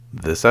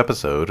This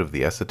episode of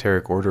the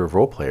Esoteric Order of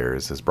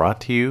Roleplayers is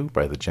brought to you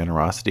by the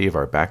generosity of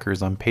our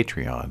backers on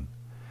Patreon.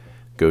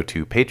 Go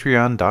to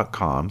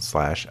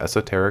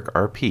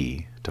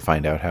patreon.com/esotericrp to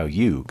find out how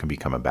you can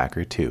become a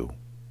backer too.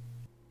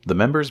 The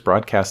members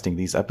broadcasting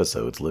these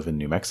episodes live in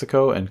New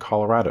Mexico and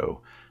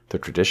Colorado, the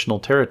traditional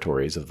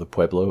territories of the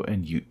Pueblo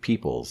and Ute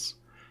peoples.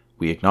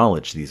 We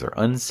acknowledge these are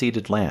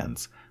unceded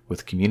lands,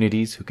 with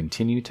communities who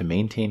continue to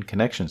maintain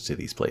connections to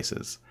these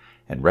places,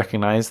 and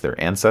recognize their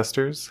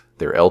ancestors,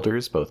 their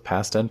elders both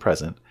past and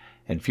present,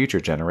 and future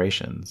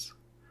generations.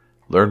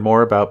 Learn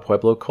more about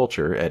Pueblo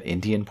culture at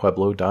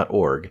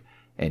indianpueblo.org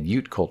and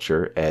Ute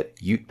culture at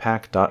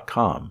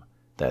utepac.com.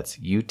 That's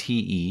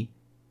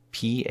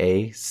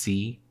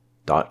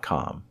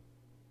UTEPAC.com.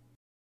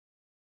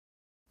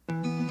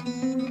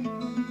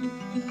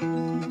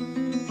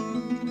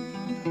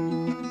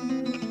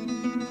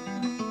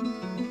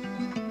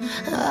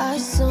 I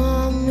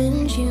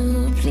summoned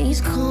you,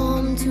 please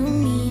come to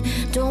me.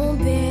 Don't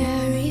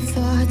bury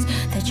thoughts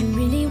that you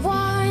really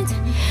want.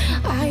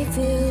 I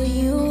fill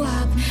you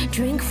up,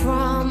 drink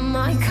from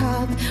my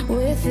cup.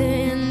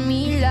 Within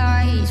me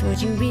lies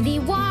what you really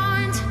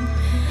want.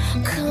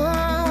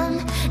 Come,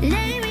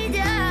 lay me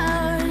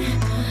down,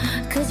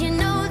 'cause you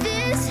know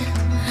this,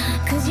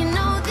 'cause you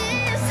know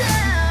this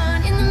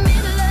sound. In the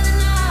middle of the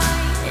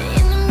night,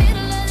 in the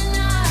middle of the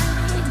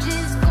night,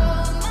 just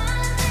call my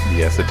name.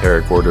 The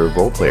Esoteric Order of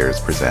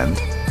Roleplayers present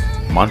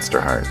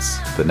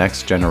Monsterhearts, The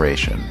Next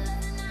Generation,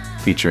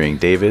 featuring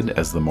David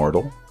as the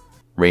Mortal,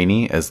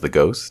 Rainey as the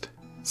Ghost,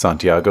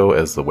 Santiago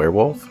as the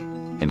Werewolf,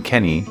 and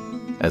Kenny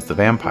as the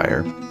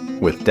Vampire,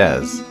 with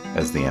Dez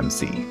as the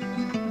MC.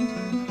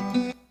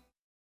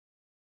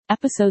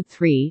 Episode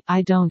 3,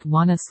 I don't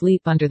wanna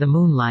sleep under the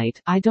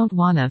moonlight, I don't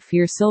wanna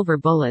fear silver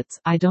bullets,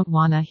 I don't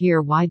wanna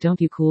hear why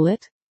don't you cool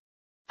it?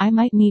 I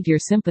might need your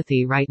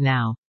sympathy right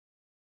now.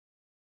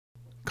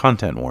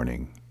 Content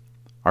warning.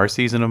 Our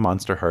season of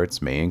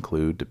Monsterhearts may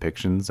include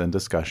depictions and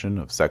discussion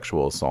of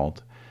sexual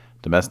assault,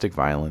 domestic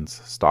violence,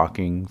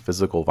 stalking,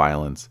 physical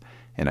violence,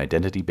 and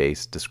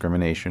identity-based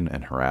discrimination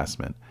and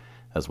harassment,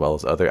 as well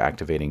as other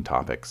activating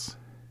topics.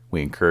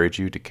 We encourage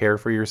you to care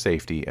for your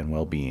safety and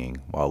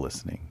well-being while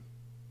listening.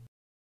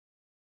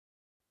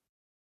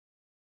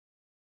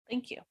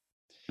 Thank you.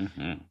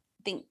 Mm-hmm.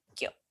 Thank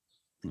you.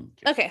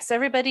 Okay, so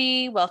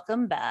everybody,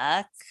 welcome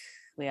back.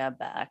 We are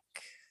back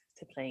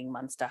to playing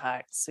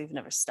Monsterhearts. We've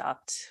never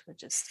stopped. We're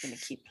just going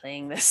to keep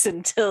playing this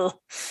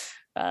until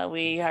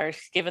we are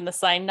given the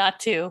sign not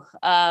to.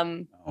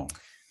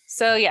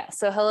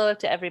 So hello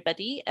to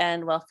everybody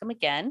and welcome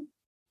again.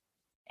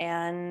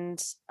 And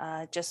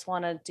just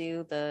want to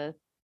do the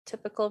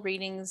typical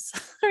readings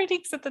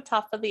at the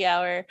top of the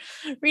hour.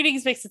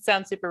 Readings makes it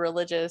sound super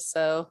religious,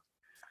 so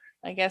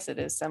I guess it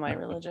is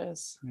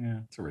semi-religious. Yeah,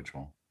 it's a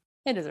ritual.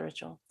 It is a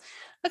ritual.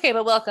 Okay,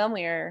 but welcome.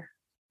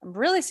 I'm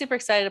really super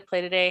excited to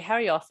play today. How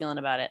are you all feeling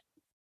about it?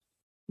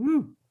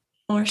 Well,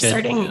 we're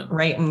starting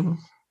right in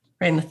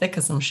the thick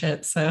of some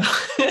shit. So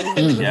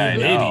Yeah, I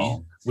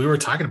know. We were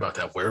talking about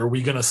that. Where are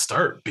we going to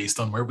start based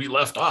on where we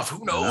left off?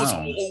 Who knows?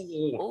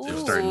 If we're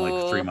starting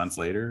like 3 months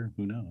later,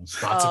 who knows?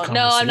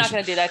 No, I'm not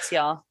going to do that to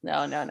y'all.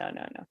 No.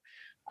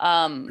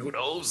 Who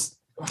knows?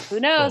 Who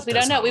knows?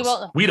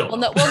 Well, we don't know.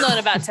 knows. We'll know in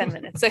about 10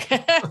 minutes.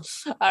 Okay.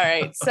 All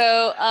right.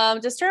 So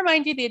just to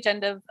remind you, the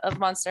agenda of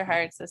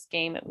Monsterhearts, this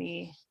game that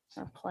we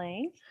are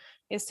playing,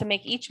 is to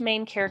make each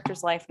main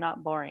character's life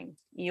not boring.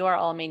 You are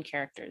all main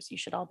characters. You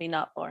should all be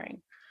not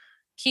boring.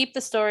 Keep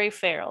the story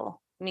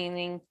feral,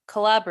 meaning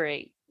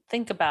collaborate,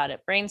 think about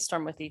it,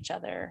 brainstorm with each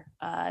other.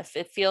 If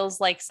it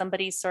feels like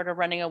somebody's sort of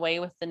running away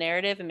with the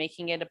narrative and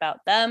making it about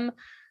them,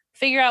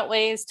 figure out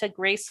ways to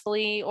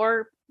gracefully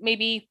or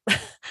maybe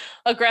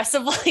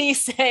aggressively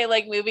say,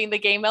 like, moving the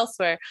game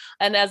elsewhere.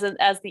 And as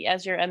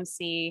your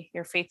MC,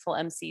 your faithful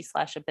MC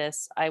 /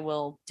 Abyss, I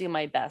will do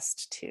my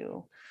best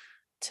to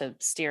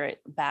steer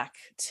it back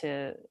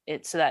to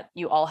it so that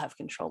you all have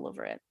control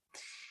over it.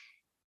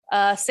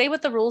 Say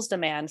what the rules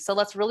demand. So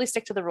let's really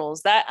stick to the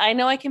rules. That I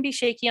know I can be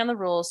shaky on the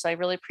rules, so I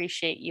really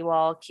appreciate you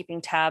all keeping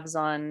tabs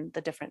on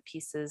the different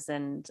pieces,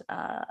 and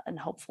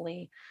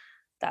hopefully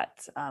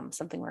that's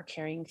something we're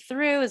carrying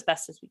through as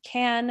best as we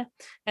can.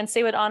 And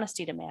say what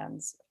honesty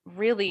demands.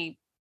 Really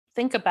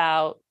think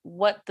about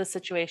what the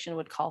situation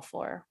would call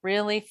for.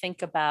 Really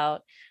think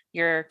about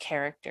your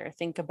character.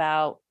 Think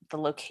about the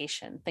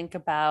location. Think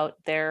about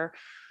their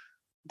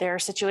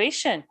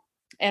situation.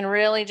 And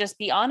really just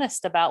be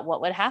honest about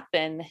what would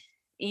happen,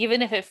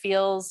 even if it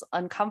feels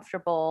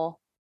uncomfortable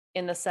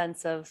in the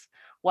sense of,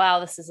 wow,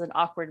 this is an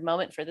awkward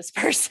moment for this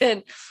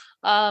person.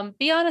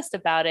 Be honest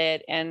about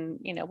it, and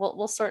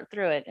we'll sort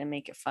through it and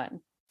make it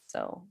fun.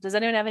 So does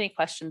anyone have any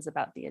questions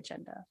about the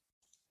agenda?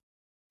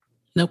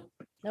 Nope.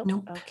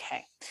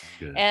 Okay.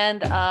 Good.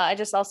 And I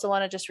just also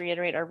want to just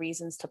reiterate our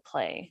reasons to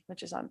play,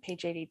 which is on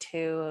page 82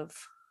 of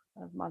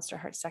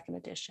Monsterhearts 2nd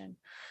edition.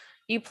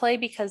 You play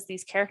because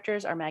these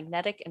characters are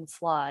magnetic and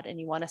flawed, and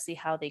you want to see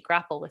how they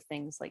grapple with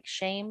things like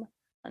shame,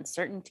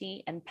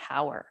 uncertainty, and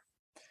power.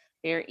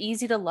 They are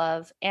easy to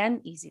love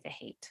and easy to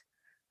hate.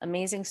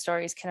 Amazing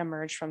stories can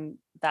emerge from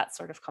that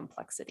sort of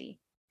complexity.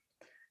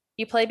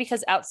 You play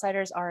because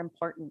outsiders are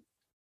important.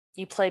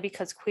 You play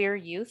because queer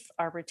youth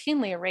are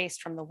routinely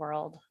erased from the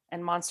world,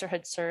 and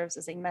monsterhood serves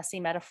as a messy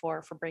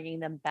metaphor for bringing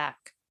them back.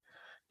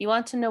 You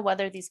want to know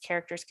whether these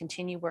characters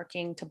continue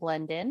working to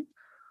blend in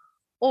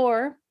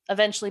or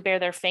eventually bear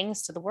their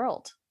fangs to the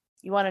world.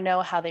 You want to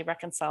know how they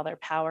reconcile their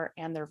power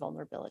and their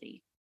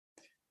vulnerability.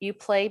 You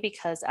play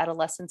because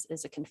adolescence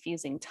is a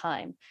confusing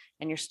time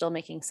and you're still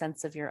making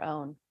sense of your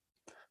own.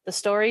 The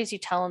stories you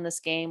tell in this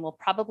game will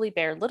probably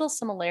bear little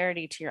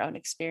similarity to your own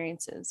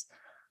experiences,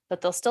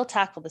 but they'll still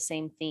tackle the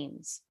same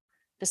themes.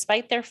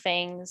 Despite their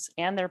fangs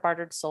and their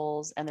bartered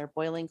souls and their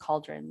boiling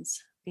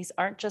cauldrons, these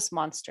aren't just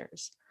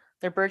monsters.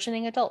 They're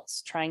burgeoning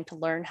adults trying to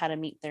learn how to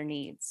meet their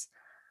needs.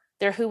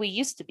 They're who we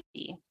used to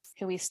be,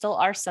 who we still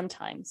are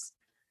sometimes.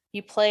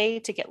 You play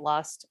to get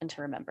lost and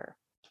to remember.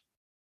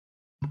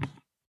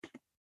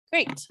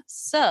 Great.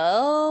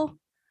 So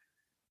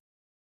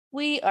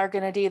we are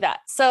going to do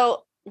that.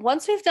 So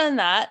once we've done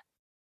that,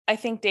 I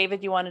think,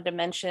 David, you wanted to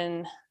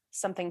mention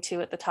something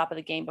too at the top of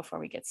the game before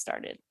we get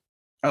started.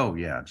 Oh,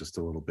 yeah. Just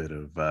a little bit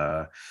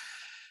of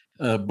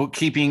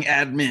bookkeeping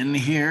admin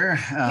here.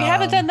 We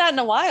haven't done that in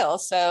a while.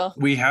 So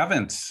we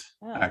haven't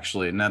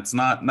actually. And that's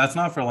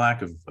not for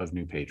lack of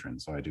new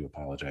patrons. So I do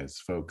apologize,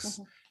 folks.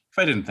 Mm-hmm. If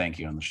I didn't thank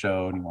you on the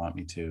show and you want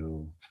me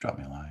to, drop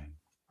me a line.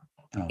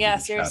 Yeah,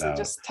 seriously,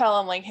 just tell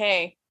them like,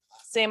 hey,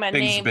 say my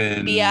name,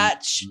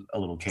 biatch. A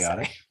little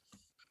chaotic.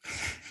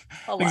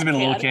 Things have been a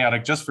little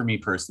chaotic just for me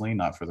personally,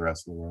 not for the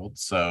rest of the world.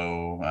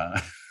 So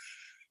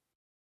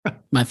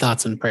my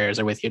thoughts and prayers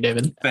are with you,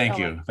 David. Thank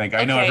you.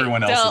 I know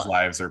everyone else's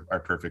lives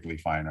are perfectly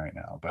fine right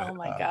now, but oh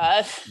my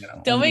God.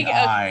 Don't make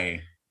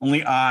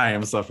only I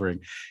am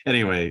suffering.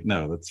 Anyway,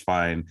 no, that's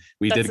fine.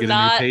 We did get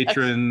a new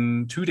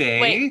patron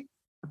today.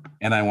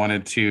 And I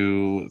wanted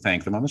to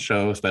thank them on the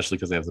show, especially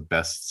because they have the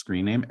best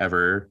screen name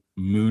ever,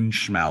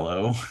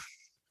 Moonshmallow.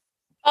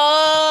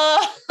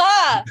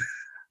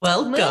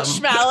 Welcome.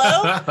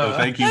 Moonshmallow. So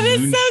thank you,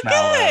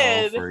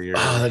 Moonshmallow, for your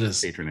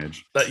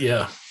patronage.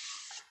 Yeah.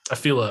 I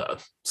feel a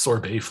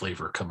sorbet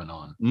flavor coming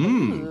on.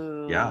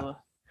 Yeah.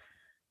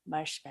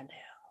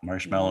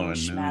 Marshmallow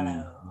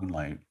and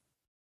moonlight.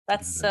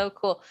 That's so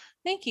cool.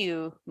 Thank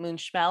you,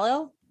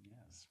 Moonshmallow.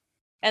 Yes.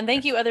 And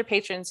thank you, other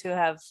patrons who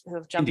have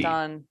jumped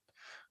on.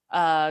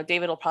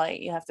 David will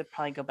probably, you have to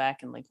probably go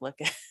back and like look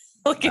at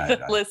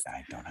the list.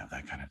 I don't have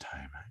that kind of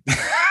time.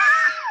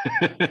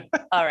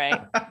 All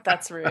right,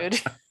 that's rude.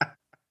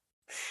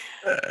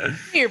 Do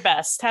your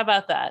best. How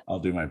about that? I'll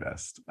do my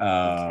best.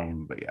 Okay.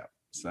 But yeah,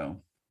 so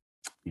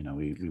we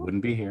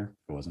wouldn't be here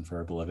if it wasn't for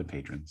our beloved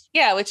patrons.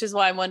 Yeah, which is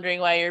why I'm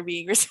wondering why you're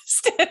being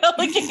resistant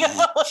making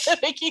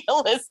a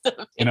list of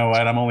it. You know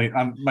what?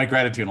 My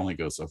gratitude only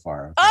goes so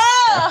far.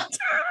 Oh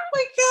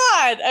my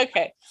God.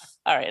 Okay.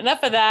 All right.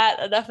 Enough of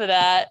that.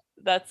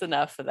 That's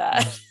enough of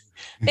that.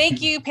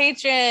 Thank you,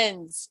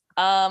 patrons.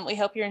 We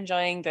hope you're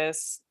enjoying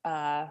this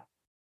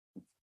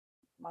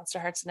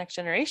Monsterhearts Next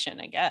Generation,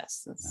 I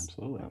guess. That's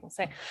absolutely what we'll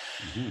say.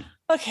 Mm-hmm.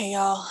 Okay,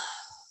 y'all.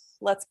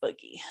 Let's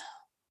boogie.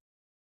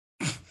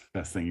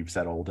 Best thing you've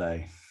said all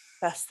day.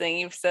 Best thing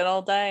you've said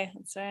all day.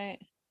 That's right.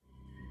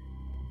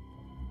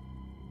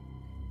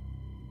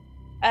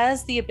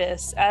 As the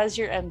Abyss, as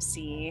your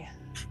MC,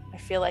 I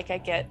feel like I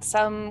get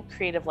some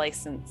creative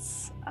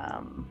license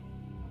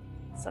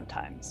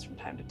sometimes from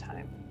time to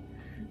time,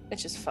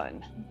 which is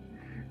fun.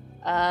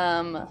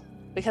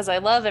 Because I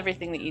love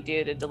everything that you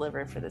do to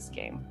deliver for this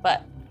game.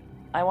 But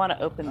I want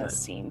to open this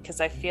scene because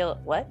I feel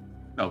what?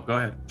 Oh, go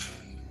ahead.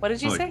 What did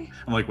you say?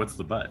 I'm like, what's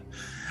the but?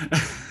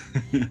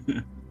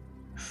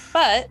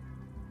 But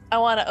I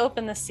want to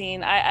open the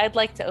scene. I'd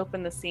like to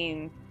open the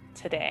scene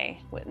today,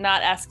 with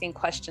not asking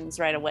questions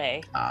right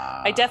away.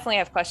 I definitely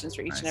have questions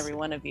for each and every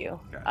one of you,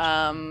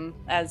 gotcha.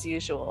 As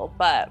usual,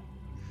 but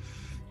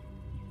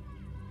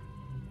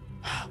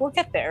we'll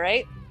get there,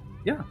 right?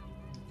 Yeah.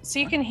 So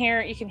you can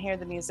hear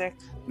the music.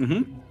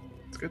 Mm-hmm.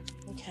 That's good.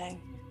 Okay.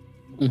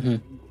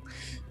 Mm-hmm.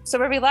 So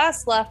where we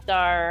last left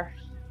our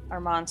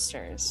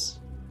monsters,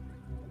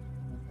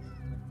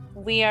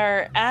 we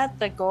are at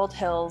the Gold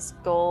Hills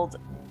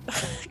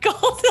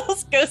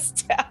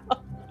Ghost Town.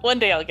 One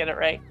day I'll get it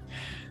right.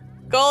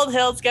 Gold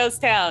Hills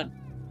Ghost Town.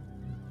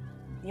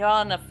 You're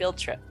on a field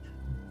trip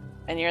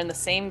and you're in the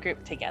same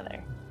group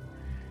together.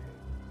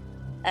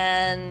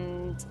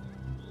 And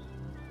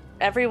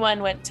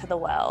everyone went to the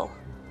well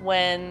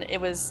when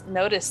it was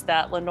noticed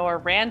that Lenore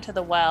ran to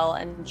the well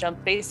and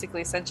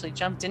essentially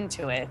jumped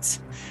into it,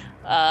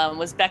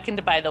 was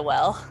beckoned by the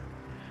well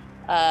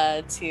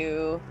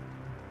to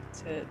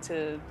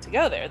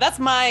go there. That's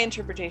my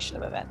interpretation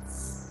of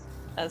events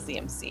as the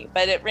MC.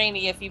 But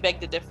Rainey, if you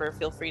beg to differ,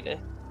 feel free to.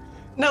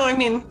 No, I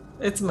mean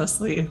it's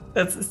mostly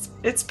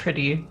it's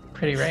pretty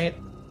right.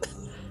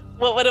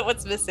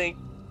 What's missing?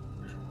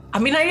 I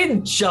mean, I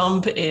didn't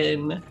jump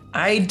in.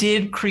 I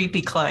did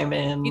creepy climb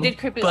in. You did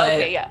creepy.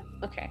 Okay, yeah.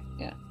 Okay,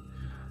 yeah.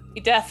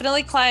 You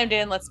definitely climbed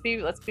in. Let's be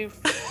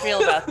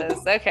real about this.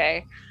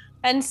 Okay.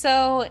 And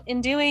so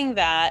in doing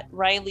that,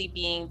 Riley,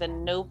 being the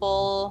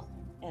noble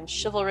and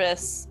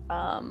chivalrous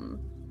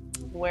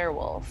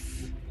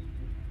werewolf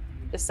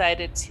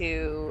decided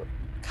to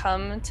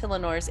come to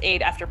Lenore's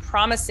aid after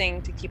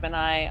promising to keep an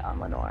eye on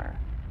Lenore.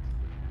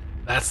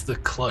 That's the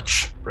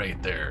clutch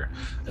right there.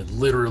 It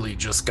literally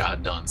just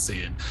got done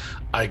saying,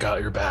 I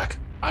got your back.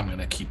 I'm going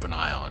to keep an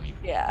eye on you.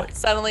 Yeah. Like,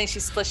 suddenly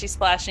she's splishy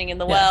splashing in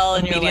the well.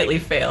 And immediately you're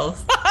like,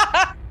 fails.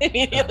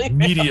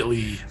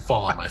 immediately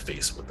fall on my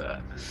face with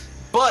that.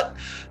 But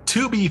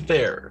to be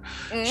fair,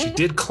 she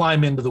did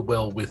climb into the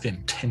well with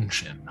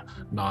intention,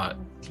 not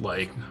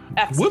like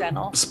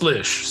accidental whoop,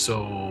 splish.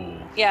 So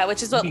yeah,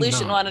 which is what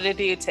Lucian not. wanted to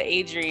do to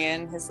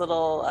Adrian, his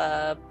little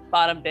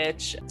bottom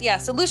bitch. Yeah,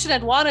 so Lucian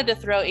had wanted to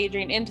throw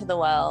Adrian into the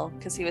well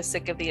because he was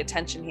sick of the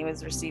attention he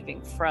was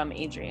receiving from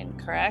Adrian,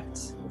 correct?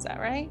 Is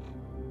that right,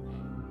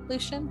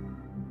 Lucian?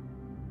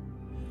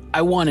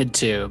 I wanted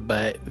to,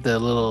 but the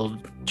little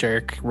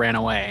jerk ran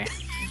away.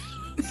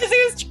 Because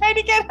he was trying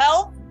to get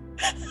help?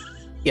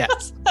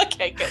 Yes.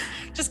 Okay, good.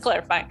 Just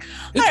clarifying.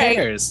 Who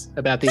cares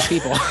about these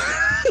people?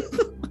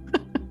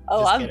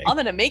 Oh, I'm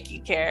gonna make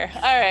you care.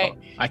 All right.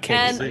 Oh, I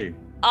can't see.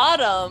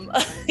 Autumn,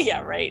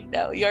 yeah, right.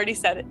 No, you already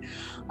said it.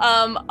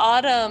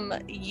 Autumn,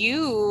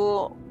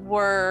 you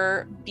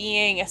were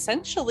being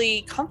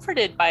essentially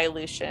comforted by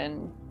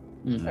Lucian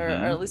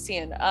or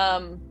Lucian.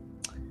 That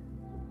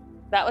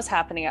was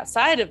happening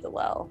outside of the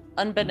well,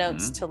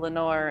 unbeknownst to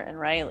Lenore and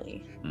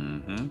Riley.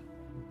 And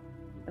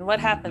what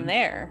happened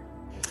there?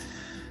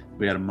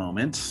 We had a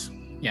moment.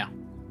 Yeah.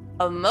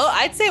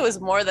 I'd say it was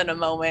more than a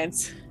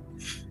moment.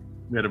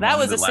 That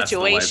was a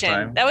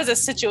situation. That was a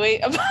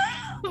situation.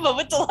 A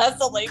moment to last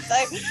a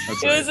lifetime.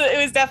 It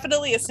was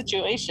definitely a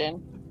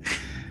situation.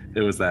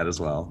 It was that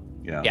as well.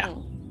 Yeah. Yeah.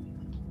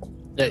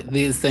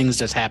 These things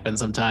just happen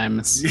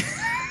sometimes.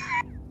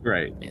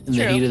 Right. In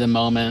the heat of the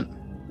moment.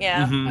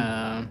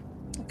 Yeah.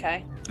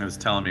 Okay. It was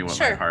telling me what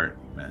my heart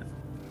meant.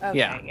 Okay.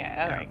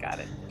 Yeah. All right. Got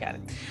it.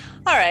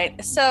 All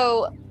right.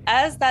 So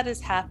as that is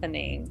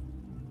happening,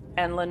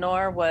 and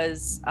Lenore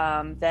was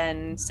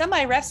then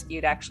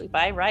semi-rescued actually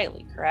by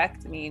Riley,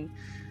 correct? I mean,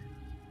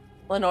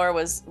 Lenore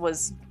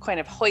was kind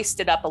of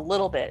hoisted up a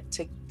little bit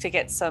to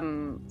get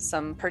some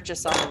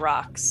purchase on the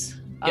rocks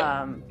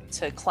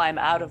to climb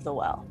out of the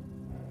well.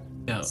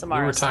 Yeah,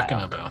 Samara we were talking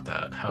style. about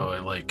that, how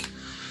I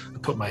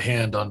put my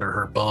hand under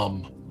her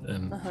bum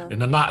and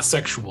in a not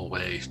sexual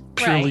way,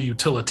 purely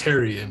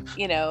utilitarian.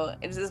 You know,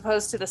 as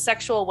opposed to the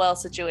sexual well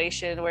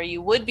situation where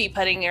you would be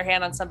putting your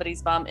hand on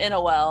somebody's bum in a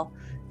well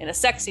in a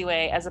sexy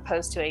way, as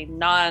opposed to a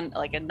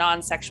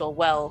non-sexual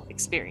well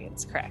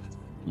experience, correct?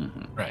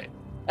 Right.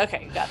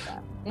 Okay, got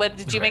that. What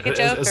did you make a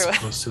joke? As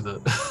opposed to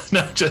the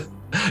no,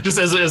 just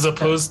as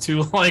opposed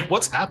to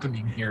what's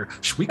happening here?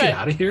 Should we get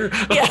out of here?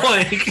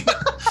 Yeah.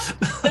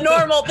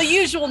 The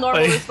usual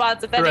normal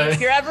response. If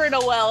you're ever in a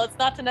well, it's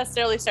not to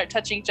necessarily start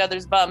touching each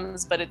other's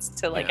bums, but it's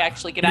to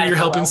actually get out of the well. You're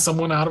helping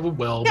someone out of a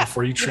well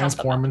before you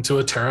transform into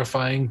a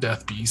terrifying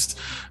death beast,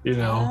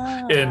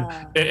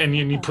 and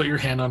you put your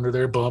hand under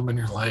their bum and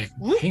you're like,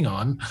 hang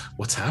on,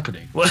 what's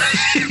happening? No.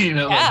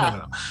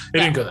 It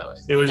didn't go that way.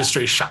 It was just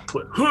straight shot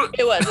put.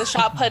 It was a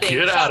shot putting.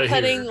 Get out of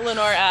here. Putting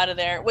Lenore out of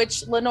there,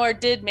 which Lenore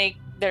did make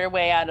their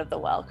way out of the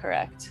well,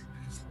 correct?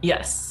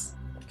 Yes.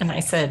 And I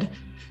said,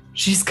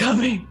 she's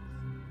coming.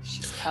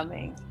 She's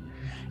coming.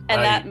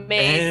 And that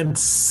made... And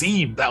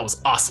scene. That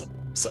was awesome.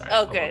 Sorry.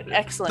 Oh, good.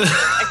 Excellent.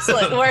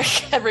 Excellent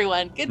work,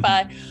 everyone.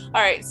 Goodbye.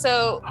 All right.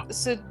 So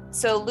Lucian...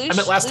 I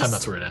meant last time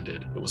that's where it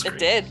ended. It was great. It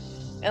did.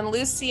 And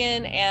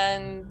Lucian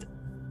and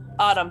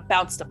Autumn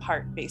bounced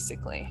apart,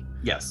 basically.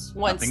 Yes.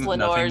 Once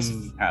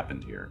nothing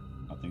happened here.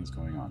 Nothing's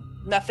going on.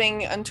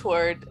 Nothing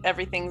untoward.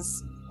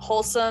 Everything's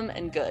wholesome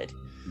and good.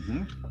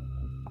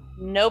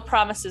 No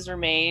promises were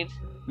made.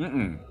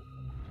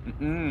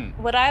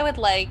 What I would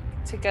like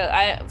to go,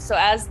 as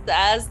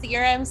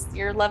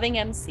your loving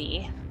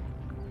MC,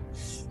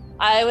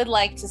 I would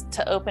like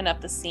to open up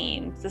the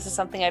scene. This is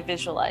something I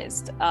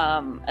visualized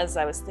as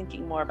I was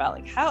thinking more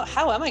about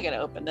how am I going to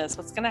open this?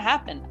 What's going to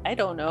happen? I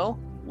don't know.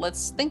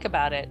 Let's think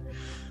about it.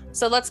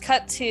 So let's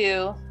cut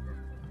to.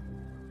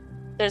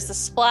 There's the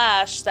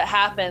splash that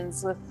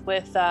happens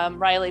with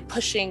Riley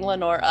pushing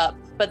Lenore up,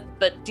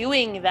 but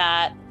doing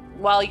that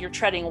while you're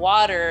treading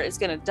water is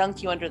going to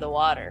dunk you under the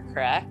water,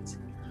 correct?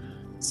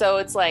 So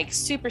it's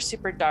super,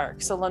 super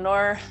dark. So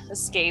Lenore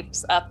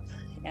escapes up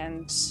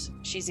and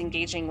she's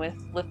engaging with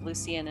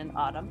Lucian and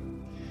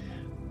Autumn.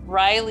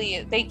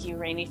 Riley, thank you,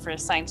 Rainey, for a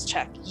science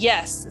check.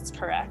 Yes, it's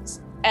correct.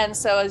 And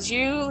so as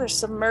you are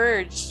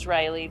submerged,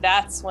 Riley,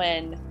 that's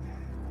when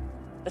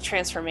the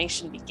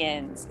transformation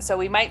begins. So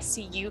we might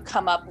see you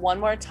come up one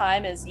more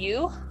time as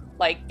you,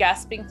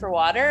 gasping for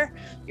water.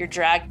 You're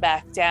dragged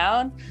back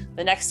down.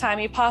 The next time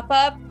you pop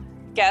up,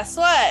 guess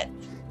what?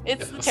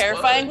 It's the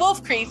terrifying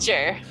wolf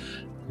creature.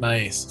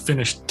 Nice.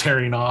 Finished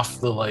tearing off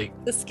the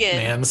skin,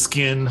 man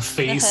skin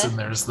face, and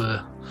there's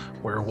the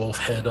werewolf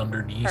head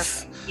underneath.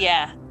 Perfect.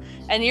 Yeah.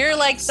 And you're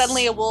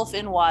suddenly a wolf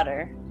in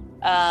water.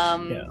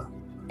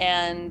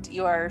 And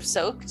you are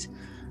soaked,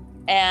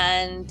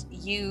 and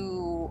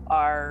you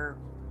are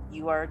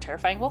a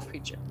terrifying wolf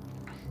creature.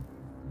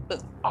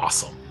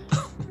 Awesome.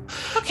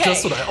 Okay.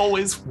 Just what I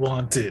always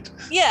wanted.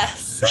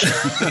 Yes.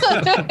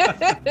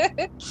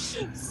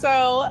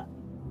 So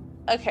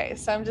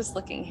I'm just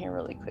looking here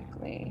really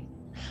quickly.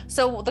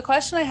 So the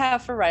question I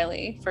have for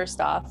Riley,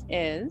 first off,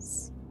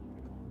 is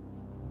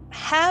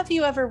have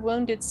you ever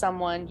wounded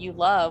someone you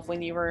love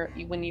when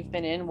you've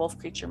been in wolf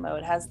creature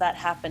mode? Has that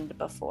happened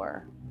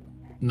before?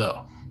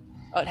 No.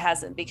 Oh, it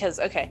hasn't, because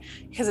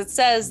it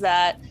says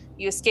that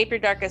you escape your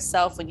darkest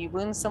self when you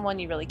wound someone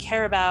you really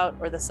care about,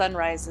 or the sun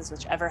rises,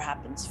 whichever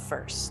happens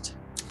first.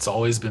 It's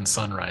always been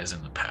sunrise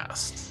in the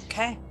past.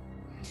 Okay.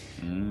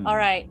 All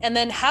right. And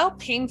then how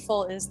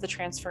painful is the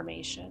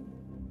transformation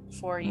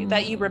for you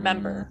that you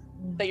remember,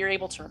 that you're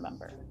able to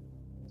remember?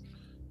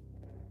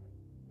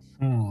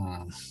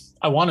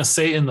 I want to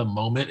say in the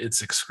moment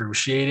it's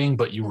excruciating,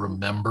 but you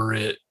remember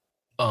it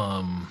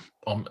in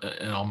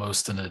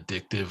almost an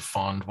addictive,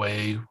 fond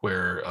way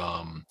where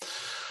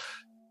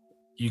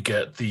you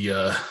get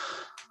the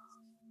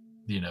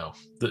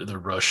the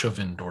rush of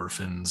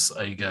endorphins,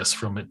 I guess,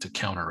 from it to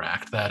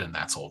counteract that, and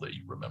that's all that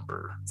you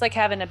remember. It's like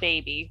having a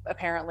baby,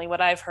 apparently,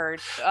 what I've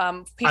heard.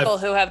 People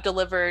who have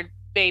delivered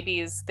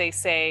babies, they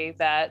say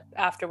that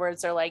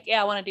afterwards they're like,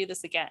 yeah, I want to do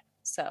this again.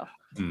 So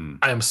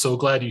I am so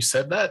glad you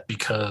said that,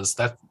 because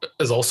that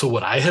is also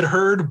what I had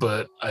heard,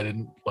 but I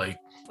didn't like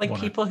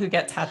people who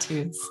get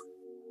tattoos.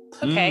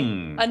 Okay.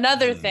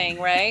 Another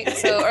thing, right?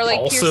 So, or like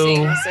also,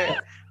 piercings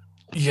or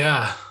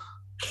yeah.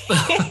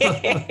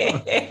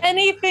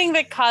 Anything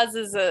that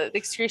causes a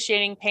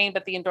excruciating pain,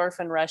 but the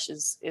endorphin rush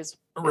is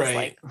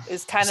right.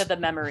 is kind of the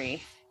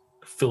memory.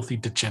 Filthy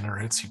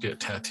degenerates, you get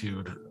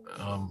tattooed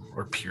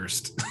or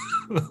pierced.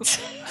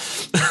 That's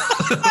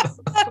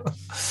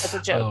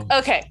a joke.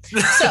 Okay.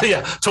 So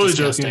yeah, totally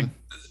joking.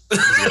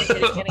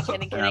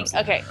 Kidding.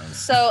 Okay.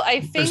 So I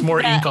think there's more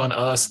ink on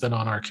us than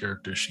on our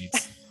character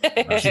sheets.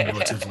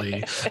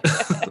 Cumulatively.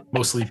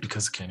 Mostly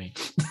because of Kenny.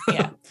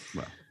 Yeah.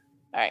 Well.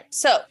 All right.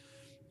 So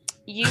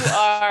you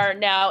are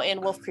now in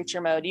wolf creature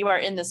mode. You are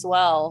in this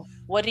well.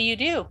 What do you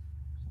do?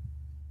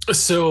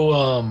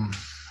 So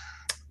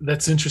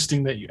that's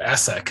interesting that you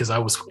asked that, because I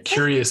was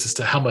curious as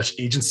to how much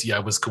agency I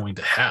was going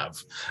to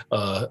have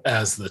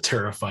as the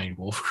terrifying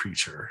wolf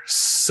creature.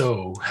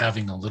 So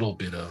having a little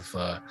bit of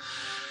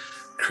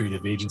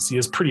creative agency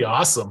is pretty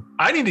awesome.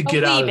 I need to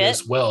get out of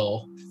this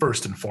well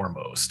first and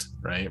foremost,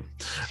 right?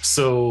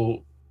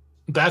 So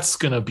that's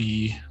going to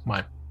be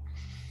my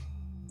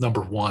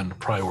number one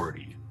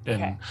priority.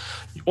 And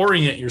you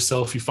orient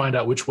yourself, you find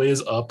out which way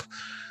is up,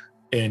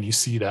 and you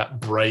see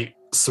that bright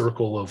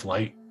circle of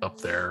light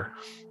up there.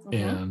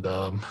 And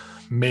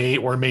may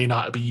or may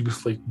not be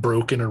like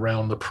broken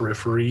around the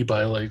periphery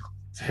by like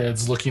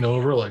heads looking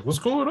over, like, what's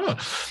going on?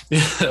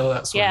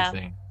 That sort of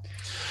thing.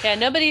 Yeah,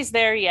 nobody's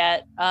there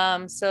yet.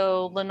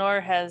 So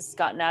Lenore has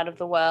gotten out of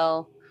the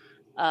well.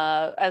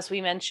 As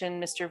we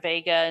mentioned, Mr.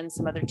 Vega and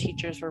some other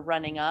teachers were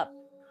running up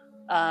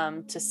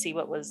to see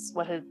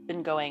what had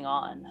been going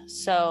on.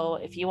 So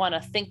if you want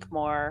to think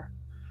more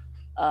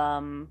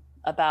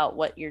about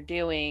what you're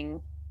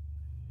doing,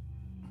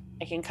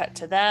 I can cut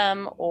to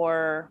them,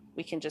 or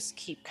we can just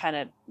keep kind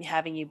of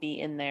having you be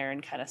in there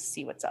and kind of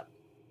see what's up.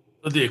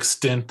 The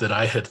extent that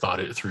I had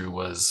thought it through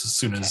was as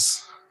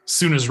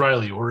soon as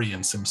Riley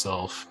orients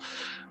himself,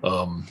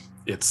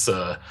 it's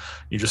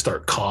you just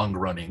start Kong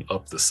running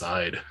up the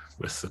side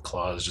with the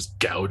claws just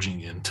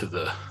gouging into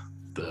the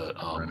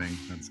running.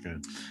 That's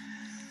good.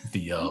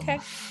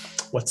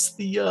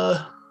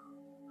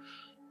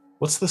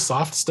 What's the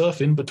soft stuff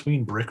in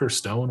between brick or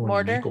stone when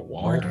mortar. You make a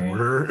wall?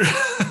 Mortar.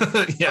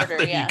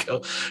 You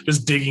go.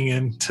 Just digging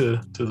into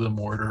the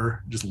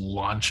mortar, just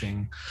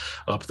launching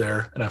up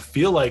there. And I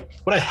feel like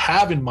what I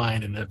have in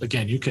mind, and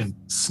again, you can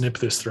snip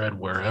this thread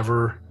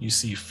wherever you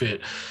see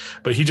fit,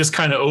 but he just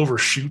kind of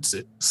overshoots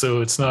it.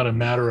 So it's not a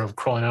matter of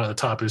crawling out of the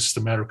top. It's just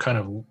a matter of kind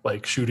of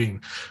like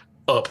shooting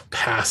up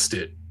past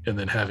it and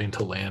then having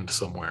to land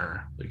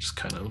somewhere. Like just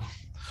kind of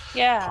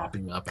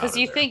popping up. Because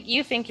you think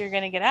you're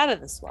going to get out of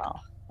this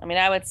well. I mean,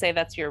 I would say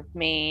that's your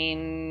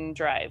main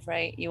drive,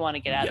 right? You want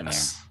to get out of there.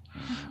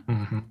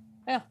 Mm-hmm.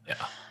 Yeah.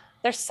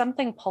 There's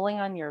something pulling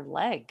on your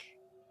leg.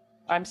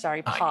 I'm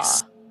sorry, paw.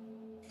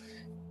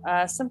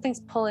 Something's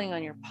pulling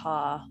on your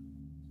paw.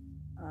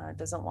 It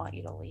doesn't want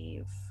you to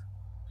leave.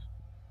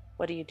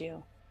 What do you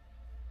do?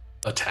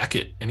 Attack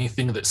it.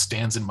 Anything that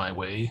stands in my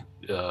way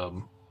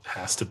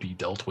has to be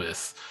dealt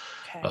with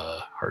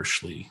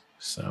harshly.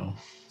 So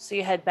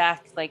you head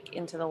back like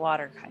into the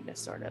water, kind of,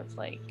 sort of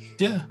like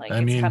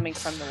coming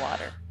from the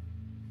water.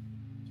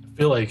 I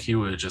feel like he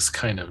would just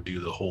kind of do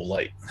the whole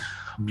like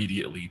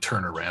immediately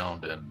turn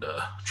around and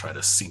try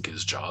to sink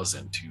his jaws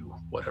into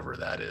whatever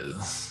that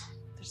is.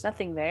 There's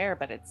nothing there,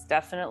 but it's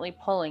definitely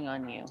pulling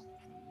on you.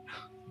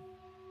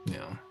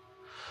 Yeah,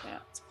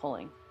 it's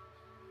pulling.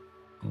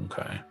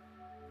 Okay.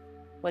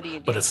 What do you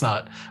do? But it's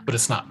not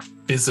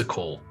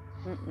physical.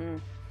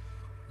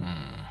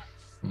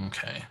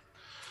 Okay.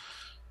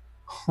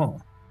 Huh.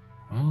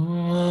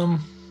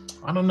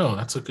 I don't know.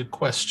 That's a good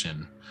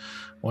question.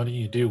 What do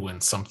you do when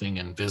something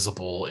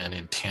invisible and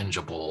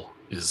intangible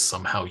is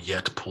somehow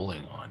yet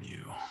pulling on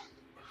you?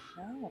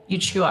 Oh. You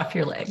chew off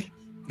your leg.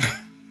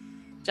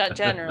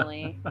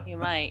 Generally, you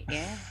might,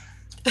 yeah.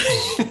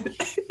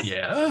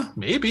 Yeah,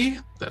 maybe.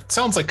 That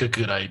sounds like a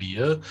good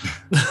idea.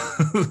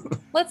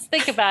 Let's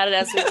think about it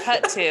as we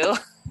cut to.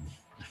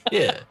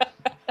 Yeah.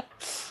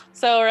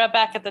 So we're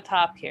back at the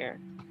top here.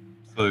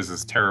 So there's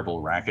this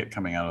terrible racket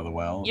coming out of the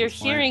well. You're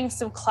hearing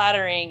some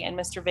clattering, and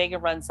Mr. Vega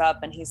runs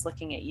up and he's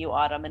looking at you,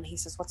 Autumn, and he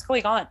says, "What's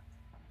going on?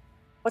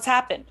 What's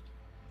happened?"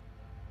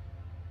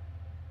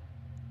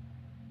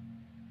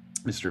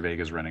 Mr.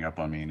 Vega's running up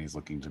on me and he's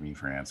looking to me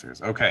for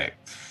answers. Okay.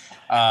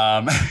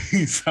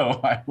 So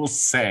I will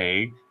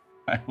say,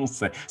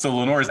 so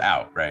Lenore's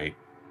out, right?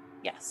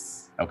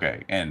 Yes.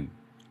 Okay. And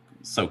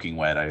soaking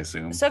wet, I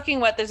assume. Soaking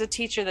wet. There's a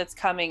teacher that's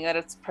coming, that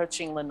it's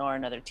approaching Lenore,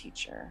 another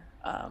teacher,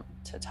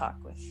 to talk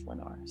with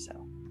Lenore. So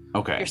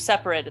okay. You're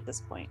separate at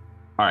this point.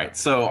 All right.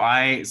 So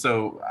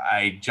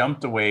I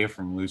jumped away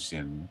from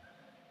Lucian.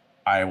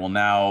 I will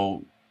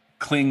now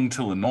cling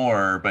to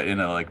Lenore, but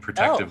in a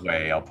protective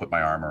way. I'll put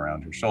my arm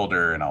around her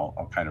shoulder and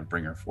I'll kind of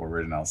bring her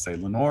forward and I'll say,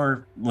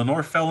 Lenore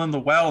fell in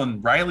the well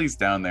and Riley's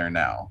down there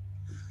now.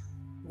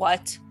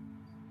 What?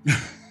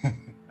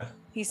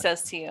 He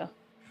says to you.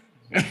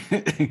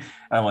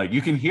 I'm like,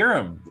 you can hear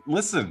him.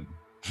 Listen.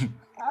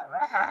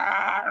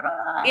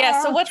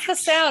 Yeah. So what's the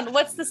sound?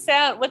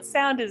 What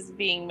sound is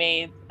being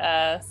made?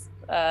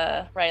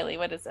 Riley,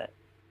 what is it?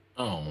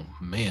 Oh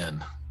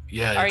man.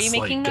 Yeah. Are you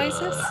making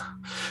noises?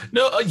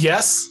 No.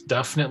 Yes,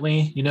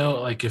 definitely.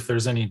 If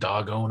there's any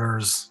dog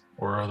owners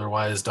or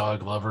otherwise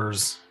dog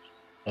lovers,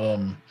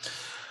 when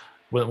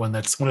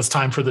it's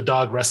time for the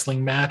dog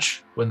wrestling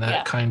match, when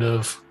that kind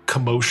of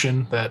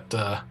commotion,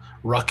 that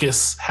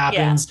ruckus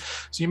happens. Yeah.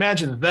 So you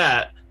imagine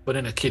that, but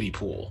in a kiddie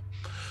pool.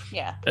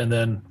 Yeah. And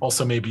then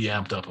also maybe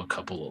amped up a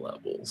couple of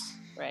levels.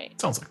 Right.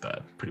 Sounds like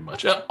that, pretty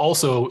much.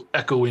 Also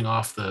echoing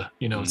off the,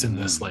 it's in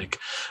this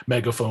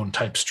megaphone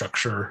type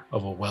structure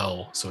of a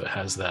well. So it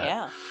has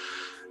that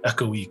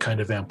echoey kind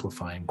of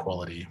amplifying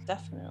quality.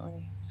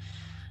 Definitely.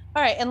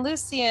 All right. And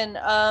Lucian,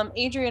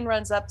 Adrian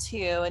runs up to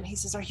you and he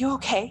says, "Are you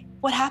okay?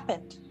 What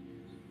happened?"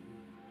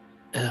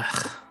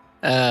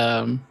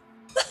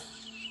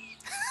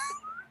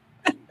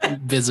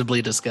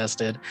 Visibly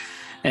disgusted.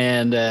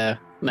 And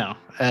no.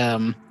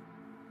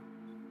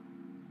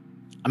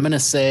 I'm going to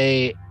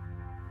say,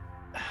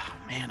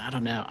 man, I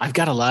don't know. I've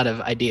got a lot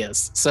of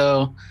ideas.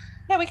 So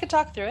yeah, we could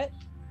talk through it.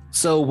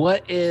 So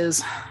what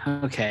is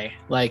okay?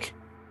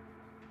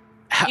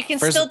 You can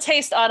still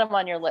taste autumn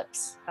on your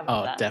lips.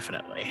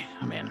 Definitely.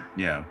 I mean,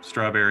 yeah,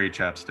 strawberry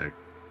chapstick.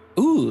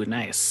 Ooh,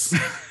 nice.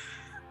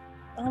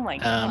 Oh my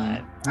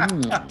god.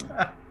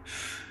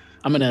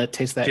 I'm gonna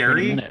taste that in a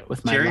minute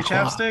with my cherry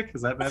chapstick.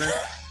 Is that better?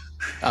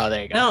 Oh,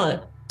 there you go.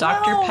 No,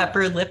 Dr.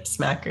 Pepper lip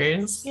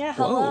smackers. Yeah,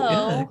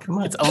 hello. Yeah, come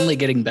on. It's only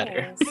getting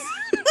better.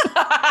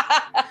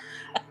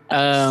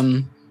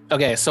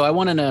 Okay, so I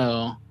want to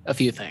know a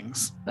few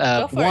things.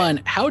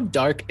 One, how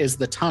dark is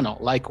the tunnel?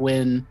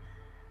 When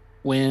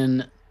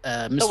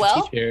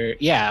Mr. Teacher,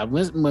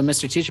 when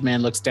Mr. Teacher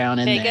Man looks down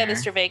in there,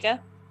 Mr.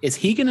 Vega, is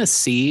he gonna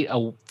see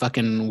a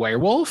fucking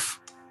werewolf?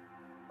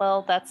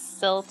 Well, that's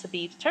still to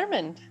be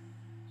determined.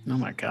 Oh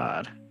my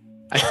god,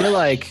 I feel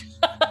like.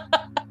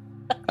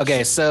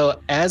 Okay,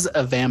 so as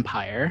a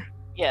vampire,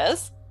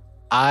 yes,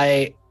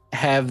 I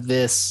have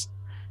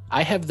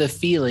the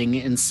feeling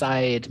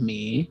inside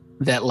me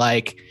that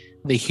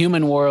the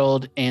human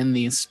world and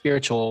the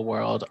spiritual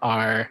world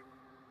are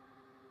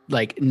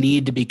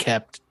need to be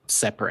kept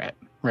separate,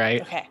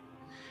 right? Okay.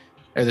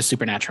 Or the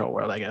supernatural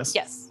world, I guess.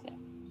 Yes. Yeah.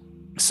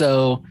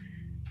 So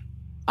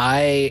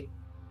I'm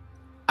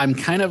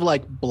kind of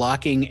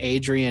blocking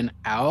Adrian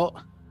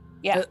out.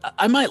 Yeah.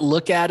 I might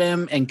look at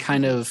him and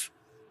kind of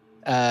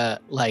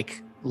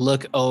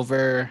look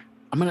over.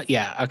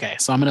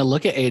 So I'm gonna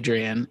look at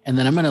Adrian and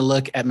then I'm gonna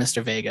look at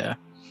Mr. Vega.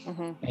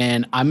 Mm-hmm.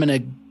 And I'm gonna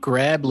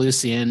grab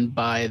Lucian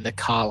by the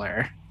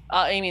collar.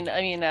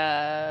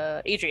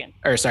 Adrian.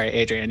 Or sorry,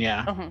 Adrian.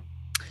 Yeah.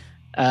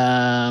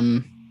 Mm-hmm.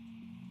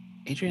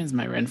 Adrian's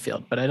my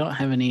Renfield, but I don't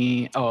have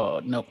any. Oh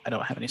nope, I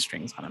don't have any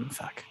strings on him.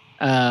 Fuck.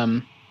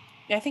 Yeah,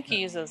 I think he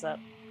used those up.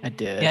 I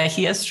did. Yeah,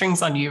 he has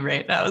strings on you,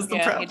 right? That was the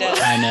problem. He did.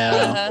 I know.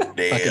 Uh-huh.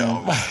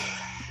 Damn.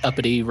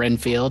 Uppity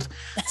Renfield.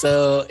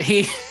 So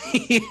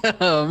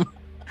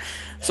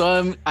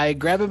I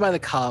grab him by the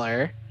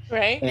collar.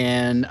 Right.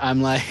 And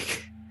I'm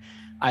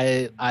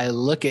I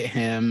look at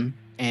him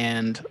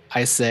and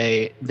I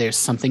say, there's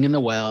something in the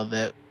well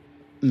that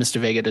Mr.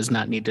 Vega does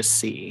not need to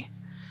see.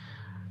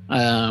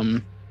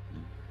 And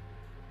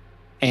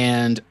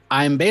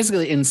I'm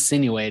basically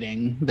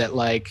insinuating that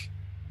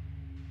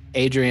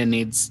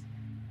Adrian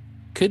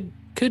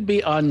could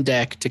be on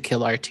deck to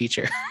kill our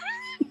teacher.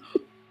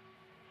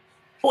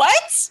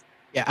 What?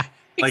 Yeah.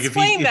 If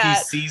he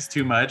sees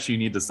too much, you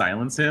need to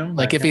silence him.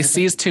 If he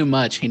sees too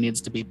much, he needs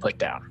to be put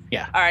down.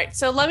 Yeah. All right.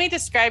 So let me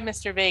describe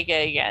Mr. Vega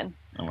again.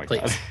 Oh my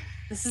Please. god.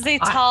 This is a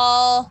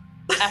tall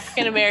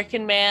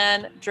African-American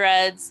man,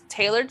 dreads,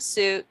 tailored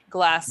suit,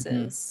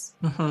 glasses.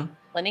 Mm-hmm.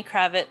 Lenny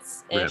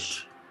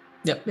Kravitz-ish.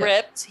 Yep.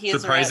 Ripped. He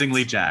is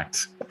surprisingly ripped.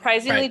 jacked.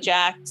 Surprisingly Right.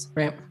 jacked.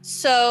 Right.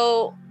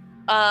 So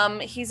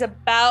He's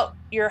about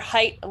your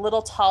height, a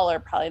little taller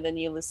probably than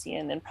you,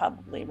 Lucian, and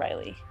probably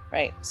Riley,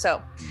 right?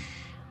 So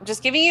I'm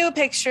just giving you a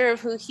picture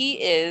of who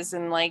he is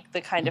and like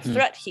the kind of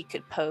threat he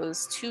could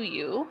pose to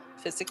you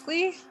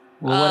physically.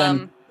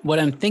 Well, what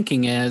I'm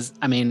thinking is,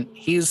 I mean,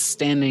 he's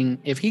standing,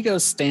 if he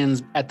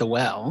stands at the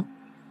well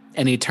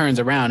and he turns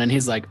around and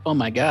he's like, oh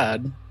my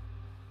God,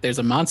 there's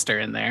a monster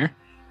in there.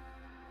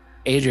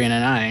 Adrian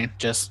and I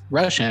just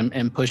rush him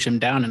and push him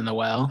down in the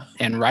well,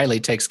 and Riley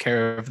takes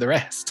care of the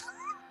rest.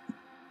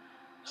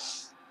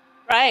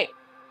 Right.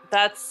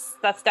 That's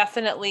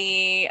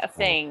definitely a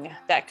thing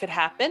that could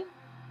happen.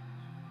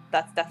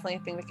 That's definitely a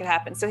thing that could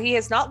happen. So he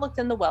has not looked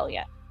in the well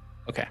yet.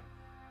 Okay.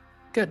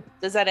 Good.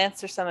 Does that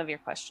answer some of your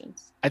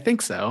questions? I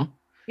think so.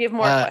 You have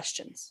more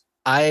questions.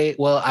 I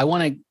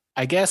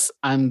guess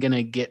I'm going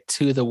to get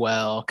to the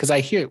well because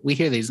we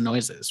hear these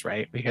noises,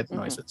 right? We hear the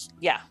noises.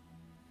 Yeah.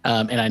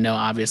 And I know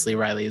obviously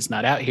Riley is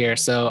not out here.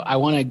 So I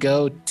want to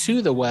go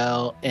to the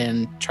well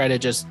and try to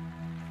just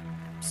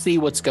see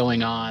what's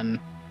going on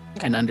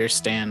and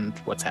understand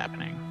what's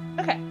happening.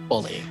 Okay.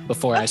 Fully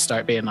before I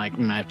start being like,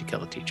 I have to kill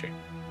the teacher.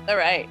 All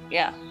right.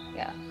 Yeah.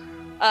 Yeah.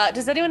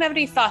 Does anyone have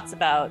any thoughts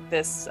about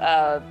this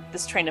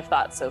train of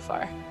thought so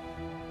far?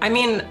 I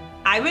mean,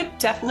 I would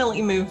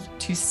definitely move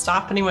to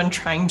stop anyone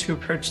trying to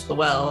approach the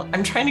well.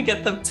 I'm trying to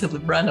get them to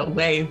run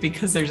away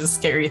because there's a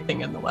scary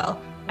thing in the well.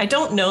 I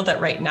don't know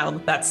that right now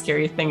that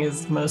scary thing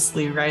is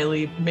mostly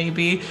Riley,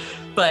 maybe,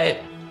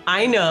 but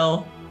I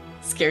know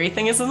scary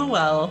thing is in the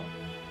well,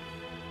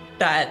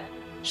 that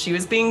she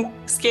was being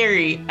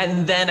scary,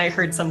 and then I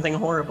heard something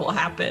horrible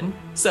happen.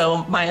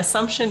 So my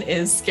assumption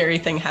is scary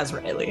thing has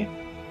Riley.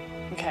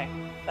 Okay,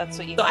 that's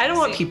what you. So I don't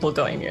want people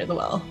going near the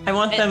well. I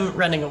want them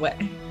running away.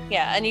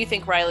 Yeah, and you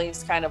think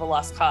Riley's kind of a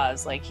lost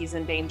cause, like he's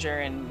in danger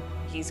and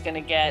he's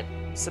gonna get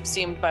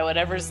subsumed by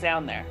whatever's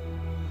down there.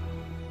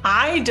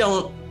 I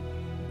don't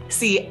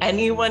see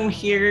anyone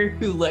here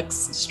who looks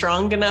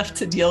strong enough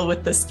to deal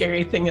with the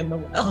scary thing in the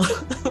well.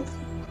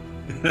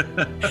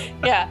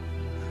 Yeah.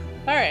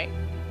 All right.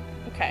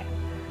 Okay.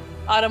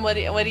 Autumn, what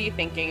are you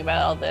thinking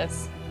about all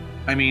this?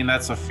 I mean,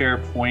 that's a fair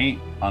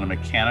point. On a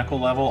mechanical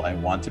level, I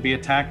want to be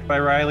attacked by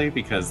Riley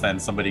because then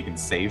somebody can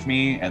save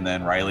me, and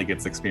then Riley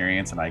gets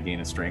experience and I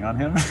gain a string on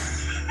him.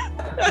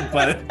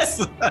 But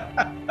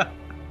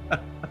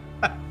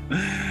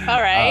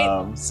all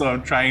right. So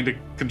I'm trying to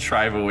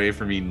contrive a way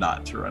for me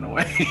not to run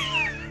away.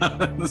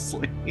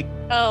 Honestly.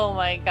 Oh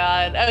my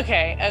God.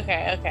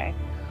 Okay.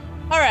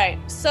 All right.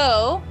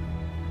 So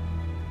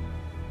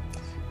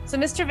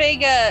Mr.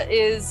 Vega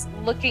is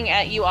looking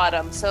at you,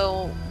 Autumn.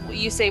 So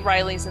you say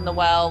Riley's in the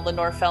well,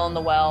 Lenore fell in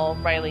the well,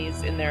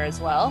 Riley's in there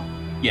as well.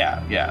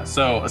 Yeah.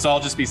 So I'll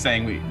just be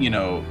saying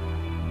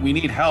we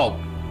need help.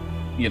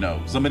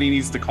 Somebody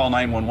needs to call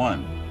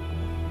 911.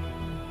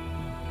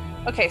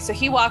 Okay, so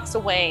he walks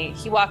away.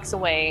 He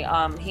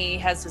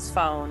has his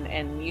phone,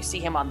 and you see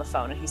him on the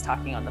phone, and he's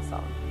talking on the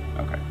phone.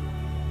 Okay.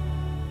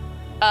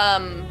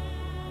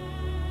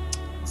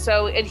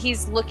 So, and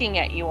he's looking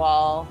at you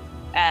all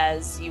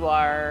as you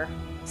are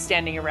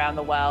standing around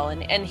the well,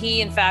 and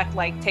he, in fact,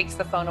 like takes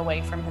the phone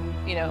away from him,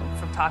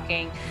 from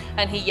talking,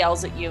 and he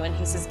yells at you, and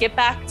he says, "Get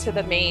back to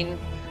the main."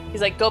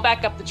 He's like, "Go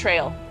back up the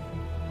trail.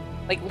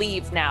 Like,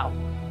 leave now.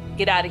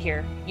 Get out of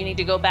here. You need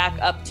to go back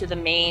up to the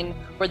main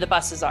where the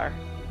buses are."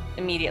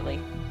 Immediately.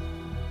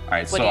 All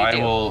right, so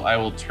I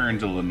will turn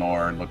to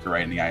Lenore and look her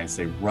right in the eye and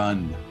say,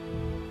 "Run."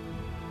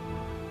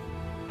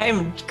 I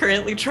am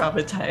currently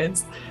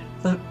traumatized,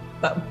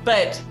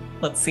 but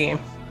let's see.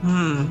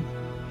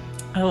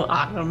 Oh,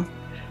 Autumn.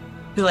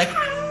 Be like,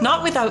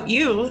 not without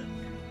you.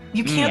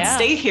 You can't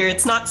stay here.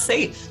 It's not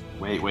safe.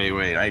 Wait. Why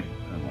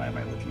am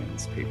I looking at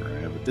this paper? I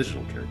have a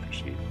digital character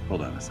sheet.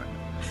 Hold on a second.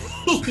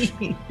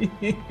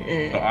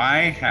 So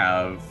I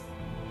have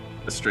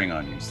a string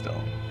on you still.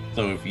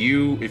 So if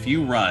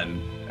you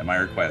run at my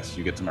request,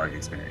 you get to mark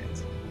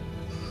experience.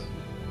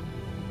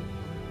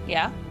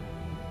 Yeah.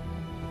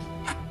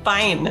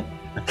 Fine. All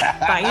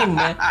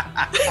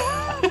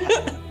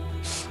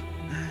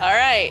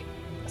right.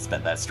 I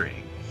spent that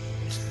string.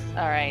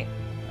 All right.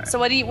 So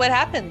what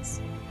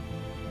happens?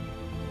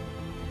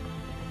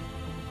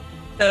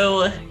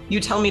 So you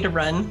tell me to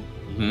run.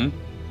 Mm-hmm.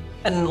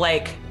 And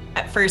like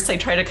at first I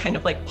try to kind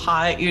of like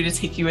paw at you to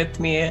take you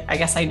with me. I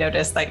guess I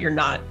noticed that you're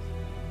not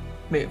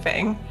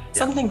moving. Yeah.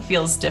 Something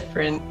feels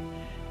different.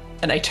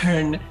 And I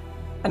turn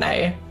and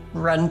I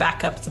run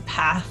back up the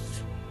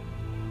path.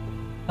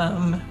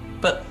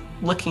 But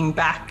looking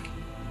back,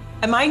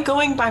 am I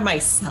going by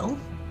myself?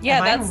 Yeah,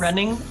 am I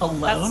running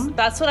alone?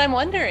 That's what I'm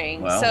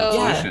wondering. Well, so,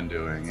 what's Lucian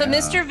doing? So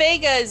Mr.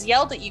 Vega has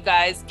yelled at you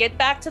guys, "Get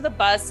back to the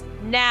bus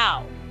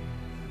now."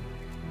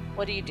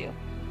 What do you do?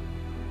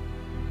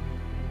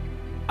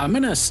 I'm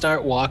gonna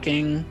start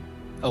walking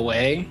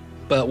away,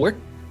 but we're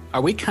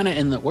kind of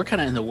in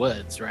the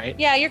woods, right?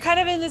 Yeah, you're kind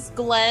of in this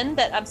glen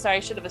that, I'm sorry, I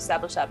should have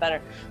established that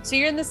better. So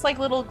you're in this like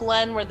little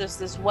glen where there's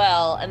this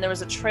well, and there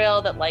was a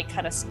trail that like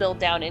kind of spilled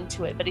down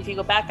into it. But if you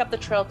go back up the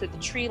trail through the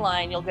tree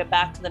line, you'll get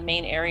back to the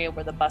main area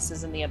where the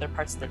buses and the other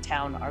parts of the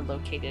town are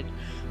located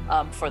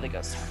for the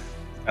ghost town.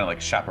 kind of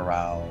like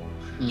chaparral.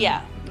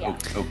 Yeah.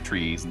 Oak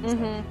trees and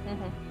stuff.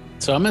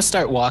 So I'm gonna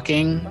start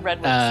walking.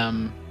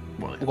 Redwoods.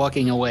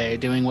 Walking away,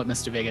 doing what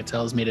Mr. Vega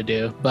tells me to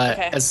do. But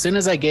as soon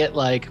as I get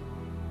 10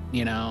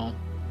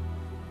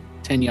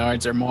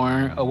 yards or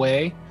more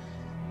away,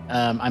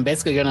 I'm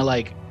basically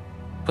gonna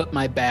put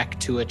my back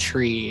to a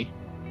tree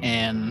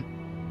and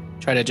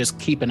try to just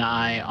keep an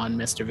eye on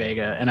Mr.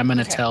 Vega. And I'm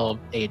gonna tell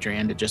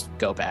Adrian to just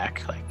go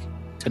back,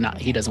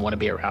 he doesn't want to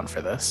be around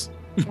for this.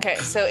 Okay,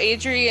 so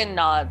Adrian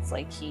nods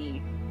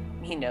he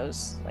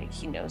knows,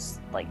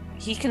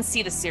 he can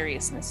see the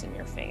seriousness in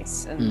your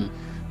face and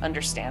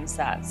understands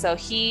that. So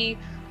he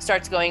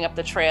starts going up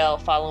the trail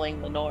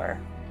following Lenore.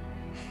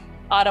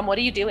 Autumn, what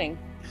are you doing?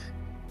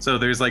 So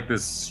there's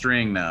this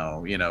string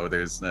now,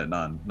 there's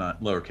not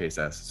lowercase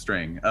s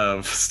string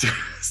of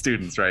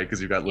students, right?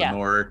 Because you've got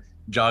Lenore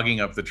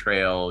jogging up the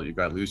trail. You've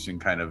got Lucian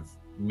kind of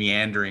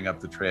meandering up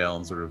the trail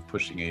and sort of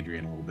pushing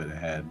Adrian a little bit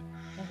ahead.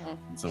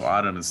 And so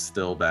Autumn is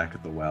still back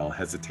at the well,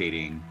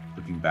 hesitating,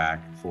 looking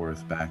back and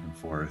forth.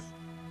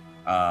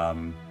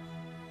 And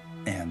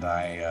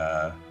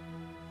I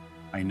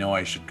know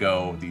I should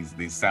go.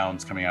 These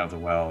sounds coming out of the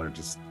well are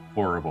just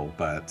horrible,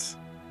 but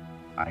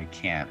I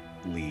can't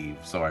leave.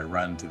 So I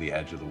run to the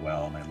edge of the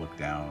well and I look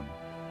down,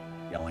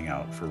 yelling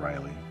out for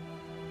Riley.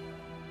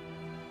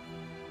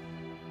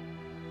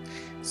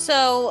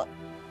 So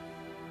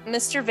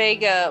Mr.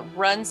 Vega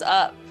runs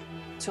up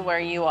to where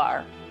you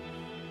are.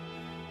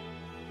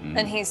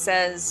 And he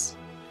says,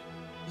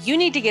 "You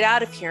need to get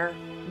out of here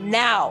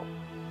now."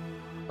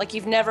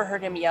 You've never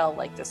heard him yell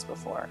like this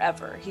before,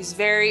 ever. He's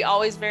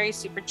always very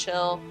super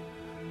chill,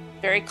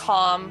 very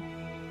calm,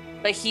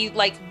 but he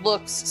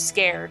looks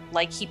scared,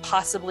 he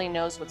possibly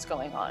knows what's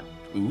going on.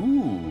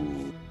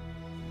 Ooh.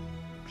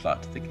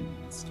 Plot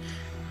thickens.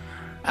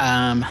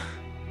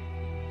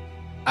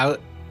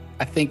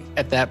 I think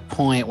at that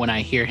point when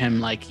I hear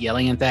him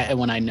yelling at that and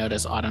when I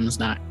notice Autumn's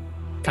not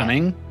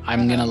coming,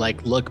 I'm gonna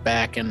look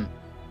back and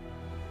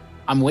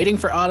I'm waiting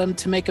for Autumn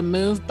to make a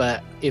move,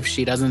 but if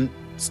she doesn't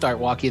start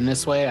walking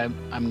this way,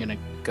 I'm gonna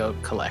go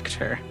collect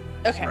her.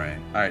 Okay. Right.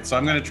 All right. So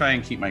I'm gonna try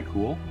and keep my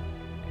cool.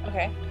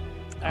 Okay.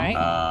 All right.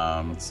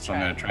 So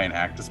I'm gonna try and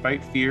act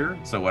despite fear.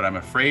 So what I'm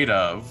afraid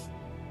of,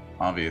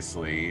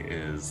 obviously,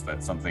 is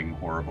that something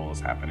horrible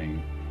is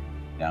happening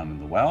down in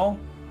the well,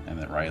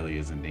 and that Riley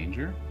is in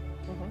danger.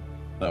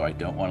 So I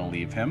don't want to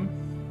leave him.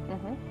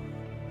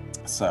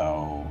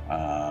 So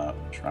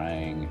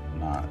trying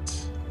not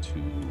to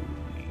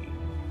leave.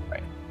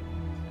 Right.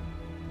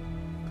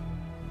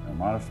 No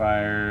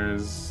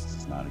modifiers.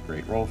 It's not a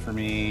great roll for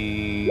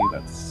me.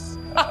 That's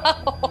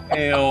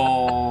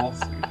fail.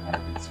 So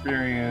mark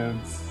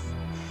experience.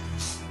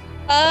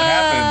 What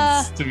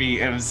happens to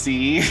me,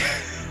 MC?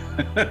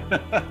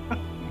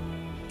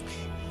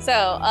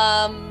 So,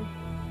 on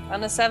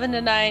a 7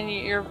 to 9,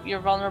 you're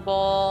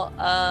vulnerable.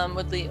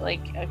 With the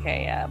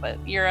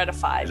but you're at a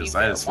 5. I just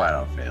flat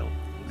out failed.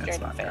 It's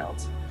not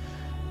failed.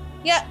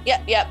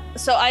 Yeah.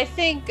 So I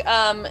think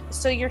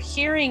so you're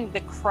hearing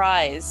the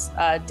cries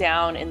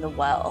down in the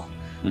well.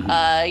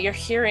 You're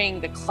hearing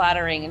the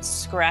clattering and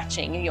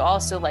scratching, and you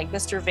also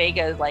Mr.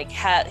 Vega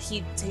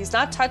he's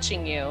not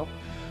touching you,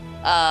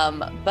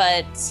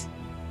 but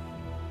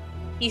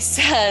he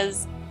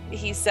says,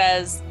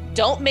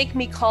 "Don't make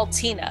me call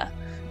Tina."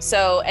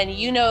 So, and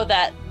you know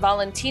that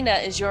Valentina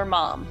is your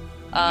mom,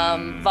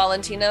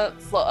 Valentina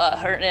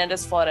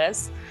Hernandez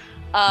Flores.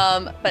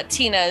 But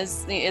Tina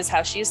is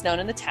how she is known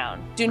in the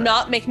town. Do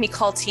not make me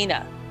call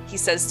Tina, he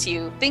says to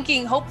you,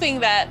 hoping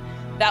that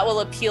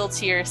will appeal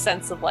to your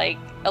sense of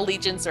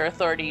allegiance or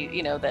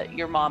authority, that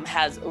your mom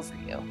has over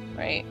you,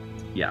 right?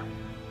 Yeah.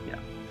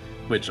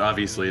 Which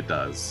obviously it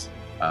does.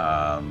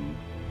 So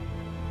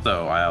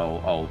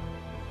I'll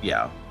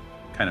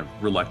kind of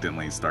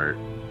reluctantly start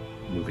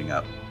moving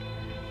up.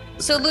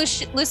 So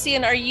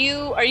Lucian, are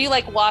you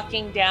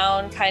walking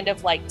down kind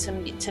of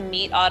to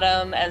meet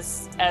Autumn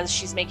as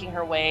she's making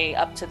her way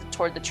up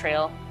toward the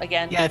trail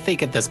again? Yeah, I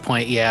think at this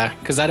point, yeah,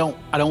 because I don't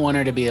want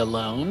her to be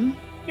alone.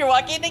 You're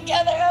walking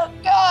together. Oh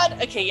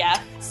God. Okay, yeah.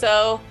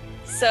 So,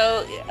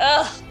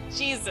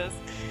 Jesus,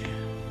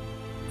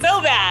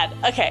 so bad.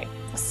 Okay,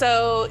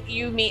 so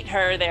you meet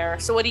her there.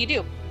 So what do you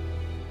do?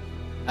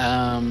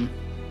 I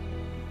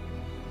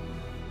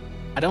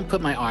don't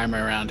put my arm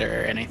around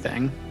her or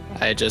anything.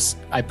 I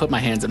put my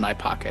hands in my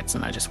pockets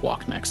and I just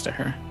walk next to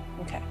her.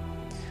 Okay.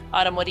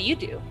 Autumn, what do you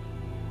do?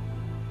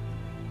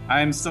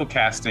 I'm still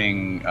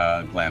casting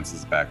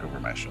glances back over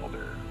my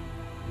shoulder.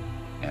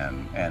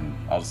 And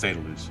I'll say to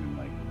Lucian,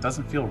 it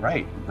doesn't feel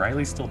right.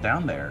 Riley's still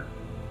down there.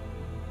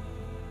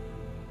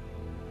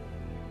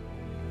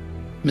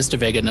 Mr.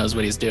 Vega knows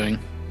what he's doing.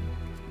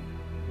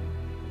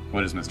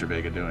 What is Mr.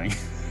 Vega doing?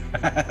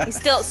 He's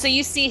still, so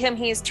you see him,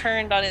 he's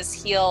turned on his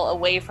heel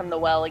away from the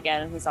well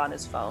again, and he's on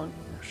his phone.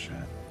 Oh, shit.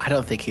 I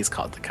don't think he's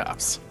called the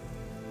cops.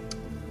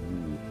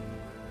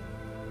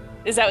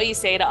 Is that what you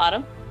say to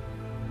Autumn?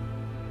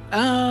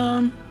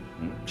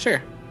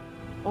 Sure.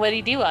 What do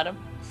you do, Autumn?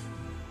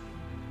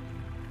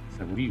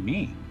 So what do you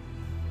mean?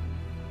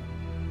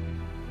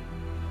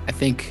 I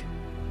think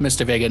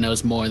Mr. Vega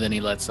knows more than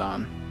he lets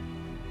on.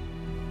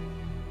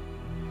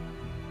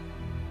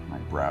 My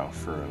brow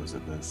furrows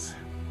at this.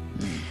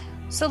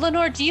 So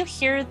Lenore, do you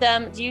hear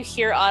them? Do you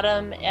hear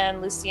Autumn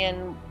and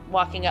Lucian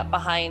walking up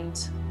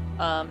behind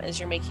as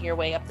you're making your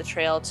way up the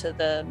trail to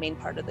the main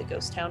part of the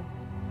ghost town?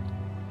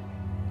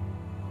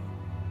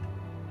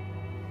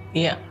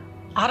 Yeah.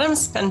 Autumn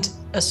spent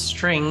a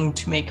string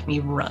to make me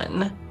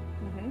run.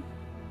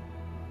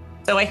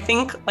 So I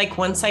think like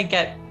once I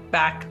get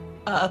back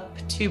up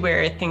to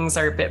where things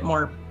are a bit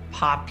more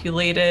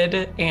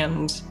populated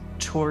and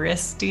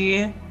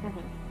touristy,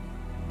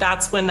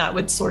 that's when that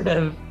would sort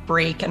of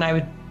break and I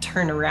would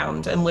turn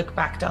around and look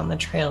back down the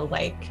trail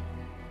like,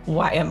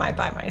 why am I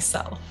by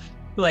myself?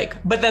 Like,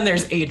 but then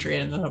there's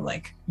Adrian and I'm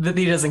like,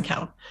 he doesn't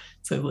count.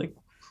 So like,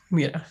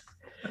 you know,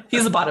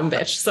 he's a bottom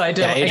bitch. So I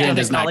don't, Adrian I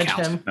does not acknowledge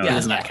count. him. No, he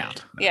does not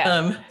count.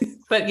 Yeah.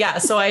 But yeah,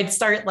 so I'd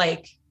start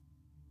like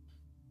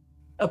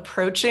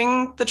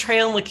approaching the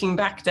trail, looking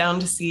back down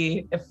to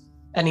see if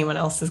anyone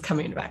else is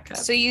coming back up.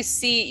 So you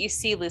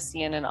see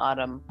Lucian and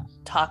Autumn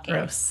talking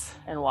Gross.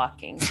 and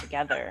walking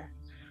together.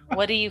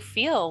 What do you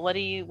feel? What do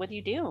you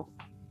do?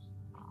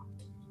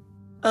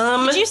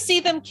 Did you see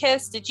them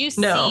kiss? Did you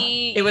see? No,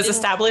 it was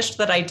established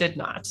that I did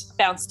not.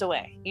 Bounced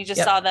away. You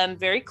just saw them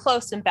very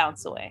close and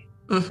bounce away.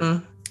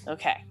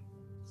 Okay.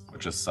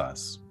 Which is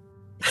sus.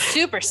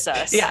 Super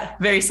sus. Yeah,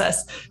 very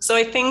sus. So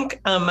I think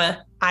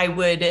I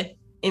would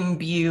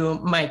imbue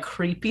my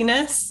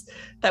creepiness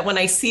that when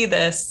I see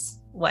this,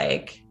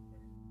 like,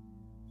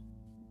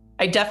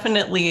 I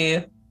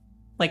definitely,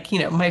 like, you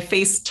know, my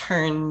face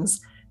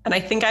turns and I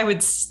think I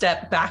would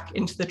step back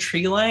into the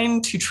tree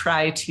line to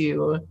try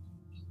to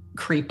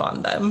creep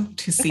on them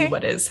to see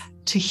what is,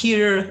 to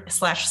hear /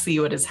 see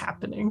what is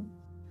happening.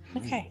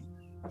 Okay,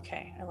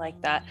 I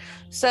like that.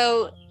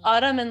 So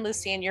Autumn and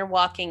Lucian, you're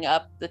walking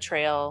up the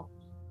trail.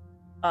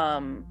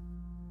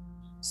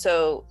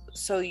 So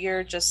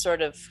you're just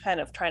sort of kind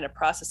of trying to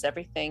process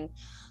everything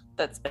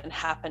that's been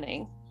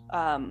happening.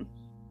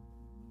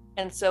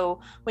 And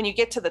so when you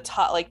get to the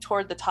top, like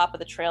toward the top of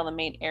the trail, the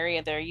main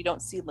area there, you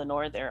don't see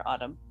Lenore there,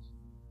 Autumn.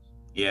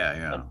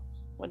 Yeah.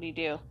 What do you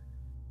do?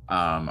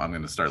 I'm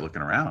going to start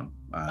looking around.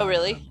 Oh,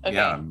 really? Okay.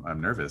 Yeah,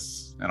 I'm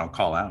nervous, and I'll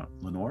call out,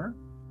 Lenore?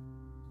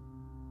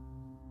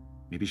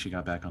 Maybe she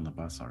got back on the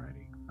bus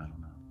already. I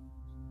don't know.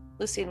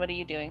 Lucian, what are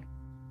you doing?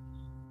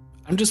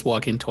 I'm just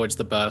walking towards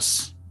the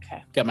bus.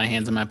 Okay. Got my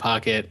hands in my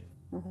pocket.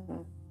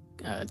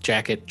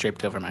 Jacket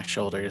draped over my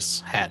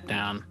shoulders, hat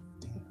down.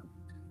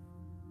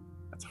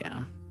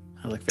 Yeah,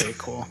 I look very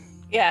cool.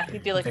 Yeah, you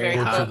do look very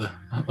cool. For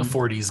the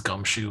 40s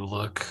gumshoe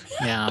look.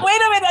 Yeah.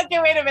 Wait a minute. Okay,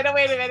 wait a minute.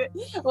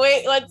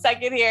 Wait 1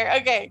 second here.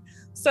 Okay.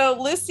 So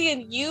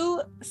Lucian,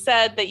 you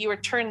said that you were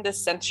turned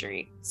this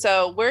century.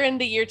 So we're in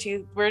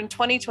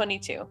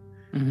 2022.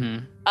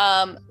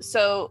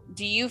 So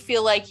do you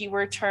feel like you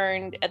were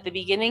turned at the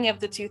beginning of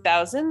the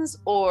 2000s,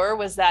 or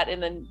was that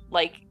in the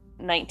like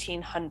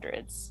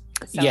 1900s?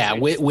 Yeah,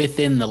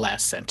 within the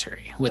last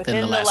century, within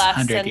the last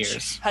 100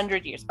 years.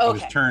 100 years. Okay. I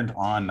was turned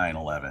on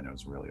 9/11. It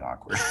was really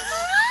awkward.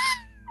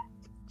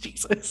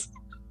 Jesus.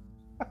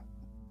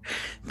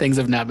 Things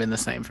have not been the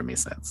same for me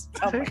since.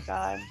 Oh my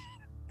God.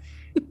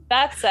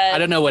 That said, I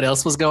don't know what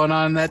else was going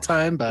on in that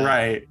time, but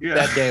yeah.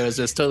 That day was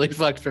just totally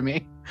fucked for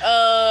me.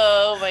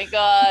 Oh my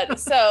God.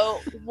 So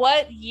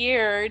what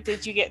year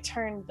did you get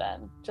turned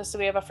then? Just so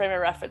we have a frame of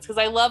reference. Because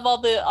I love all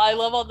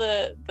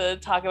the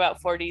talk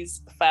about 40s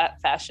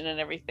fashion and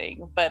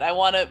everything, but I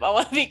want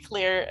to be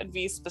clear and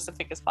be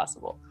specific as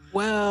possible.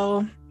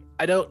 Well,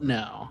 I don't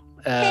know.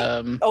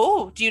 Okay.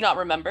 Do you not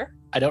remember?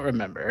 I don't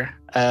remember.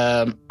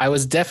 I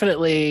was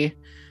definitely,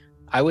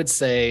 I would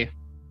say,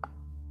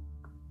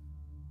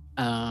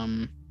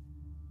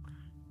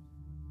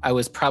 I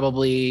was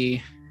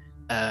probably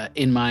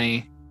in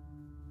my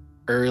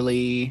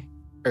early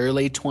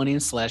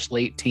 20s /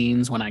 late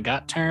teens when I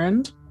got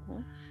turned.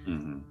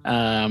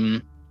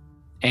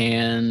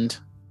 And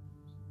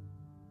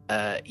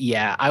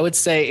I would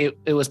say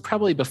it was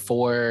probably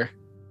before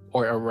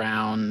or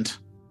around,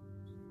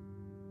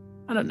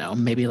 I don't know,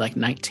 maybe like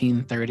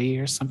 1930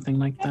 or something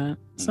like that,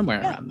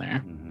 somewhere around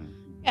there.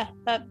 Yeah,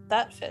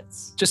 that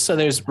fits. Just so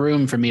there's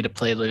room for me to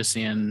play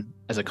Lucian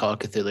as a Call of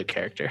Cthulhu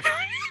character.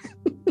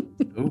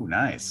 Ooh,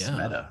 nice. Yeah.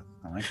 Meta.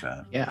 I like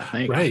that.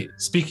 Yeah. Right.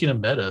 Speaking of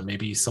meta,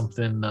 maybe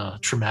something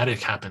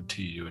traumatic happened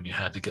to you and you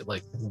had to get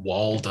like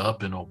walled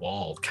up in a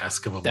wall,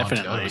 Cask of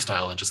Amontillado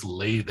style, and just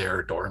lay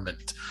there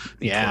dormant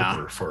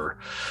for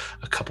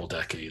a couple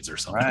decades or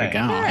something. Right.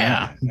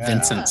 Yeah.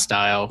 Vincent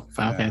style,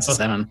 Final Fantasy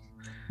VII.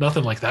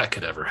 Nothing like that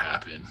could ever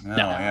happen. No,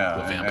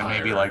 yeah. And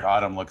maybe like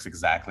Autumn looks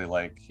exactly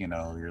like,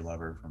 your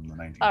lover from the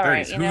 1930s. All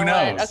right, Who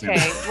knows?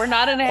 Okay, we're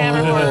not in a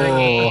Hammer Horror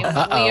game.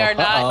 We are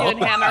not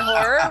doing Hammer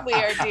Horror. We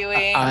are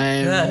doing...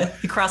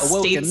 You cross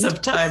states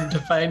of time to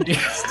find you.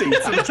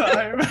 States of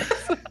time.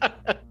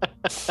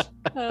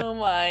 Oh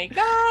my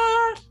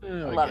God.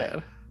 Oh, Love it.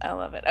 I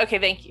love it. Okay,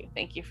 thank you.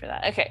 Thank you for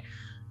that. Okay,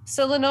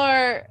 so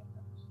Lenore,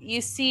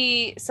 you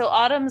see... So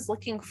Autumn's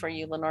looking for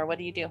you, Lenore. What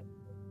do you do?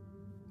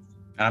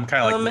 And I'm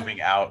kind of like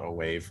moving out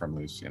away from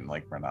Lucian,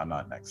 like I'm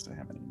not next to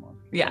him anymore.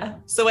 Yeah.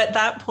 So at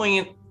that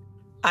point,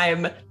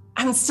 I'm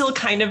still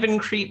kind of in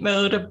creep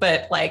mode,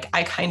 but like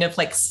I kind of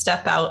like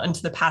step out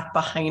onto the path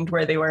behind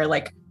where they were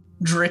like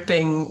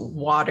dripping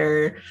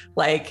water,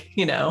 like,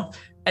 you know,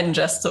 and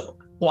just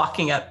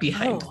walking up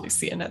behind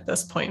Lucian at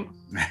this point.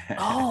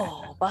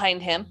 Oh,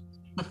 behind him.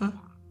 Mm-hmm.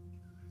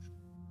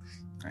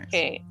 Nice.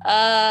 Okay.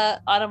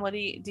 Autumn, what do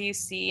you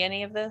see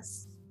any of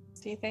this?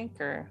 Do you think,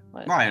 or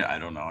what? Well, I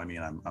don't know. I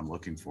mean, I'm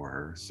looking for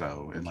her,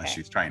 so unless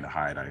she's trying to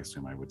hide, I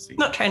assume I would see.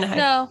 Not trying to hide.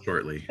 No,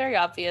 shortly. Very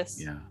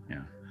obvious. Yeah.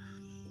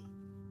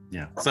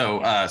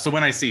 So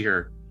when I see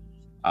her,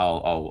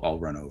 I'll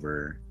run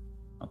over.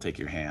 I'll take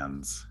your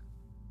hands.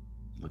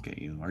 Look at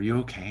you. Are you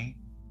okay?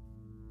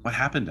 What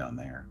happened down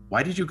there?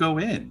 Why did you go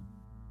in?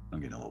 I'm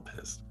getting a little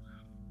pissed.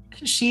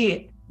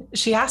 She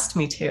asked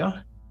me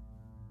to.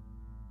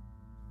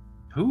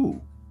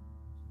 Who?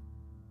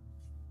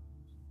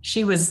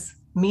 She was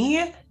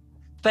me,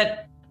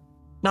 but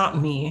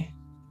not me.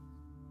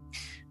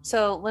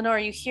 So, Lenore,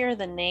 you hear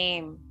the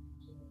name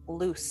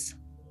Luz.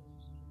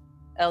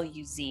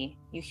 Luz.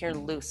 You hear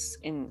Luz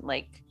in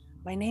like,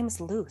 my name's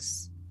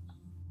Luz.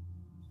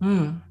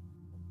 Her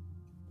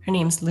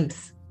name's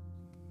Luz.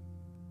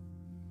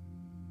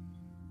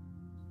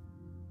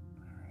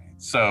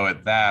 So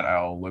at that,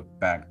 I'll look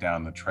back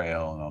down the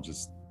trail and I'll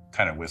just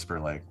kind of whisper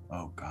like,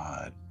 oh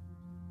God.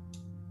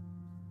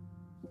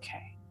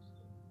 Okay.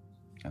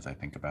 As I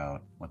think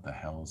about what the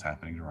hell is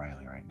happening to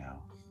Riley right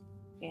now.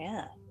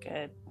 Yeah,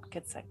 good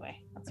segue.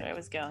 That's where I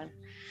was going.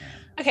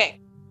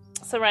 Okay,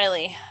 so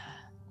Riley,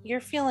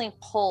 you're feeling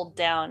pulled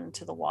down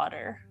into the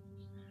water.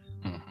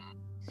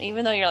 Mm-hmm.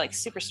 Even though you're like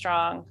super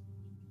strong,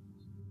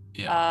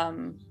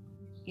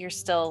 you're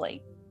still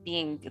like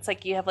it's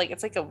like you have like,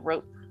 it's like a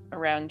rope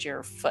around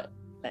your foot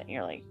that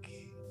you're like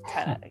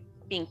kind of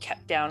being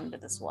kept down into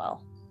this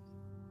well.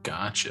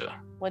 Gotcha.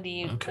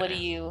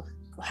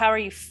 How are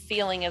you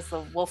feeling as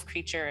the wolf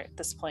creature at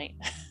this point?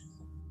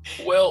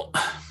 Well,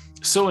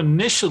 so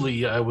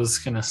initially I was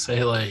going to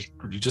say like,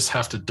 you just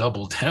have to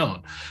double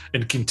down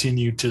and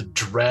continue to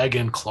drag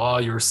and claw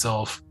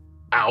yourself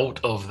out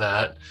of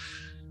that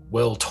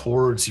well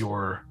towards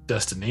your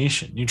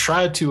destination. You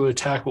tried to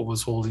attack what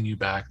was holding you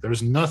back.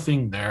 There's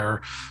nothing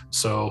there.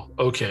 So,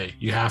 okay,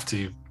 you have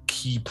to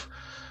keep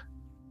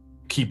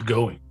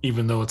going,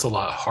 even though it's a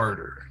lot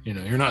harder. You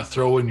know, you're not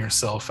throwing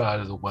yourself out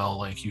of the well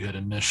like you had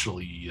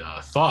initially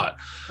thought.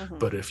 Mm-hmm.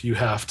 But if you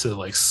have to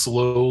like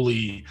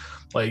slowly,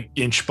 like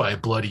inch by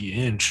bloody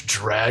inch,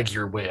 drag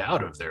your way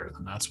out of there,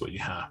 then that's what you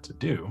have to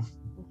do.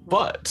 Mm-hmm.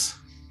 But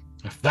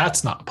if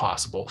that's not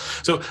possible,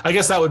 so I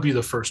guess that would be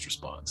the first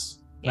response.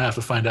 I have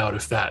to find out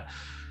if that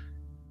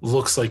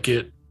looks like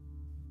it,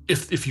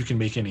 if you can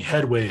make any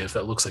headway, if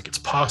that looks like it's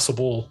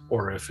possible,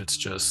 or if it's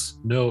just,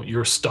 no,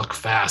 you're stuck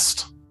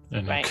fast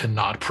and you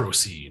cannot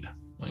proceed.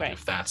 Like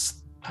if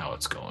that's how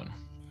it's going.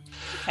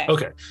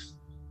 Okay.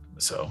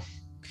 So.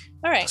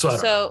 All right.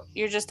 So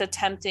you're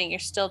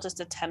still just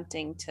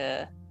attempting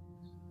to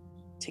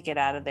get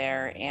out of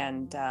there.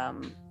 And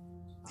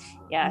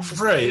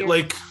right.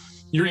 Like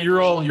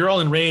you're all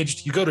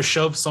enraged. You go to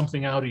shove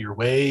something out of your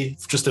way,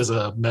 just as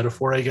a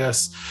metaphor, I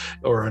guess,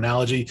 or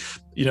analogy,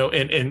 you know,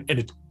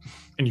 and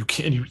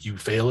you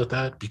fail at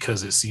that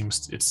because it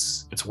seems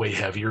it's way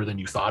heavier than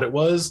you thought it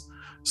was.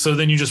 So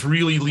then you just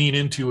really lean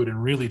into it and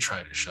really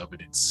try to shove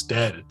it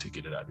instead to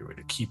get it out of your way,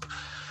 to keep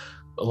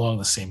along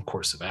the same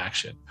course of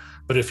action.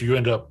 But if you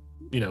end up,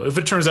 you know, if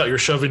it turns out you're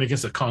shoving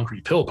against a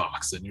concrete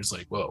pillbox, then you're just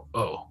like, whoa,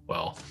 oh,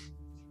 well,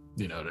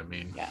 you know what I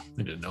mean? Yeah.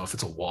 I didn't know if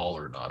it's a wall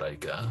or not, I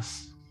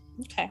guess.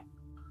 Okay.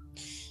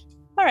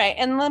 All right.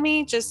 And let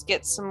me just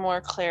get some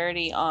more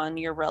clarity on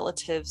your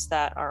relatives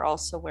that are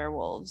also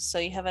werewolves. So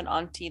you have an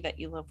auntie that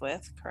you live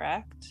with,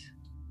 correct?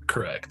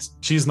 Correct.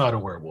 She's not a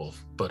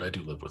werewolf, but I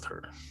do live with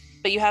her.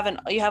 But you have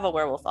a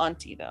werewolf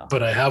auntie though.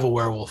 But I have a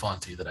werewolf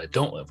auntie that I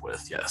don't live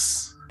with.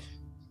 Yes.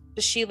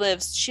 But she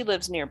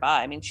lives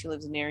nearby. I mean, she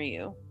lives near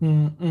you.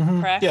 Mm-hmm.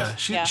 Correct. Yeah.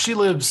 She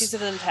lives. She's in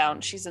the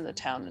town. She's in the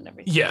town and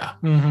everything. Yeah.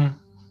 Mm-hmm.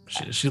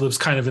 Okay. She lives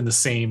kind of in the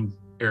same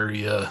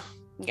area.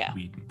 Yeah.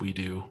 We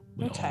do.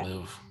 We all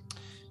live.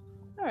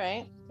 All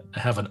right. I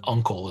have an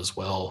uncle as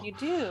well. You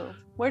do.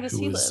 Where does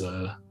he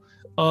live?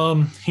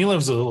 He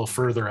lives a little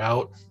further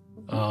out.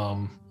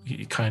 Mm-hmm.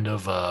 He kind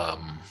of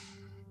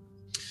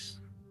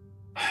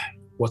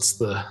what's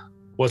the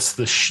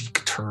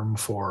chic term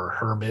for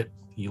hermit?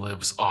 He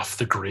lives off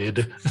the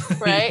grid.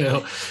 Right. You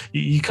know,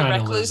 he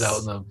kind of lives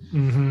out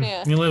in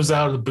the he lives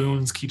out of the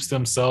boons, keeps to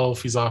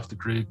himself. He's off the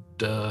grid.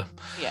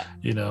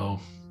 You know,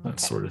 that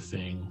sort of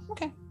thing.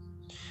 Okay.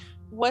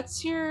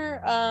 What's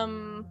your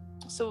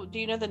so do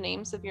you know the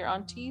names of your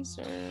aunties,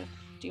 or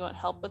do you want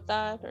help with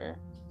that, or?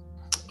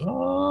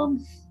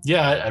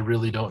 Yeah, I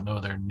really don't know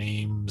their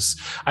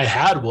names. I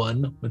had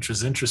one, which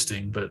was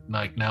interesting, but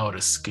like now it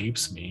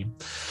escapes me.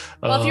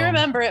 Well, if you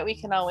remember it, we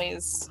can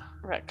always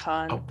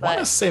retcon. I want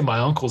to say my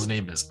uncle's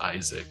name is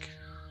Isaac.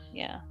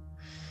 Yeah.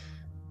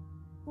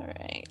 All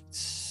right.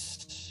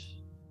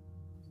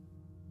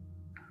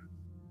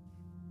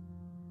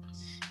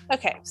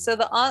 Okay, so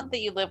the aunt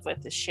that you live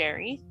with is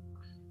Sherry.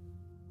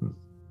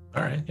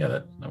 All right, yeah,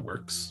 that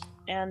works.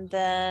 And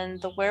then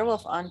the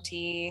werewolf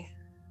auntie,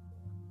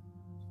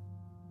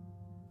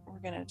 we're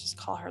gonna just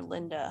call her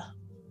Linda.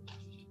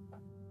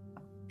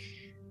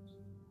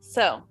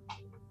 So,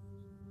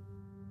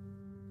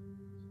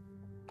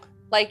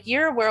 like,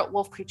 you're a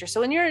werewolf creature, so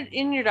when you're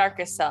in your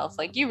darkest self,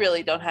 like, you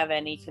really don't have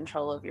any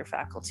control of your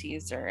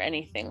faculties or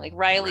anything. Like,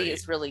 Riley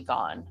is really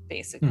gone,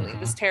 basically.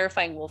 This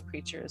terrifying wolf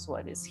creature is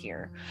what is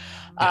here.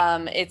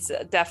 It's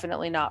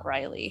definitely not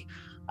Riley.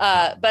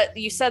 But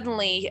you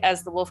suddenly,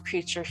 as the wolf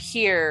creature,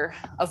 hear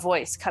a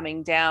voice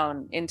coming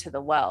down into the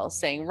well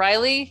saying,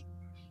 Riley,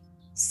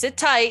 sit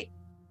tight.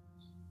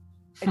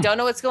 I don't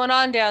know what's going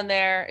on down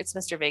there. It's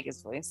Mr.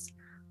 Vega's voice,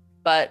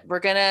 but we're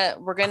gonna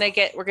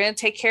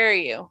take care of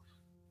you.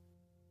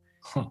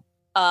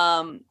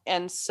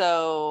 And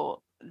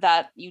so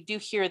that you do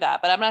hear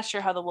that, but I'm not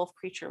sure how the wolf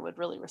creature would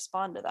really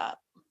respond to that.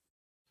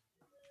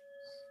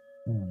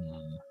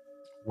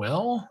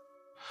 Well,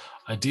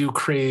 I do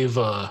crave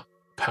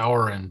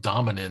power and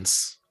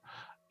dominance,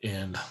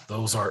 and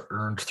those are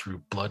earned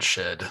through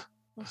bloodshed.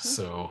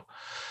 So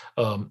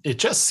it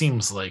just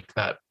seems like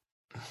that,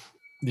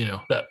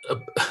 that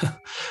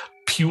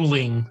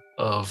puling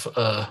of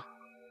a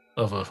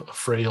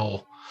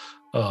frail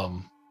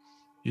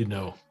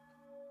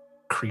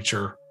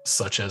creature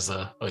such as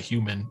a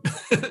human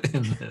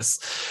in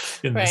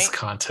this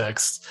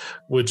context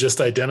would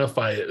just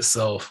identify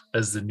itself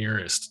as the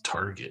nearest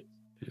target.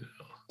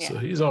 So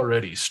he's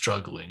already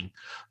struggling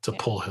to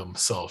pull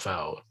himself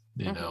out,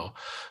 so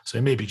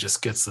he maybe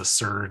just gets the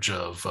surge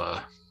of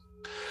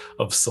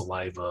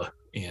saliva,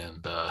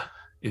 and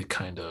it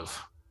kind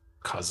of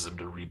causes him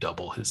to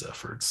redouble his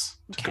efforts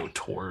to go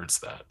towards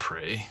that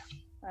prey.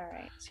 All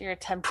right, so you're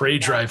attempting prey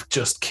drive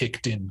just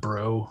kicked in,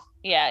 bro.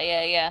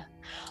 Yeah.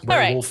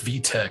 Werewolf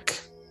VTech.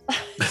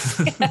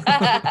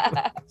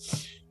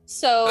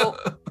 So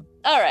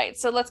all right,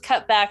 so let's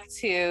cut back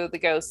to the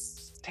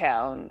ghost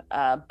town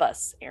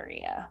bus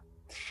area.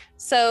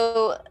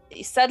 So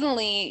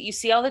suddenly you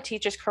see all the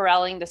teachers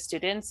corralling the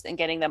students and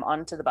getting them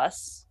onto the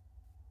bus.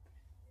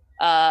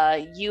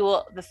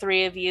 The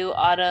three of you,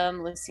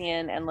 Autumn,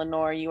 Lucian, and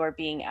Lenore, you are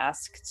being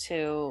asked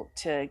to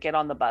get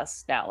on the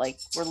bus now. Like,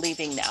 we're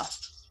leaving now.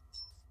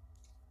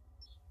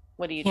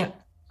 What do you do?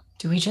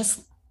 Do we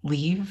just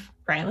leave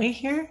Riley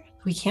here?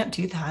 We can't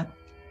do that.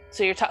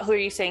 So who are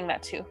you saying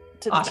that to?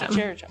 To the Autumn.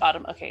 teacher?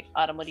 Autumn. Okay,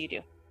 Autumn, what do you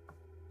do?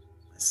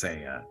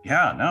 Say,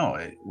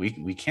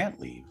 we can't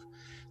leave.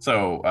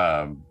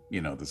 So,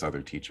 this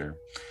other teacher,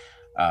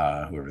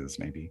 whoever this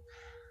may be.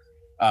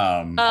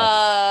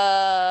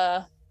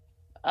 Mr.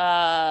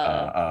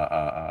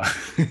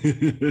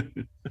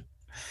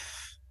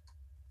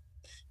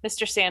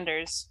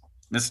 Sanders.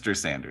 Mr.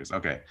 Sanders.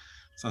 Okay.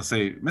 So I'll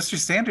say, Mr.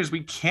 Sanders,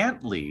 we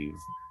can't leave.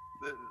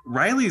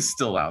 Riley's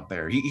still out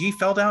there. He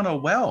fell down a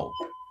well.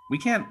 We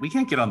can't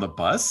get on the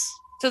bus.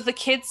 So the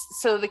kids,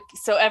 so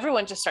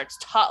everyone just starts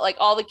like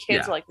all the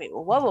kids are like, wait,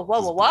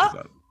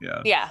 whoa.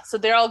 Yeah. So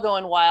they're all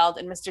going wild,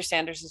 and Mr.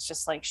 Sanders is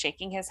just like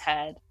shaking his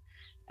head,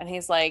 and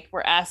he's like,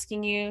 we're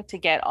asking you to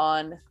get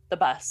on the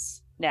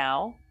bus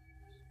now.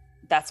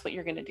 That's what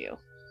you're gonna do.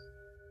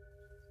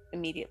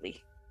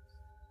 Immediately.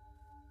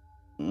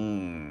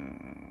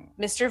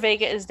 Mr.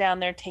 Vega is down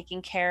there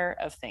taking care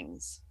of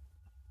things.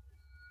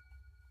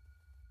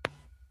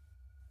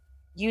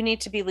 You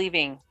need to be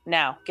leaving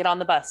now. Get on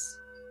the bus.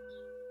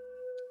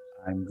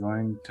 I'm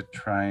going to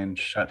try and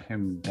shut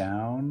him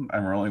down.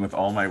 I'm rolling with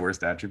all my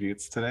worst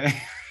attributes today.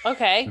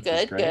 Okay,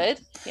 good.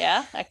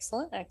 Yeah,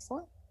 excellent.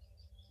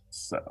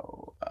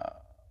 So,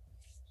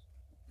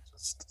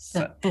 just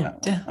set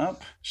that one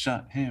up.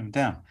 Shut him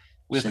down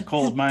with a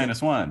cold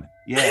 -1.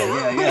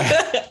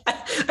 Yeah.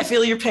 I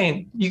feel your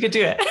pain. You could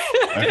do it.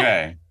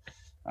 Okay.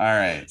 All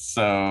right.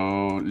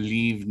 So,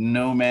 leave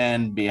no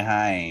man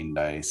behind,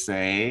 I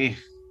say.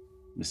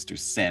 Mr.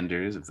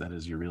 Sanders, if that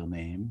is your real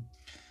name.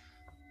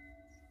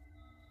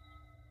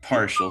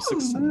 Partial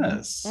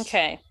success.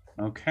 Okay.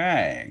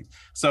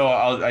 So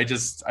I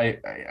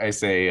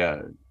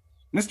say,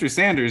 Mr.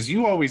 Sanders,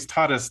 you always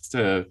taught us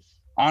to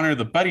honor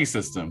the buddy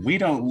system. We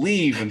don't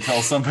leave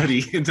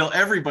until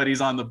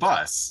everybody's on the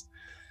bus.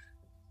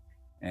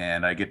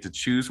 And I get to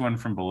choose one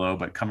from below,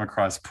 but come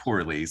across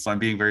poorly. So I'm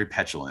being very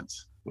petulant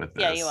with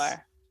this. Yeah, you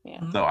are.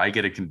 Yeah. So I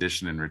get a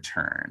condition in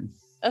return.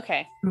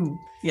 Okay. Ooh,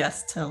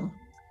 yes, Tim.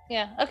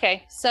 Yeah.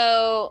 Okay.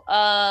 So,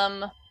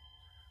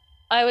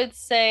 I would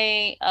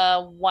say,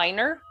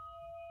 whiner.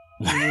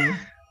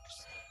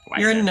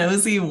 You're a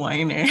nosy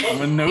whiner.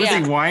 I'm a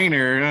nosy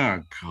whiner.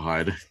 Oh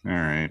God. All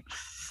right.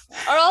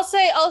 Or I'll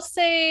say,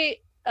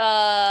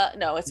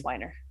 no, it's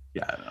whiner.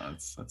 Yeah, no,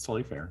 that's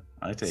totally fair.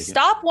 I take it.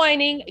 Stop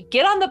whining.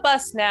 Get on the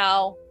bus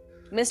now.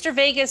 Mr.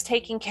 Vega's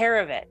taking care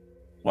of it.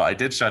 Well, I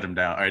did shut him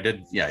down. I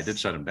did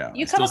shut him down.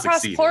 You come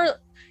across poorly.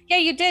 Yeah,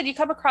 you did. You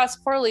come across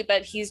poorly,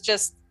 but he's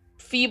just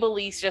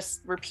feebly just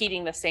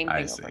repeating the same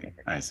thing.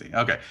 I see.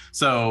 Okay.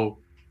 So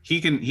he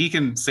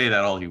can say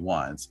that all he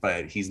wants,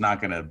 but he's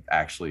not going to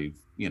actually,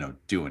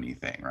 do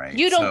anything, right?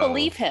 You don't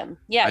believe him.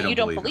 Yeah, you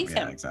don't believe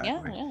him. Yeah,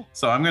 exactly. Yeah.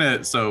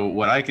 So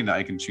what I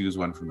can choose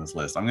one from this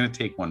list. I'm going to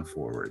take one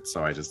forward.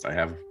 So I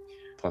have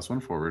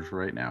 +1 forward for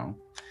right now.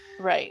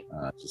 Right.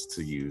 Just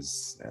to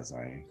use as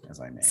I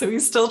may. So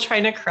he's still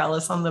trying to corral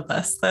us on the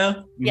bus,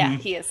 though. Yeah,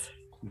 he is.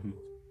 Mm-hmm.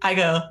 I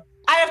go,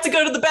 I have to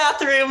go to the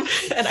bathroom,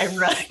 and I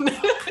run.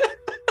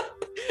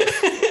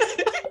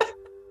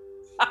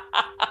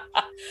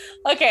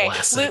 Okay,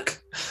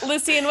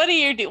 Lucian, what are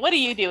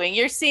you doing?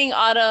 You're seeing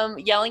Autumn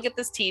yelling at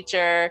this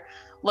teacher.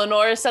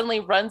 Lenore suddenly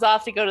runs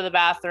off to go to the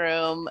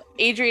bathroom.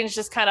 Adrian's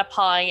just kind of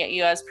pawing at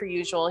you as per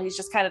usual. He's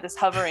just kind of this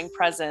hovering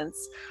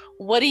presence.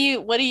 What are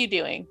you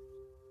doing?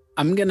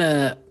 I'm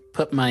gonna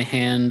put my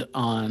hand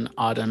on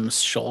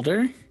Autumn's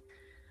shoulder.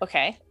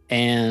 Okay.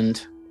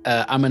 And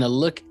I'm gonna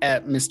look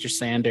at Mr.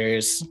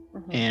 Sanders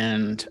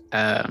and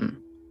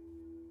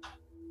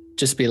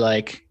just be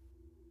like,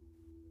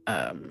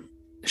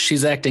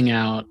 she's acting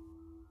out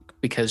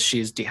because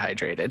she's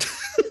dehydrated.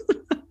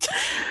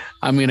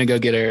 I'm gonna go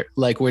get her.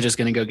 Like, we're just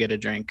gonna go get a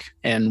drink,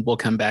 and we'll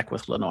come back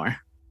with Lenore.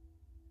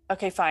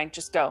 Okay, fine.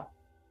 Just go.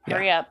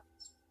 Hurry up.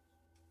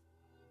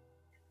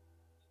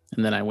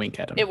 And then I wink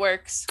at him. It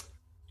works.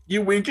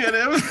 You wink at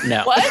him?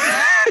 No. What?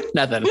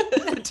 Nothing.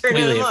 Turn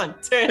him on.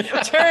 Turn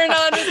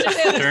on Mr.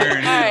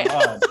 Sanders. All right.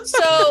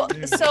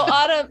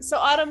 So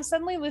Autumn,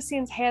 suddenly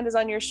Lucian's hand is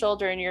on your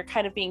shoulder and you're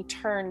kind of being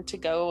turned to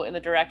go in the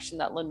direction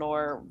that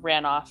Lenore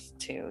ran off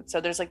to. So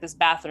there's like this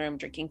bathroom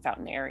drinking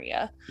fountain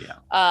area.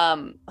 Yeah.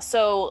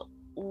 So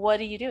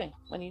what are you doing?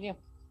 What do you do?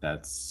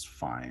 That's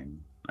fine.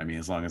 I mean,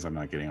 as long as I'm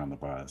not getting on the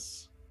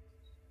bus.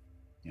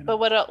 But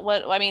what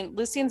I mean,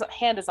 Lucian's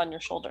hand is on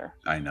your shoulder.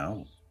 I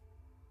know.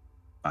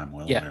 I'm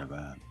well aware of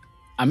that.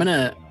 I'm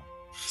gonna.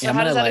 So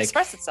how does that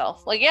express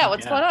itself? Like,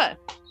 what's going on?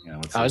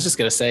 I was just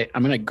gonna say,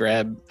 I'm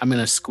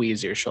gonna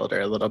squeeze your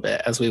shoulder a little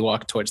bit as we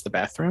walk towards the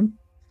bathroom.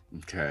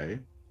 Okay.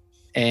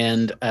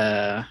 And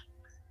and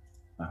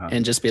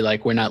just be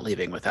like, we're not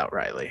leaving without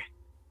Riley.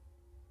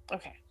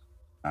 Okay.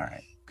 All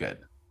right. Good.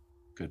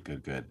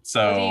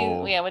 So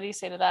what do you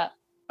say to that?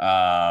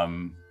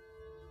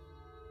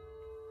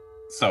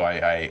 So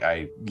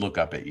I look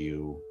up at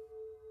you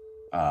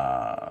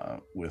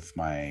with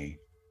my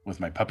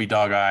puppy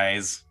dog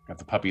eyes. Got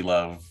the puppy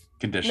love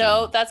condition.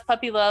 No, that's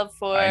puppy love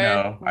for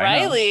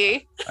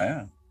Riley. I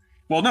know.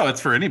 Well, no,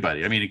 it's for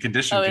anybody. I mean, a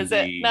condition can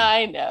be. No,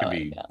 I know. Can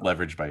be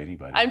leveraged by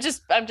anybody. I'm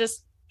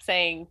just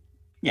saying.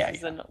 Yeah.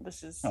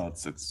 This is. Oh,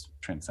 it's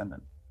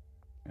transcendent.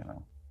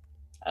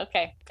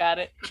 Okay, got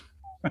it.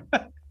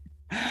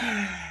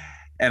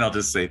 And I'll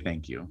just say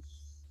thank you,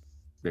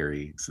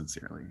 very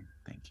sincerely.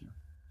 Thank you.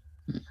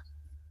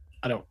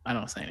 I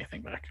don't say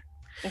anything back.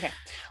 Okay,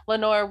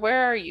 Lenore,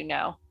 where are you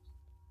now?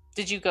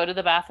 Did you go to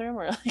the bathroom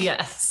or?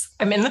 Yes,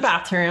 I'm in the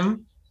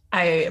bathroom.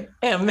 I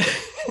am.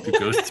 Do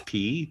ghosts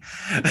pee?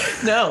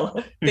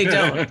 No, they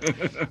don't.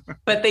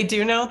 But they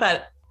do know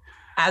that,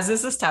 as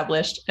is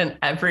established in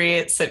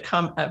every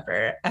sitcom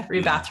ever,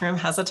 every bathroom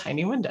has a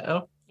tiny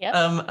window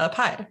up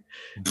high.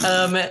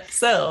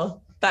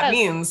 So that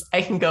means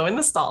I can go in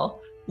the stall,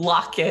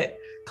 lock it,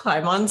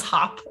 climb on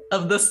top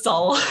of the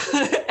stall,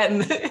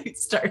 and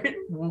start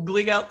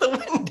woogling out the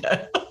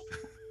window.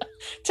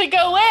 To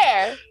go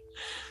where?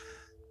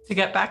 To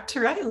get back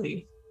to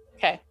Riley.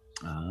 Okay.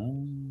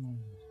 Oh.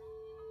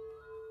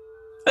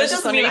 But it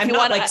doesn't mean I'm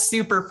not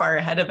super far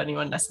ahead of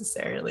anyone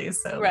necessarily.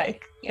 So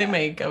it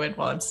may go in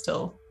while I'm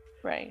still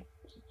going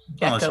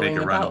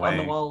about on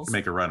the walls.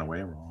 Make a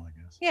runaway roll, I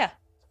guess. Yeah.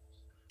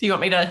 Do you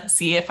want me to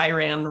see if I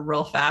ran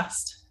real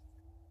fast?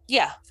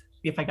 Yeah.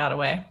 See if I got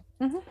away.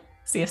 Mm-hmm.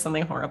 See if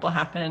something horrible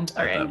happened.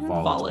 All right.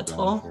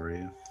 Volatile. For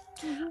you.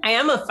 I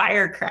am a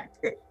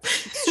firecracker.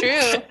 It's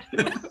true.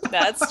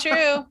 That's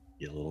true.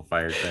 You little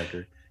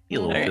firecracker.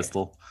 You little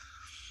pistol.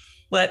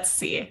 Let's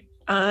see.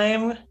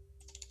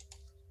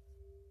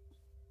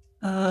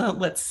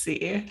 Let's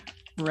see.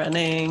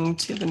 Running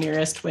to the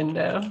nearest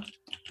window. To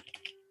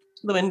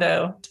the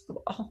window, to the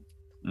wall.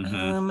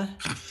 Mm-hmm.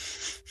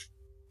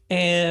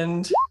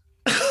 And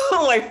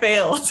I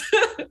failed.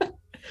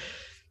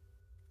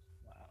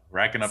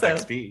 Racking up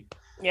XP.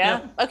 Yeah.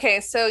 Yep. Okay.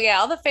 So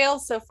all the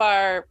fails so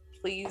far.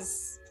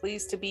 Please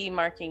to be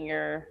marking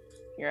your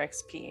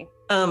XP.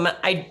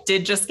 I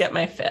did just get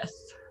my 5th.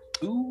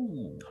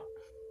 Ooh.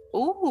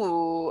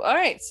 All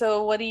right.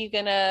 So what are you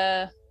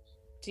gonna?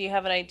 Do you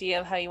have an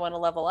idea of how you want to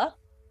level up?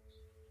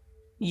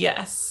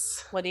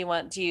 Yes. What do you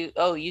want? You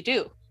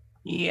do?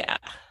 Yeah.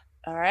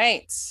 All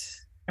right.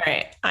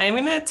 I'm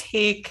gonna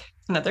take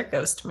another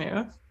ghost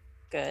move.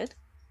 Good.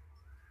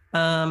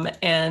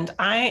 And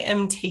I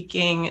am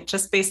taking,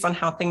 just based on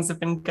how things have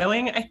been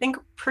going, I think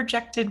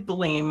projected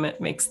blame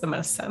makes the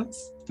most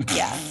sense.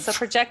 Yeah. So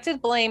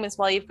projected blame is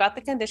while you've got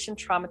the condition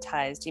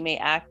traumatized, you may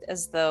act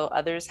as though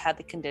others had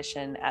the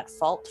condition at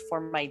fault for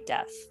my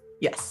death.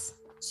 Yes.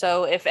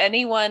 So if you're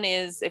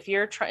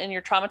in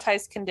your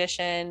traumatized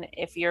condition,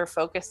 if you're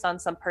focused on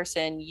some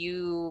person,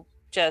 you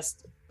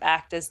just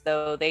act as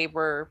though they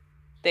were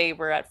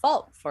at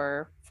fault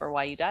for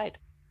why you died.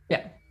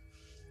 Yeah.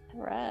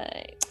 All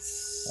right.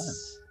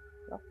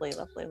 Lovely.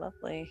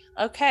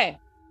 Okay.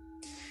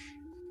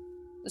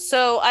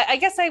 So I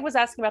guess I was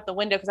asking about the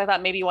window because I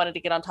thought maybe you wanted to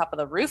get on top of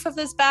the roof of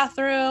this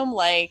bathroom.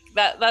 Like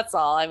that's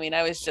all. I mean,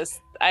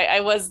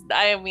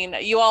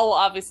 you all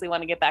obviously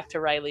want to get back to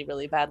Riley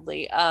really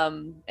badly.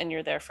 And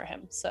you're there for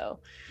him. So,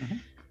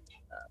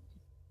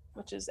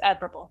 which is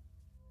admirable.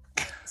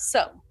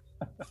 So,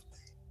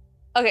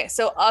 okay.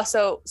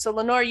 So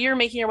Lenore, you're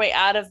making your way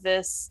out of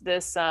this,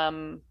 you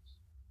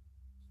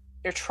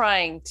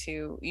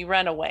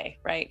ran away,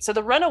 right? So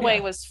the runaway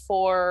was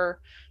for,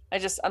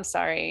 I'm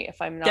sorry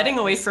if I'm not getting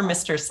away from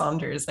Mr.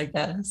 Saunders, I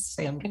guess.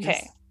 Sanders.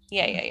 Okay.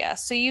 Yeah.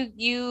 So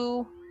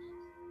you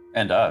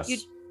and us.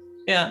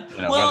 Yeah.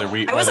 You know,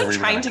 I wasn't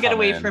trying to get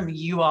away from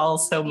you all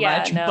so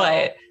much,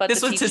 but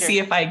this was to see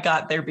if I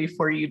got there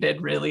before you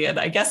did, really. And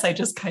I guess I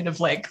just kind of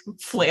like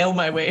flail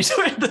my way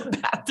toward the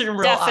bathroom.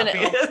 Real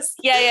Definitely. Obvious.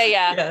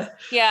 Yeah.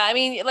 I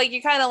mean, like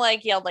you kind of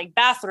like yelled like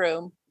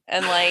bathroom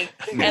and like,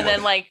 and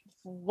then like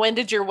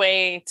wended your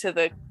way to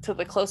the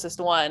closest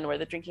one where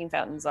the drinking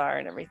fountains are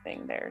and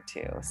everything there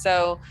too.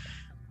 So,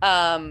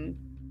 so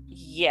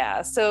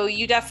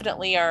you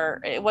definitely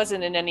are. It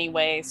wasn't in any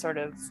way sort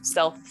of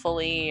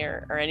stealthfully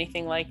or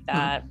anything like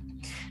that.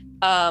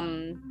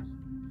 I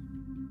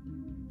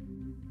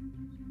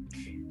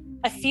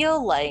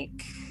feel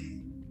like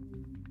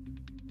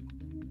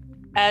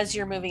as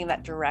you're moving in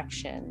that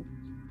direction,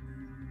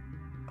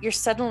 you're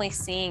suddenly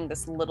seeing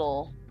this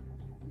little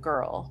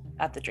girl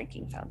at the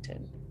drinking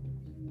fountain.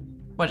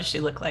 What does she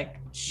look like?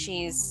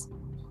 She's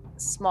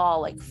small,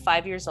 like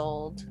 5 years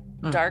old,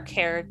 dark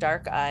hair,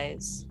 dark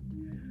eyes,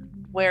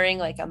 wearing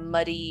like a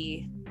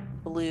muddy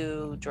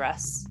blue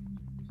dress.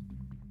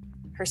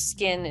 Her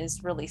skin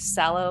is really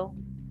sallow,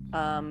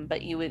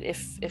 but you would,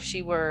 if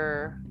she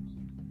were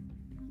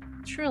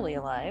truly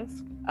alive,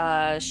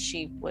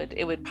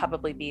 it would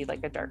probably be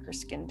like a darker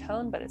skin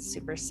tone, but it's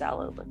super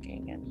sallow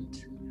looking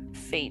and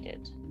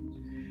faded.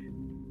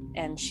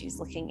 And she's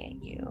looking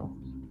at you.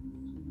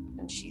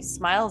 And she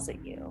smiles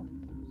at you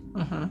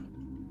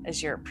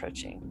as you're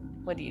approaching.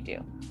 What do you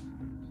do?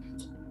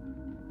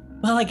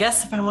 Well, I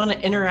guess if I want to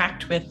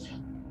interact with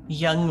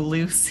young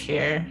Luce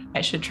here, I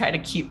should try to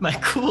keep my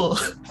cool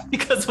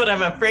because what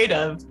I'm afraid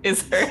of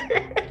is her.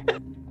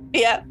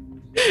 Yeah.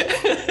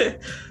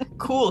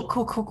 Cool.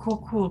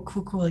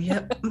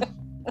 Yep.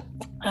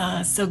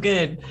 So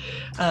good.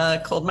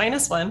 Cold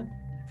 -1.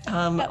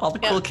 All the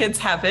cool kids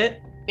have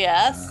it.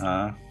 Yes.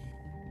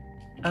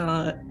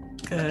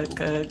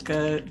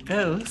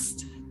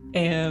 Ghost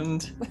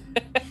and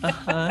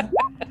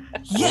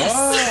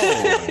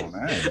yes. Whoa,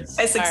 nice.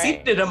 I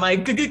succeeded on my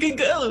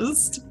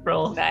ghost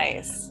roll.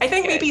 Nice. I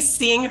think maybe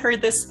seeing her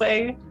this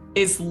way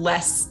is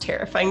less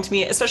terrifying to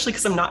me, especially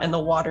because I'm not in the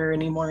water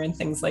anymore and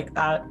things like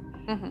that.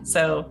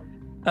 So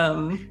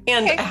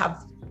I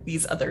have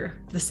this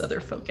other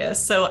focus.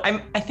 So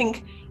I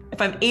think if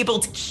I'm able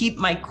to keep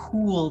my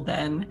cool,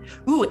 then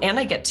and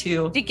I get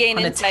to gain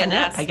on insight. A 10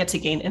 up, I get to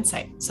gain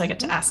insight. So I get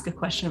to ask a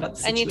question about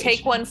the situation. And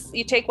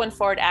you take one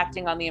forward,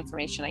 acting on the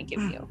information I give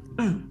you.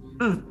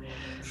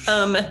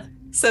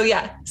 So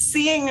yeah,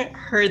 seeing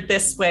her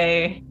this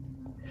way.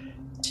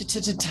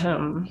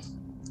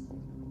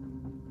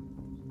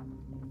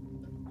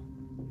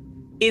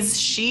 Is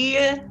she?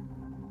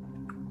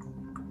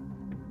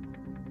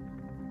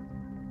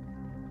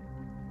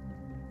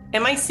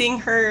 Am I seeing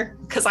her?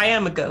 Because I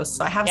am a ghost,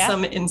 so I have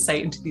some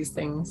insight into these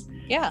things.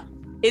 Yeah.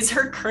 Is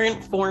her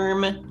current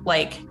form,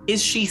 like,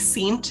 is she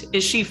synced?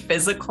 Is she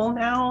physical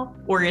now?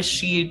 Or is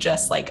she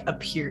just like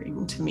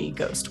appearing to me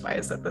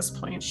ghost-wise at this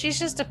point? She's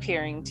just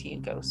appearing to you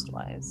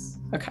ghost-wise.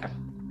 Okay.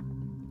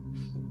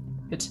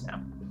 Good to know.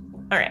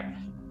 All right.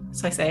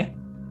 So I say,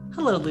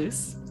 hello,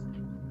 Luce.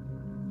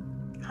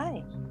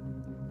 Hi.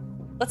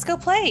 Let's go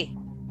play.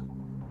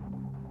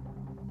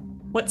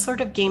 What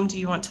sort of game do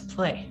you want to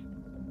play?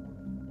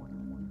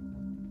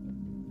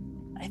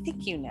 I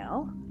think you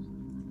know.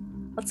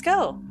 Let's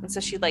go. And so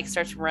she like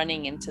starts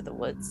running into the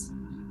woods.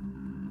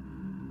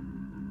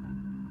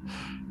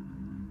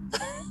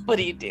 What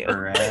do you do?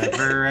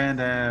 Forever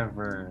and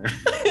ever.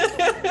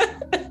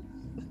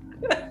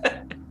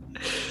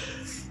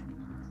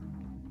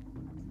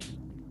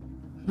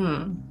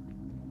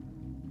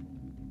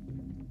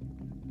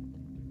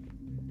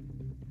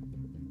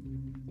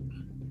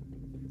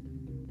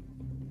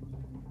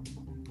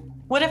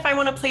 What if I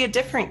want to play a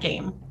different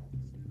game?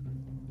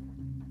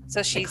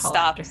 So she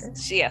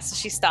stops.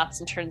 She stops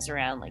and turns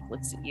around, like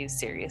looks at you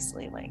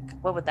seriously, like,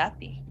 what would that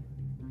be?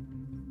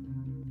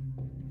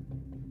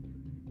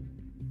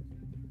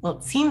 Well,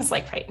 it seems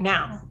like right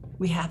now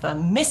we have a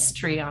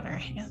mystery on our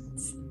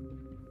hands.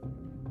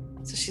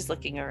 So she's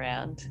looking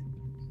around.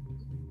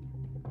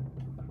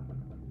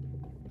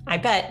 I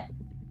bet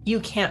you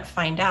can't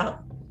find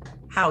out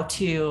how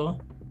to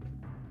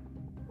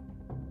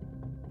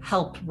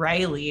help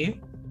Riley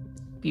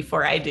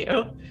before I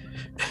do.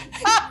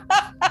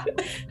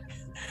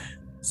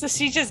 So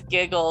she just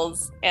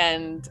giggles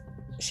and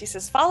she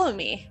says, follow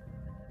me.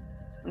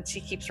 And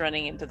she keeps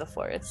running into the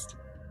forest.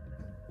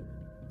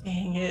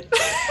 Dang it.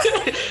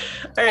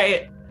 All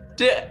right.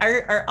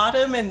 Are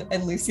Autumn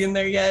and Lucy in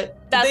there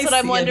yet? That's what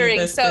I'm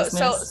wondering.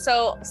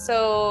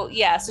 So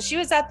yeah. So she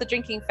was at the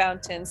drinking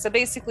fountain. So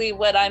basically,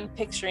 what I'm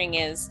picturing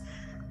is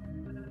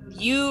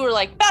you were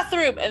like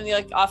bathroom, and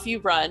like off you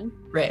run.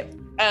 Right.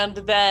 And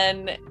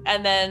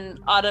then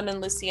Autumn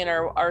and Lucian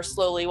are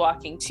slowly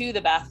walking to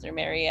the bathroom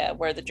area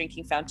where the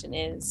drinking fountain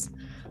is,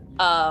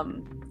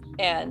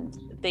 and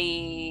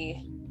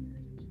they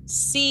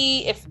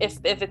see if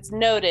it's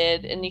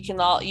noted, and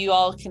you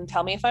all can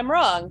tell me if I'm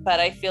wrong, but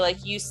I feel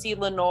like you see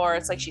Lenore,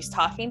 it's like she's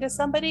talking to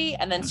somebody,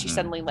 and then she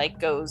suddenly like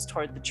goes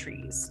toward the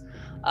trees,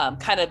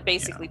 kind of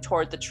basically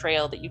toward the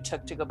trail that you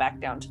took to go back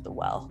down to the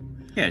well.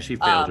 Yeah, she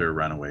failed her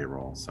runaway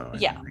roll, so I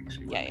think she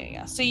would.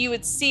 Yeah. So you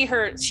would see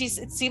her. It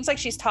seems like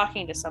she's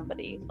talking to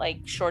somebody like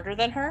shorter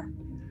than her,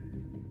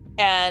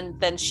 and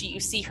then you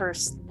see her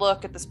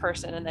look at this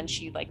person, and then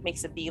she like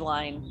makes a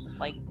beeline,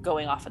 like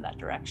going off in that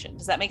direction.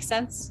 Does that make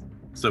sense?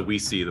 So we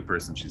see the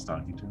person she's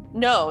talking to?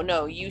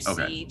 No, you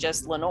see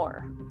just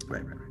Lenore.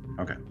 Right.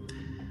 Okay.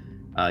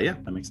 Yeah,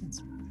 that makes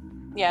sense.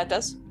 Yeah, it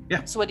does.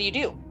 Yeah. So what do you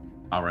do?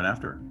 I'll run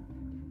after her.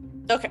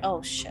 Okay.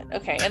 Oh shit.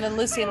 Okay. And then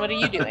Lucian, what are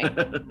you doing?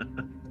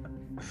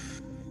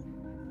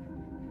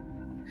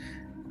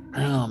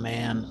 Oh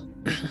man.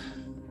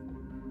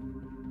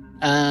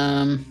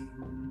 I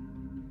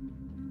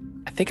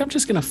think I'm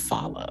just gonna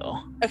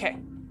follow. Okay.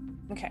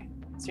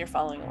 So you're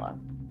following along.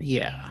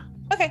 Yeah.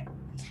 Okay.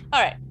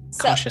 All right.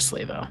 So,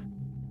 cautiously though.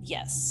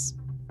 Yes.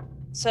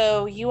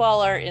 So you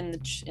all are in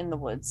the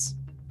woods.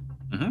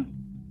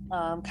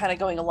 Mm-hmm. Kind of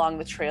going along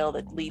the trail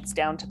that leads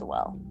down to the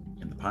well.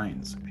 In the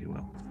pines, if you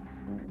will.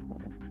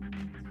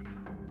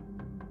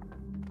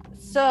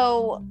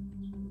 So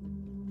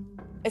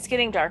it's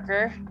getting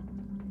darker.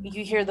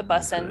 You hear the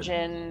bus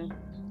engine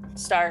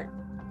start.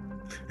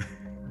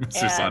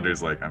 Mr.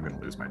 Saunders like, I'm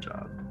gonna lose my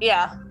job.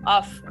 Yeah,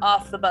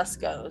 off the bus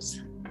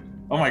goes.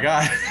 Oh my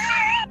god.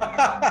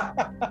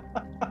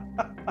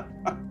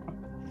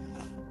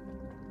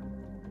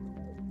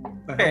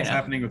 What the hell's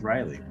happening with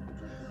Riley?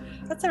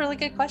 That's a really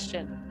good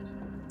question.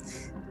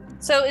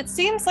 So it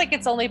seems like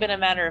it's only been a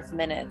matter of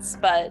minutes,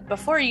 but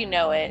before you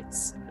know it,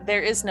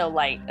 there is no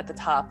light at the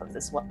top of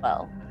this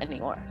well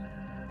anymore.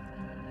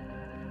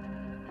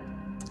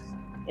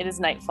 It is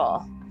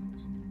nightfall.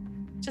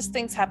 Just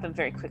things happen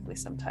very quickly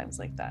sometimes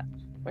like that,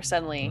 where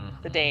suddenly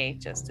the day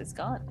just is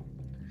gone.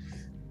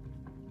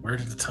 Where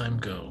did the time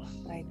go?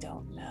 I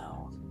don't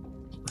know.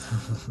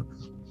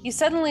 You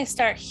suddenly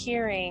start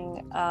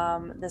hearing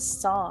this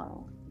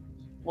song,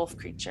 Wolf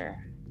Creature.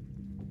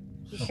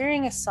 You're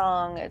hearing a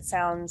song that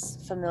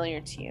sounds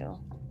familiar to you.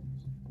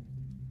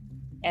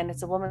 And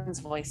it's a woman's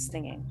voice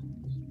singing.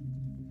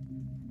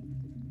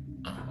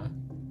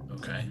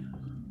 Okay.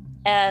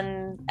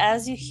 And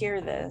as you hear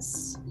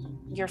this,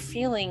 you're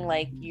feeling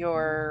like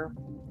your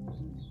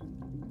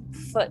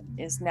foot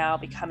is now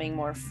becoming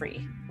more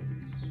free.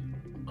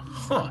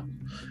 Huh.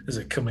 Is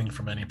it coming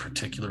from any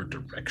particular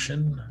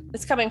direction?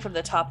 It's coming from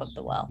the top of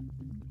the well.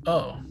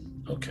 Oh,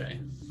 okay.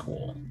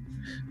 Cool.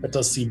 That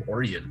does seem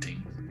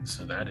orienting.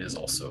 So that is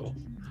also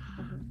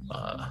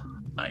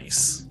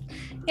nice.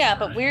 Yeah,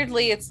 but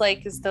weirdly, it's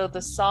like as though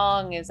the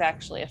song is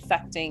actually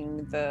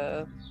affecting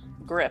the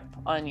grip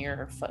on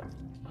your foot.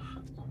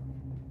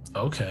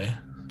 Okay,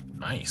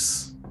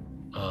 nice.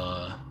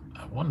 I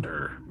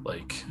wonder,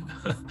 like,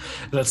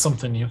 that's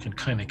something you can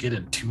kind of get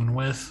in tune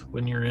with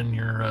when you're in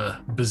your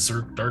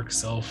berserk dark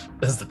self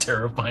as the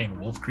terrifying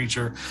wolf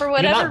creature. For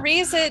whatever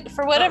reason,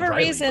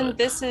 but...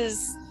 this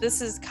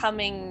is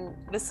coming.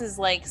 This is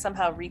like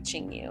somehow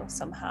reaching you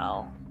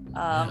somehow.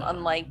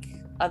 Unlike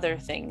other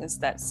things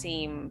that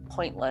seem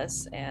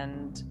pointless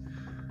and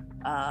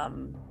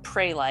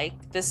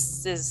prey-like,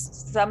 this is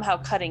somehow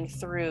cutting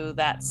through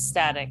that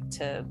static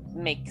to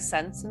make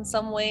sense in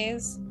some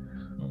ways.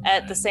 Okay.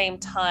 At the same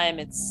time,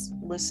 it's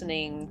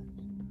loosening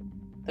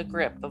the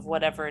grip of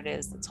whatever it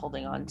is that's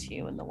holding on to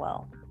you in the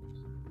well.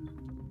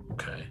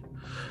 Okay.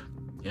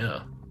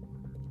 Yeah.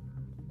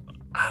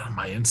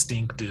 My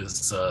instinct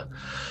is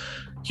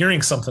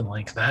hearing something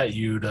like that,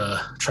 you'd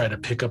try to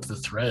pick up the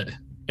thread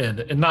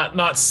and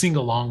not sing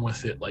along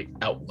with it like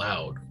out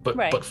loud,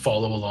 but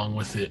follow along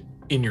with it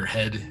in your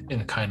head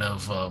and kind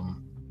of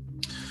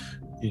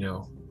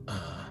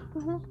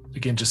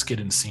again, just get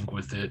in sync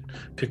with it,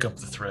 pick up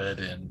the thread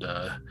and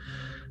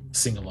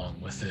sing along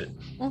with it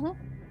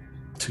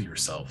to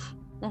yourself,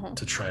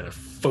 to try to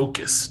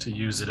focus, to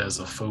use it as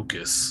a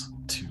focus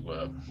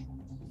to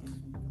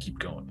keep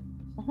going.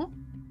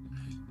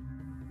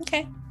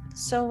 Okay,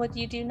 so what do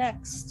you do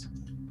next?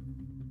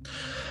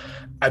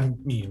 I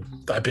mean,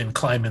 I've been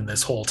climbing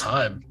this whole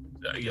time.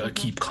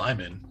 Keep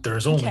climbing.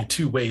 There's only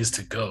two ways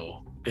to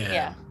go,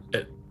 and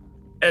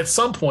at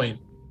some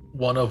point,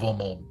 one of them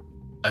will,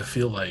 I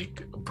feel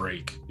like,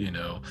 break.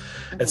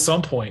 At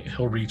some point,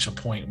 he'll reach a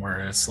point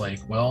where it's like,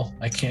 well,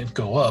 I can't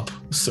go up,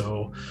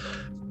 so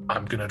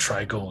I'm gonna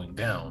try going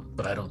down.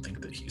 But I don't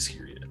think that he's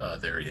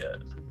there yet.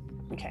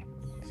 Okay.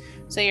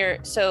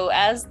 So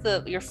as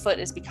your foot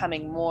is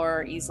becoming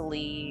more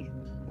easily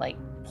like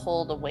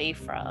pulled away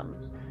from,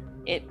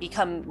 it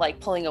become like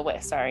pulling away.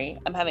 Sorry,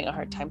 I'm having a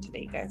hard time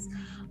today, guys.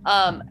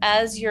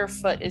 As your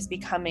foot is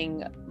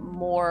becoming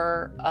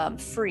more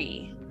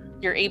free,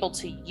 you're able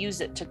to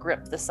use it to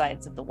grip the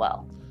sides of the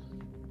well.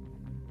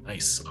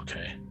 Nice.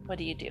 Okay. What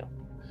do you do?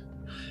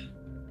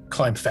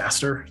 Climb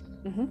faster.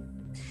 Mm-hmm.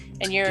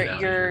 And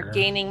you're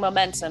gaining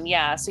momentum.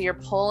 Yeah. So you're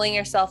pulling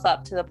yourself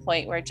up to the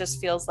point where it just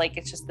feels like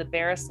it's just the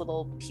barest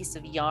little piece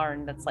of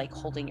yarn that's like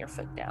holding your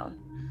foot down.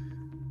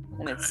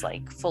 And it's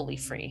like fully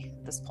free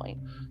at this point.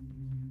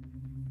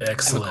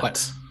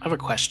 Excellent. I have a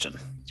question.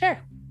 Sure.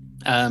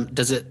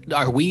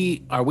 Are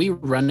we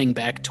running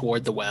back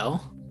toward the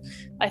well?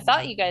 I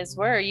thought you guys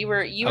were. You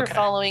were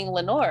following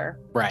Lenore,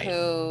 right?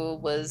 Who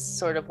was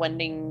sort of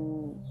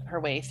wending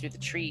her way through the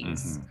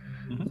trees.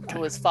 Okay. Who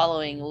was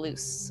following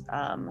Luce,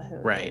 who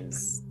right.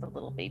 is the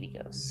little baby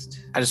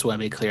ghost. I just want to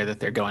be clear that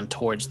they're going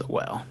towards the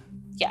well.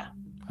 Yeah,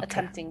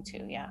 attempting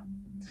to, yeah.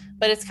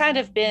 But it's kind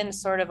of been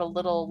sort of a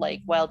little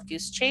like wild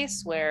goose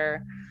chase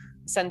where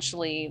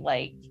essentially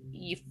like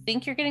you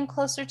think you're getting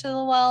closer to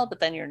the well, but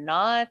then you're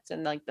not,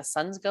 and like the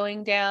sun's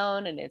going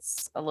down and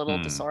it's a little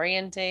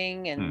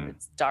disorienting and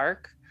it's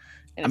dark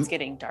and it's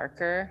getting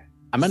darker.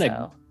 I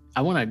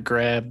want to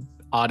grab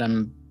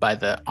Autumn by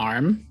the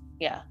arm.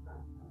 Yeah.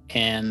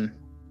 And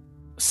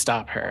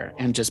stop her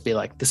and just be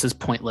like, this is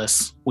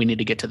pointless. We need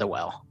to get to the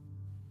well.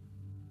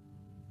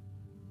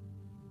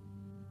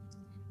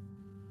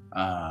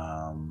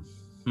 I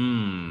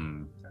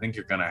think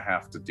you're gonna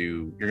have to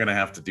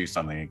do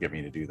something to get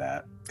me to do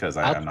that, because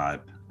I'm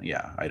not.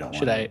 Yeah, I don't.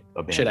 Should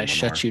I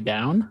shut you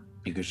down?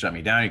 You could shut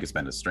me down. You could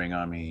spend a string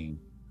on me.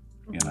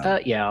 You know.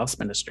 Yeah, I'll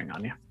spend a string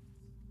on you.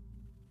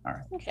 All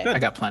right. Okay. Good. I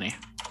got plenty.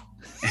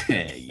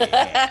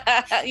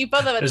 Yeah. You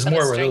both have a ton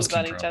of strings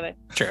on each other.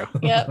 True.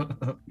 Yep.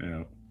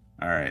 Yeah.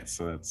 All right,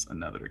 so that's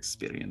another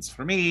experience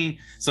for me.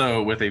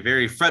 So with a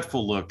very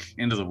fretful look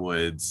into the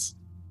woods,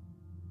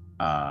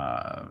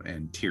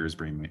 and tears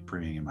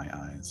brimming in my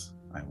eyes,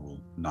 I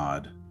will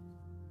nod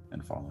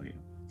and follow you.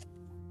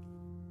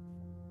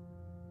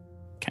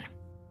 Okay.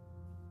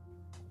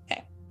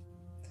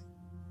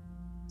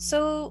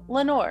 So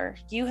Lenore,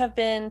 you have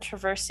been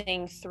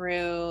traversing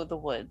through the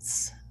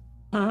woods.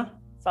 Huh?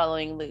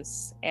 Following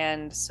Luce.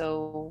 And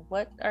so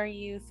what are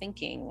you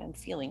thinking and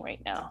feeling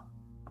right now?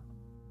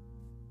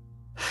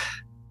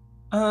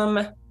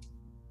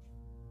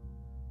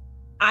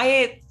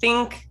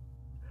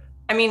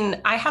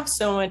 I have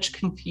so much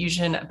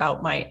confusion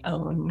about my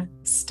own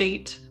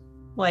state,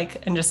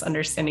 like, and just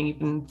understanding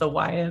even the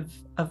why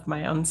of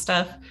my own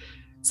stuff.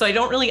 So I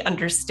don't really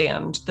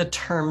understand the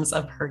terms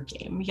of her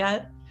game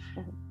yet.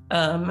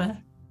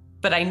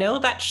 But I know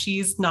that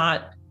she's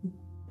not,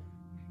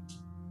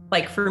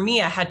 like, for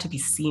me, I had to be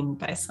seen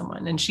by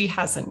someone, and she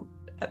hasn't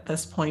at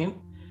this point,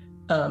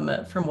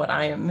 from what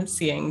I am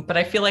seeing. But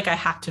I feel like I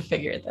have to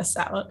figure this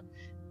out.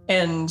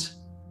 And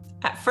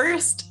at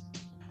first,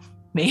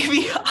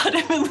 maybe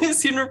Autumn and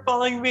Lucian were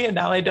following me, and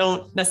now I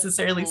don't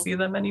necessarily see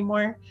them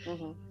anymore.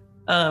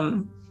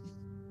 But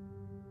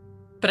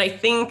I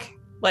think,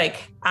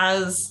 like,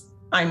 as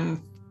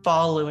I'm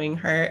following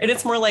her, and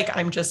it's more like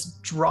I'm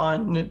just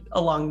drawn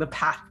along the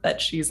path that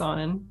she's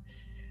on.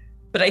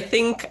 But I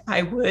think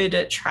I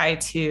would try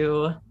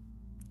to,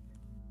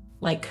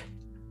 like,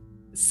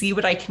 see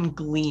what I can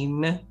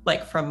glean,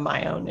 like, from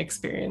my own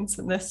experience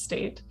in this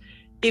state.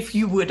 If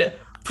you would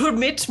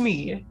permit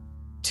me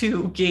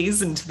to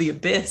gaze into the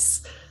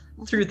abyss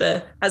through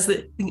as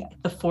the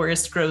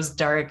forest grows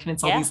dark, and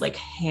it's all these, like,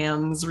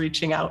 hands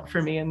reaching out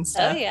for me and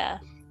stuff. Oh, yeah.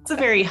 It's a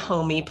very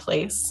homey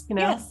place, you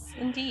know? Yes,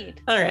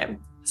 indeed. All right.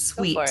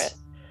 Sweet. Go for it.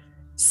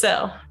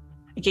 So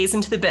I gaze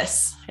into the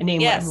abyss. I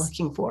name what I'm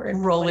looking for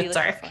and roll with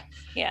dark.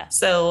 Yeah.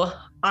 So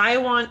I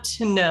want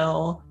to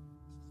know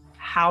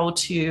how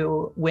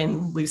to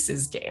win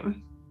Luce's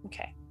game.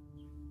 Okay.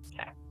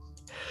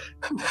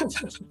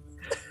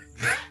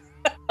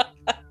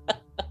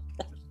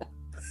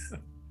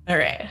 All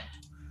right.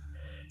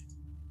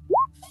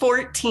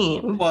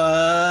 14.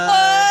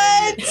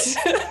 What?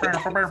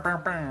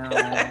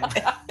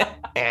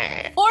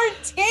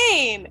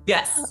 14.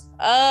 Yes.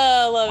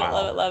 Oh, love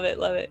Wow.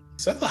 it.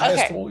 Is that the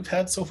highest roll we've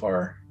had so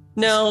far?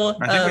 No.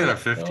 I think we had a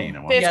 15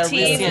 at one point. 15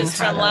 Yeah, is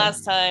from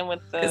last time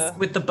with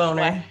the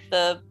boner.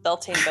 The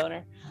Beltane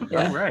boner.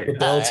 Yeah. Oh, right. The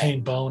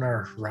Beltane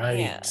boner, right.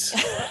 Yeah.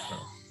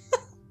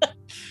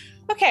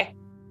 Okay.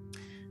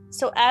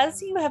 So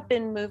as you have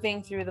been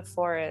moving through the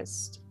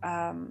forest,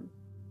 and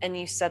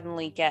you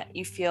suddenly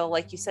you feel,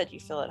 like you said, you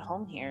feel at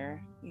home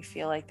here. You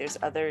feel like there's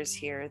others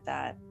here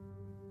that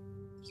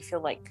you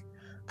feel like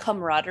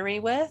camaraderie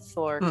with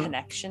or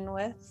connection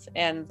with,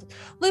 and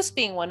Luce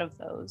being one of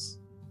those.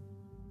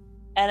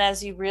 And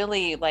as you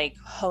really, like,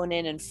 hone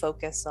in and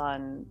focus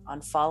on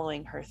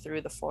following her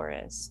through the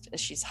forest, as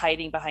she's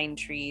hiding behind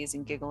trees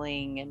and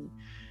giggling, and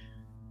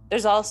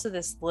there's also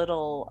this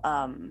little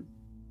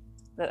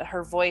that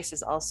her voice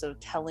is also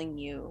telling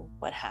you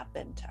what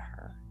happened to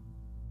her.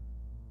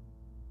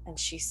 And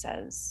she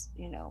says,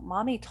 you know,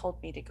 Mommy told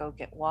me to go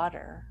get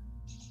water,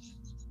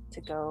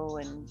 to go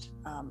and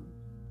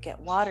get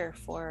water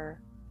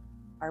for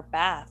our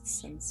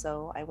baths. And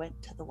so I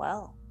went to the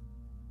well.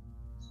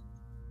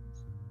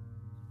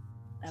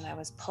 And I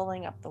was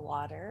pulling up the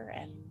water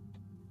and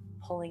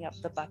pulling up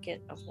the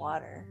bucket of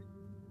water.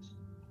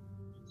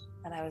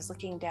 And I was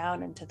looking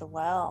down into the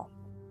well.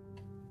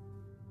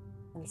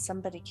 And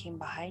somebody came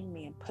behind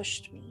me and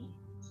pushed me.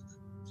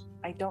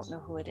 I don't know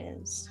who it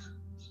is.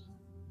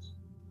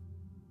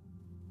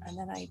 And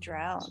then I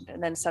drowned.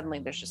 And then suddenly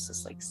there's just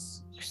this like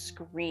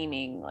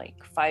screaming, like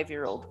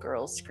 5-year-old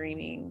girl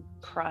screaming,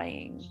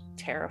 crying,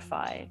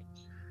 terrified,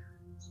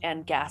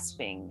 and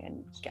gasping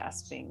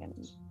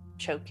and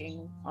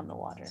choking on the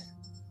water.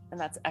 And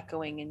that's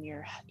echoing in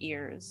your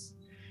ears.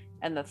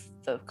 And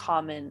the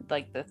common,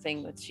 like the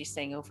thing that she's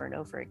saying over and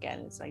over again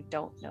is, I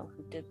don't know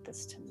who did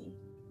this to me.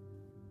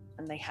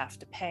 And they have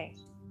to pay.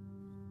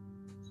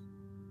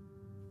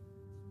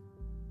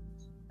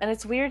 And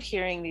it's weird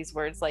hearing these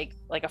words like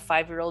a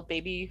 5-year-old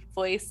baby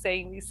voice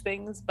saying these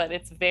things, but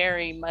it's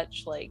very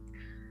much like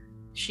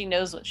she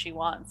knows what she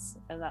wants,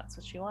 and that's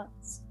what she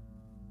wants.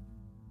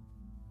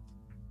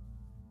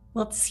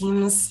 Well, it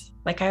seems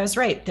like I was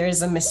right. There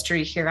is a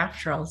mystery here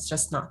after all. It's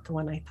just not the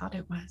one I thought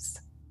it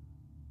was.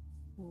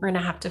 We're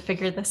gonna have to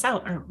figure this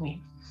out, aren't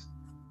we?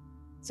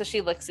 So she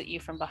looks at you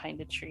from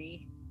behind a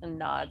tree and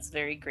nods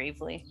very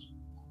gravely.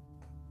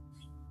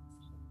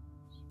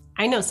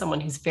 I know someone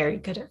who's very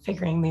good at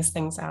figuring these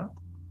things out.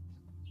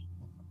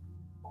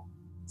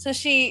 So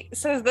she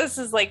says this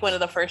is like one of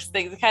the first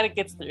things that kind of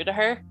gets through to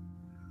her.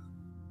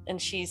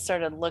 And she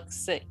sort of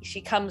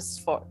she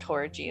comes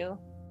towards you,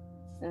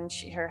 and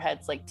her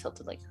head's like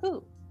tilted, like,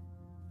 who?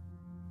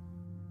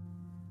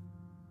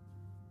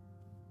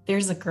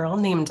 There's a girl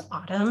named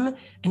Autumn,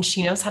 and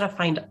she knows how to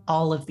find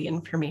all of the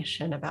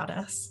information about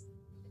us.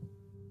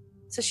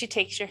 So she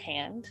takes your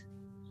hand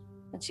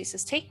and she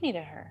says, take me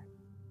to her.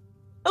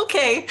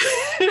 Okay.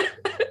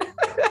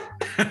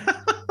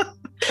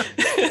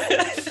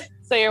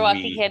 So you're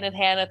walking hand in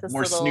hand with this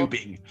more little...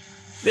 snooping.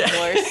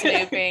 More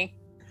snooping.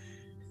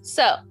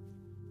 So,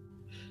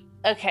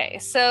 wait.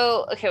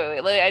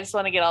 I just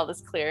want to get all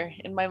this clear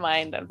in my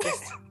mind.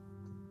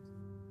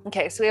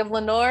 Okay, so we have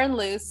Lenore and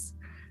Luce,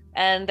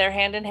 and they're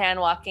hand in hand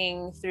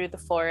walking through the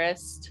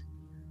forest.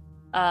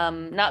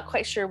 Not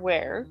quite sure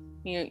where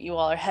you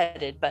all are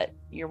headed, but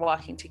you're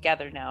walking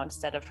together now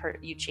instead of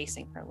you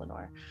chasing her,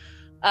 Lenore.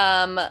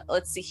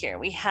 Let's see here.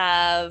 We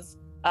have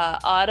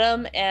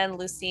Autumn and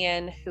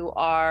Lucian, who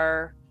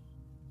are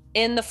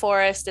in the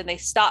forest, and they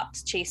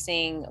stopped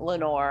chasing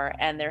Lenore,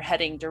 and they're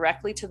heading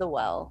directly to the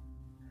well.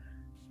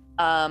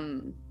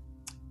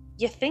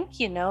 You think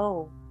you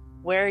know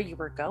where you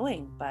were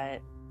going,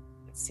 but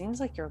it seems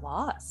like you're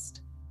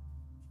lost.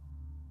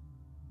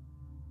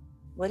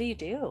 What do you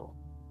do?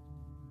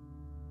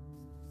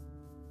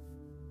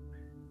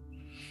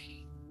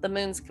 The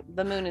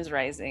moon is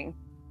rising.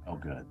 Oh,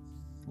 good.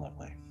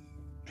 Lovely.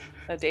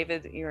 Oh,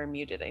 David, you're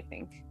muted, I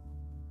think.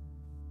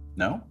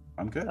 No,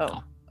 I'm good.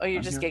 Oh, you're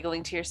I'm just here.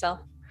 giggling to yourself?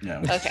 Yeah.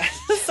 Okay.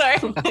 Sorry.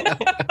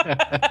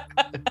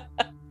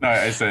 No,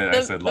 I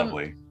said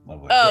lovely.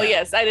 Lovely. Oh,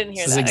 yes. I didn't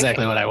hear This that. is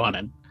exactly Okay. what I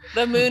wanted.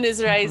 The moon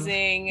is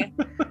rising.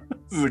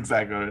 This is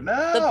exactly what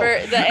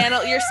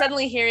You're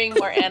suddenly hearing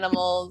more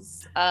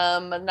animals,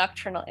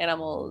 nocturnal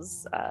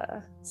animals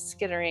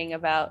skittering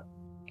about,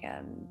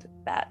 and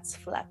bats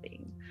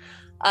flapping.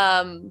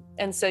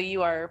 And so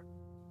you are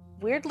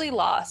weirdly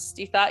lost.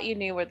 You thought you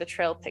knew where the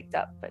trail picked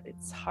up, but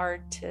it's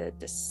hard to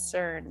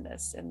discern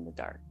this in the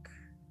dark.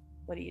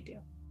 What do you do?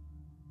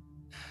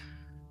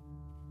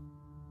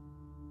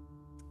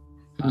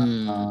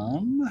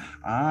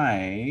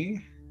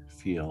 I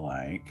feel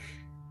like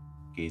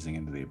gazing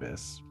into the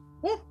abyss.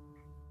 Well,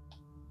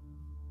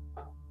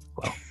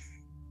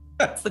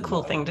 that's the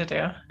cool thing to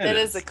do. It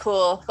is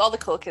all the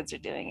cool kids are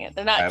doing it.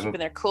 They're not keeping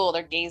their cool,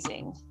 they're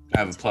gazing. I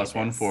have a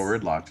 +1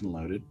 forward, locked and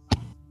loaded.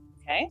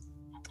 Okay.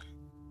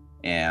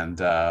 And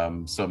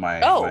so my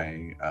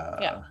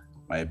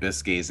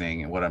abyss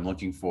gazing, and what I'm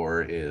looking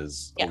for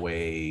is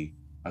a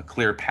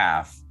clear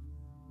path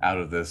out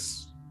of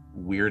this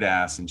weird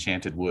ass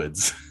enchanted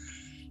woods,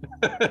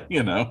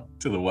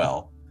 to the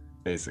well,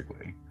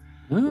 basically.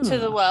 To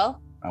the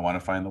well? I want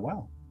to find the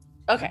well.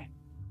 Okay.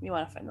 You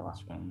want to find the well.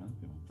 That's what I'm gonna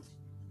do.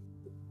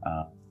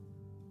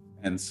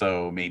 And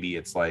so maybe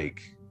it's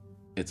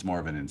more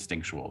of an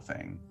instinctual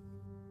thing.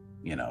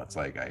 It's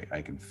like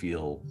I can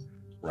feel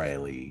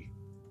Riley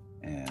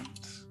and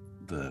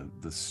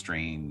the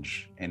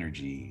strange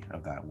energy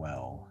of that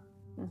well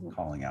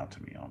calling out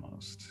to me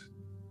almost.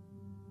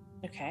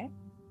 Okay.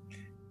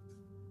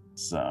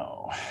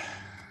 So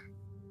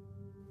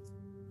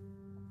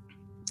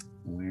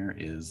where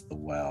is the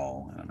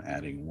well? And I'm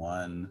adding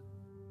 1,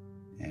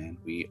 and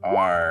we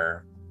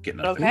are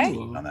getting a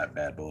 13 on that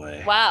bad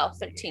boy. Wow,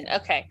 13.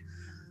 Okay.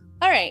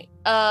 All right.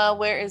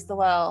 Where is the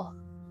well?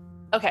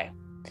 Okay.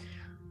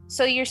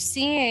 So you're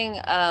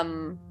seeing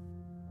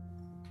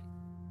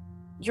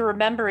you're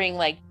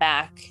remembering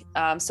back.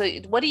 So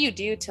what do you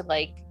do to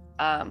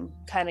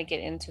kind of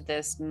get into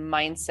this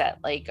mindset?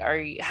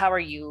 How are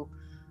you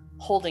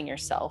holding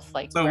yourself?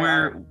 So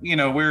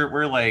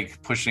we're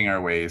pushing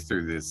our way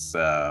through this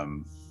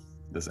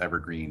this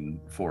evergreen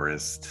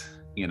forest,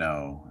 you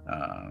know,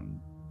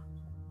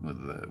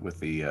 with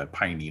the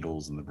pine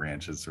needles and the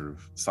branches sort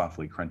of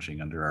softly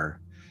crunching under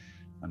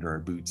our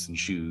boots and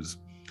shoes,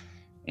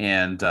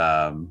 and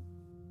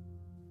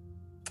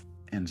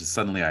just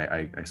suddenly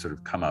I sort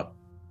of come up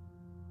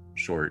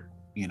short,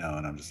 you know,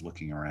 and I'm just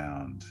looking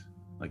around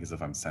like as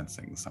if I'm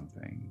sensing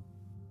something.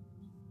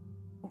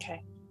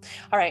 Okay.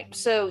 All right.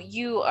 So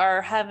you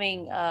are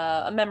having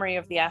a memory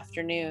of the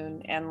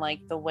afternoon and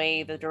like the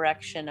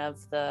direction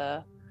of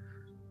the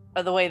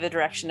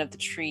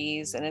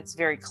trees, and it's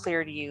very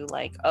clear to you,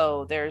 like,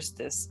 oh, there's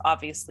this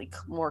obviously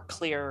more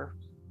clear,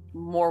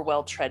 more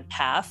well-tread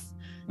path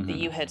that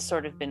you had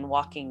sort of been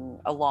walking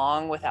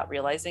along without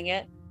realizing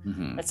it.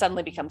 It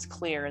suddenly becomes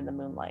clear in the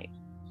moonlight.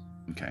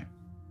 Okay.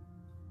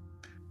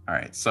 All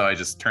right. So I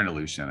just turn to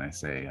Lucian and I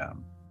say,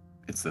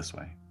 it's this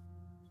way.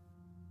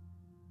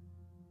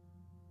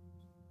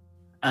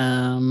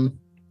 I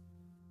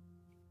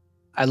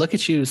look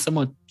at you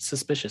somewhat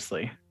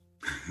suspiciously.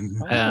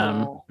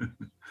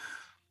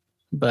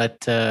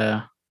 But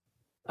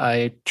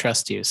I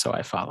trust you, so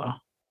I follow.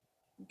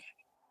 Okay.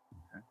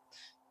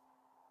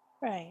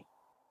 Right.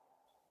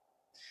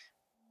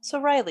 So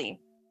Riley,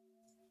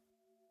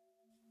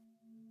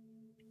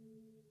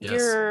 Yes.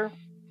 You're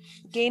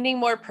gaining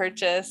more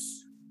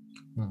purchase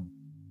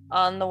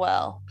on the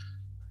well,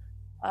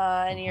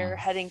 and you're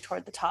heading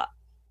toward the top.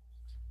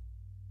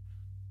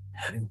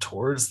 Heading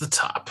towards the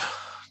top.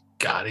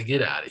 Gotta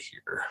get out of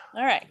here.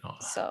 All right.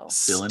 So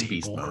still in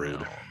beast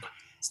mode.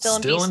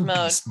 Still in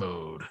beast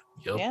mode.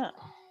 Yep. Yeah.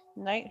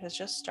 Night has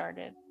just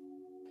started.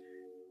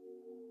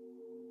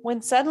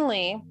 When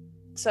suddenly,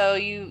 so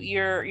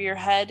your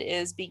head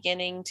is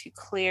beginning to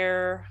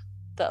clear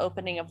the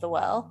opening of the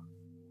well.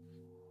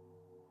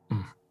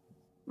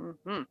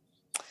 Mm-hmm.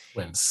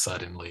 When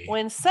suddenly.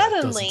 That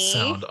doesn't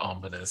sound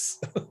ominous.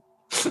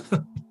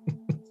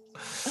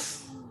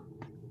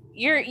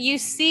 You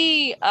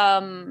see,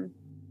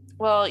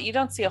 well, you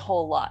don't see a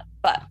whole lot,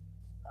 but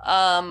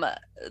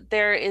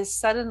there is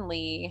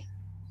suddenly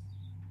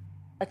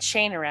a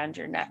chain around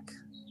your neck,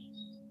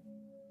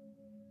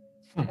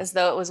 as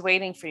though it was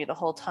waiting for you the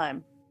whole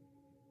time.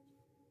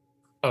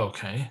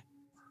 Okay.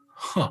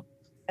 Huh.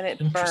 And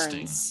it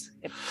burns.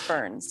 It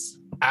burns.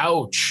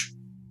 Ouch.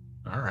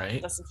 All right.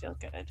 It doesn't feel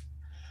good.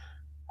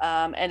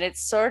 And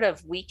it's sort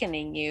of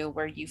weakening you,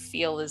 where you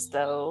feel as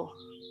though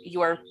you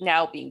are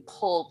now being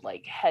pulled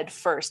like head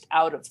first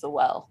out of the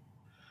well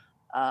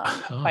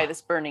by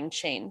this burning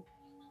chain.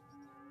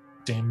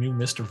 Damn you,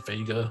 Mr.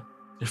 Vega,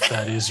 if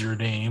that is your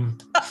name.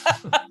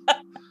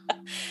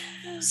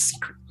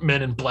 Secret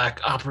Men in Black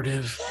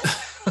operative.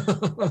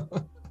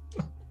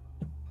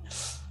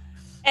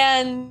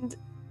 And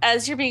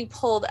as you're being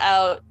pulled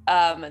out,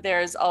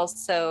 there's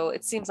also,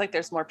 it seems like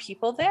there's more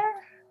people there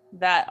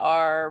that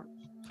are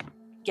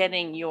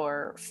getting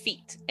your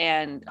feet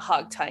and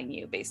hog tying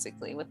you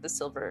basically with the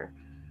silver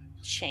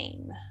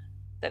chain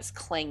that's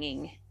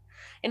clanging.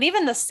 And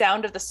even the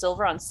sound of the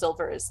silver on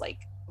silver is like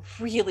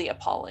really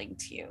appalling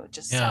to you. It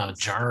just sounds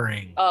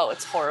jarring. Oh,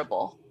 it's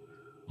horrible.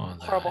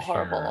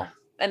 Horrible.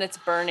 And it's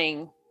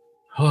burning.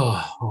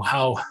 Oh,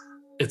 how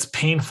it's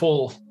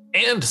painful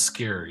and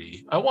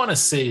scary. I want to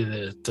say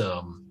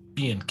that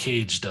being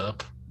caged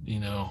up, you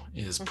know,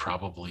 is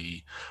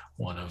probably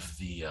one of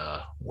the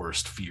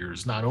worst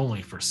fears, not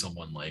only for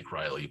someone like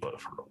Riley, but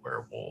for a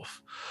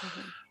werewolf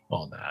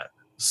on that.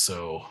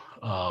 So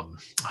I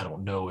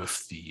don't know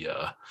if the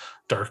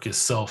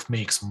darkest self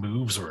makes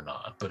moves or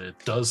not, but it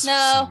does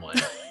seem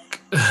like.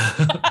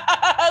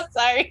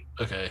 Sorry.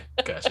 Okay,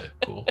 gotcha.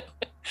 Cool.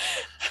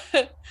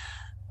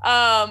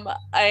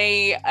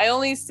 I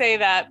only say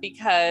that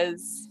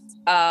because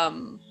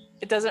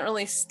it doesn't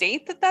really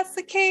state that that's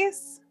the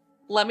case.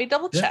 Let me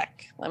double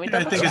check. I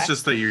think it's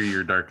just that you're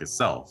your darkest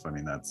self. I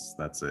mean, that's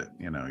it.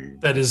 You know,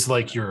 that is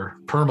like your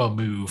perma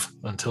move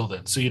until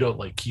then. So you don't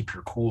like keep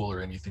your cool or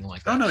anything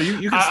like that. Oh no,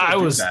 you can still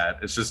do that.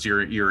 It's just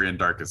you're in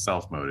darkest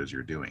self mode as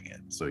you're doing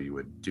it. So you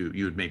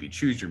would maybe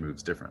choose your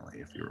moves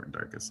differently if you were in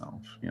darkest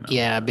self. You know.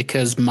 Yeah,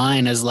 because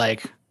mine is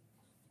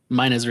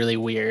really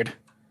weird.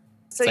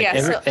 So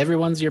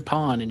everyone's your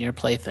pawn and your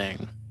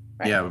plaything.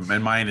 Right. Yeah,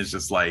 and mine is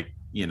just like,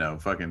 you know,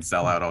 fucking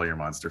sell out all your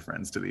monster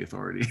friends to the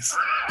authorities.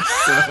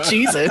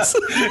 Jesus.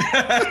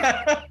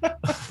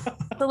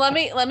 So let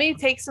me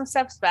take some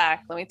steps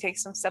back.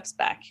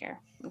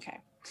 Here. Okay.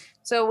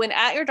 So when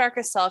at your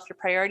darkest self, your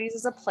priorities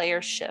as a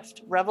player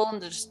shift. Revel in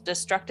the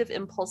destructive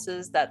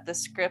impulses that the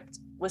script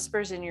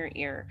whispers in your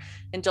ear.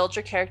 Indulge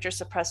your character,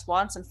 suppress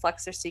wants, and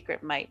flex their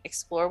secret might.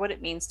 Explore what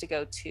it means to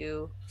go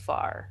too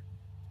far.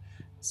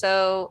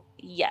 So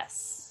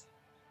yes.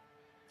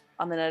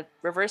 I'm going to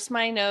reverse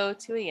my no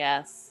to a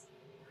yes.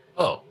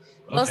 Oh,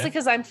 okay. Mostly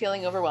because I'm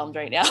feeling overwhelmed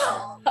right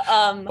now.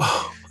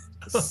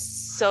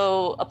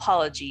 So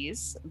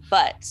apologies,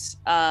 but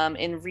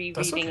in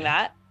rereading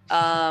that,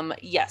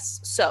 yes.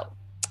 So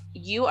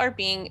you are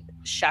being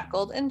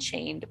shackled and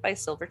chained by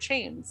silver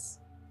chains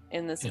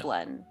in this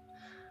glen.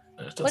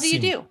 What do you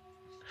do?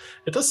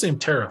 It does seem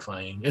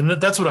terrifying, and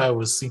that's what I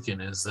was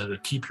thinking, is that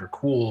it keep your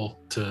cool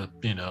to,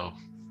 you know,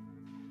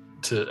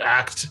 to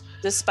act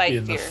despite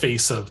in fear. the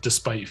face of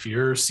despite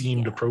fear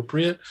seemed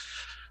appropriate.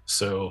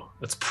 So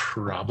that's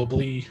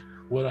probably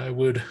what I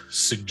would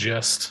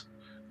suggest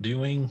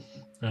doing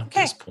at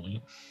this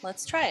point.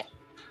 Let's try it.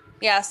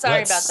 Yeah,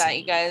 sorry about that,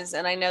 you guys.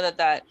 And I know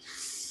that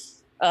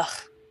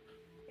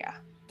yeah.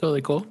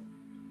 Totally cool.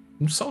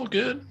 It's all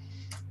good.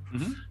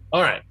 Mm-hmm.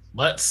 All right,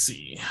 let's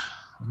see.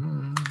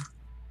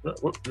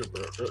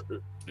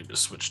 Need to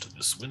switch to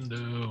this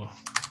window.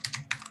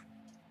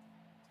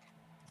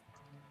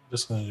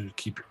 Just going to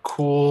keep it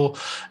cool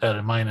at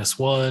a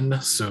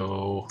 -1,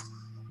 so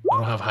I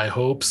don't have high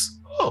hopes.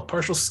 Oh,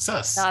 partial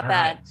success. Not all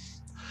bad. Right.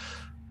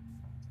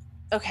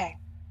 Okay.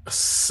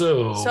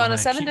 So on a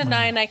 7 to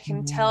 9, I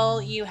can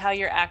tell you how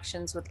your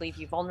actions would leave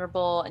you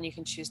vulnerable, and you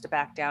can choose to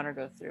back down or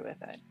go through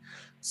with it.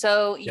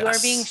 So you are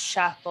being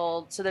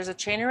shackled. So there's a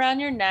chain around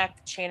your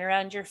neck, chain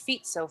around your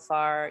feet so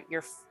far.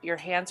 Your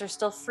hands are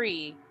still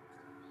free.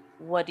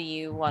 What do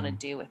you want to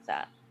do with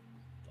that?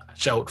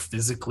 Lash out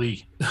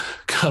physically.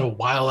 Gotta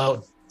while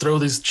out, throw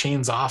these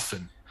chains off,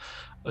 and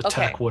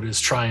attack what is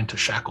trying to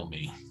shackle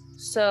me.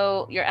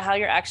 So how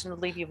your action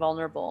would leave you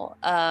vulnerable,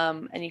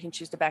 and you can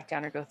choose to back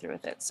down or go through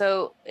with it.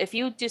 So if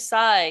you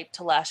decide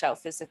to lash out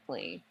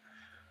physically,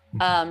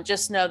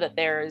 just know that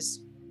there's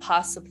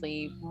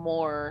possibly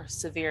more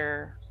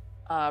severe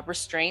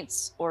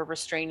restraints or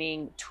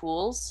restraining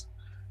tools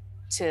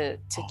to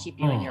keep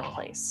you in your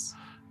place.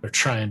 They're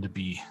trying to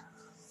be.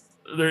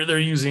 They're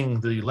using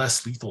the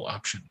less lethal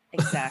option.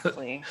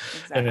 Exactly.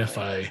 And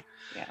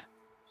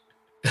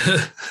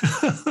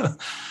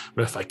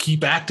but if I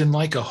keep acting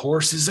like a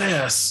horse's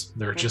ass,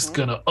 they're just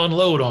gonna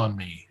unload on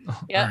me.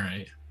 Yep. All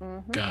right.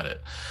 Got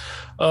it.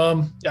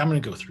 I'm gonna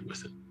go through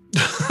with it.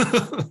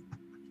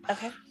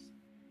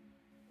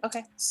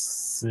 Okay.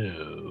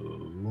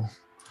 So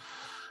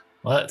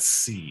let's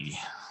see.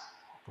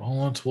 Roll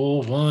on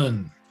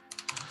 1.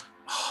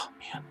 Oh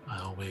man, I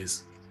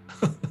always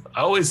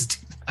do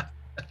that.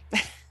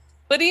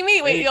 What do you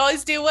mean? Wait, you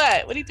always do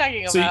what? What are you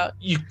talking about?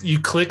 You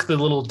click the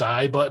little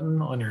die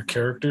button on your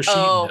character sheet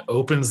and it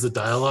opens the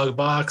dialogue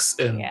box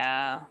and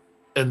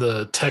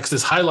the text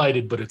is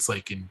highlighted, but it's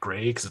like in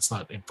gray because it's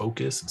not in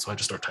focus. And so I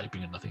just start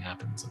typing and nothing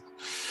happens.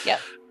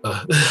 Yep.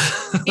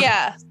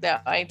 Yeah, no,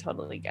 I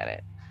totally get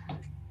it.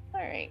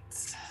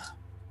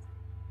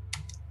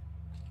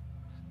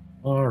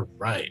 All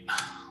right.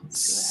 Let's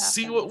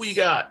see what we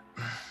got.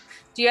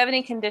 Do you have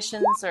any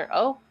conditions or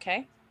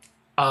okay.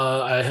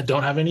 I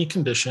don't have any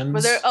conditions.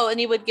 Were there?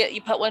 And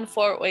you put one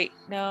forward. Wait,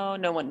 no,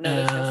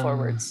 there's no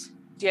forwards.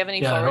 Do you have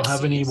any? Yeah, forwards I don't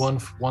have any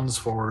ones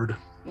forward.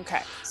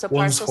 Okay, so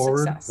one's partial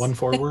forward, success. one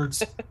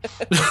forwards.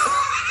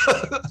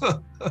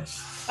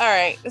 All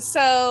right,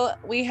 so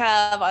we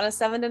have on a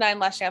 7 to 9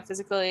 lashing out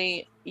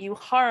physically, you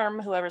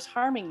harm whoever's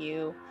harming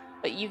you,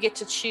 but you get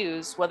to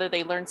choose whether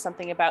they learn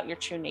something about your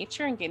true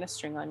nature and gain a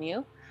string on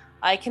you.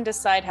 I can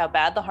decide how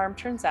bad the harm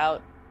turns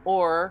out,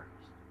 or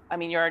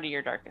you're already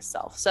your darkest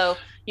self. So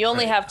you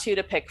only have 2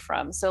 to pick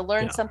from. So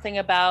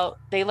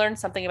they learn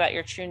something about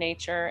your true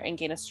nature and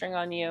gain a string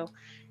on you.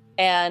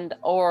 And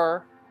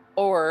or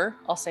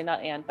I'll say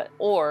not and, but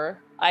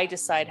or I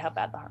decide how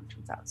bad the harm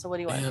turns out. So what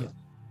do you want to do?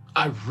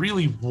 I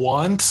really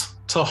want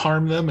to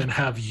harm them and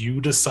have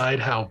you decide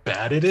how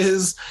bad it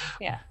is.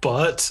 Yeah.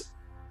 But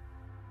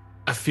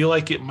I feel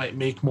like it might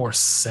make more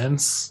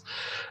sense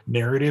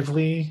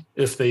narratively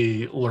if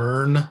they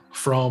learn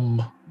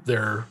from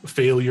their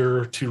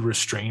failure to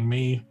restrain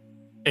me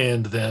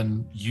and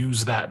then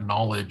use that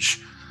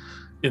knowledge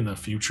in the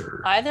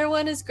future. Either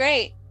one is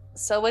great.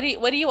 So what do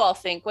you all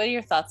think? What are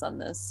your thoughts on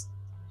this?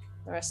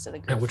 The rest of the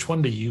group. And which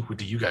one do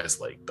you guys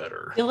like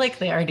better? I feel like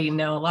they already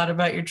know a lot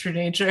about your true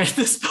nature at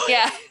this point.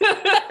 Yeah.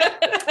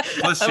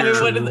 Plus, what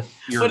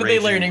are they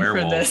learning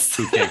from this?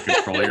 Who can't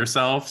control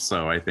yourself?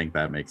 So I think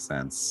that makes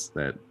sense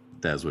that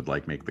Des would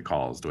make the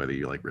calls to whether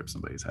you rip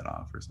somebody's head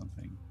off or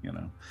something.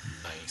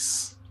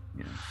 Nice.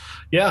 Yeah.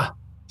 Yeah.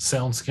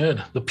 Sounds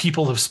good. The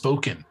people have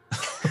spoken.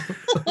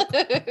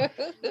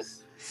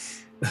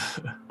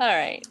 All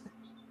right.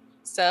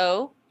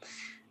 So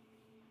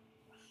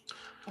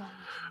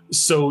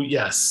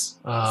yes.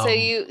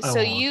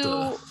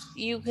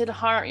 You could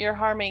harm. You're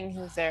harming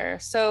who's there.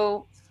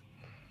 So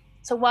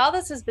while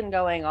this has been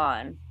going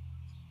on,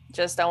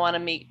 I want to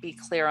be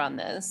clear on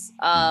this.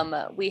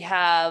 We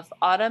have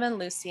Autumn and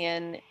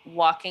Lucian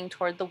walking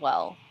toward the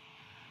well.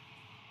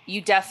 You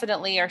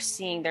definitely are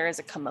seeing there is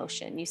a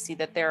commotion. You see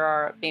that there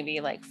are maybe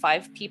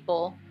 5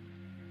 people.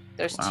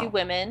 There's 2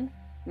 women,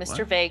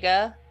 Mr.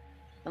 Vega,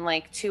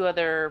 and 2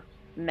 other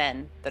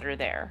men that are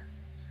there.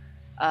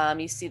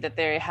 You see that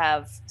they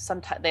have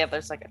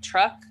there's a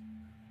truck.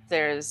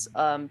 There's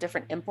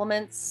different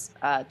implements,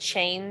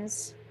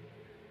 chains.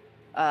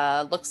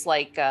 Looks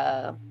like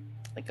a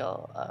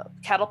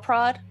cattle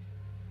prod.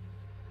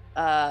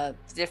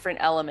 Different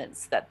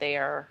elements that they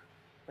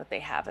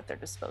have at their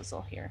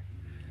disposal here.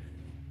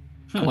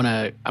 I'm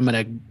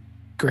gonna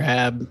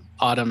grab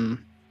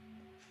Autumn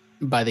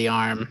by the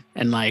arm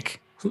and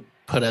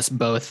put us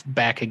both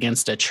back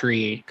against a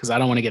tree because I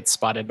don't want to get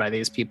spotted by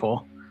these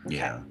people.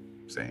 Yeah,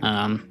 same.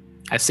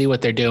 I see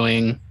what they're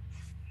doing.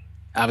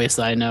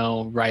 obviously I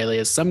know Riley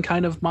is some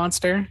kind of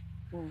monster.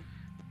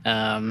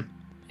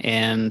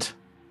 And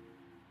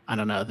I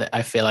don't know,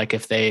 I feel like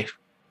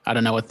I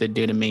don't know what they'd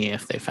do to me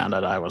if they found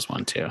out I was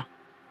one too.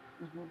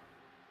 Mm-hmm.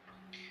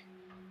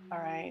 All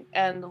right.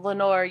 And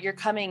Lenore, you're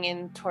coming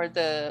in to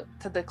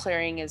the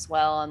clearing as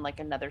well on like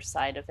another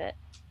side of it.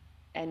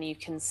 And you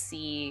can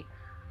see,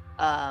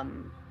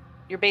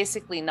 you're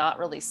basically not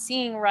really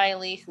seeing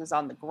Riley, who's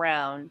on the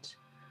ground.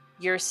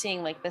 You're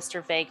seeing like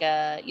Mr.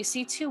 Vega. You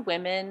see two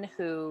women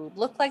who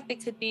look like they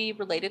could be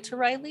related to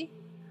Riley.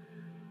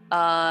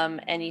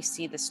 And you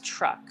see this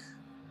truck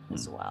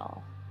as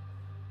well.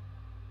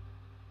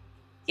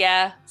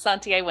 Yeah,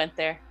 Santi, I went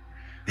there.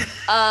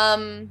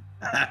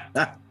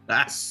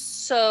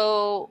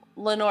 So,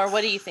 Lenore,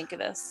 what do you think of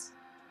this?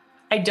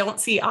 I don't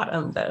see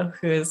Autumn, though,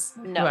 who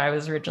I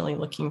was originally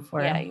looking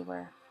for. Yeah, you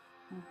were.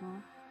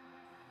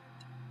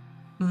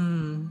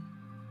 Mm-hmm.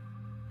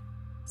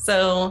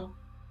 So,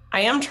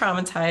 I am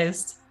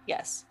traumatized.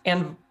 Yes.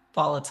 And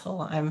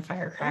volatile. I'm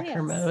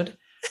firecracker mode.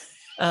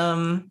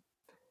 I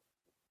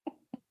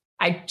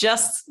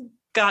just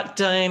got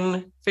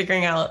done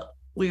figuring out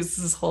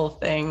Luz's whole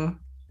thing.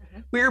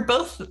 We were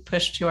both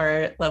pushed to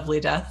our lovely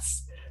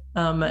deaths.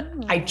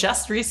 I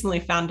just recently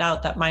found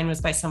out that mine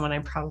was by someone I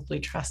probably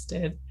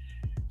trusted.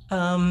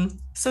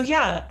 So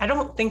yeah, I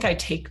don't think I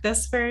take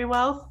this very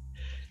well.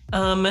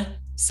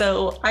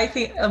 So I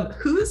think,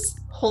 who's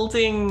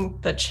holding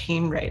the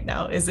chain right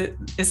now? Is it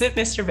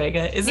Mr.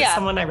 Vega? Is it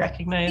someone I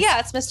recognize? Yeah,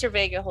 it's Mr.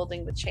 Vega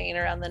holding the chain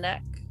around the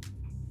neck.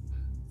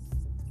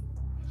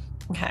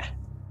 Okay.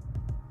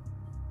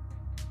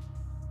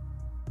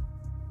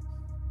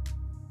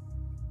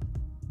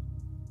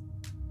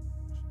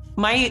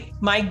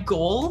 My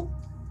goal,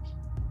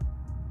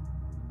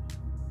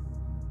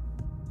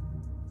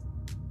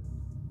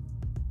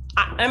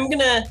 I'm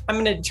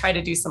gonna try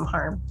to do some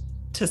harm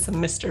to some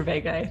Mr.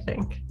 Vega, I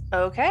think.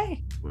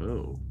 Okay.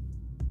 Whoa.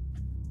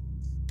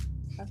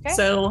 Okay.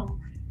 So,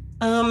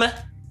 I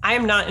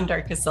am not in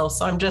Darkest Self,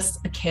 so I'm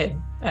just a kid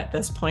at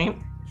this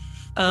point.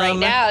 Right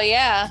now,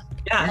 yeah.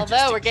 Yeah.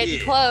 Although we're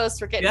getting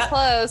close. We're getting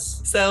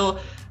close. So,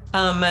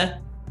 but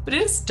it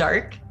is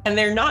dark, and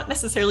they're not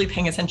necessarily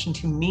paying attention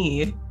to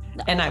me.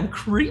 No. And I'm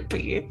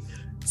creepy.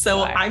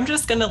 So I'm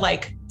just gonna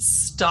like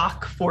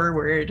stalk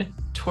forward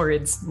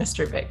towards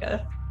Mr.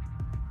 Vega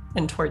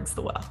and towards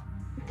the well.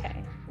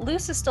 Okay.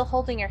 Luce is still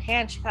holding your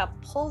hand. She kind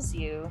of pulls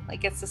you.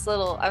 Like it's this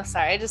little, I'm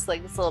sorry, I just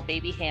like this little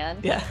baby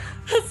hand. Yeah.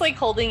 It's like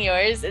holding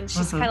yours and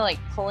she's kind of like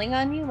pulling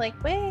on you,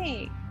 like,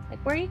 wait,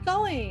 like where are you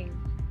going?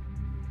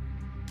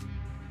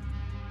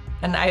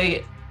 And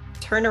I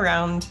turn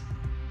around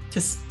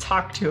to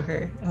talk to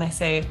her and I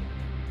say,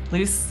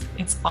 Luce,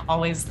 it's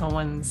always the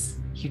ones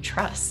you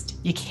trust.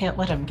 You can't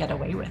let them get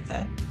away with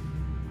it.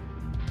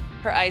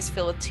 Her eyes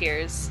fill with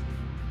tears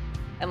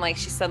and like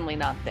she's suddenly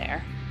not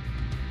there.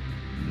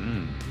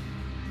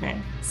 Okay.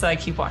 So I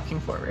keep walking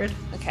forward.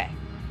 Okay.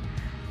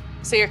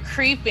 So you're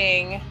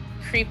creeping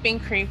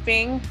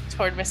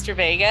toward Mr.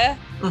 Vega,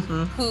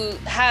 who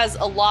has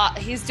a lot.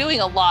 He's doing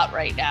a lot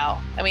right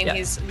now. I mean,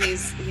 he's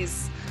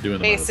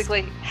doing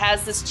basically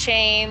has this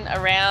chain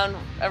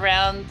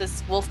around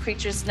this wolf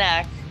creature's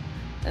neck.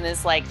 And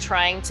is like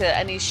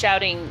and he's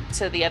shouting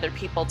to the other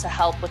people to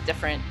help with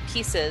different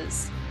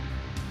pieces.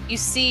 You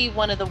see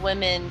one of the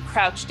women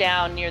crouch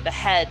down near the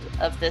head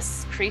of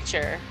this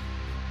creature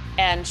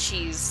and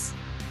she's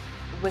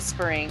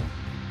whispering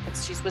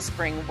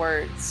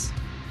words.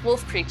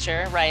 Wolf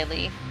creature,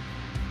 Riley,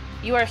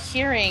 you are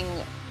hearing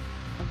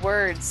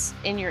words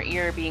in your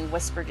ear being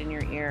whispered in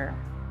your ear.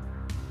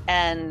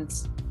 And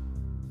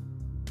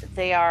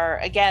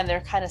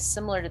they're kind of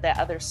similar to that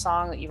other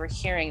song that you were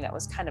hearing that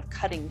was kind of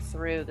cutting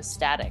through the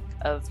static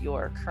of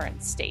your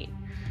current state.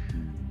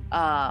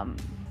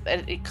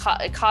 It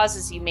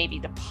causes you maybe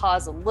to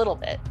pause a little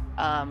bit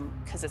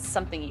because it's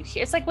something you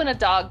hear. It's like when a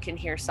dog can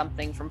hear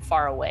something from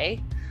far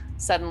away.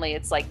 Suddenly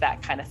it's like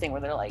that kind of thing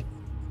where they're like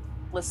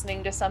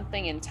listening to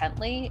something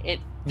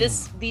intently.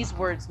 These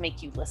words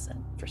make you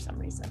listen for some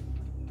reason.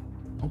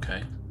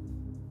 Okay.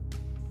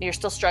 You're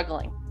still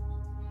struggling.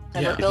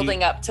 And we're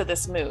building up to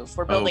this move.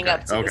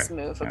 This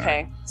move,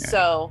 okay? Yeah.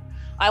 So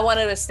I want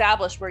to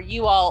establish where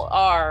you all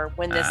are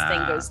when this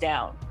thing goes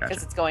down,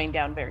 because it's going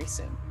down very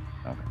soon.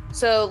 Okay.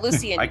 So,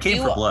 Lucian, I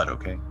came for blood,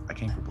 okay? I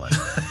came for blood.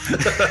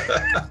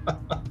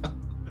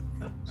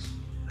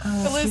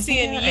 So,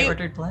 Lucian, I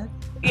ordered blood?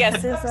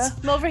 Yes,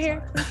 over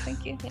here, please,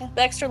 thank you. Yeah,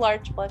 the extra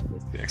large blood,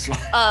 please. The extra.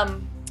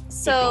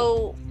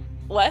 So,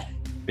 what?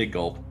 Big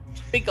gulp.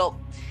 Big gulp.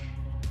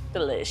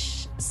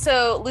 Delish.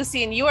 So,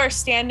 Lucian, you are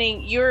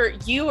standing.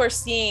 You are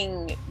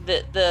seeing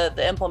the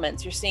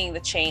implements. You're seeing the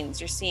chains.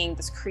 You're seeing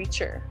this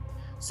creature.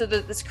 So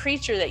this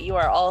creature that you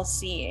are all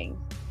seeing.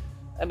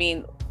 I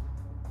mean,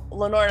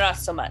 Lenore, not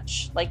so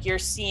much. Like you're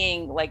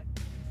seeing like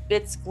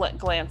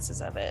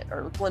glimpses of it.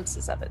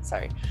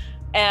 Sorry.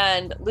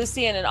 And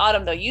Lucian and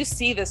Autumn, though, you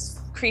see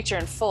this creature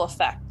in full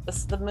effect.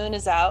 The moon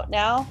is out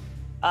now.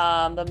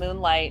 The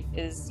moonlight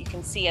you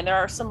can see, and there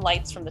are some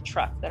lights from the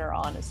truck that are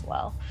on as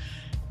well.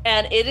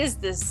 And it is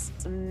this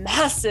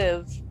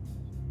massive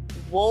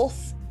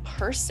wolf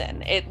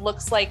person. It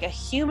looks like a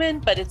human,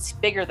 but it's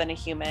bigger than a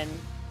human.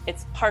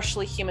 It's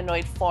partially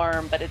humanoid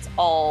form, but it's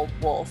all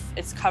wolf.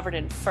 It's covered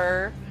in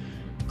fur,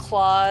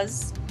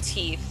 claws,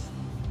 teeth.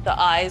 The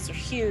eyes are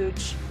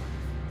huge.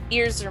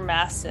 Ears are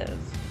massive.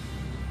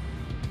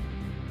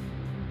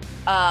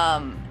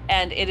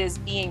 And it is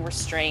being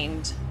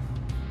restrained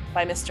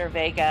by Mr.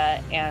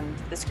 Vega and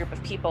this group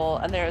of people.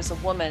 And there is a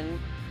woman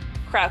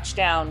crouched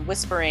down,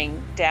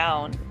 whispering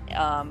down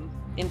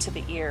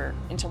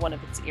into one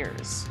of its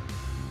ears.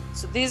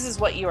 So this is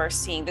what you are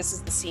seeing. This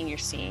is the scene you're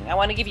seeing. I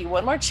want to give you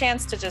one more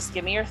chance to just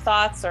give me your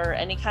thoughts or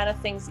any kind of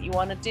things that you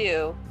want to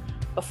do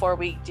before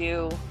we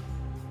do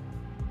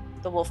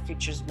the wolf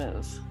creature's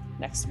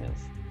next move.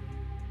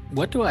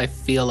 What do I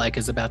feel like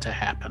is about to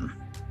happen?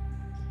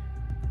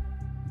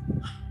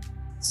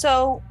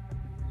 So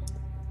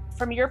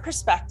from your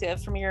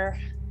perspective, from your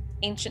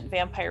ancient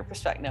vampire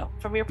perspective, no,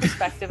 from your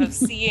perspective of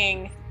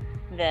seeing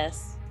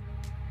this,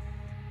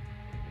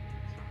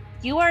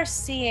 you are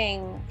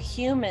seeing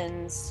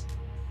humans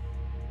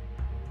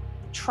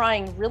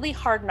trying really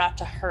hard not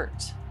to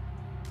hurt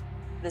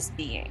this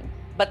being,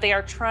 but they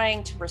are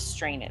trying to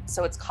restrain it,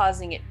 so it's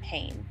causing it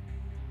pain.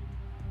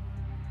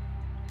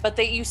 But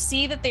you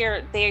see that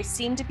they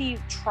seem to be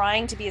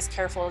trying to be as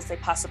careful as they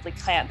possibly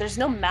can. There's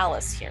no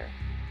malice here.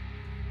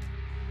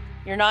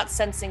 You're not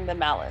sensing the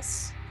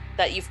malice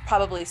that you've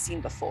probably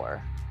seen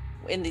before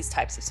in these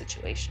types of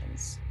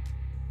situations.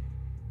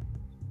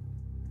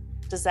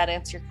 Does that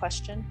answer your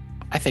question?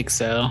 I think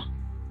so.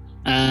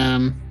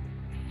 Yeah,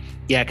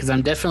 because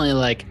I'm definitely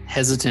like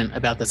hesitant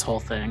about this whole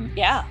thing.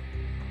 Yeah,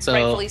 so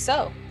rightfully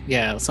so.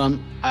 Yeah, so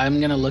I'm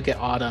gonna look at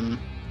Autumn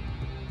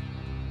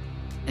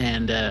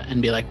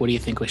and be like, what do you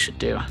think we should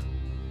do?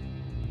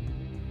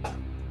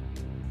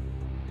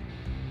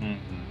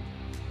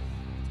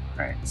 All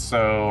right,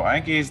 so I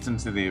gazed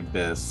into the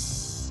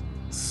abyss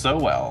so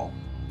well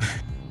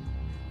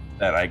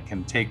that I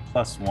can take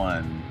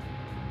 +1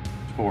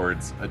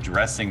 towards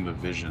addressing the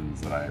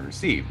visions that I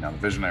received. Now, the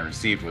vision I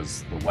received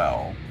was the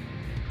well,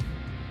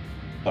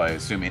 so I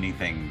assume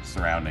anything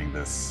surrounding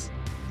this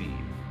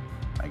theme,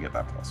 I get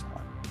that +1.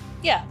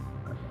 Yeah,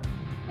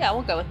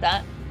 we'll go with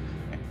that.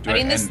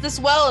 This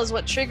well is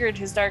what triggered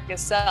his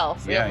darkest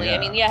self, really. Yeah. I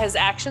mean, his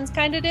actions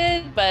kind of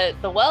did,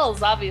 but the well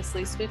is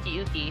obviously spooky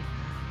ooky.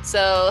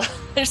 So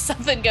there's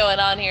something going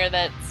on here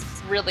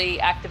that's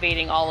really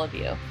activating all of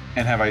you.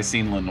 And have I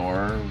seen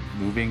Lenore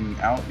moving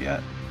out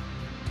yet?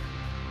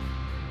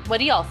 What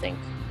do y'all think?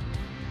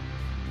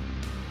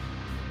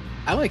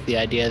 I like the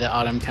idea that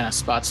Autumn kind of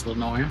spots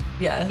Lenore.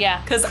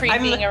 Yeah, because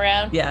creeping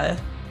around. Yeah.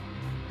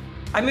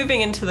 I'm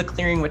moving into the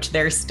clearing, which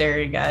they're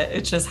staring at.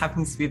 It just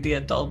happens to be the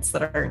adults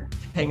that aren't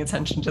paying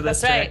attention to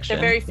this direction.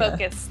 They're very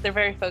focused. Yeah. They're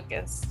very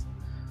focused.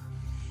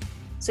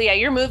 So yeah,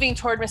 you're moving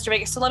toward Mr.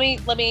 Vegas. So let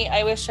me,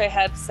 I wish I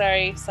had,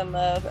 some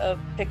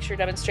picture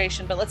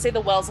demonstration, but let's say the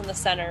well's in the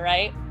center,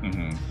 right?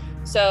 Mm-hmm.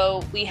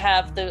 So we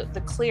have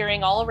the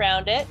clearing all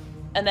around it.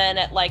 And then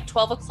at like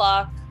 12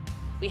 o'clock,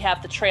 we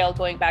have the trail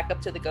going back up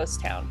to the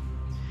ghost town.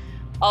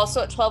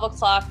 Also at 12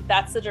 o'clock,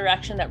 that's the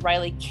direction that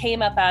Riley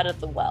came up out of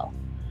the well,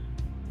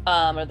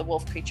 or the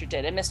wolf creature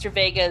did. And Mr.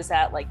 Vega is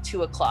at like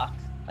 2 o'clock,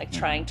 like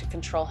trying to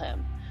control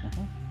him.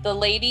 Mm-hmm. The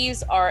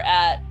ladies are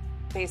at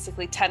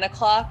basically 10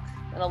 o'clock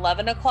and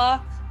 11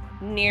 o'clock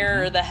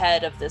near the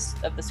head of this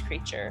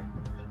creature.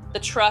 The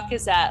truck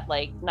is at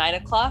like 9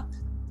 o'clock.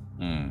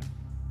 Mm.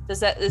 Is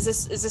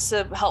this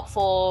a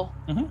helpful?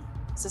 Mm-hmm.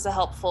 Is this a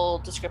helpful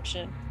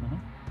description? Mm-hmm.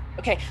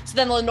 Okay, so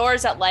then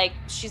Lenore's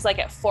she's like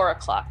at 4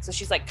 o'clock. So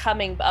she's like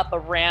coming up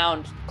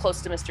around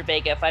close to Mr.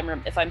 Vega,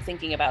 if I'm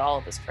thinking about all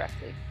of this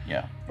correctly.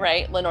 Yeah.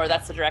 Right, Lenore,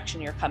 that's the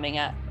direction you're coming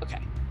at. Okay.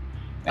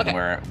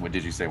 And what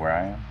did you say where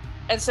I am?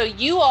 And so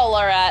you're all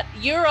at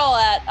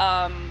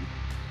I'm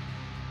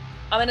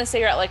gonna say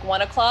you're at like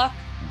 1 o'clock.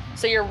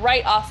 So you're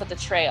right off of the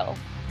trail.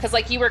 Because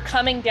like you were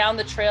coming down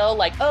the trail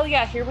like, oh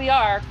yeah, here we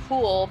are,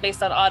 cool,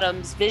 based on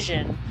Autumn's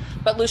vision.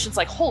 But Lucian's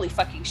like, holy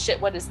fucking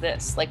shit, what is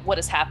this? Like, what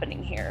is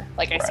happening here?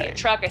 Like, I see a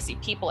truck, I see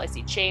people, I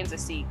see chains, I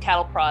see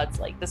cattle prods.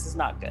 Like, this is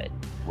not good.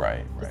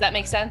 Right. Does that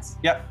make sense?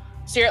 Yep.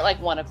 So you're at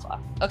like 1 o'clock.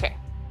 Okay.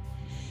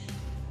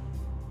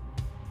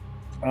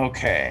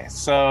 Okay,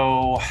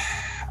 so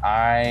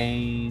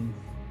I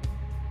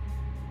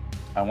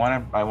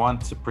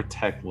want to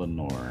protect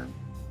Lenore.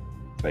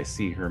 I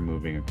see her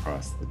moving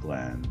across the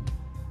glen.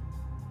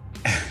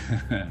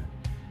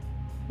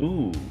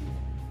 Ooh.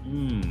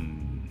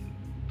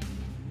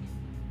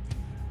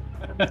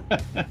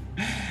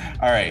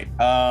 All right.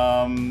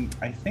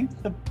 I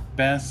think the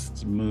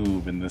best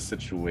move in this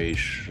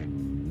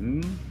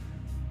situation.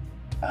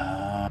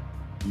 I'm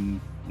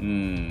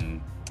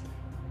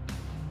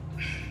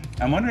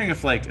wondering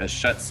if like a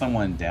shut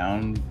someone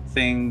down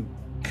thing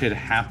could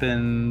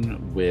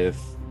happen with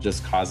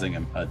just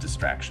causing a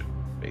distraction,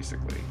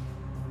 basically.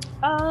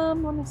 Let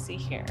me see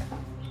here.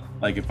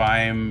 Like if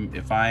I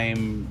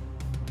can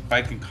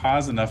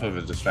cause enough of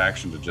a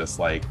distraction to just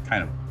like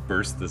kind of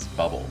burst this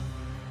bubble,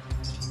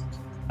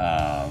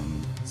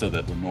 so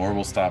that Lenore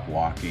will stop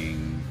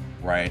walking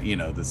right? You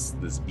know, this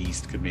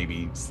beast could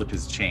maybe slip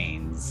his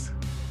chains,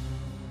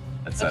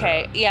 etc.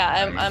 Okay,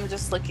 yeah, right? I'm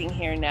just looking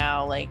here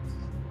now, like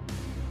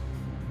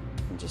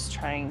I'm just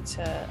trying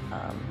to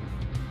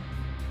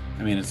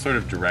I mean, it's sort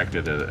of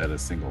directed at a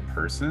single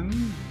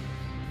person.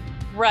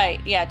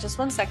 right, yeah, just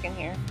 1 second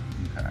here.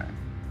 Okay.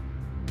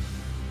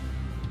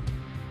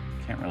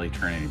 Can't really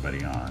turn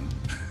anybody on.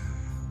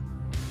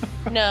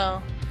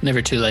 No.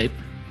 Never too late.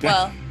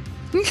 Well,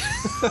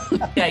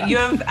 Yeah, you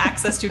have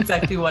access to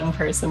exactly one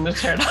person to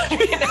turn on.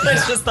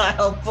 It's just not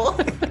helpful.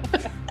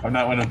 I'm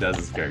not one of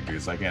Dez's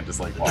characters, so I can't just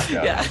like walk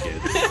out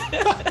naked.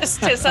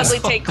 just to suddenly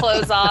take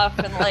clothes off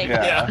and like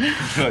Yeah.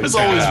 Like, There's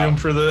check it always out. room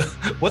for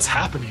what's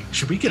happening?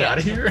 Should we get out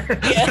of here?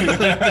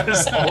 Yeah.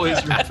 There's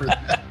always room for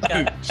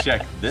that.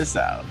 Check this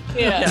out.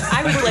 yeah. Yeah,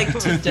 I would like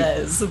to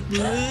Des. Just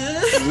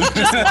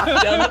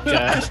walk down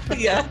the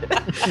Yeah.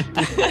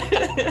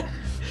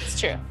 It's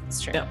true.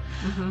 It's true. Yeah.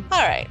 Mhm.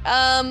 All right.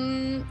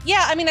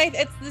 Yeah, I mean,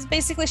 it's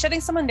basically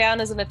shutting someone down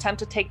is an attempt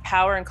to take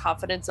power and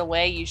confidence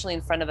away, usually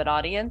in front of an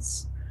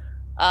audience.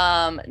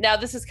 Now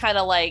this is kind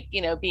of like,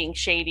 you know, being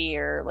shady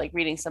or like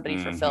reading somebody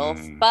for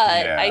filth,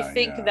 but Yeah, I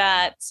think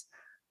that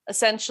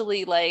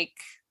essentially like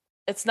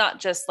it's not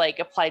just like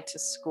applied to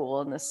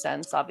school in this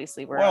sense.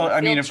 Obviously, we're Well, on a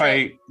I mean, field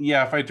trip.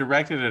 if I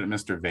directed it at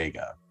Mr.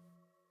 Vega,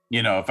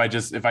 you know, if I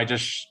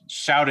just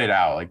shouted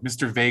out like,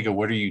 Mr. Vega,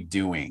 what are you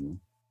doing?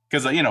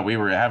 Because you know, we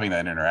were having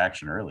that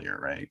interaction earlier,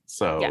 right?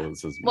 So Yeah.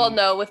 this is Well,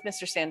 no, with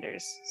Mr.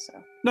 Sanders. So.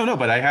 no,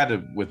 but I had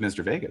to with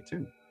Mr. Vega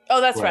too. Oh,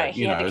 that's Where, right.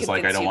 He you know, had to it's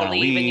like, convince I don't you to want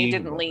to leave, leave, and you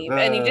didn't leave,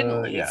 and you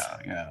didn't leave.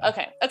 Yeah.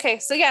 Okay.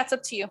 So yeah, it's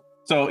up to you.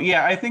 So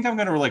yeah, I think I'm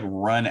gonna like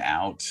run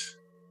out,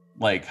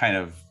 like kind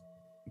of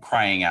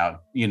crying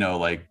out, you know,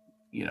 like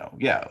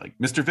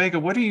Mr. Vega,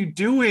 what are you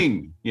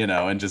doing? You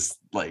know, and just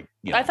like,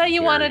 you know, I thought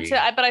you wanted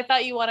to, but I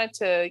thought you wanted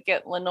to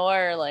get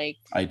Lenore like.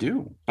 I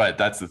do, but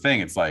that's the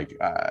thing. It's like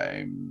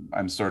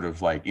I'm sort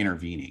of like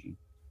intervening.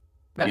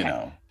 Okay. You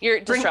know,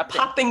 You're disrupting.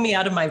 Popping me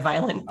out of my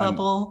violent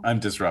bubble. I'm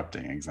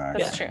disrupting,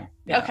 exactly. That's true.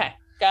 Yeah. Okay,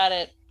 got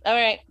it. All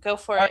right, go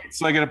for All it. right,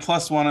 so I get a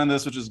 +1 on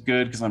this, which is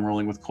good because I'm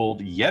rolling with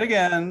cold yet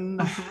again.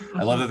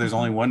 I love that there's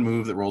only one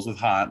move that rolls with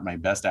hot, my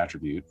best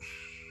attribute.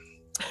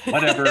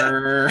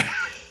 Whatever.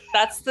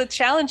 That's the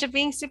challenge of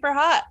being super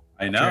hot,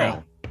 I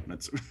know.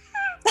 That's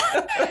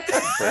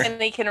and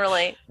they can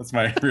relate. that's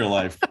my real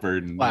life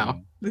burden.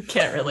 Wow.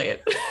 Can't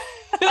relate.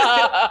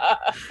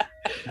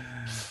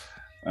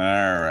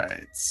 All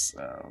right.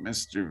 So,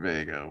 Mr.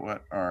 Vega,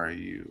 what are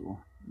you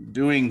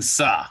doing,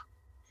 sir?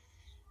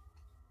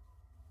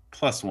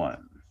 +1.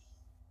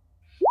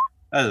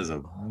 That is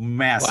a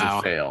massive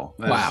Wow. fail.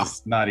 That's Wow.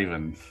 just not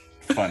even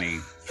funny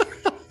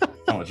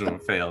how much of a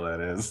fail that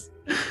is.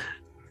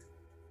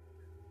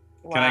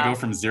 Can I go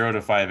from 0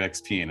 to 5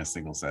 XP in a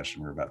single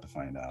session? We're about to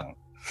find out.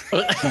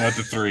 I'm up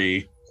to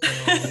 3.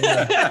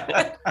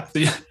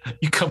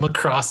 You come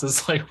across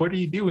as like, what are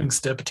you doing,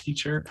 step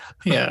teacher?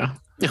 Yeah.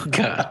 Oh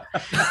God.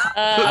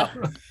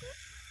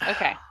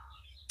 Okay.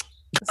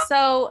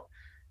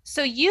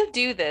 So you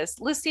do this,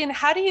 Lucian.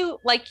 How do you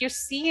like? You're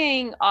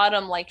seeing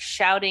Autumn like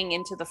shouting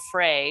into the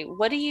fray.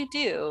 What do you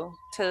do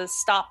to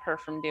stop her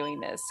from doing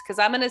this? Because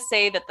I'm gonna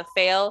say that the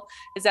fail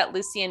is that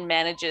Lucian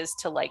manages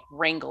to like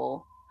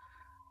wrangle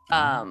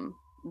Autumn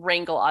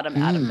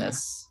out of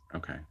this.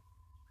 Okay.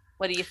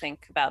 What do you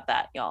think about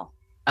that, y'all?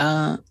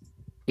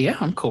 Yeah,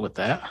 I'm cool with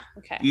that.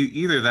 Okay.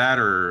 Either that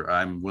or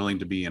I'm willing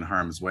to be in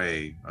harm's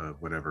way of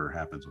whatever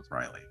happens with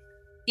Riley.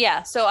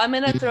 Yeah, so I'm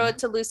gonna throw it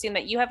to Lucian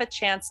that you have a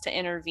chance to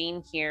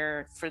intervene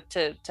here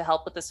to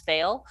help with this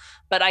fail,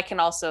 but I can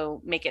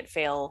also make it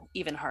fail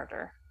even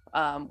harder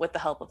with the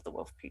help of the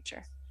wolf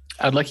creature.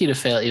 I'd like you to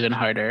fail even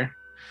harder.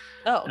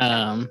 Oh,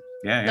 okay.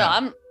 Yeah. No,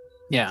 I'm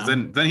Yeah,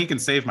 Then he can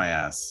save my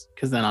ass.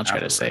 because then I'll try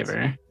to save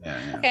her.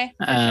 Yeah. okay.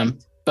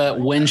 But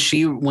when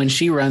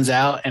she runs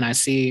out and I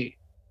see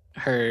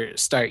her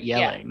start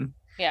yelling,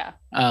 Yeah.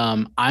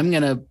 I'm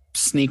gonna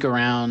sneak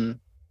around,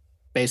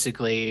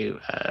 basically,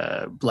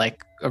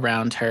 like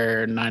around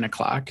her 9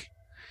 o'clock,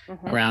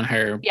 Mhm. around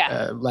her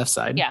Yeah. left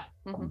side, Yeah.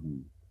 Mhm.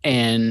 Mhm.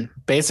 and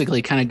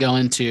basically kind of go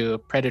into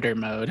predator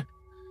mode,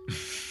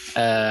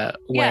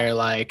 where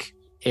like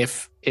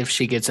if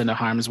she gets into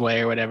harm's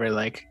way or whatever,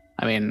 like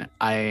I mean,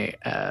 I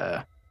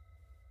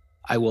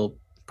will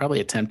probably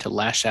attempt to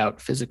lash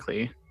out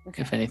physically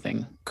if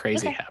anything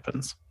crazy Okay.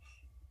 happens.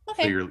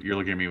 Okay. So you're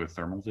looking at me with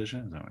thermal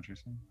vision? Is that what you're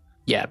saying?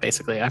 Yeah,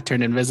 basically, I've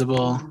turned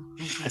invisible.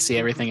 I see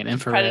everything in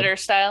infrared. Predator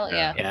style.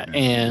 Yeah. Yeah,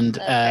 and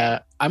Okay.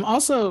 I'm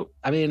also,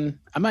 I mean,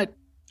 I'm like,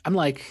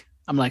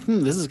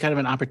 this is kind of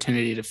an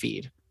opportunity to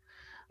feed.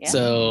 Yeah.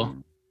 So,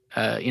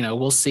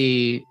 we'll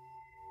see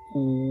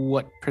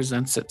what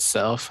presents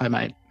itself. I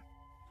might,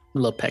 a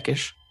little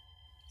peckish,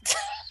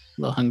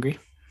 a little hungry.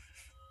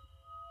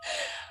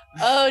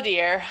 Oh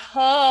dear.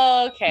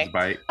 Oh, okay. Just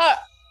bite. All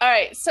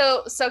right.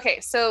 So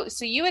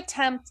you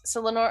attempt.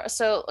 So Lenore.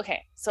 So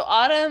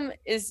Autumn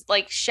is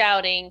like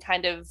shouting,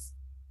 kind of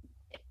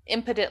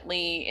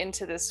impotently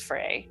into this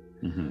fray.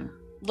 Mm-hmm.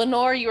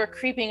 Lenore, you are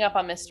creeping up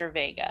on Mr.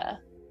 Vega.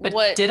 But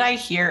What? did I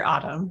hear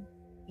Autumn?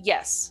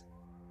 Yes.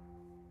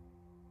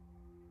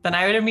 then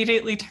I would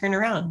immediately turn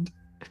around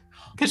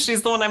because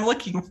she's the one I'm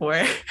looking for.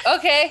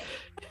 Okay.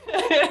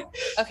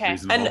 Okay.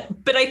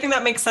 But I think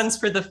that makes sense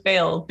for the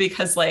fail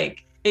because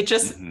like it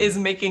just is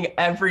making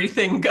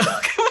everything go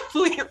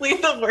completely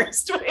the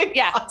worst way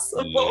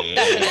possible.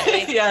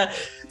 Definitely.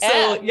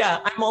 So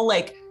I'm all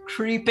like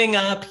creeping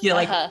up.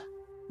 Like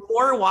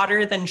more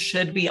water than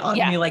should be on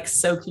me, like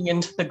soaking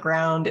into the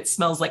ground. It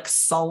smells like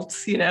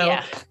salt,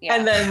 Yeah.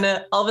 And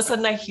then all of a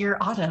sudden I hear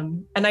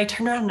Autumn and I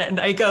turn around and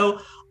I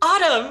go,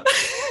 Autumn.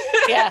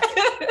 Yeah.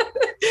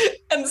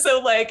 And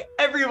so like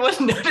everyone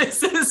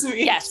notices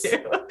me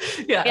too.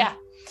 Yeah.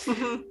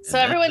 So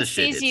everyone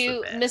sees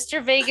you.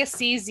 Mr. Vega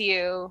sees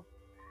you.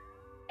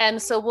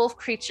 And so wolf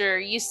creature,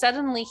 you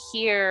suddenly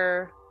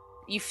hear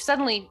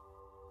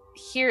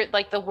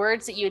like the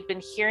words that you had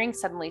been hearing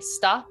suddenly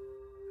stop.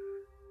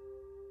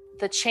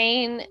 The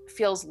chain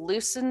feels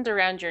loosened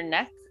around your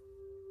neck.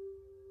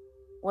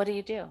 What do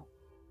you do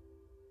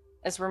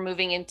as we're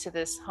moving into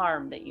this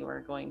harm that you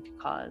are going to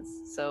cause?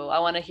 So I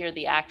want to hear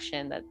the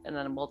action and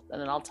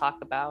then I'll talk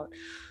about,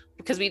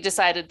 because we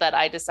decided that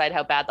I decide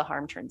how bad the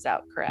harm turns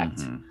out,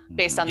 correct?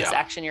 Based on this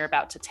action you're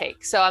about to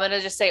take. So I'm going to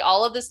just say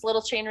all of this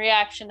little chain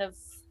reaction of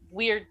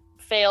weird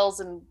fails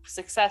and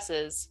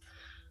successes.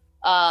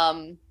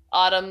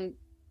 Autumn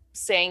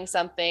saying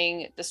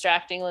something,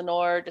 distracting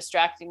Lenore,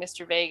 distracting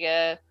Mr.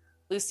 Vega,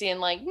 Lucian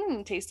like,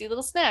 tasty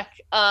little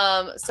snack.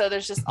 So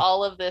there's just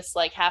all of this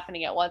like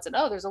happening at once. And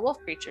there's a wolf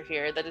creature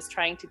here that is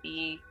trying to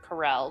be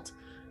corralled.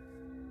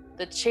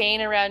 The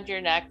chain around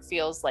your neck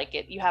feels like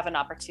you have an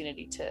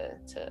opportunity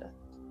to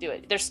do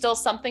it. There's still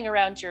something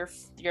around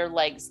your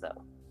legs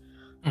though.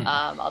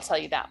 I'll tell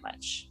you that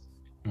much.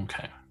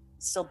 Okay.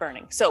 Still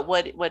burning. So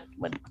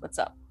what's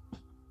up?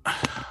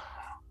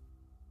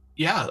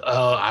 Yeah,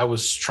 I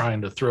was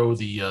trying to throw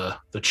the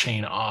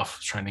chain off,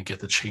 trying to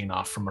get the chain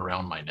off from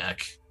around my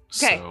neck.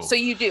 Okay, so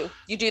you do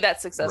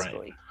that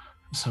successfully.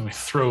 Right. So we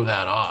throw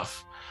that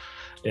off,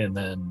 and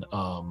then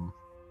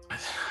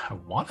I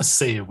want to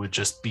say it would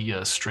just be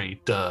a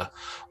straight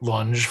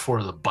lunge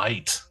for the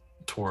bite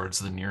towards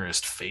the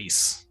nearest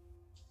face.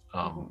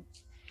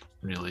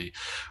 Really,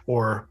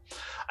 or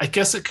I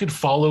guess it could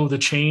follow the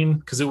chain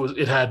because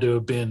it had to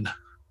have been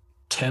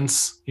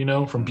tense,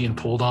 from being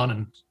pulled on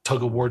and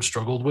tug of war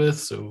struggled with.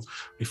 So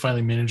he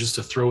finally manages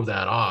to throw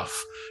that off.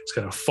 It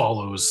kind of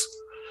follows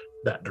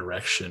that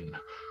direction.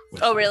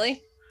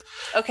 Really?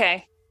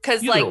 Okay.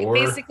 Because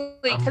basically,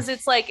 because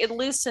it's like it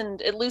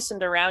loosened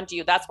around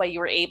you. That's why you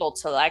were able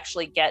to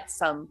actually get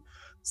some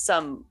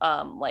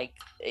like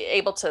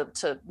able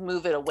to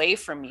move it away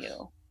from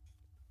you.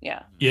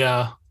 Yeah.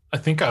 Yeah. I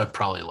think I would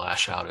probably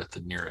lash out at the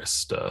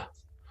nearest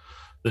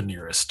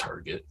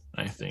target,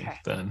 I think,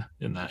 then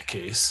in that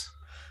case.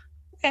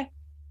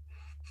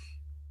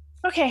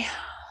 Okay.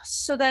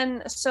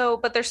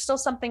 But there's still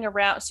something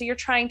around. So you're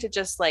trying to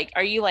just like,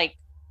 are you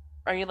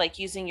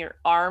using your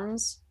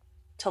arms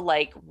to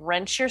like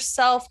wrench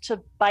yourself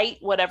to bite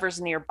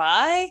whatever's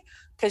nearby?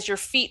 Because your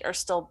feet are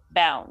still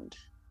bound.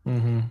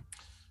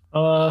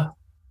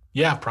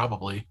 Yeah,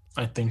 probably.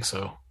 I think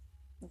so.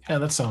 Okay. Yeah,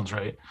 that sounds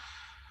right.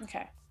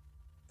 Okay.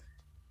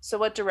 So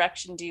what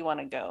direction do you want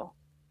to go?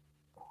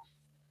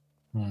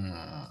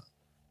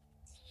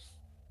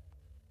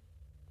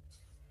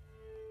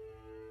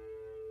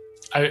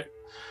 I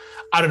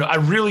don't know. I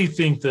really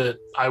think that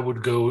I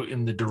would go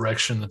in the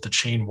direction that the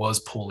chain was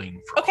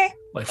pulling from. Okay.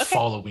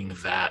 Following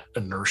that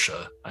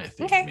inertia, I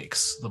think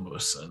makes the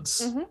most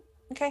sense.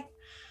 Okay.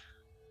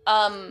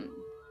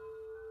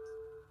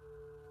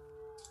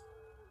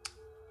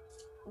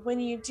 When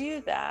you do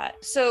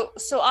that, so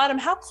Autumn,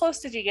 how close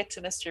did you get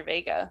to Mr.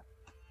 Vega?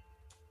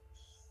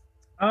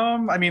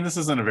 I mean, this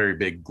isn't a very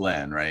big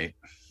glen, right?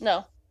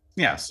 No.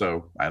 Yeah,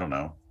 so I don't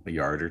know, a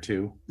yard or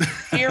two.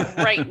 You're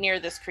right near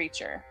this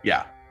creature.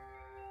 Yeah.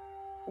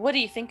 What do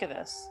you think of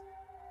this?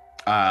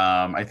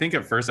 I think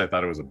at first I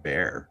thought it was a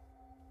bear.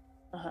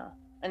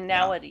 And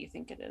now what do you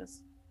think it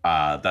is?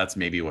 That's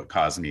maybe what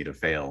caused me to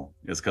fail,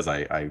 is because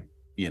I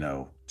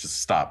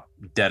just stopped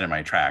dead in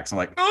my tracks. I'm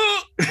like,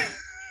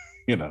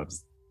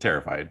 just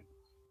terrified.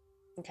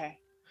 Okay.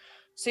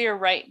 So you're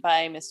right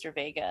by Mr.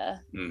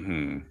 Vega.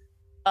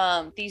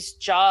 These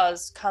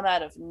jaws come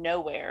out of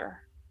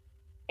nowhere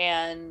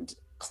and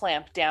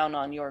clamp down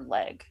on your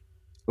leg.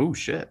 Oh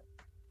shit.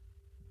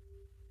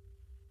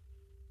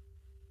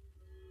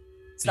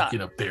 Thinking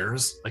of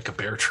bears, like a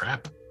bear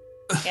trap.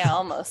 Yeah,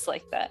 almost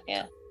like that.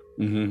 Yeah.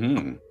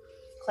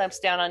 Clamps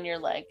down on your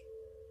leg.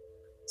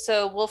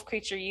 So, wolf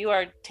creature, you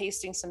are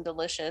tasting some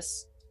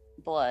delicious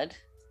blood.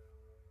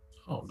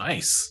 Oh,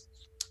 nice.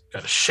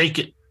 Gotta shake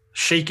it,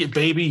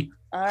 baby.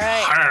 All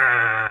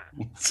right.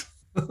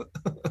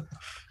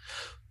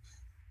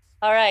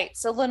 All right.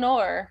 So,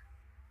 Lenore,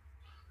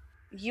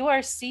 you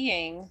are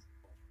seeing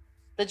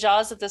the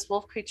jaws of this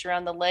wolf creature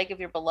on the leg of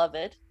your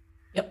beloved.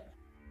 Yep.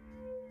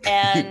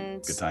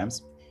 And good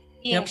times.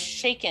 Being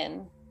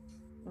shaken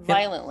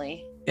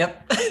violently.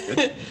 Yep.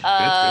 Good.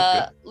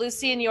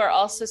 Lucy, and you are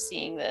also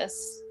seeing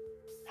this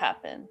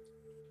happen.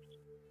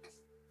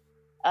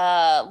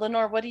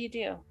 Lenore, what do you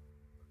do?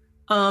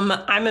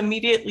 I'm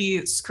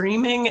immediately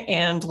screaming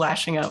and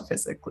lashing out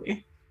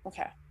physically.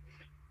 Okay.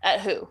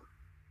 At who?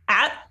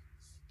 At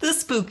the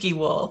spooky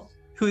wolf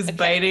who's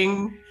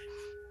biting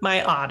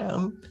my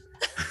Autumn.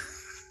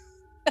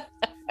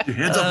 Your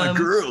hands off my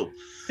girl.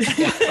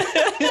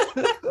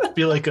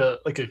 Be like a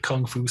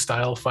kung fu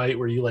style fight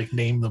where you like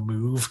name the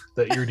move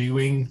that you're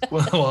doing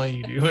while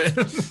you do it.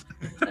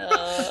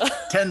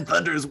 10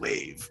 thunders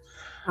wave.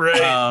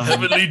 Right.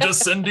 Heavenly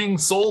descending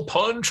soul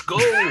punch. Go.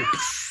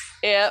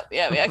 Yeah.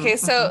 Okay,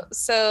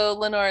 so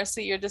Lenore,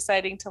 so you're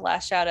deciding to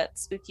lash out at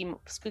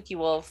spooky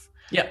wolf.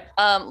 Yep.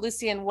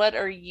 Lucian, what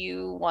are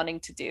you wanting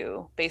to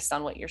do based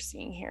on what you're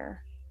seeing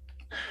here?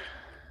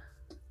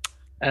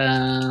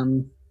 I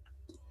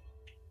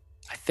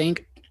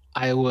think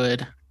I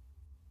would.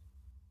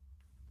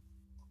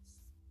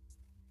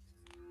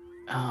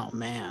 Oh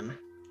man.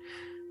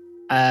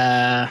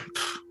 I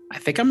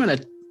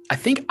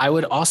think I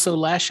would also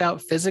lash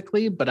out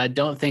physically, but I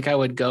don't think I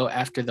would go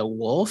after the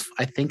wolf.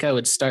 I think I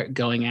would start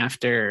going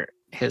after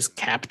his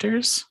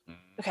captors.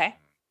 Okay.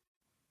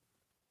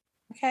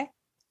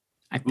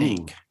 I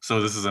think. Ooh,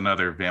 so this is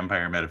another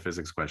vampire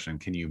metaphysics question.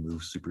 Can you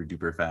move super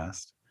duper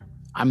fast?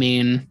 I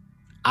mean,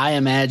 I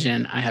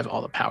imagine I have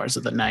all the powers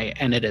of the night,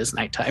 and it is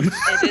nighttime.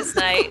 It is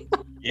night.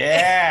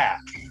 Yeah.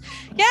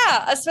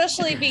 Yeah,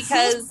 especially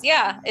because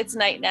it's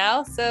night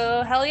now.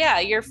 So hell yeah,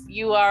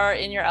 you are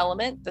in your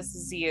element. This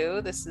is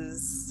you. This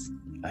is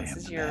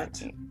your.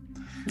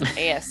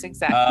 Yes,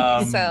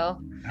 exactly. So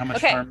how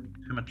much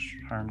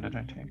harm did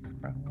I take,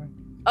 by the way?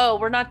 Oh,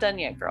 we're not done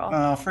yet, girl.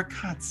 Oh, for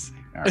God's sake.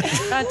 All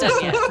right. Not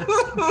done yet.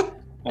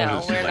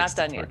 No, we're not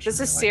done yet. This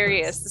is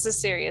serious. This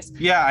is serious.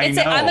 Yeah, I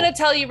know. I'm going to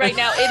tell you right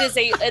now,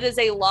 it is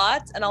a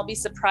lot, and I'll be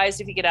surprised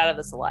if you get out of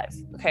this alive.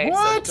 Okay.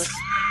 What? So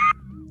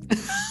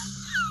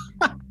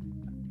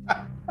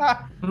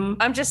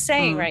I'm just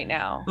saying right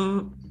now.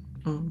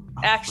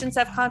 Actions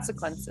have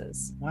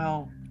consequences.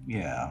 Well,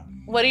 yeah.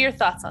 What are your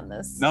thoughts on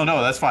this? No,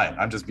 that's fine.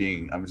 I'm just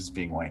being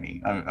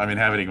whiny. I'm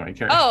inhabiting my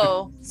character.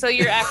 Oh, so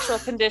your actual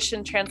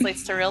condition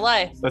translates to real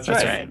life. That's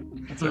right.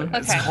 That's right. Okay.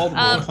 It's called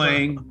role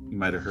playing. You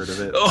might have heard of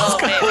it.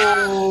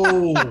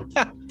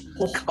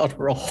 It's called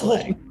role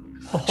playing.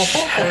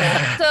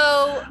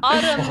 So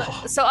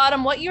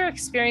Autumn, what you're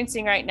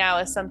experiencing right now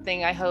is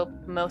something I hope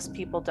most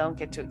people don't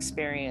get to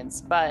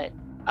experience, but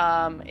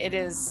it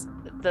is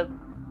the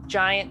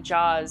giant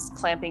jaws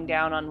clamping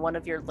down on one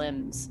of your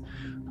limbs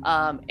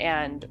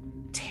and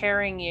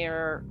tearing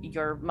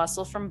your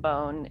muscle from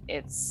bone.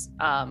 It's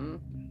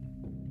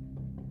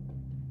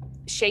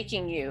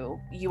shaking you.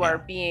 You are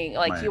being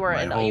like you are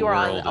on a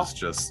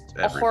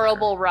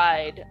horrible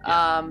ride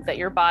that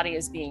your body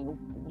is being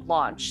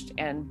launched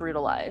and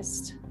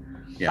brutalized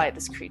by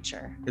this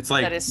creature. It's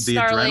like that is the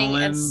snarling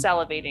adrenaline and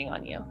salivating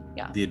on you.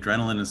 Yeah. The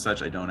adrenaline is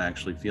such I don't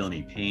actually feel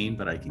any pain,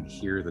 but I can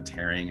hear the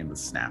tearing and the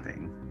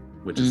snapping,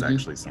 which is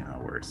actually somehow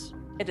worse.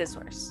 It is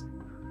worse.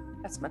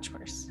 That's much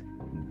worse.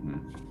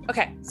 Mm-hmm.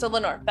 Okay, so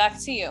Lenore, back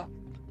to you.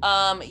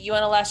 You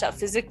want to lash out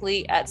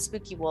physically at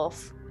Spooky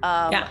Wolf.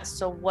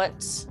 So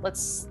let's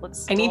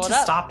I need to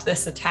stop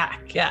this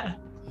attack. Yeah.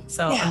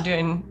 So I'm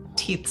doing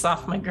teeths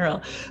off my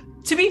girl.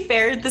 To be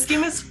fair, this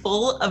game is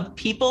full of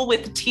people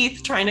with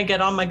teeth trying to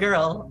get on my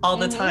girl all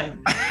the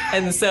time.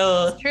 And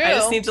so I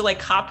just need to like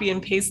copy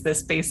and paste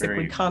this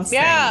basically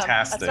constantly. Yeah,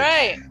 fantastic. that's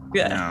right.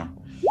 Yeah.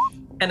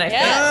 And I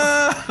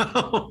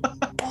failed.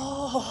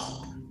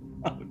 Oh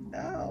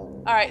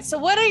no. All right. So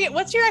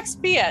what's your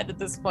XP at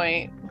this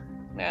point?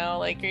 Now,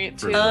 like, are you at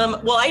 2?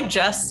 Well, I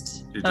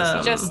just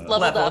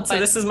leveled up. So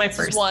this is my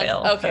first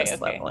fail. Okay.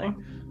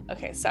 Leveling.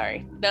 Okay,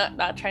 sorry.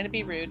 Not trying to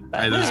be rude,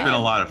 but there's been a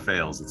lot of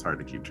fails. It's hard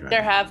to keep track.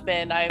 There have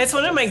been. It's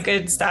one of my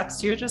good stats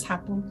too. It just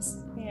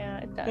happens. Yeah,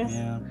 it does.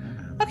 Yeah.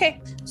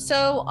 Okay,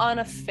 so on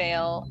a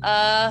fail,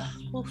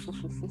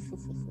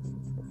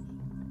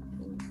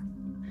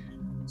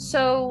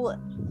 so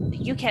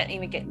you can't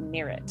even get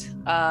near it.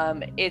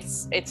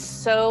 It's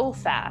so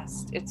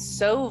fast. It's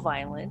so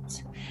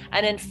violent,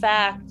 and in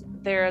fact,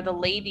 they're the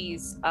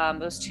ladies.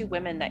 Those 2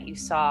 women that you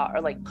saw are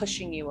like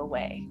pushing you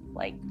away.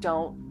 Like,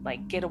 don't,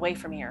 like, get away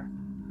from here.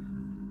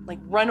 Like,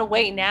 run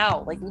away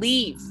now. Like,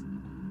 leave.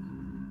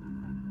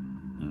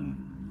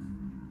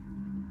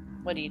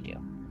 What do you do?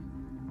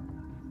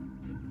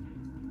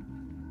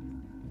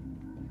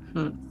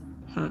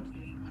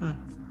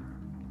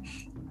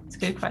 It's a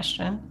good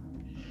question.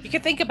 You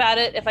can think about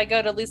it if I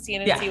go to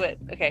Lucian and see what.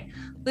 Okay,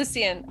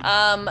 Lucian.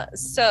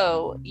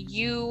 So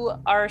you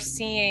are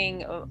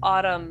seeing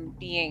Autumn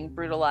being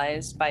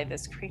brutalized by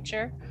this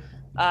creature.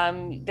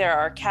 There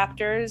are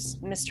captors.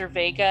 Mr.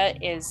 Vega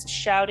is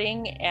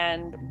shouting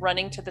and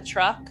running to the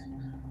truck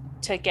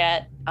to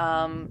get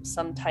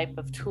some type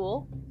of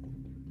tool.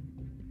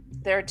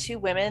 There are 2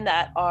 women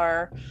that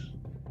are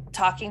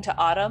talking to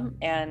Autumn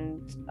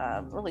and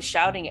really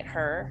shouting at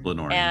her.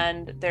 Lenore.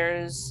 And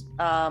there's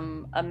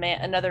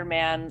another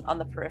man on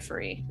the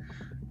periphery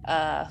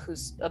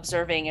who's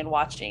observing and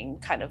watching,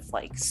 kind of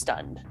like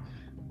stunned.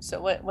 So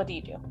what do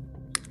you do?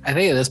 I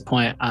think at this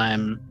point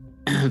I'm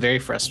very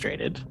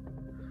frustrated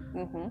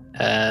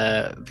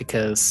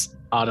because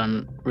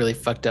Autumn really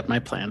fucked up my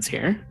plans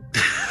here.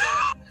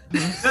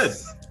 Good.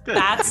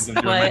 That's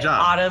what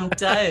Autumn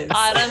does.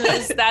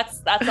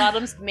 That's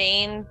Autumn's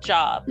main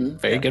job.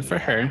 Very good for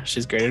her.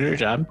 She's great at her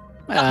job.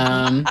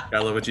 I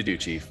love what you do,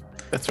 Chief.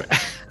 That's right.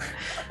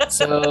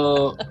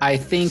 So I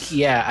think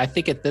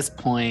at this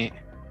point,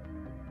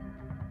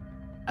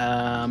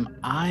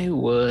 I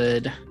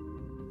would.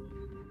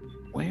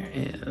 Where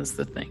is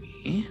the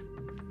thingy?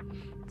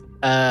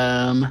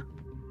 I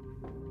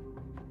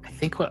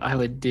think what I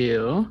would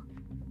do.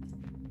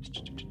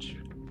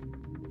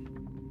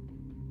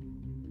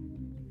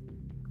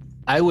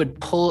 I would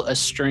pull a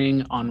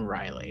string on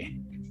Riley.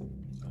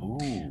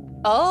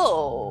 Ooh.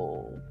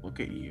 Oh. Look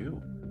at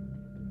you.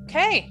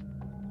 Okay.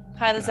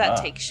 How does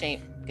that take shape?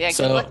 Yeah,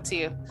 So- good luck to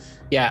you.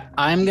 Yeah,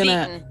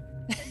 Beaten.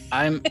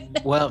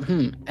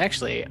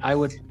 Actually, I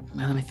would.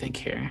 Let me think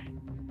here.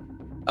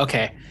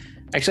 Okay.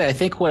 Actually, I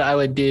think what I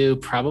would do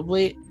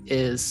probably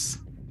is.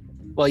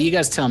 Well, you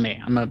guys tell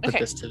me. I'm going to put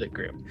this to the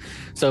group.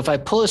 So if I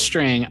pull a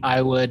string,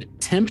 I would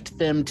tempt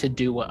them to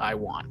do what I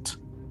want.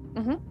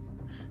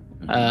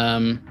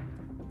 Mm-hmm.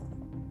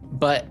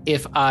 But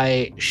if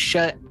I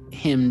shut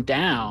him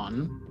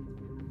down,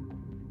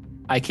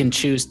 I can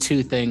choose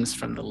 2 things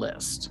from the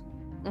list.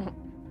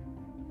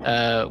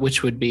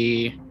 Which would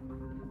be.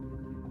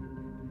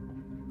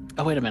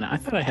 Oh, wait a minute. I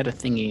thought I had a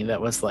thingy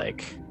that was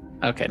like.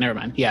 Okay, never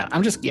mind. Yeah,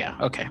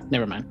 okay,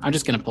 never mind. I'm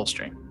just going to pull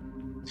string.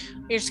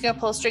 You're just going to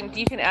pull a string.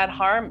 You can add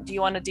harm. Do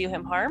you want to do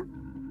him harm?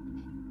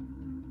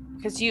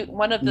 Because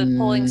one of the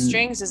pulling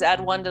strings is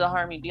add 1 to the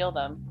harm you deal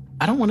them.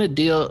 I don't want to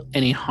deal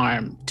any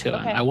harm to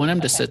him. Okay, I want him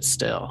to sit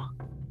still.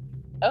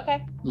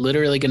 Okay.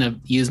 Literally going to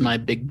use my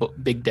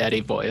big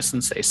daddy voice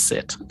and say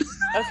sit.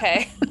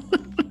 Okay.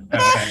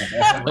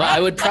 Well, I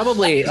would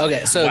probably.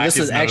 Okay, so Whack this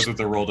his is nose actually. with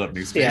the rolled up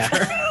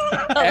newspaper.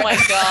 Oh my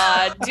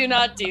God. Do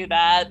not do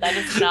that. That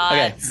is not.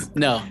 Okay,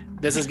 no,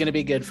 this is going to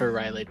be good for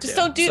Riley too. Just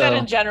don't do that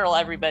in general,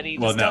 everybody.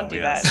 Just don't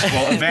do that.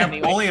 Well,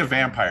 Anyway. only a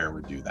vampire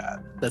would do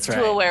that. That's right.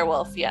 To a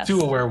werewolf, yes. To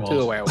a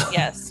werewolf.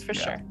 Yes, for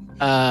sure.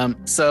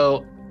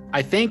 So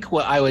I think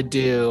what I would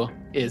do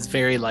is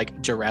very like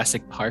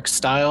Jurassic Park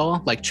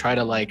style, like try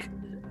to like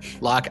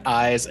lock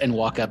eyes and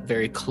walk up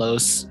very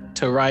close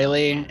to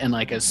Riley, and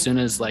like as soon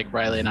as like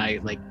Riley and I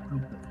like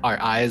our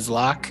eyes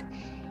lock,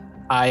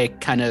 my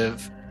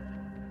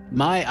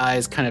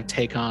eyes kind of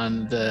take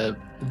on the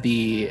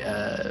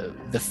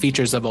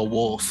features of a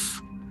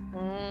wolf.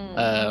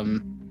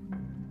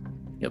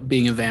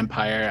 Being a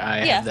vampire,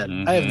 I have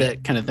that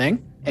kind of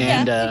thing,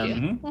 and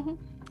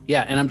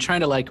and I'm trying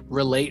to like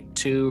relate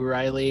to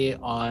Riley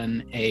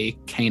on a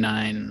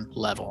canine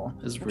level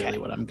is really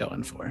what I'm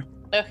going for.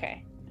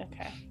 Okay.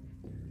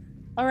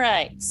 All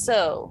right.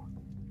 So,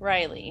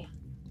 Riley,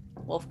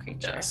 wolf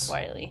creature, Yes.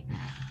 Riley.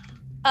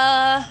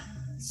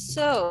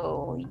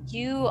 So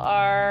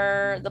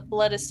the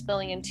blood is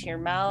spilling into your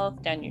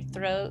mouth, down your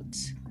throat.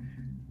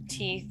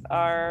 Teeth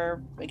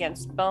are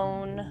against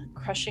bone,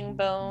 crushing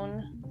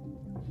bone.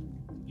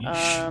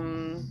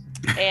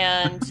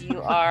 And you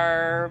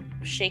are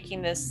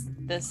shaking this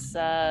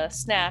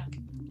snack.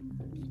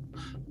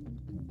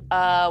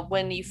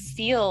 When you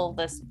feel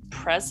this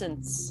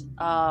presence,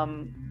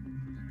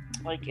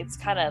 like it's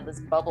kind of this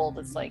bubble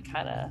that's like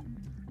kind of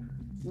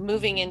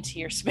moving into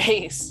your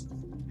space.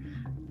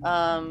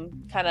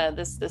 Kind of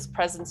this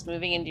presence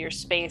moving into your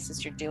space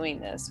as you're doing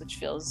this, which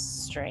feels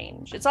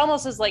strange. It's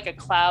almost as like a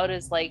cloud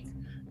is like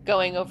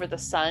going over the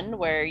sun,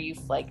 where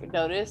you've like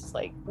noticed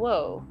like,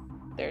 whoa,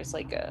 there's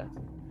like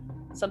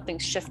something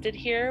shifted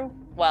here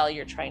while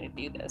you're trying to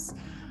do this.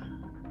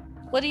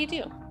 What do you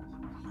do?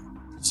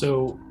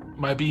 So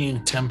am I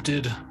being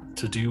tempted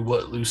to do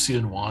what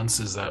Lucian wants?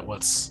 Is that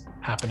what's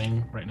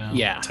happening right now?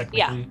 Yeah. Technically?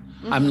 Yeah.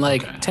 Mm-hmm. I'm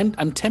like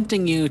I'm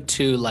tempting you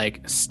to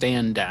like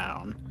stand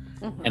down,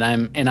 and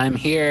I'm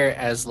here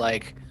as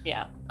like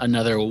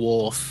another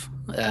wolf,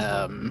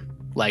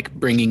 like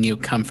bringing you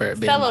comfort,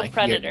 being fellow like,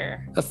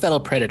 predator. A fellow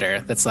predator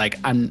that's like,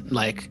 I'm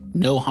like,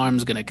 no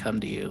harm's gonna come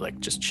to you, like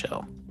just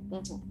chill.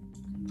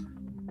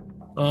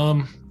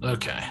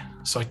 Okay,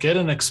 so I get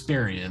an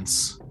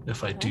experience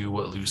if I do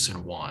what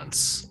Lucian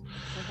wants.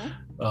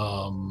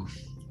 And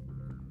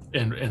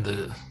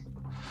the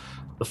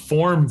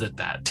form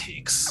that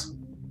takes,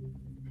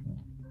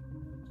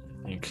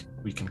 I think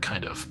we can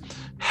kind of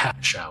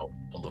hash out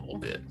a little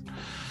bit.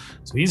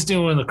 So he's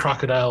doing the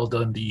Crocodile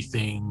Dundee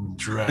thing,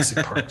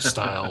 Jurassic Park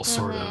style,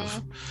 sort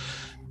of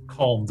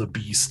calm the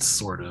beast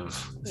sort of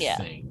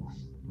thing.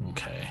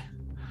 Okay.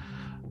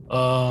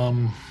 All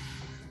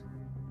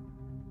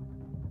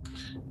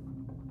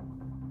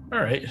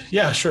right.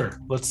 Yeah, sure.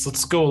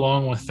 Let's go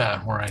along with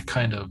that, where I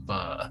kind of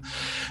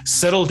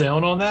settle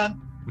down on that.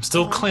 I'm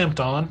still clamped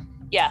on.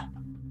 Yeah.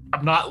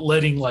 I'm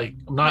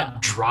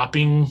not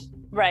dropping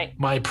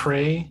my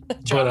prey,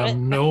 but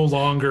I'm no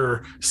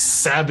longer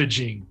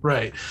savaging.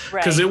 Right.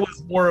 Because it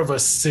was more of a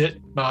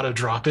sit, not a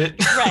drop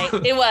it. Right.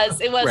 It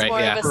was Right, more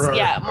of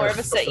a more of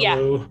a sit. Yeah.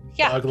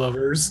 Dog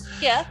lovers.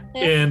 Yeah.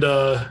 And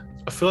I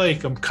feel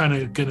like I'm kind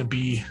of gonna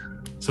be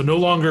So no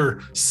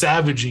longer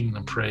savaging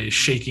the prey,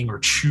 shaking or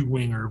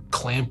chewing or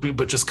clamping,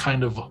 but just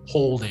kind of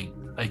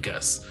holding, I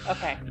guess.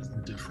 Okay. Is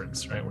the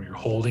difference, right? Where you're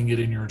holding it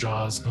in your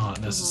jaws, not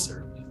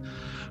necessarily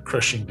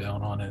crushing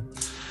down on it.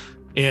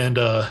 And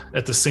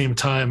at the same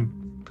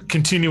time,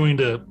 continuing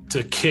to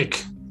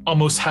kick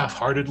almost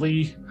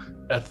half-heartedly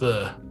at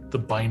the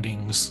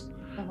bindings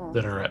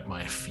that are at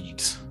my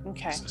feet.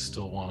 Okay. I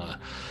still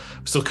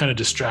kind of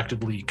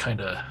distractedly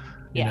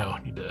you know,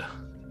 need to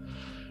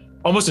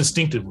almost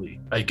instinctively,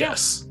 I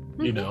guess,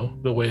 you know,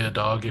 the way a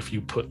dog, if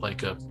you put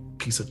like a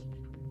piece of,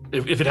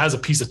 if it has a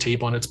piece of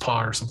tape on its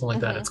paw or something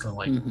like that, it's going to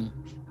like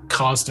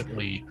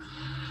constantly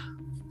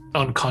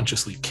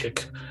unconsciously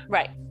kick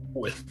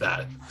with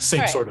that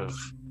same sort of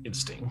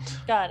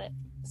instinct. Got it.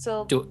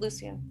 So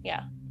Lucian,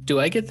 yeah. Do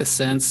I get the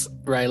sense,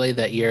 Riley,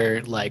 that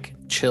you're like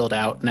chilled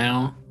out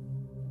now?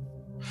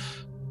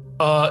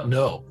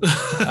 No.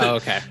 Oh,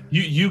 okay.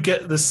 You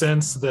get the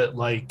sense that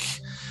like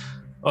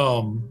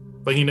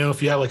you know,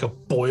 if you have like a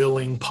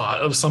boiling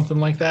pot of something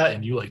like that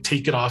and you like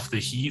take it off the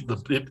heat,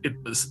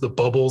 the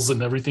bubbles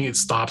and everything, it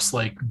stops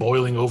like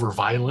boiling over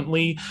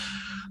violently,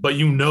 but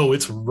you know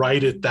it's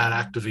right at that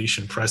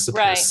activation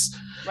precipice.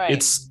 Right.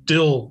 It's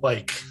still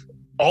like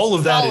all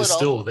of that is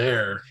still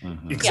there.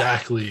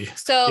 Exactly. Yeah.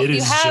 So it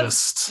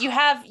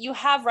you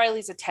have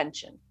Riley's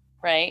attention,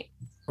 right?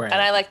 Right.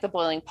 And I like the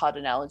boiling pot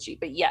analogy,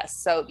 but yes.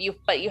 So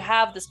you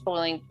have this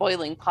boiling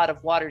pot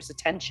of water's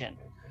attention.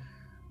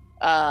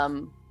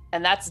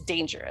 And that's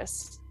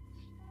dangerous.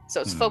 So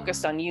it's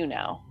focused on you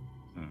now.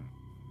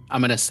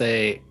 I'm going to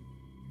say,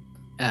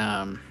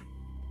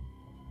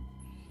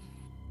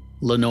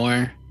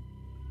 Lenore,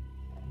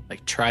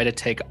 like try to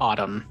take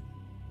Autumn.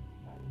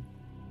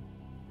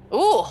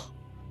 Ooh,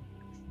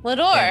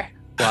 Lenore.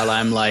 While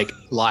I'm like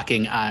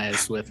locking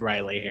eyes with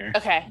Riley here.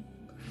 Okay.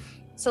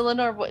 So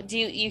Lenore, what do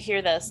you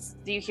hear this?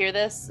 Do you hear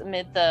this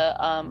amid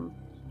the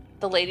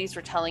ladies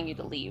were telling you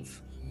to leave?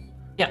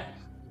 Yeah.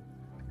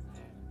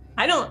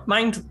 I don't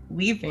mind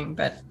leaving,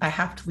 but I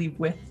have to leave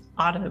with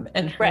Autumn,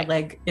 and her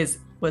leg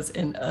was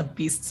in a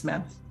beast's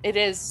mouth. It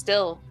is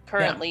still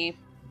currently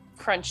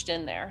crunched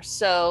in there.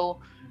 So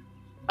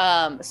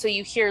so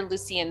you hear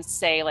Lucian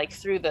say, like,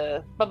 through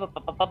the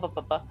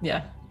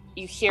yeah,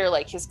 you hear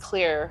like his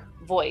clear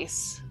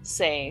voice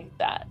say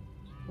that,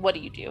 what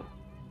do you do?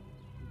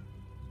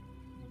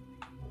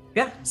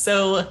 Yeah,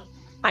 so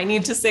I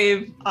need to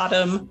save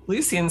Autumn.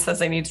 Lucian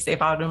says I need to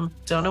save Autumn.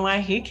 Don't know why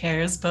he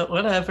cares, but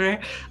whatever.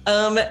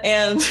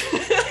 And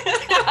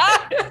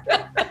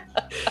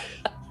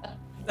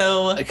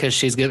so because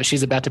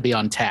she's about to be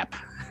on tap.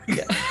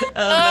 Yeah.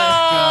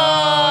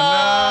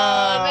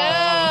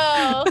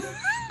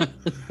 No.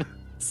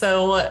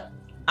 So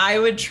I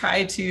would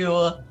try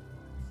to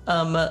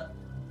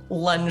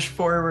lunge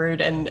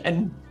forward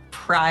and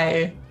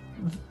pry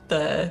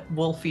the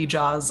wolfy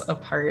jaws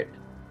apart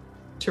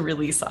to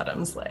release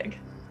Autumn's leg.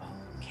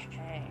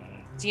 Okay.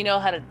 Do you know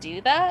how to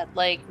do that?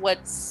 Like,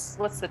 what's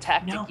the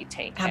tactic you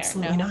take there?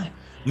 Absolutely not.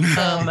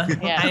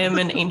 I am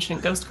an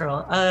ancient ghost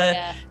girl.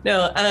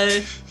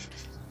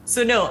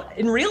 So no,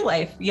 in real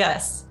life,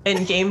 yes.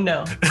 In game,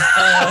 no. Drop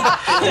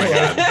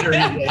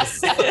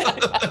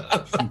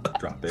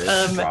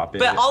it.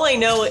 But all I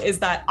know is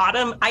that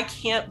Autumn, I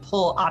can't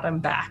pull Autumn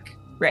back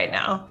right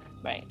now.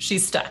 Right.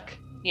 She's stuck.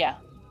 Yeah.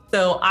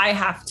 So I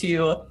have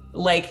to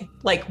like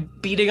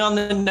beating on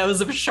the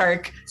nose of a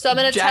shark. So I'm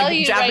gonna tell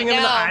you jabbing right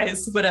him now, in the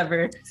eyes,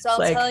 whatever. So I'll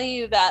tell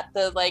you that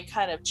the like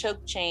kind of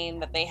choke chain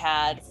that they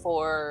had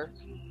for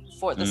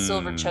the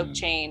silver choke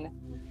chain,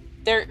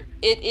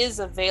 it is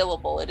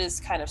available. It is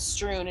kind of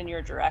strewn in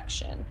your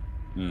direction,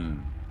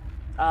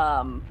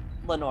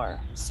 Lenore.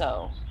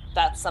 So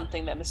that's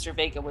something that Mr.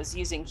 Vega was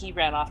using. He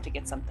ran off to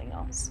get something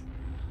else.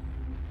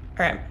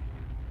 All right.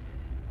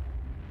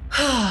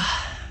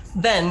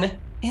 Then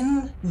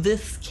in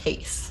this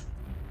case,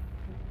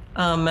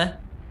 the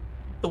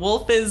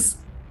wolf is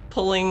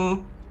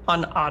pulling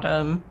on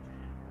Autumn.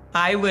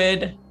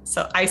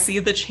 So I see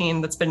the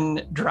chain that's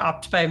been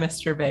dropped by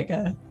Mr.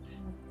 Vega,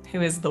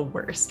 who is the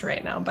worst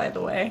right now, by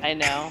the way. I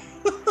know.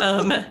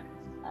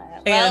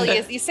 Well,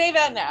 you say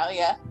that now,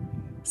 yeah.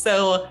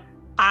 So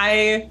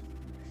I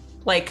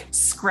like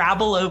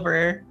scrabble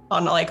over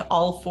on like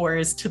all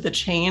fours to the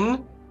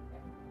chain,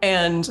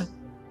 and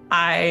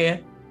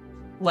I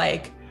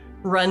like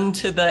run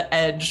to the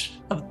edge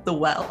of the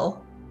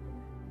well,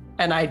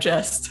 and I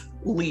just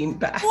lean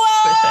back with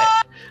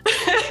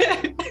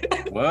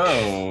it.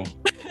 Whoa.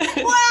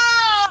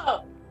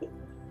 Wow!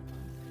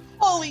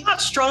 Holy!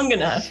 Not strong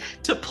enough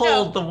to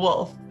pull the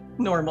wolf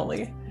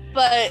normally.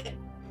 But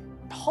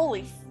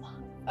holy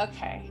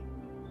okay.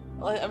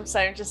 Well, I'm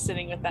sorry, I'm just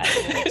sitting with that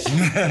image.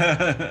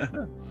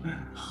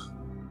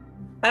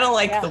 I don't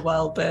like the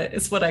well, but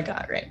it's what I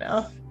got right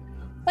now.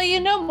 Well, you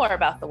know more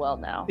about the well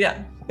now.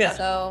 Yeah.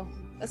 So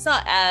it's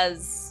not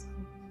as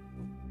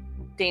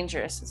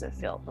dangerous as it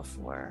felt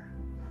before.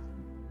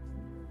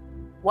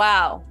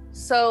 Wow.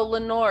 So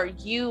Lenore,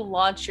 you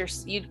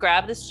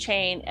grab this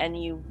chain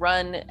and you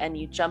run and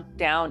you jump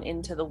down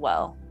into the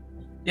well.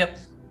 Yep.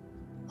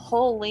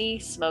 Holy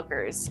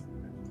smokers.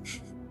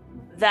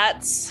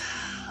 That's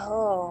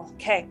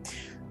okay.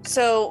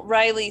 So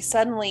Riley,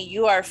 suddenly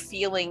you are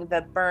feeling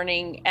the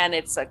burning, and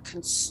it's a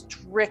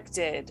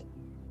constricted,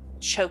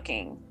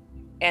 choking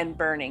and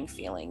burning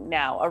feeling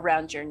now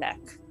around your neck.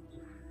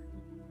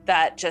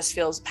 That just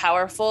feels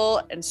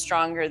powerful and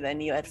stronger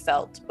than you had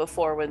felt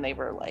before when they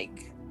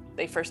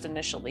first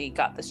initially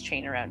got this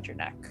chain around your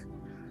neck.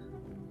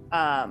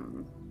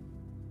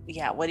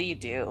 Yeah, what do you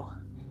do?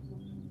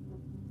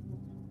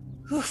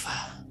 Oof.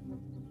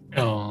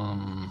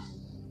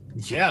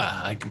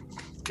 Yeah, I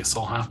guess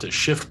I'll have to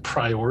shift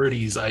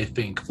priorities, I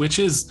think, which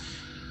is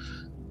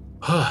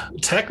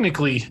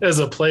technically, as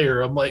a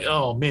player, I'm like,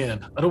 oh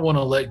man, I don't want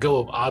to let go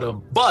of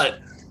Autumn, but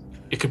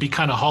it could be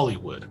kind of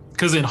Hollywood,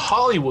 because in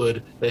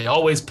Hollywood they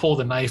always pull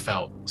the knife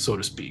out, so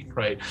to speak,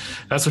 right?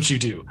 That's what you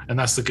do, and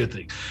that's the good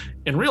thing.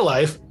 In real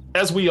life,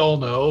 as we all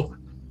know,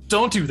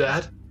 don't do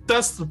that.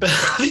 That's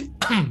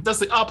that's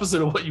the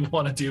opposite of what you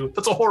want to do.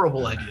 That's a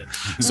horrible idea.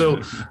 So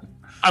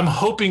I'm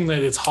hoping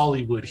that it's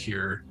Hollywood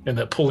here, and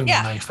that pulling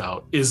the knife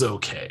out is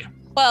okay.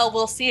 Well,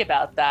 we'll see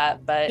about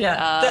that, but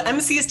the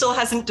MC still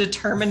hasn't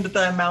determined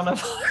the amount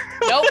of harm.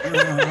 Nope.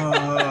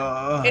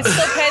 It's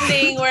still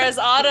pending, whereas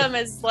Autumn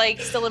is like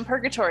still in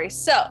purgatory.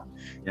 So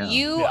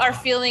you are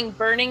feeling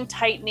burning,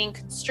 tightening,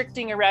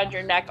 constricting around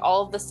your neck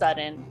all of a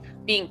sudden,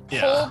 being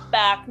pulled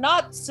back,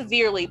 not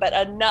severely, but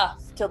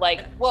enough to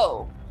like,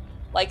 whoa,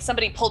 like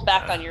somebody pulled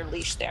back on your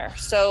leash there.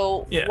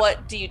 So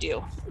what do you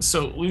do?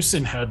 So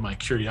Lucin had my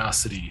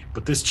curiosity,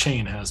 but this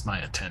chain has my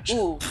attention.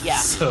 Ooh, yeah.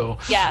 So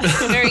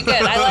very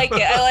good. I like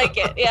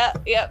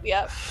it.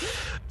 Yep.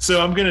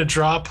 So I'm gonna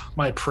drop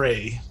my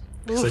prey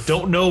because I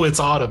don't know it's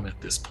Autumn at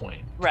this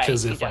point. Right.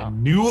 Because if I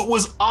knew it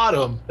was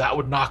Autumn, that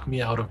would knock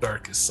me out of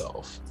Darkest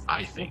Self,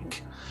 I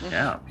think.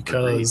 Yeah.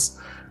 Because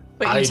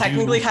but you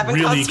technically haven't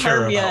really caused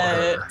harm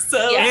yet.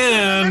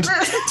 And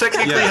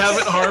technically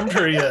haven't harmed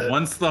her yet.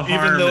 Once the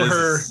harm even though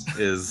her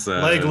is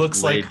leg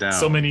looks like down.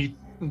 So many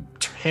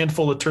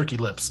handful of turkey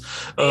lips.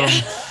 One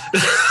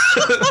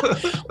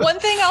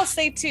thing I'll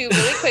say too,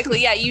 really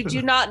quickly, you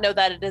do not know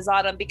that it is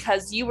Autumn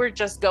because you were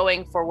just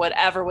going for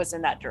whatever was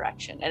in that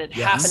direction, and it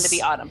happened to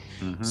be Autumn.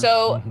 Mm-hmm.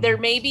 So there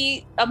may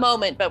be a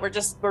moment, but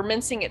we're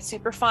mincing it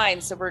super fine,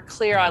 so we're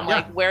clear on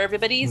like where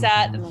everybody's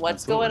at and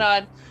what's going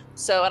on.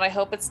 So, and I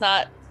hope it's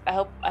not. I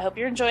hope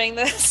you're enjoying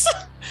this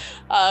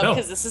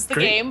because this is the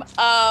game.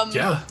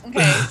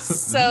 Okay.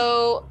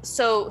 So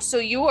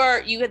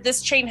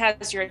this chain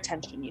has your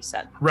attention, you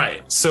said.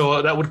 Right.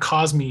 So that would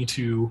cause me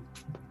to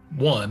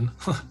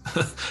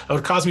that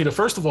would cause me to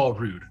first of all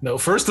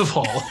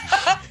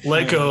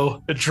let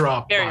go,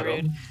 drop Very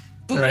Autumn,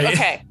 rude. Right.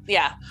 Okay.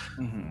 Yeah.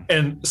 Mm-hmm.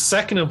 And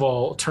second of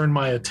all, turn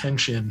my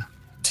attention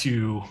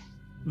to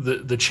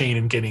the chain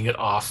and getting it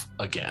off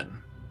again.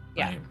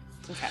 Yeah. Right?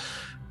 Okay.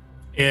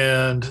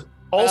 And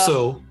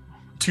also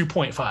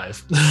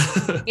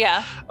 2.5.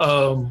 Yeah.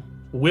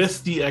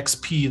 With the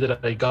XP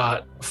that I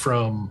got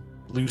from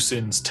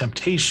Lucin's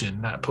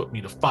temptation, that put me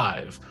to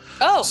 5.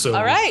 Oh, so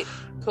all right.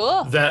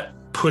 Cool. That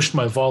pushed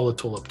my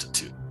volatile up to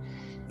 2.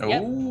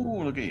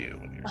 Oh, look at you.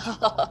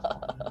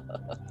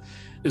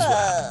 Is what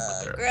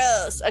happened there.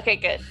 Gross. Okay,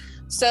 good.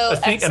 So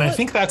I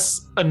think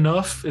that's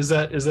enough. Is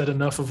that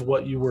enough of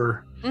what you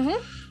were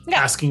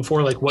asking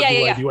for? Like, what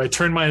do I do? I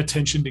turn my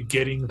attention to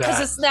getting that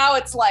because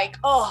it's like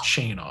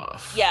chain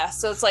off. Yeah.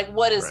 So it's like,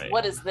 what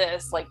is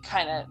this? Like,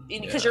 kind of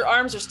because your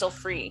arms are still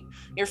free,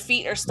 your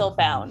feet are still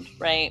bound,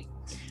 right?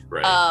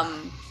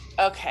 Right.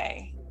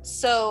 Okay.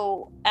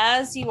 So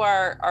as you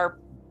are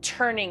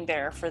turning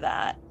there for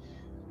that,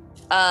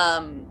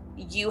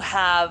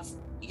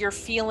 you're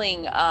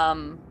feeling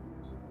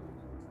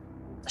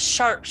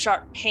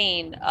sharp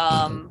pain,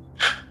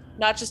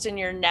 not just in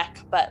your neck,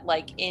 but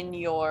like in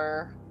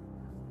your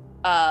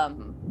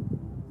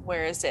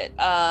where is it?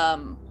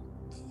 Dang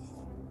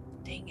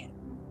it.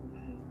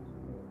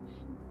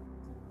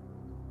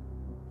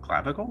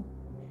 Clavicle?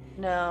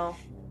 No.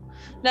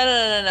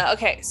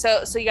 Okay,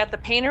 so you got the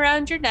pain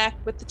around your neck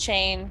with the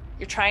chain.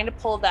 You're trying to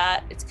pull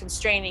that. It's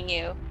constraining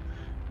you.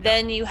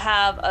 Then you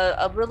have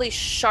a really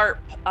sharp,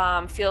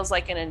 feels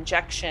like an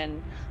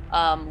injection,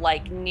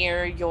 like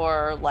near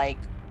your like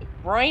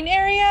groin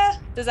area.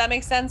 Does that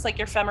make sense? Like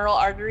your femoral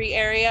artery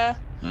area.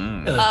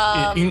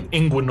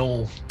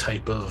 Inguinal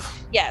type of.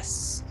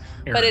 Yes,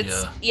 area. but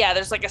it's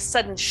there's like a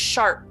sudden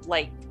sharp.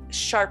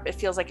 It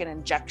feels like an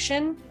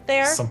injection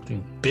there.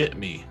 Something bit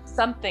me.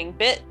 Something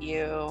bit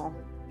you.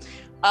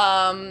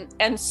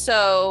 And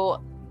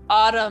so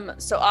Autumn,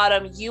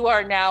 you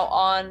are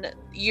now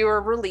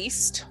you're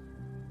released.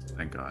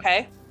 Thank God.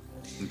 Okay.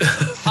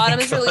 Autumn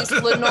is released.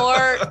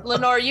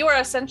 Lenore, you are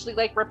essentially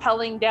like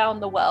rappelling down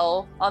the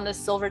well on this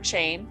silver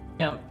chain.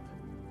 Yeah.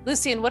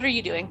 Lucien, what are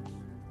you doing?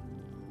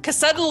 Because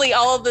suddenly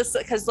all of this,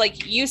 because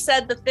like you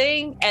said the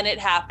thing and it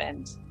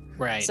happened.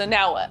 Right. So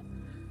now what?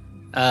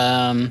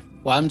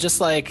 Well, I'm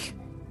just like,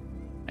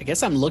 I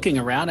guess I'm looking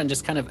around and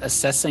just kind of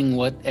assessing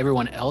what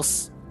everyone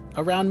else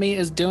around me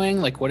is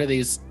doing. Like, what are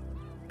these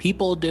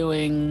people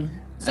doing?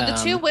 So the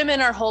two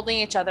women are holding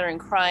each other and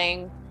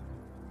crying.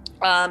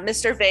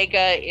 Mr.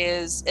 Vega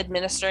is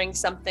administering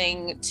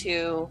something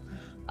to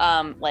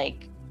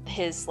like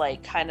his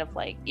like kind of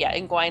like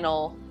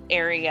inguinal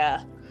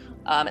area.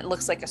 It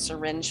looks like a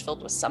syringe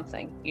filled with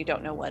something. You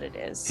don't know what it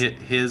is.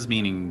 His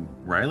meaning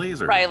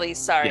Riley's? Or? Riley's,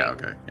 sorry. Yeah,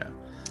 okay, yeah.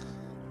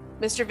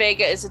 Mr.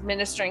 Vega is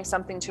administering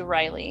something to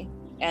Riley,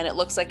 and it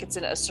looks like it's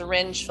in a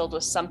syringe filled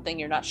with something.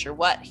 You're not sure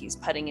what he's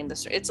putting in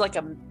the. It's like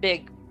a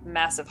big,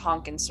 massive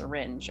honking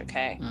syringe.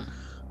 Okay.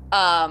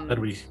 Had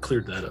we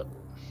cleared that up?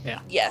 Yeah.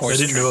 Yes. I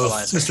didn't know if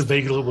Mr.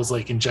 Vega was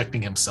like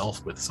injecting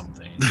himself with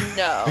something.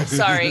 No,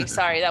 sorry,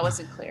 that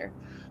wasn't clear.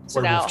 So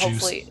or now wolf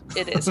hopefully juice.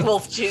 it is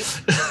wolf juice.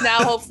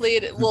 Now hopefully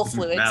it wolf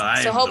fluids. Now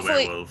I so am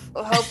hopefully, the werewolf.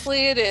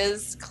 hopefully it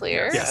is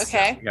clear. Yes.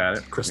 Okay. You got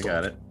it. Crystal. You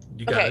got it.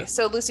 You got Okay, it.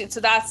 so Lucy, so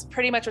that's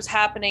pretty much what's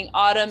happening.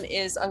 Autumn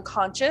is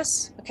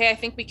unconscious. Okay, I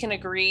think we can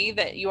agree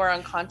that you are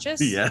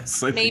unconscious.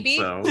 Yes, I maybe,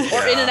 think so.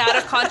 or in and out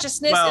of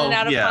consciousness. Well, in and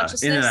out of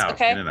consciousness. In and out.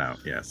 Okay. In and out.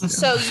 Yes.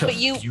 So, but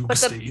Fugue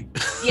state.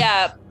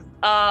 yeah,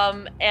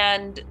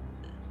 and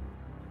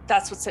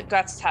that's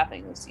what's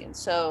happening, Lucian.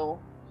 So,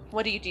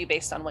 what do you do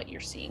based on what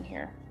you're seeing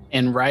here?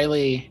 And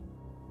Riley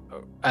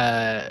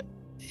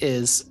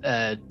is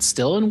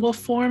still in wolf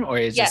form, or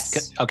is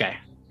just okay?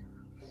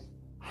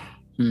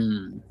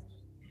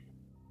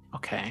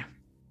 Okay.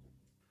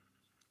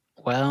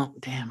 Well,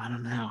 damn, I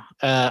don't know.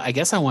 I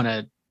guess I want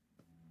to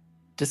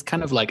just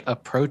kind of like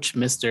approach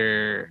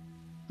Mr.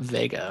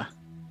 Vega.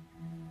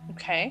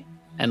 Okay.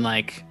 And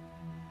like,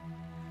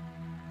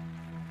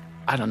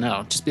 I don't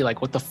know, just be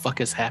like, what the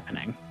fuck is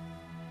happening?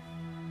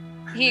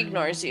 He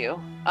ignores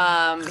you.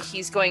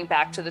 He's going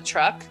back to the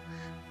truck.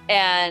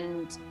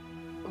 And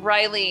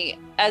Riley,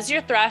 as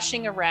you're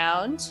thrashing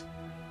around,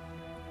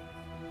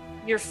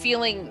 you're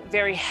feeling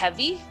very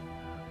heavy,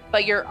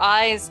 but your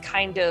eyes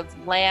kind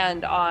of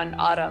land on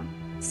Autumn,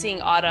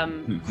 seeing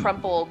Autumn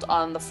crumpled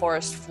on the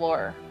forest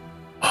floor.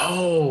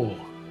 Oh,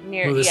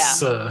 near well,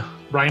 this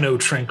rhino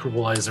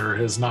tranquilizer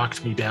has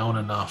knocked me down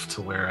enough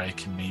to where I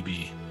can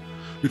maybe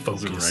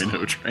focus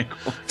rhino on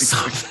tranquilizer.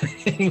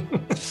 something.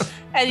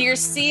 And you're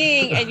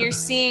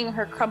seeing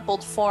her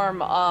crumpled form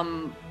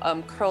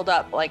curled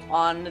up like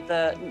on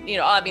the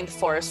the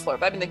forest floor,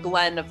 but I mean the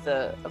glen of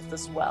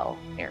this well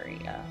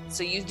area.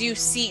 So you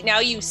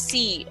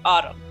see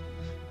Autumn.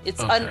 It's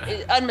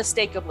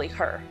unmistakably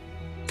her.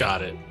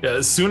 Got it. Yeah,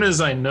 as soon as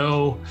I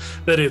know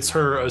that it's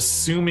her,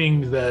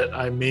 assuming that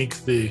I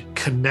make the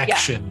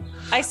connection.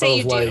 I say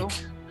of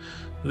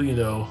you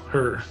do.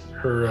 Her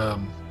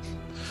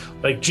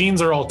like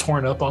jeans are all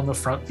torn up on the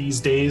front these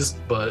days,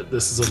 but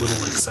this is a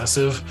little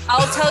excessive.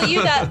 I'll tell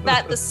you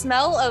that the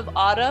smell of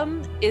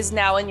Autumn is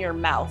now in your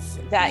mouth.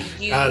 That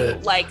you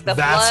like the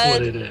That's blood.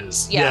 what it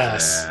is. Yeah.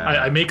 Yes.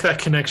 I make that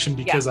connection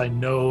because I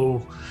know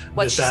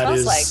what she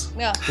smells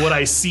like. What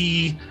I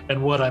see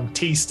and what I'm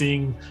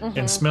tasting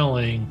and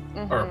smelling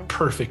are a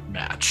perfect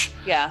match.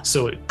 Yeah.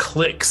 So it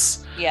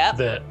clicks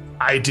that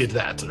I did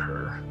that to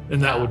her. And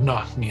that would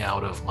knock me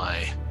out of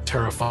my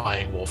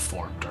terrifying wolf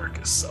form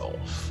darkest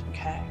self.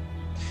 Okay.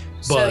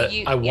 But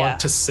I want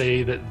to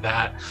say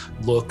that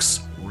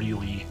looks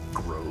really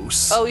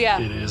gross. Oh yeah.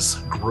 It is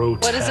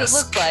grotesque. What does it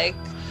look like?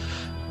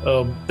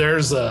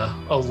 There's a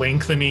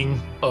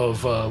lengthening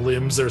of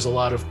limbs. There's a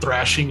lot of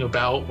thrashing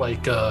about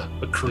like a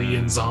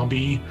Korean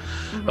zombie.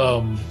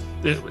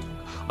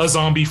 A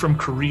zombie from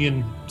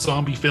Korean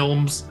zombie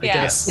films, I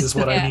guess, is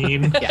what I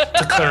mean.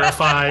 To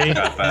clarify,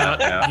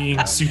 not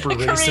being super a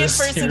racist.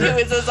 Korean person who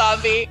is a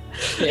zombie.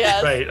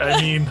 Yeah. Right. I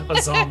mean a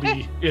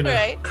zombie in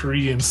a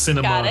Korean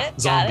cinema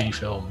zombie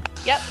film.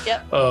 Yep.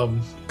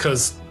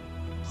 Because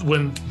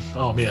when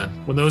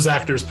those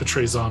actors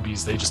portray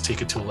zombies, they just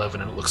take it to 11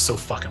 and it looks so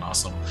fucking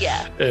awesome.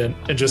 Yeah. And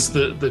just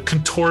the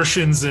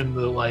contortions and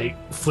the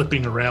like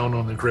flipping around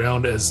on the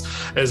ground as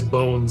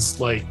bones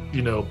like,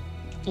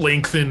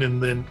 lengthen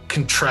and then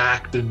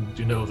contract, and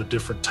the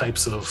different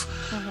types of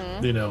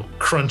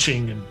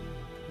crunching and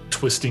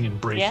twisting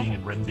and breaking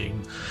and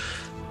rending.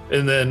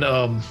 And then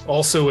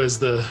also as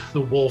the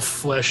wolf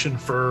flesh and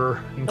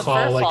fur and the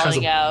claw fur like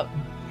falling out.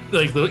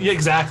 Like the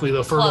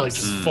fur Clumps. like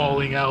just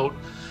falling out.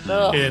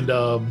 Ugh. And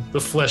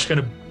the flesh kind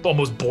of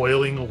almost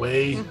boiling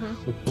away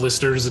with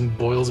blisters and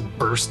boils and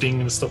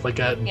bursting and stuff like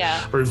that,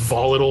 and very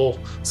volatile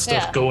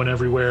stuff going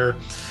everywhere.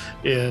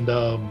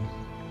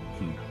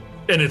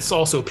 And it's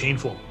also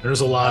painful.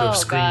 There's a lot of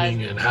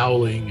screaming and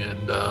howling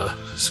and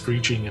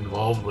screeching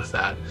involved with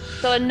that.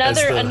 So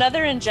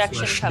another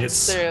injection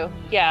comes through.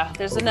 Yeah,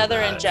 there's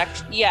another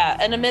injection. Yeah,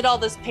 and amid all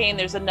this pain,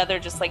 there's another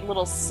just like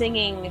little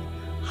singing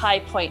high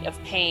point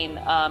of pain.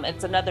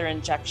 It's another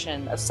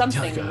injection of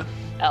something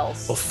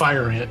else. Well,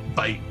 fire ant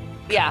bite.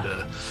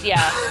 Yeah,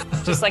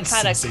 just like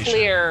kind of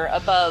clear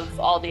above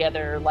all the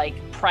other like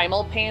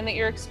primal pain that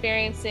you're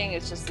experiencing.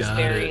 It's just this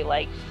very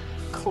like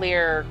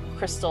clear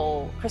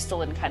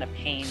crystalline kind of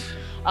pain,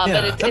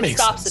 but it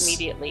stops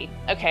immediately.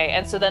 Okay,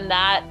 and so then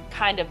that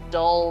kind of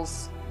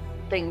dulls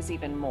things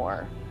even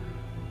more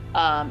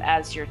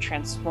as you're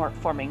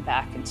transforming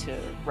back into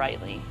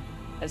Riley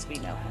as we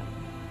know him.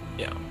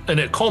 Yeah, and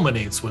it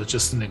culminates with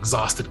just an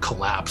exhausted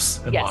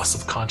collapse and loss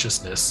of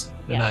consciousness,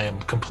 and I am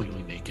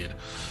completely naked.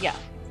 Yeah.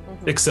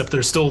 except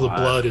there's still the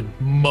blood and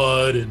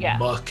mud and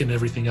muck and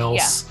everything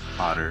else.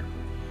 Hotter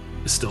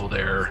is still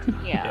there.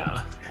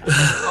 Yeah.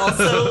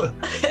 Also,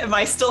 am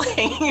I still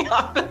hanging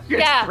off of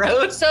your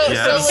throat? So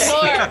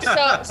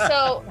Lenore,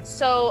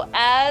 so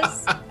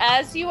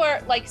as you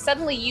are like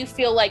suddenly you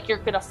feel like you're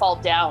gonna fall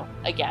down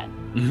again.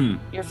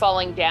 Mm-hmm. You're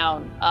falling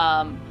down.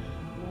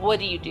 What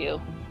do you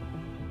do?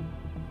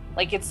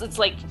 Like it's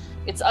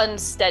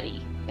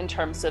unsteady in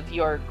terms of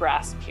your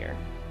grasp here.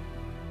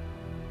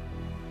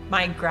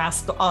 My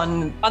grasp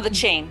on the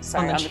chain.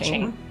 Sorry, on the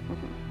chain.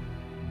 Mm-hmm.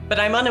 But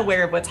I'm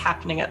unaware of what's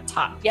happening at the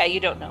top. Yeah, you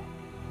don't know.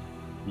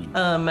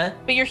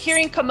 But you're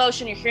hearing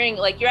commotion.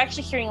 You're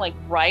actually hearing like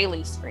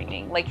Riley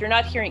screaming. Like you're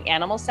not hearing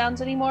animal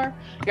sounds anymore.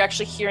 You're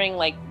actually hearing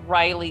like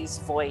Riley's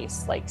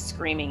voice, like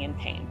screaming in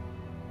pain.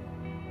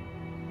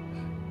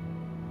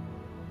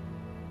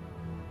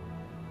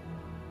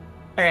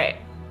 All right.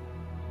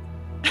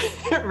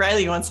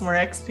 Riley, you want some more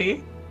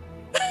XP?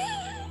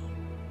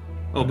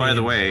 Oh, by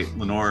the way,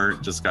 Lenore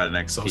just got an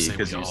XP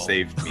because you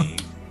saved me.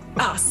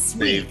 Oh,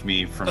 sweet. Saved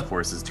me from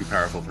forces too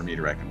powerful for me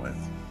to reckon with.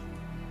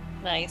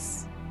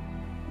 Nice.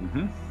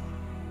 Mm-hmm.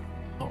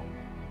 Oh,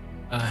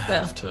 I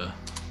have to.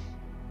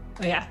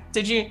 Oh yeah.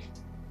 Did you,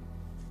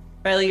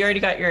 Riley? You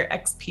already got your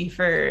XP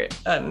for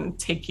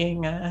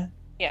taking the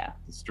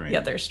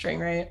other string,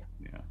 right?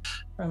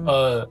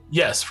 Yeah.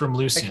 Yes, from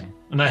Lucian,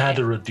 and I had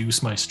to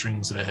reduce my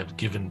strings that I had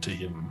given to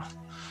him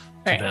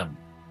to them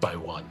by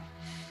 1.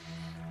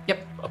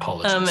 Yep.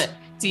 Apologies.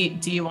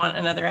 Do you want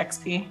another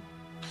XP?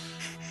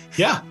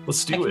 Yeah,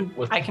 let's do it.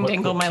 I can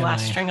dangle my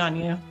last string on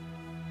you.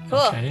 Cool.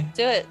 Okay.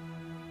 Do it.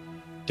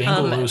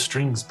 Dangle those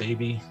strings,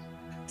 baby.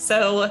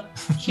 So,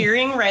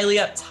 hearing Riley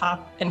up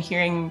top and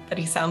hearing that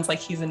he sounds like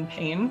he's in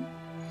pain,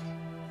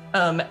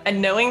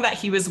 and knowing that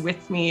he was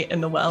with me in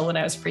the well when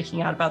I was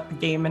freaking out about the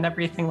game and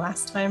everything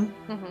last time,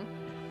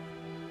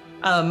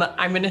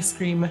 I'm gonna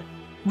scream,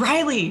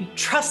 "Riley,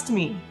 trust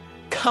me,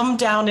 come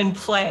down and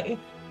play."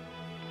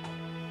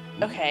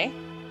 Okay.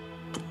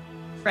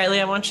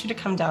 Riley, I want you to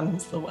come down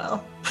into the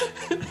well.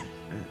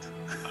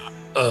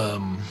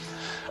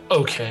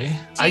 Okay.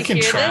 I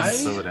can try.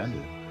 This? So it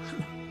ended.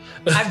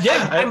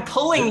 I'm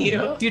pulling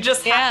you. You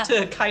just have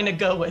to kind of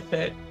go with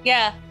it.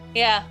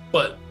 Yeah.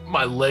 But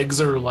my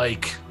legs are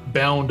like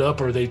bound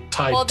up. Are they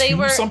tied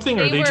to something,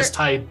 or are they just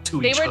tied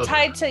to each other? They were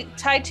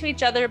tied to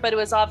each other, but it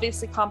was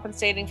obviously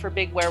compensating for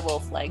big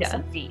werewolf legs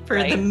and feet.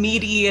 For the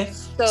meaty,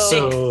 so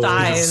thick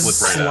thighs.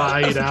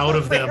 Slide out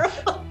of them.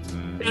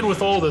 And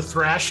with all the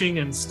thrashing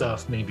and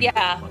stuff, maybe.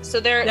 Yeah. So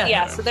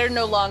they're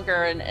no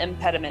longer an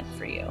impediment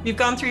for you. You've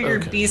gone through your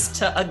beast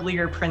to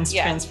uglier prince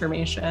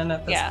transformation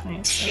at this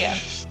point. So. Yeah.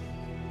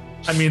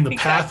 I mean, the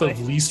path of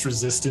least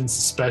resistance,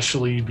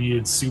 especially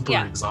being super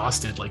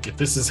exhausted. Like if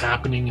this is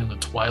happening in the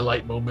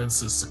twilight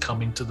moments, is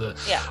succumbing to the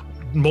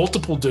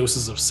multiple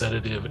doses of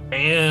sedative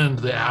and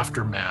the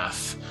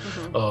aftermath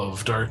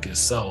of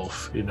darkest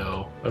self,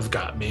 I've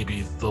got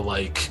maybe the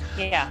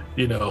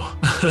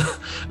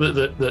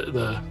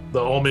the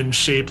almond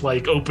shaped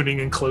like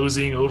opening and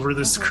closing over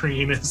the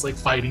screen is like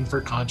fighting for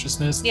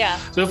consciousness. Yeah.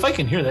 So if I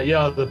can hear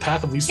that, the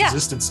path of least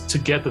resistance to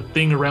get the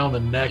thing around the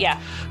neck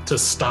to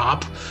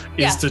stop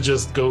is to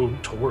just go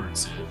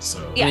towards it.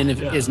 So and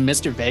is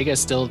Mr. Vega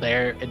still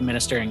there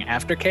administering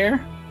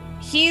aftercare?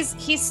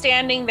 He's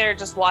standing there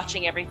just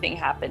watching everything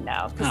happen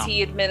now because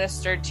he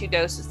administered 2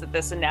 doses of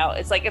this, and now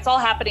it's like it's all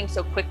happening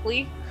so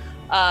quickly.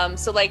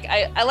 So like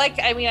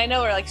I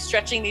know we're like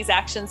stretching these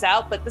actions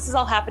out, but this is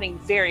all happening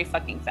very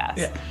fucking fast.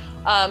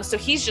 Yeah. So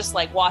he's just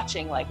like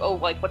watching, like, oh,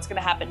 like what's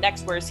gonna happen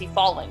next? Where is he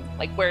falling?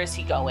 Like where is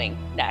he going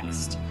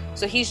next?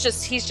 So he's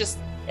just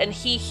and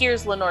he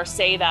hears Lenore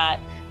say that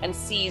and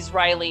sees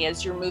Riley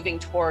as you're moving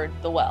toward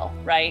the well,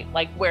 right?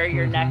 Like where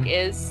your neck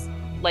is,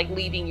 like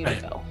leading you to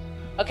go.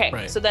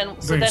 Okay, so then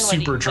what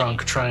super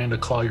drunk trying to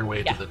claw your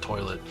way to the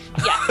toilet.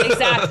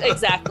 Yeah,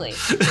 exactly.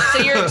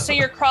 So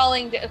you're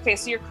crawling. Okay,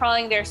 so you're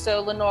crawling there.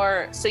 So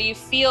Lenore, so you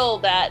feel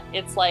that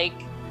it's like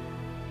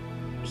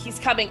he's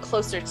coming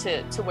closer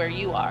to where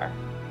you are,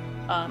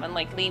 and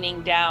like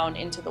leaning down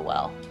into the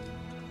well.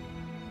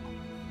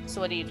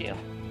 So what do you do?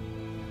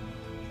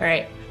 All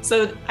right.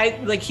 So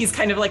he's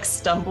kind of like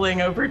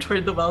stumbling over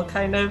toward the well,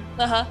 kind of.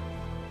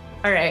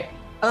 All right.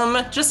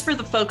 Just for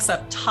the folks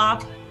up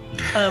top.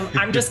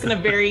 I'm just gonna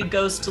very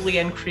ghostily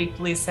and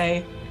creepily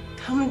say,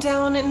 "Come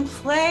down and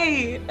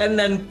play," and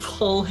then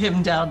pull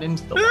him down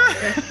into the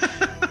water.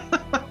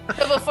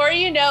 So before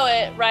you know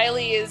it,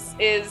 Riley is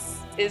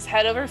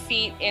head over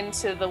feet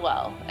into the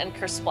well and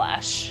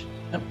kersplash.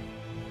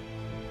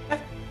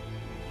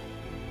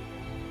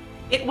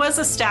 It was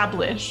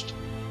established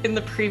in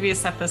the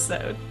previous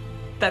episode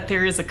that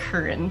there is a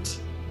current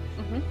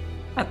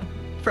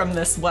from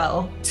this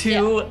well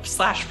to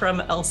 /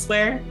 from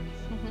elsewhere.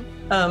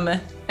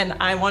 And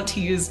I want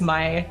to use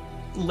my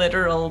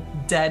literal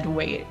dead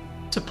weight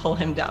to pull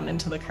him down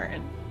into the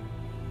current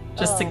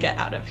just to get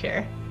out of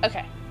here.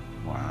 Okay.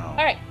 Wow.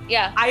 All right.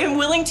 Yeah. I am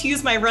willing to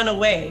use my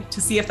runaway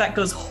to see if that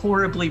goes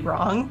horribly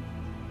wrong,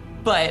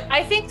 but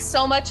I think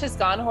so much has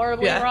gone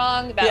horribly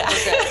wrong that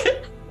we're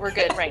good. we're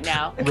good right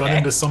now. Run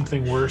into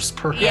something worse,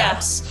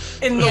 perhaps.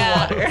 In the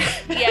water.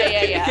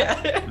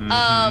 Yeah.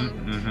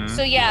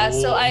 So yeah,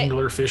 so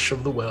anglerfish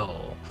of the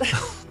well.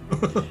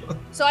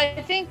 So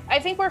I think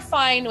we're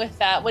fine with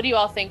that. What do you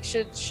all think?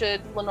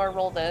 Should Lenore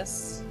roll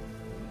this?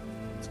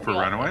 For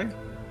runaway?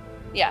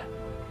 Yeah.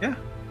 Yeah.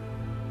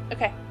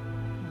 Okay.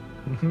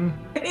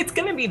 It's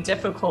going to be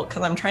difficult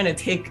because I'm trying to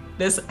take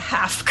this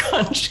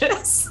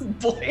half-conscious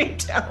boy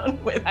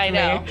down with me.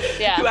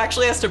 Yeah. Who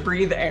actually has to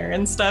breathe air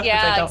and stuff, which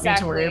I don't need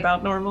to worry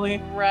about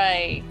normally.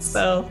 Right.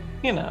 So,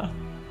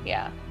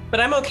 Yeah. But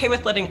I'm okay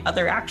with letting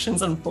other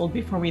actions unfold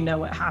before we know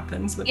what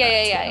happens with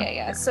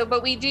Yeah. So,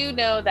 but we do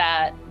know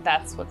that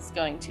that's what's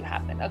going to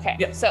happen. Okay.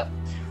 Yeah.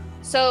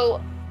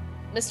 So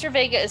Mr.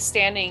 Vega is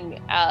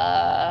standing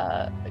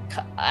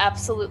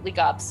absolutely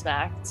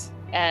gobsmacked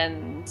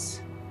and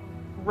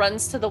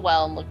runs to the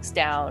well and looks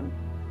down.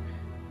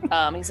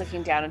 He's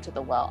looking down into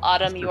the well.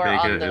 Autumn, you are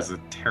Vega on the... is a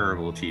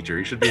terrible teacher.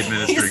 He should be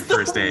administering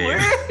first aid.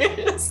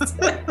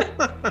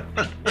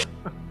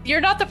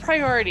 You're not the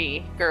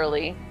priority,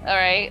 girly. All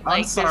right.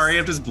 I'm sorry.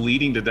 I'm just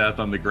bleeding to death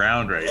on the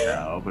ground right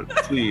now. But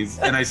please,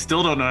 and I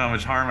still don't know how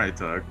much harm I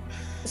took.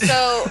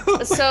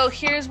 So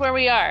here's where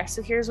we are.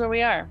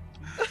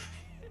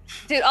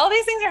 Dude, all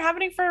these things are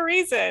happening for a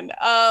reason.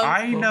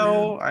 I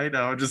know. I'm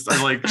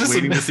like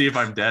waiting to see if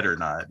I'm dead or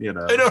not. I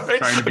know. Right?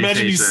 Trying to be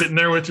Imagine you patient. sitting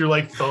there with your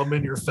like thumb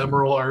in your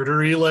femoral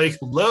artery, like,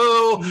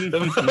 hello,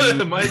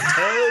 am I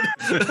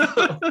dead?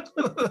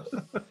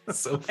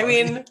 So funny. I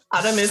mean,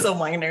 Autumn is a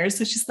whiner,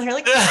 so she's there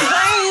like, guys,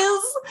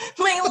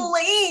 my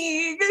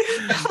leg.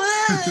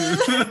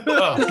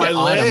 My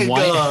leg.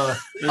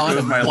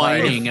 Autumn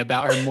whining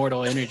about her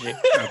mortal energy.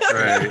 That's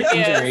right.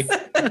 Yes.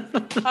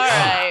 All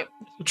right.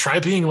 Try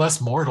being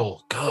less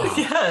mortal. God.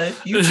 Yeah,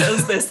 you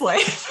chose this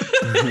life.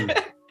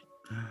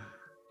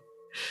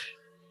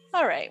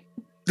 All right.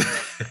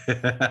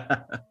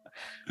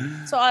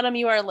 So Autumn,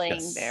 you are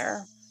laying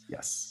there.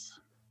 Yes.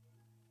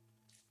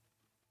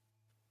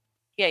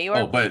 Yeah, you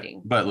are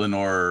bleeding. But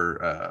Lenore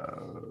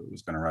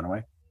was going to run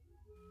away.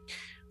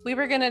 We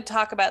were going to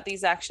talk about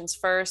these actions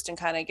first and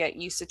kind of get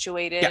you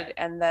situated.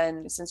 And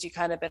then since you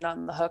kind of been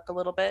on the hook a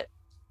little bit,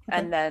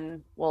 and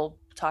then we'll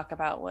talk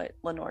about what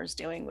Lenore's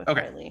doing with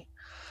Riley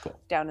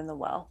down in the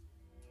well.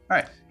 All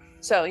right.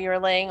 So you're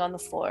laying on the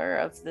floor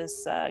of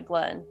this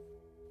glen.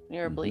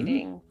 You're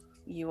bleeding.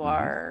 You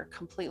are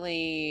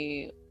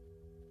completely...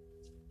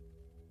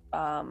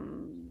 how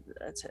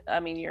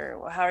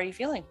are you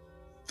feeling?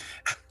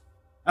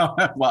 Oh,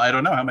 well, I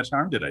don't know. How much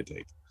harm did I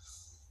take?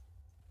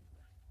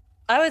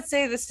 I would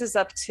say this is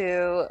up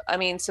to,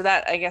 so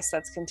that, I guess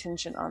that's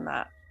contingent on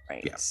that,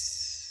 right?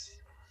 Yes.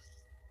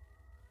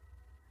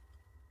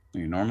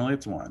 Normally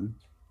it's 1,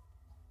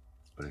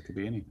 but it could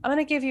be anything. I'm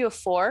going to give you a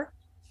 4.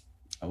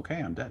 Okay,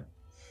 I'm dead.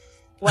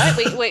 What?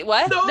 Wait,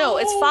 what? No,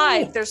 it's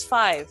 5. There's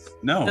 5.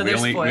 No,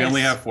 we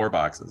only have 4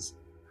 boxes.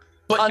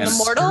 But on the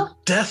mortal?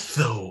 Death,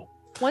 though.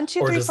 1,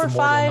 2, 3, 4,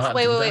 5.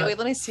 Wait.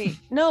 Let me see.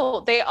 No,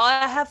 they all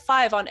have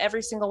 5 on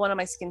every single one of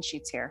my skin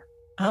sheets here.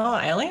 Oh,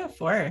 I only have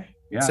 4.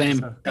 Yeah, same.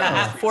 So.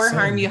 At 4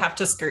 harm, you have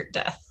to skirt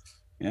death.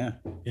 Yeah.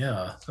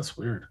 Yeah, that's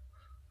weird.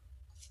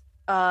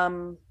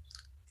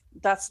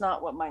 That's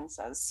not what mine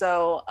says.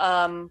 So,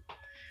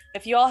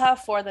 if you all have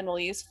 4, then we'll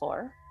use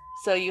 4.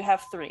 So you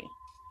have 3.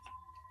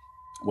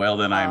 Well,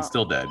 then I'm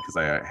still dead because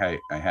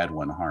I had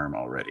 1 harm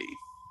already.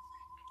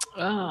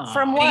 Oh.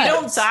 From what? You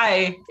don't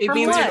die. It From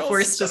means what? you're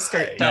forced to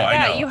skirt death. No,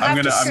 I know. you have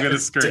I'm gonna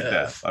skirt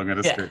death. I'm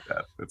gonna skirt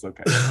death. It's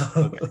okay.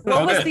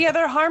 What was the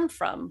other harm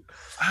from?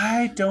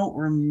 I don't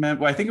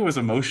remember. I think it was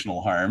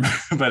emotional harm,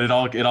 but it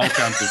all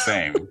counts the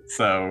same.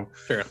 So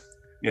Sure.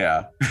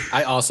 Yeah.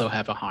 I also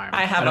have a harm.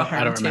 I have a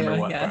harm I don't remember too,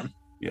 what yeah. harm.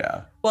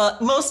 Yeah. Well,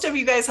 most of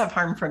you guys have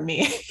harm from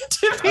me.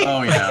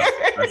 Oh yeah.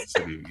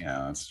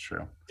 That's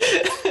true.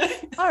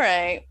 All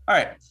right.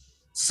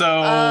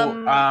 So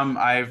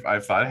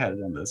I've thought ahead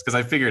on this because I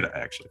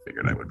actually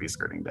figured I would be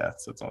skirting death,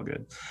 so it's all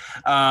good.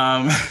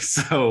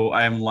 So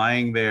I'm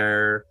lying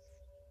there,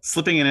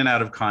 slipping in and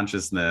out of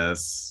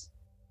consciousness.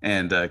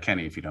 And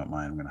Kenny, if you don't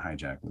mind, I'm going to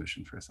hijack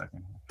Lucian for a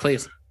second.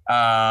 Please. So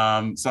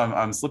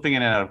I'm slipping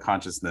in and out of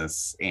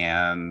consciousness,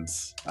 and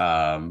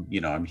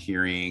I'm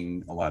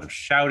hearing a lot of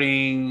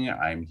shouting.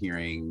 I'm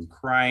hearing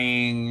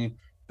crying.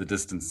 The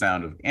distant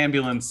sound of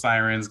ambulance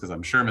sirens, because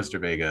I'm sure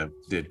Mr. Vega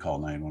did call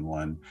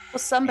 911. Well,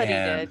 somebody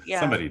did, yeah.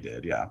 Somebody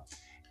did, yeah.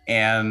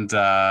 And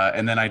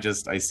then I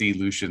see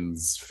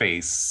Lucian's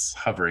face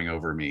hovering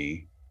over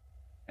me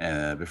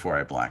before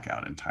I black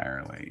out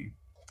entirely.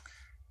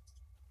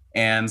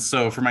 And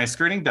so for my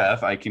skirting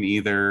death, I can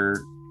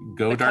either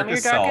go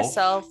darkest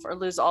self or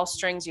lose all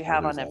strings you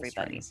have on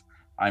everybody.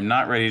 I'm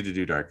not ready to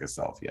do darkest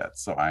self yet,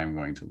 so I'm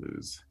going to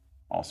lose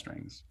all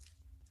strings.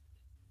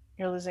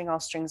 You're losing all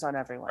strings on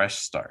everyone. Fresh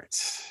start.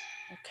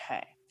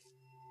 Okay.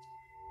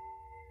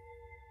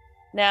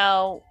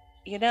 Now,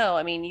 you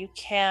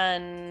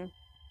can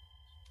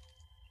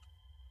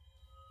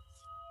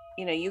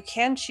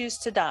choose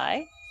to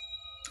die.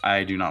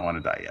 I do not want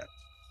to die yet.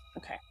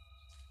 Okay.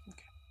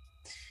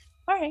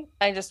 All right.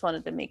 I just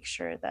wanted to make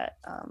sure that.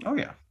 Oh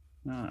yeah.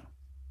 No.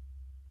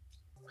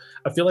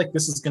 I feel like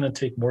this is going to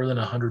take more than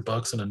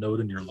 $100 and a note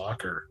in your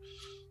locker.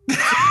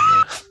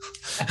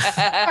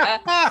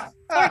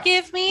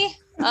 Forgive me.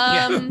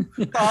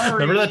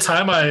 Remember that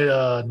time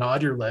I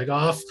gnawed your leg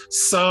off?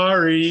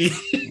 Sorry.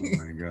 Oh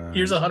my god.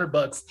 Here's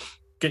 $100.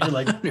 Get your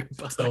leg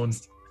sewn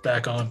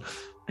back on.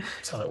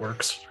 That's how that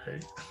works,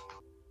 right?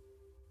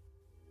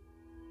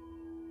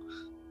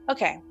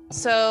 Okay,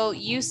 so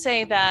you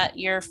say that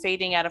you're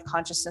fading out of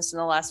consciousness in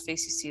the last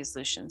face you see is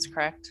Lucian's,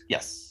 correct?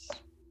 Yes.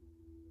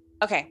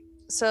 Okay,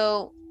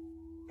 so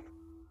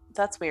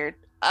that's weird.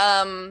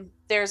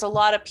 There's a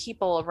lot of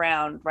people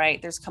around,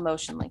 right? There's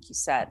commotion, like you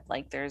said.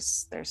 Like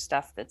there's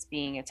stuff that's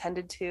being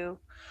attended to.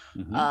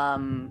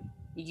 Mm-hmm.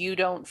 You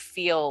don't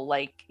feel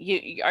like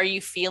are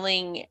you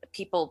feeling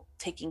people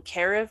taking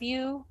care of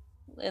you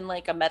in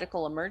like a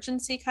medical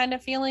emergency kind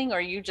of feeling,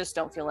 or you just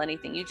don't feel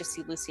anything? You just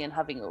see Lucian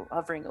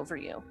hovering over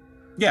you.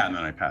 Yeah, and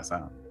then I pass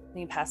out. And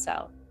you pass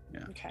out.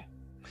 Yeah. Okay.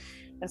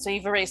 And so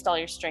you've erased all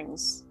your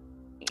strings.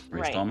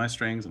 Erased all my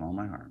strings and all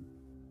my harm.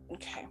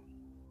 Okay.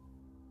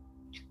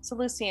 So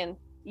Lucian,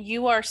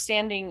 you are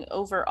standing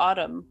over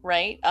Autumn,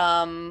 right?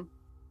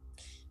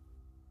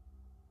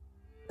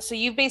 So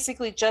you've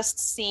basically just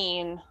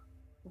seen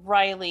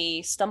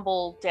Riley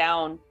stumble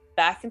down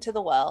back into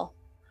the well.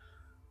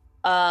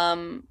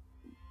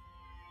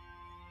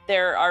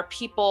 There are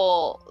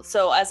people,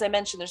 so as I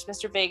mentioned, there's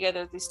Mr. Vega,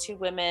 there's these two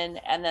women,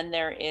 and then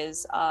there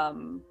is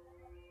who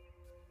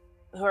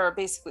are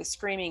basically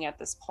screaming at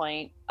this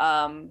point.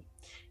 And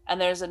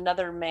there's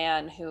another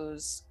man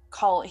who's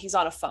he's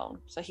on a phone,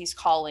 so he's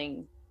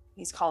calling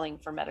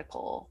for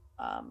medical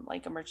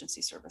like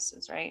emergency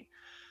services, right?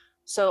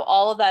 So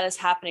all of that is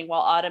happening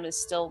while Autumn is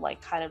still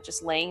like kind of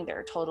just laying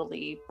there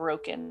totally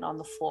broken on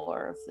the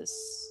floor of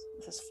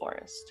this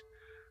forest.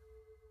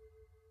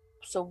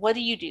 So what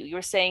do? You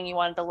were saying you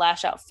wanted to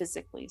lash out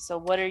physically, so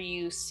what are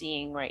you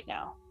seeing right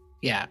now?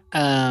 Yeah.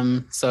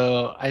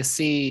 So I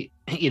see,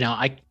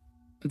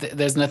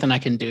 there's nothing I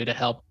can do to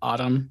help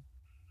Autumn.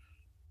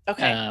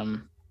 Okay.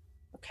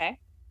 Okay.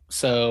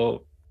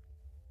 So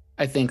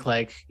I think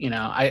like,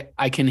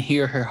 I can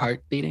hear her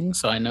heart beating,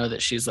 so I know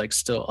that she's like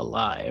still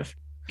alive.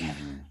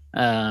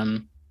 Mm-hmm.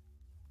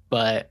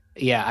 But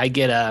yeah, I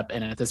get up,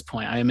 and at this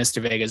point,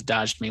 Mr. Vega's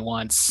dodged me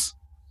once.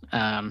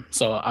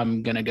 So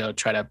I'm gonna go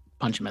try to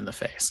punch him in the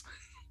face.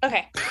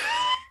 Okay.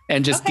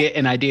 And just get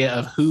an idea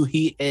of who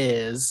he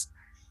is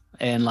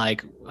and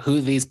like who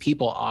these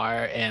people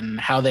are and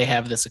how they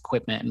have this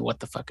equipment and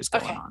what the fuck is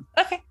going on.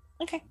 Okay.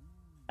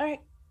 All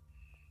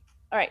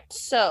right.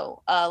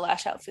 So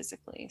lash out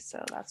physically.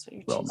 So that's what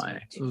you're roll my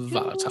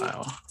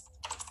volatile.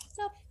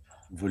 Yep.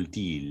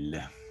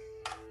 Volatile.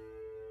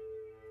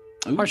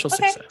 Partial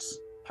success.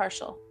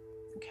 Partial.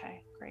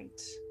 Okay, great.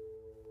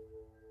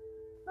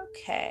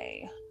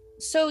 Okay.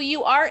 So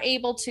you are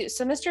able to,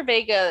 so Mr.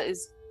 Vega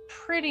is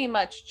pretty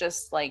much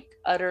just like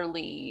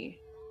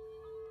utterly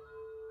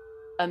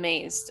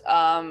amazed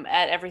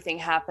at everything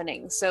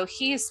happening. So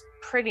he's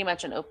pretty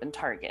much an open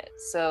target.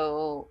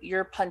 So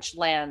your punch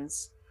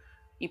lands,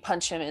 you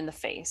punch him in the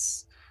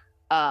face,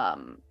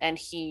 and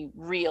he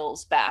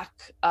reels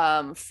back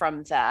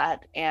from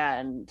that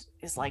and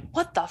is like,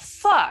 what the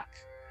fuck?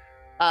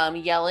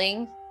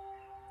 Yelling.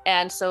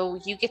 And so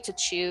you get to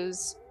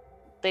choose.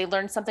 They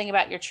learn something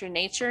about your true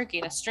nature,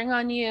 gain a string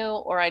on you,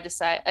 or I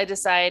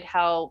decide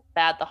how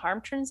bad the harm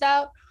turns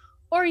out,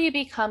 or you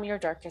become your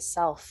darkest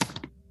self.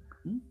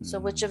 Mm-hmm. So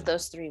which of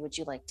those three would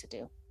you like to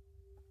do?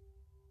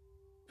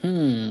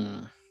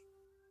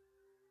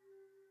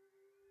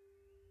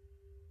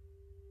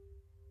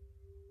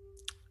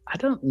 I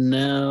don't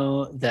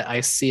know that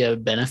I see a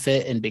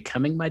benefit in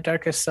becoming my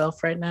darkest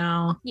self right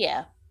now.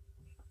 Yeah.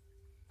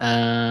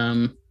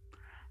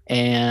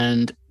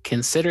 And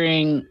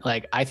considering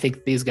like I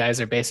think these guys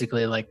are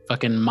basically like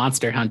fucking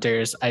monster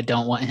hunters, I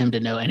don't want him to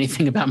know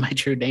anything about my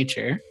true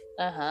nature.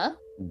 Uh-huh.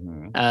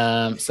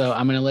 Mm-hmm. So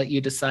I'm gonna let you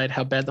decide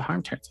how bad the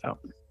harm turns out.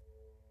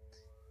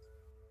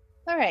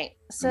 All right.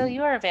 So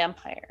you are a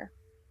vampire.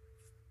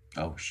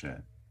 Oh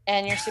shit.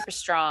 And you're super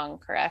strong,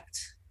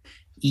 correct?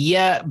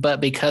 Yeah,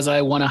 but because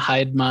I want to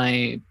hide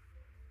my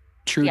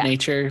true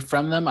nature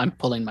from them, I'm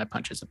pulling my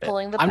punches a bit.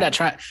 I'm not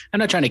trying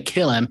to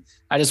kill him.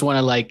 I just want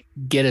to like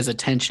get his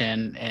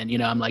attention, and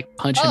I'm like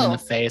punch him in the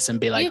face and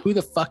be like, who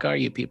the fuck are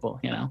you people?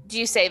 Do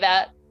you say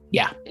that?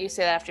 Yeah. You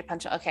say that after you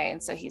punch him. Okay.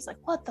 And so he's like,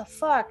 what the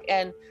fuck?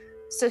 And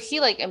so he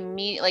like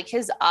immediately, like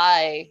his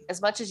eye,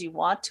 as much as you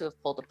want to have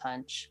pulled a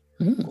punch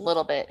a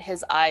little bit,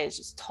 his eye is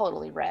just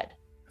totally red.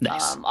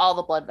 Nice. All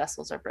the blood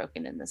vessels are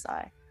broken in this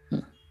eye.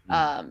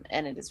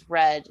 And it is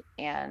red,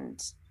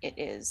 and it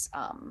is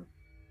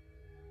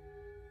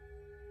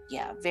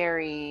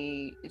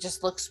it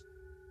just looks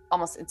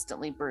almost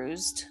instantly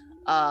bruised,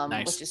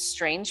 nice. Which is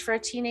strange for a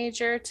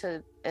teenager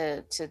to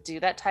do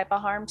that type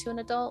of harm to an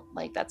adult.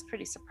 Like that's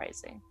pretty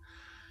surprising.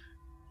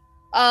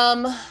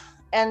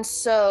 And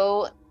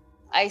so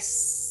I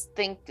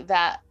think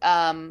that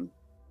I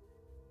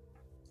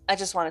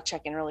just want to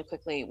check in really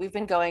quickly. We've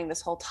been going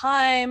this whole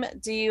time.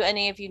 Do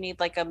any of you need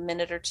like a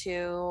minute or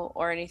two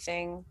or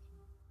anything?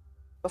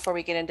 before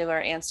we get into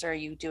our answer, are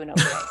you doing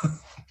okay?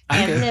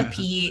 I'm gonna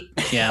pee.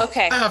 Yeah.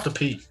 Okay. I have to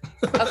pee.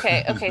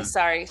 Okay.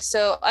 Sorry.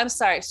 So I'm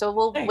sorry. So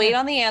we'll There you wait go.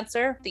 on the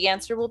answer. The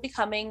answer will be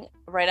coming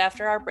right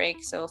after our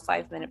break. So a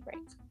 5-minute break.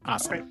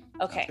 Awesome. Right.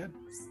 Okay.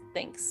 Sounds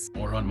Thanks.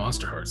 More on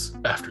Monsterhearts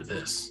after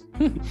this.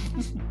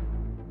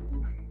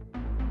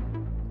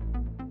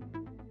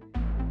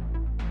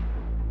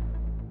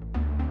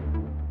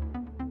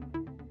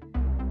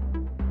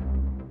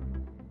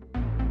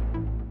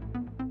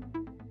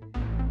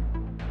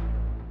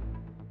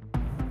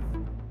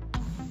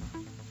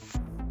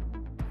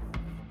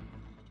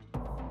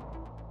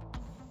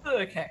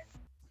 Okay.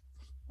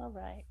 All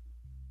right.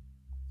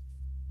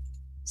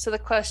 So the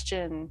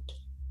question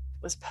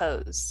was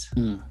posed.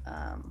 Who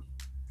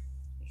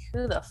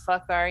the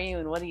fuck are you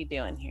and what are you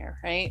doing here?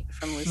 Right?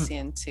 From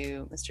Lucian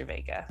to Mr.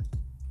 Vega.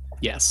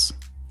 Yes.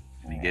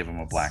 And he gave him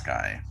a black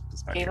eye.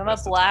 despite Gave your him a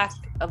best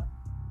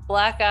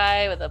black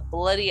eye with a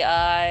bloody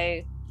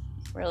eye.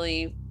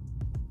 Really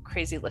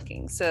crazy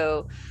looking.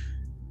 So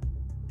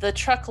the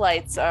truck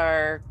lights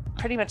are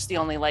pretty much the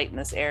only light in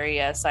this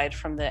area aside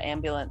from the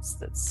ambulance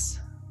that's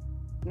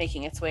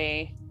making its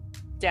way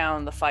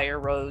down the fire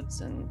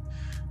roads and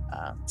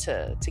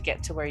to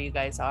get to where you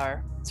guys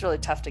are. It's really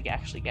tough to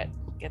actually get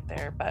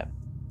there, but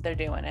they're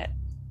doing it.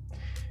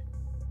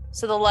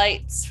 So the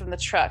lights from the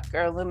truck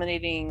are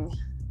illuminating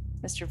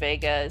Mr.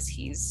 Vega as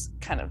he's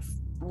kind of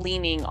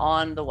leaning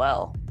on the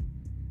well,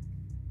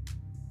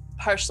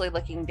 partially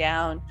looking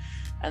down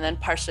and then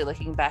partially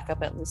looking back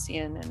up at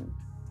Lucian, and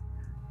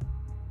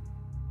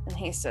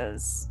he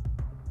says,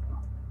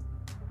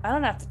 I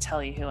don't have to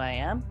tell you who I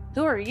am.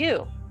 Who are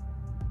you?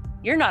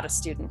 You're not a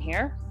student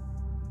here.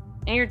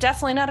 And you're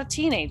definitely not a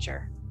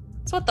teenager.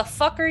 So what the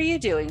fuck are you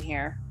doing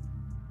here?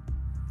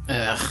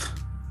 Ugh.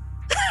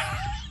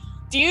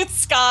 Do you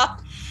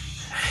scoff?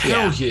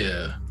 Hell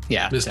yeah.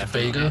 Yeah. Mr.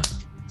 Definitely. Vega,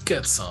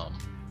 get some.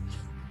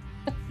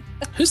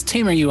 Whose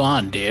team are you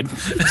on, dude? Do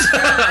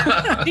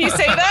you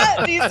say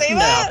that? Do you say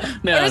that?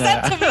 No, or is no.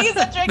 that to me? Is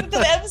that directed to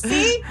the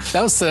MC?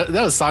 That was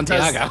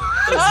Santiago.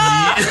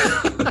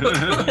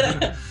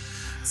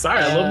 Sorry,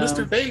 I love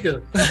Mr.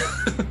 Vega.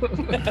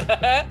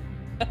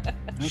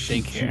 I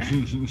think here.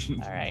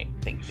 All right.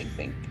 Think.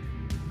 Take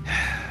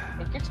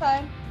your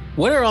time.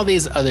 What are all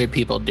these other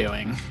people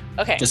doing?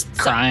 Okay. Just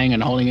crying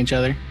and holding each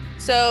other?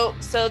 So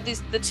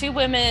the two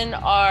women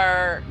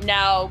are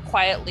now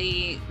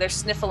quietly, they're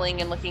sniffling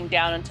and looking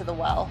down into the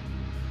well.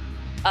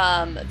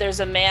 There's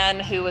a man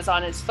who is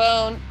on his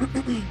phone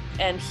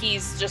and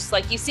he's just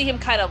like, you see him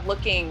kind of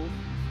looking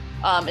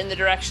in the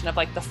direction of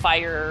like the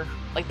fire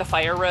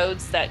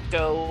roads that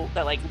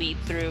lead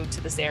through to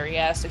this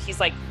area. So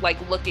he's like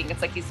looking,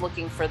 it's like he's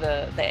looking for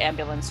the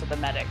ambulance or the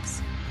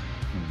medics.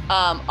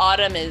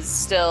 Autumn is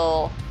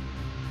still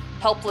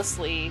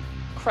helplessly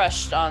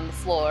crushed on the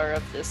floor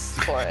of this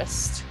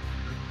forest.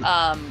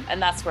 And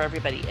that's where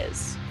everybody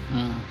is.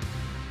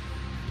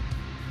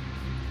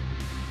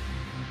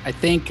 I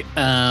think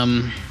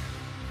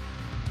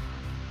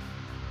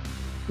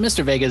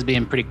Mr. Vega is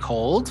being pretty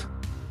cold,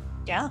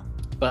 Yeah.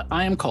 but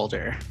I am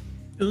colder.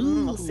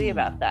 We'll see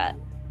about that.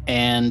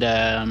 And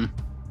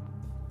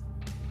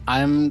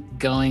I'm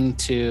going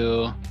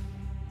to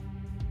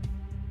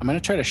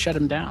try to shut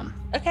him down.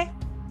 Okay.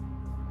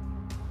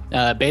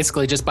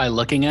 Basically just by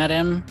looking at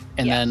him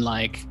and Yeah. then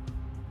like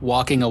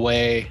walking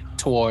away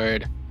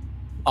toward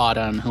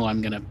Autumn, who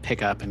I'm going to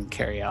pick up and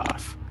carry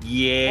off.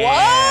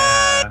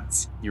 Yeah.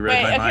 What? You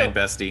read my Wait, mind,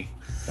 bestie.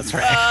 That's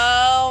right.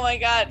 Oh my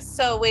God.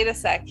 So wait a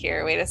sec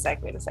here. Wait a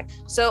sec.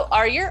 So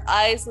are your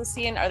eyes,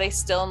 Lucian, are they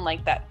still in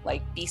like that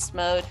like beast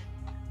mode?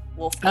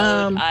 Wolf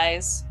mode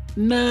eyes?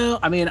 No,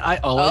 I mean, I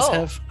always Oh.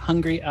 have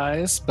hungry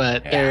eyes,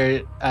 but Yeah.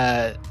 they're,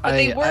 But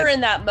they were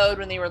in that mode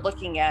when they were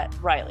looking at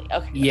Riley.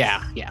 Okay.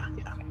 Yeah.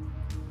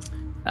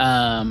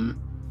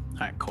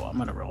 All right, cool. I'm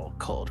going to roll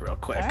cold real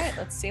quick. All right,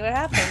 let's see what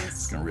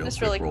happens. Gonna real Just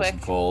quick really roll quick. some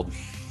cold.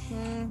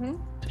 Mm-hmm.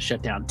 To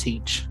shut down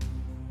Teach.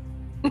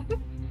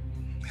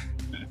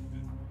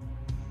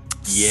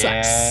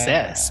 Yeah.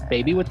 Success,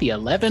 baby, with the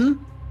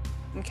 11.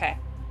 Okay.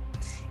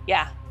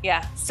 Yeah.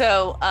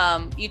 So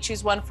you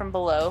choose one from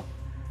below.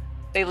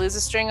 They lose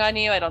a string on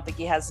you. I don't think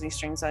he has any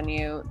strings on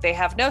you. They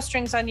have no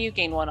strings on you.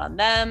 Gain one on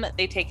them.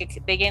 They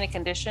gain a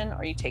condition,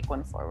 or you take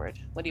one forward.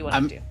 What do you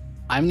want to do?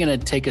 I'm going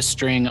to take a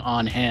string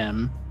on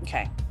him,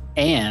 Okay.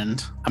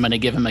 and I'm going to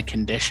give him a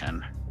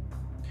condition.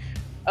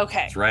 Okay.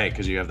 That's right,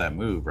 because you have that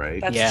move,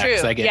 right? That's Yeah, true.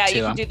 'cause I get Yeah, two,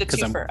 you can do the 'cause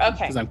two I'm- for. Okay.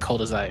 Because I'm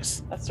cold as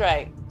ice. That's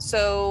right.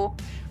 So,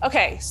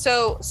 okay.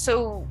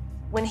 So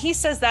when he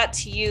says that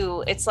to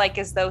you, it's like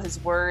as though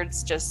his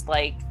words just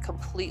like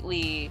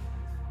completely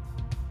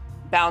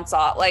bounce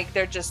off. Like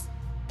they're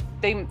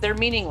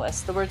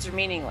meaningless. The words are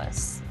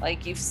meaningless.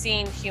 Like you've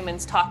seen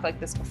humans talk like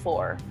this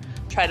before.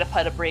 Try to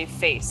put a brave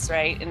face,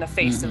 right? In the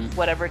face of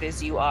whatever it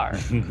is you are,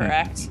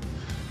 correct?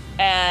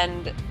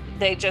 And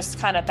they just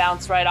kind of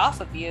bounce right off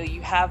of you.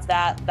 You have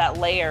that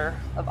layer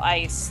of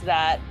ice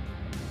that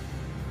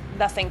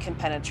nothing can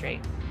penetrate.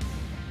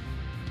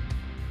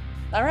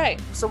 All right.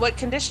 So what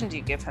condition do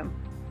you give him?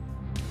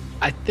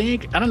 I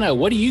don't know.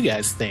 What do you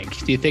guys think?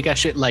 Do you think I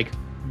should like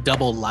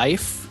double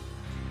life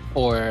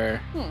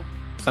or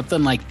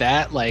something like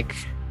that. Like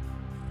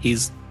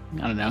he's,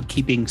 I don't know,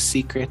 keeping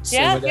secrets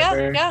or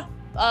whatever. Yeah.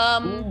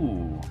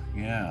 Ooh,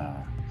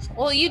 yeah.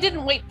 Well, you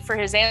didn't wait for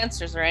his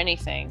answers or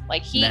anything.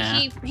 Like he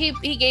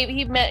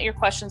met your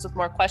questions with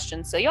more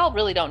questions. So y'all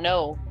really don't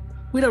know.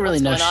 We don't really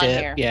know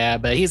shit. Yeah,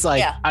 but he's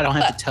like, I don't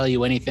have to tell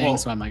you anything. Well,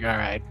 so I'm like, all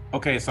right.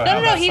 Okay, so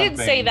no, he didn't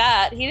say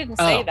that. He didn't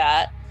say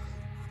that.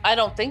 I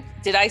don't think.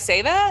 Did I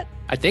say that?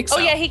 I think so. Oh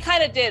yeah, he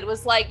kind of did.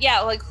 Was like,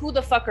 yeah, like who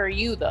the fuck are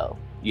you though?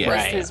 Yeah.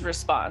 Was his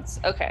response.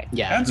 Okay.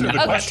 Yeah. Answer the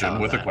question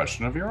with a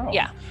question of your own.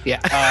 Yeah.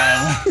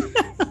 Yeah.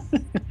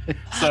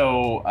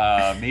 So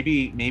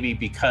maybe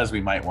because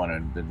we might want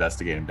to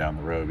investigate him down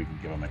the road, we can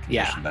give him a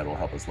condition that will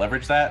help us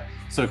leverage that.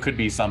 So it could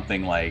be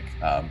something like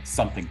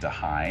something to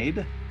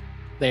hide.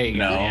 There you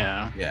go.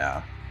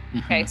 Yeah.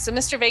 Okay, so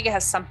Mr. Vega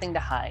has something to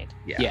hide.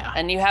 Yeah.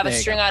 And you have a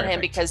string on him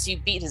because you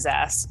beat his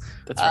ass.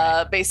 That's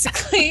right.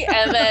 Basically.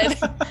 And then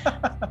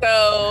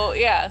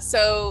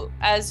so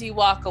as you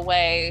walk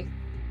away,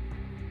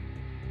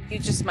 you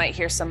just might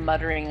hear some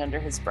muttering under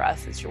his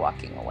breath as you're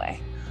walking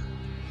away.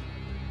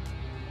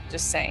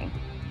 Just saying.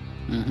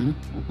 So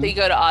you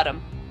go to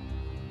Autumn.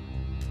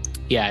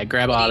 Yeah, I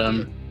grab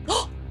Autumn.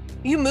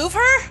 You move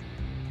her?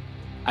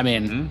 I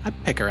mean, I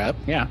pick her up.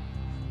 Yeah.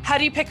 How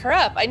do you pick her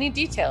up? I need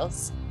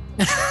details.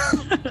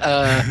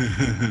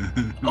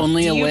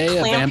 Only a way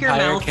a vampire your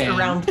mouth can.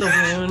 Around the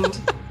wound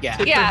to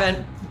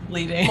prevent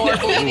bleeding. More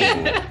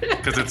bleeding.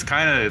 Because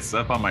it's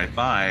up on my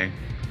thigh.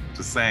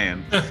 Just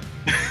saying.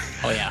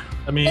 Oh yeah.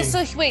 I mean,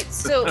 so wait,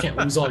 so you can't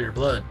lose all your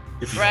blood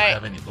if you don't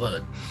have any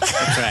blood.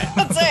 That's right.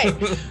 That's right.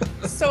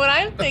 So what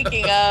I'm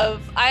thinking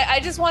of, I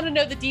just want to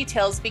know the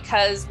details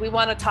because we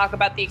want to talk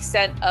about the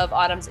extent of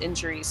Autumn's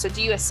injuries. So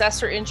do you assess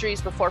her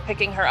injuries before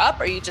picking her up,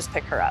 or you just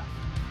pick her up?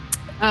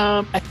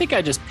 I think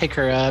I just pick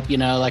her up. You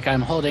know, like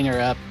I'm holding her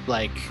up,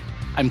 like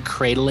I'm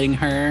cradling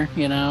her.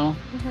 You know.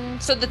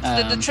 So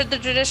the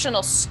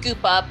traditional scoop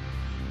up,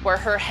 where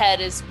her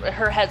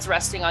head's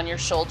resting on your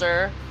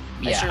shoulder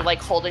as you're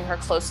like holding her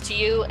close to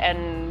you,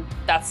 and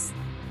that's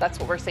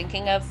what we're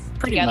thinking of.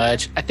 Pretty together.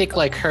 much. I think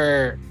like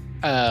her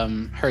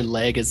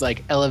leg is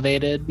like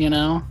elevated, you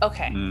know?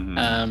 Okay.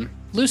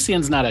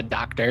 Lucian's not a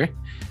doctor.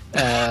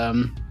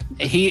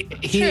 He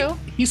True.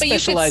 He but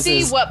specializes. You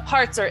can see what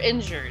parts are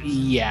injured.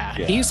 Yeah.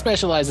 He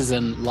specializes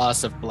in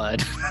loss of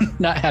blood,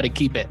 not how to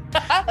keep it.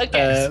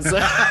 Okay.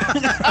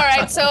 All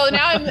right. So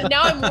now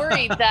I'm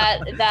worried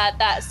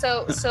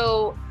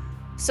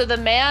so the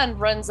man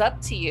runs up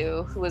to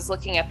you who is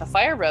looking at the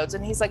fire roads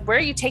and he's like, "Where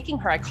are you taking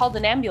her? I called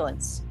an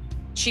ambulance.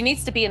 She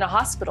needs to be in a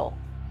hospital.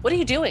 What are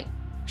you doing?"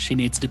 She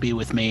needs to be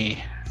with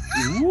me.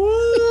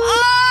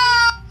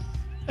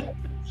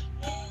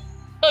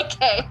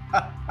 Okay.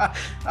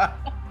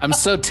 I'm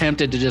so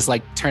tempted to just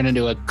like turn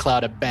into a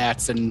cloud of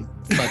bats and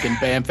fucking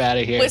bamf out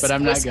of here, but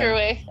I'm not whisker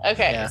away.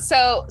 Okay. Yeah.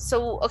 So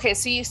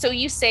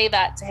you say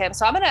that to him.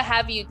 So I'm gonna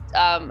have you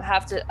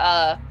have to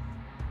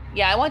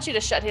I want you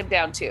to shut him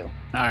down too.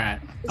 All right.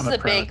 This is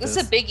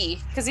a biggie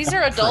because these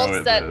are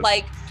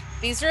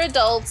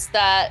adults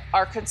that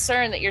are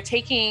concerned that you're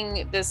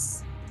taking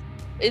this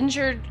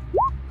injured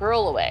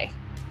girl away.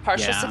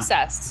 Partial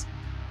success.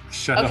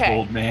 Shut up,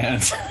 old man.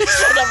 Shut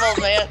up,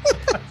 old man.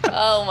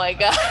 Oh my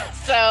god.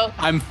 So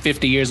I'm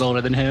 50 years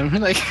older than him.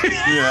 Like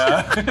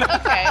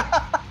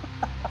yeah.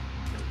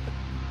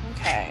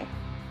 Okay.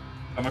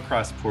 Come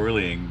across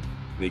poorly and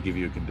they give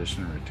you a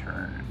condition in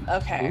return.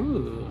 Okay.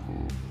 Ooh.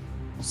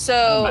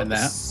 So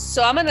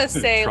I'm gonna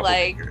say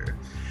like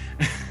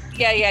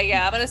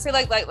yeah. I'm gonna say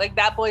like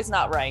that boy's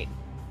not right.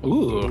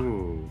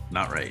 Ooh,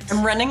 not right.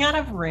 I'm running out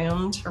of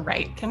room to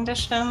write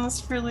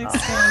conditions for Lucian.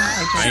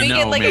 Should we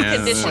get like a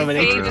condition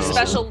page, a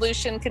special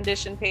Lucian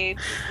condition page?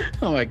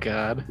 Oh my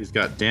god. He's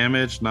got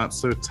damage, not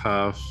so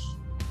tough.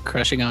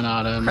 Crushing on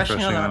Autumn.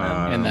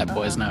 And that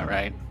boy's not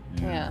right.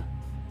 Yeah.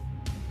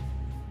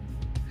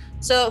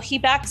 So he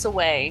backs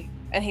away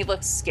and he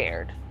looks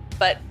scared,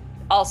 but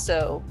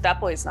also that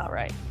boy's not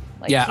right.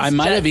 Like, yeah, I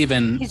might have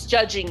even. He's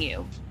judging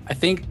you. I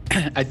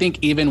think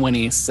even when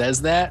he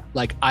says that,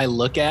 like I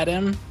look at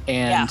him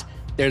and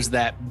there's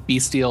that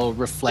bestial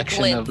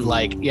reflection of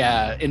like,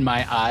 in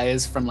my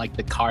eyes from like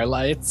the car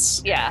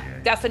lights. Yeah,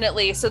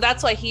 definitely. So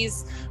that's why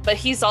he's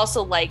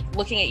also like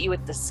looking at you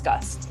with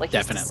disgust. Like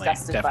he's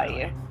disgusted by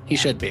you. He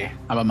should be.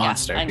 I'm a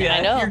monster. I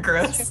know. You're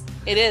gross.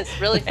 It is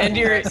really. And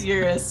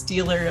you're a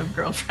stealer of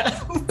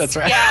girlfriends. That's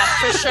right. Yeah,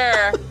 for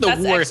sure.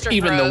 The worst,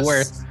 even the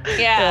worst.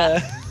 Yeah.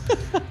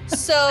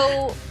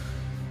 So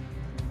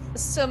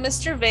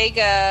Mr.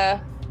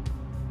 Vega,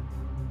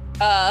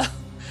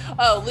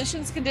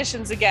 Lucian's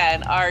conditions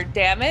again are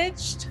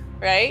damaged,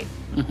 right?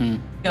 Mm-hmm.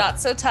 Not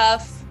so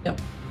tough. Yep.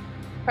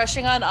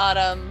 Crushing on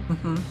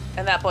Autumn,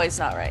 and that boy's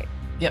not right.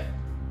 Yep.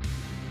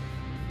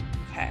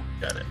 Okay.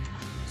 Got it.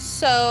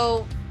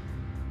 So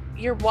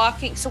you're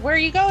walking. So where are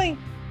you going?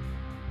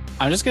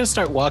 I'm just gonna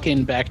start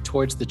walking back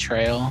towards the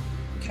trail.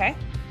 Okay.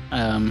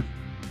 What's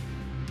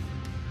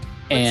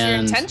your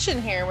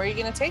intention here? Where are you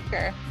gonna take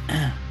her?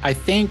 I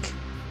think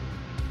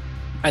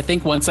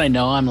once I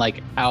know I'm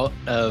like out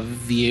of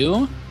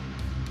view,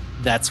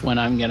 that's when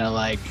I'm gonna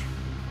like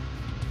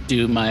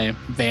do my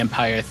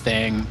vampire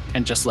thing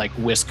and just like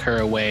whisk her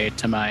away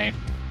to my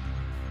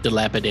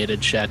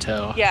dilapidated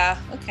chateau. Yeah.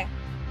 Okay.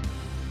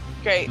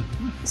 Great.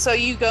 So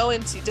you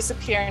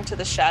disappear into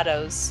the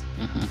shadows,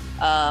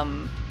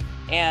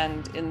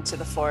 and into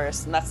the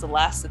forest, and that's the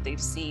last that they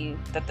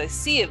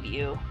see of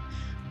you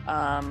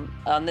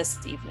on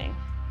this evening.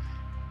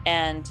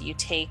 And you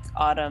take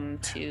Autumn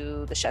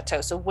to the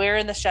chateau. So where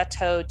in the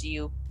chateau do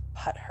you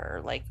put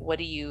her? Like, what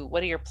are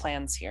your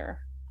plans here?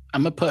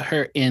 I'm gonna put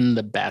her in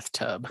the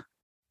bathtub.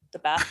 The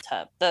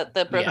bathtub,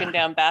 the broken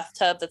down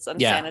bathtub that's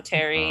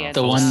unsanitary, and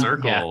the one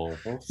circle.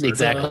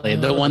 Exactly.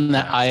 The one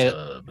that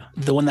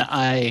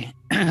I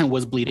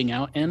was bleeding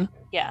out in.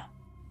 Yeah.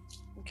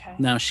 Okay.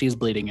 Now she's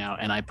bleeding out,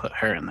 and I put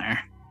her in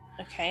there.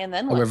 Okay, and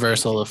then a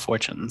reversal of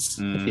fortunes.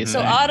 If you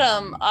so say.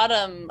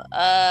 Autumn,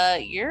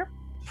 you're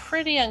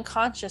pretty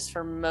unconscious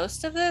for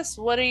most of this.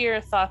 What are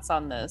your thoughts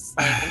on this?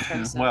 Like, in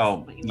terms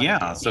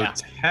of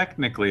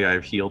technically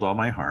I've healed all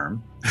my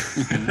harm.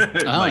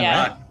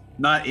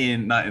 Not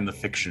in the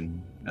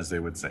fiction, as they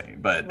would say,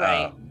 but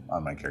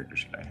on my character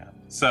sheet I have.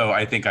 So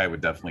I think I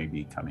would definitely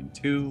be coming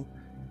to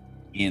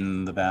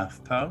in the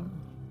bathtub.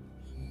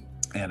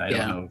 And I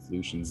don't know if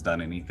Lucian's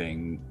done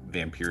anything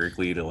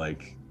vampirically to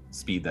like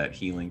speed that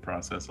healing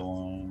process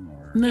along,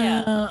 or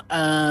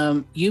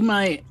you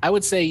might. I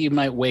would say you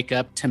might wake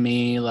up to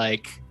me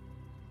like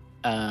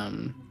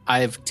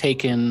I've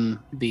taken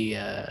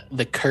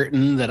the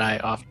curtain that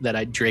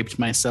I draped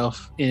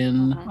myself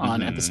in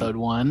on episode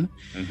 1,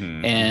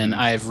 and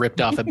I've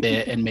ripped off a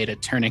bit and made a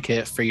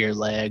tourniquet for your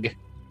leg,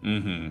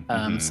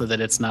 so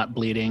that it's not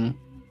bleeding.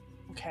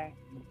 Okay.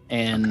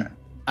 And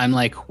I'm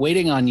like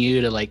waiting on you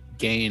to like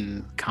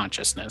gain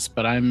consciousness,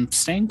 but I'm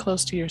staying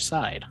close to your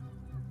side.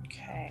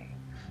 Okay.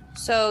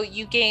 So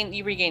you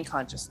regain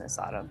consciousness,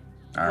 Autumn.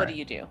 What do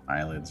you do?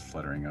 Eyelids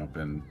fluttering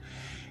open.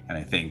 And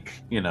I think,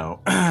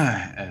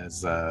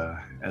 as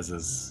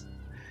is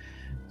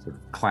sort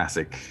of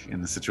classic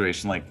in the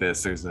situation like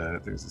this, there's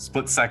a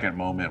split second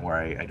moment where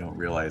I don't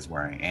realize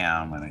where I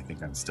am, and I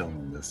think I'm still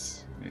in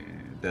this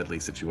deadly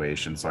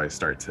situation. So I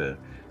start to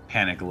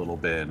panic a little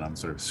bit, and I'm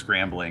sort of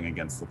scrambling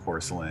against the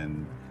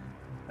porcelain,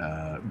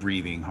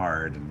 breathing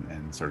hard,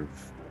 and sort of,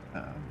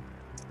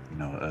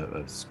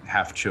 a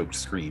half-choked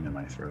scream in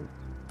my throat.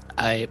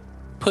 I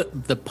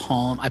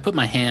put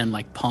my hand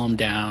like palm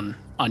down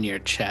on your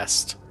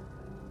chest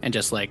and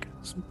just like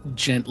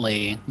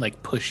gently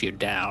like push you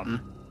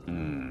down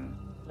in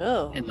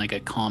like a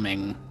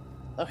calming,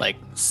 like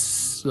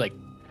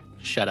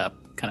shut up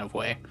kind of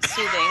way.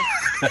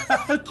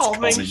 Soothing.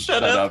 Calming,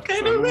 shut up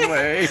kind of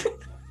way.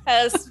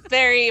 That's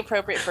very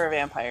appropriate for a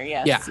vampire,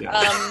 yes.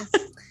 Yeah.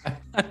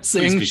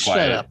 Saying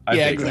shut up.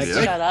 Yeah,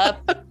 exactly. Shut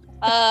up.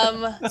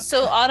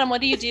 So Autumn, what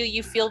do?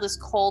 You feel this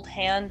cold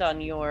hand on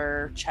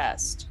your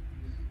chest.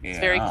 It's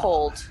very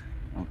cold.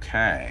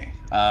 Okay.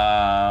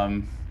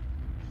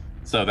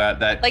 So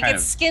that like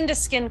it's skin to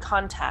skin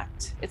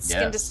contact. It's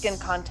skin to skin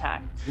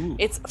contact. Ooh.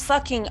 It's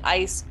fucking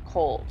ice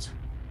cold.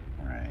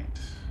 Right.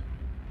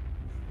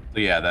 So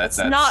yeah, that's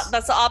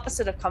the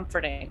opposite of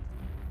comforting.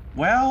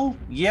 Well,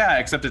 yeah,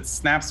 except it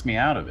snaps me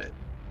out of it.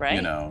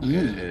 Right.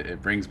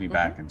 It brings me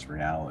back into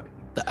reality.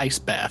 The ice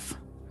bath.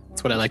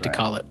 That's what I like to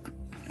call it.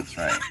 That's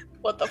right.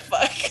 What the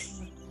fuck?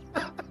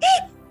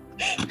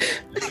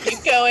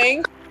 Keep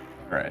going.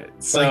 Right.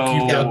 So like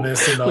you've done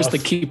this enough. Was the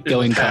keep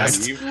going part?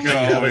 Keep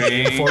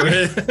going for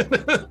it.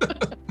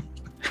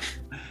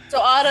 So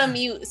Autumn,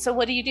 so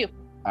what do you do?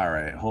 All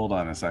right, hold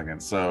on a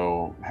second.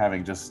 So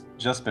having just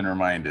been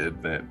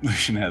reminded that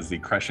Lucian has the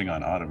crushing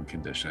on Autumn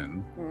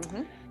condition.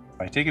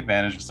 If I take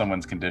advantage of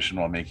someone's condition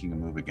while making a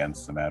move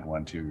against them, add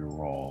 1 to your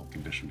roll.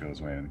 Condition goes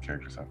away and the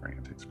character suffering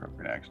and takes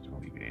appropriate action to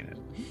alleviate it.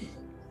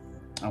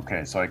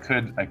 Okay, so I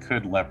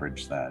could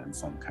leverage that in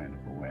some kind of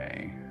a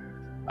way.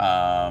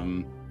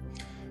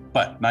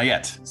 But not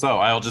yet. So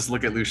I'll just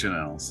look at Lucian and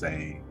I'll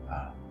say,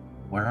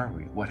 where are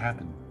we? What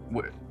happened?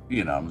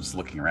 I'm just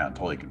looking around,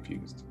 totally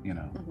confused,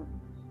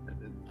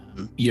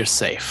 You're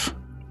safe.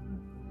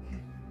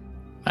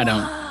 I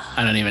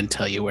don't even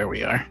tell you where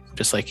we are.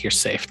 Just like you're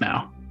safe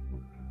now.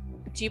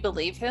 Do you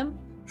believe him,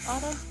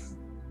 Autumn?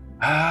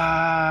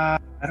 I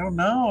don't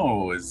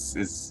know.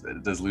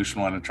 Does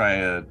Lucian want to try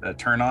a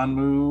turn on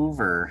move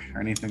or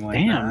anything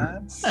like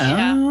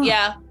that?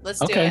 Yeah. Let's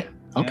do it.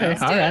 Okay.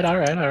 All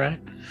right.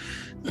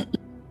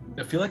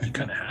 I feel like you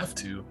kind of have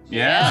to.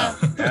 Yeah.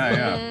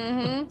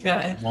 Yeah.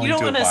 You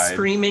don't want a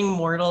screaming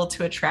mortal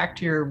to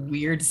attract your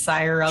weird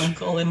sire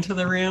uncle into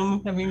the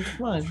room. I mean,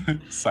 come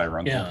on. Sire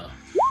uncle. Yeah.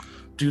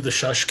 Do the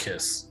shush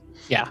kiss.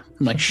 Yeah.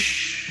 I'm like,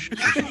 shh.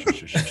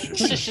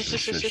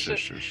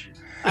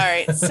 All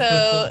right.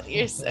 So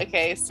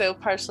so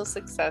partial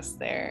success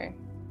there.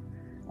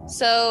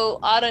 So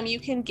Autumn, you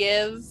can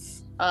give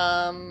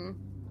him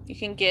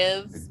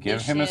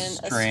a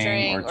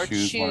string or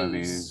choose one of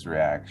these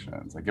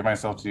reactions. I give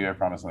myself to you. I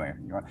promise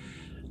nothing you want.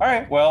 All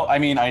right. Well, I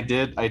mean, I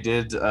did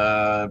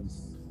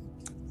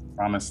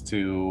promise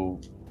to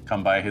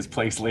come by his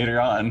place later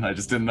on. I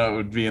just didn't know it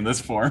would be in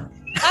this form.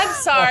 I'm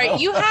sorry.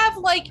 You have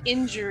like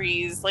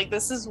injuries. Like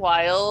this is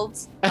wild.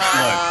 Look,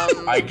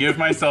 I give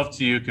myself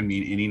to you can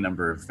mean any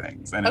number of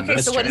things. And okay,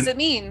 so what does it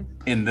mean?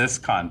 In this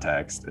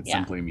context, it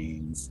simply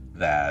means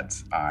that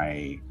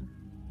I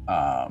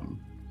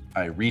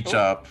reach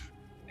up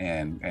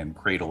and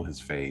cradle his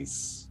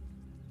face.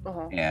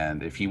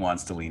 And if he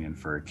wants to lean in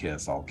for a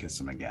kiss, I'll kiss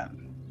him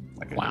again.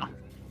 Like wow.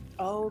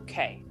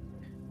 Okay.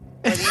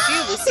 What do you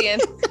do, Lucian?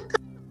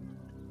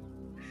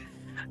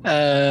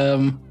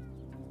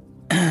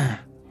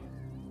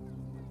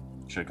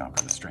 Should have gone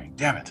for the string.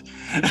 Damn it.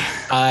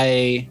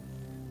 I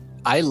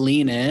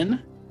lean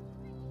in,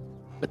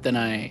 but then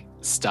I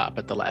stop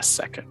at the last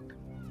second.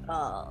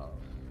 Oh.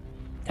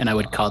 And I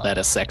would call that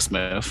a sex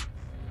move.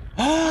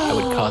 I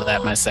would call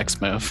that my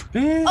sex move.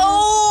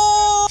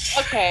 Oh,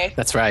 okay.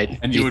 That's right.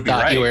 And you would be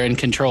thought right. You were in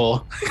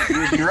control.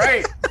 You would be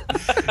right.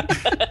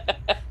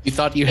 You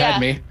thought you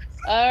had me.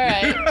 All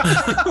right.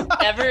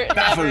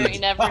 You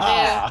never do.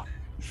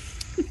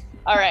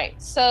 All right.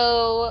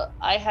 So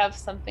I have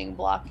something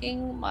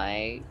blocking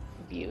my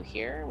view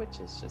here, which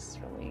is just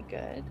really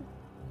good.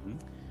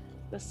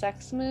 The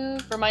sex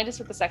move. Remind us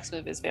what the sex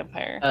move is,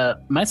 vampire.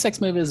 My sex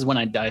move is when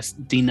I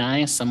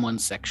deny someone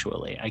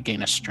sexually. I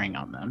gain a string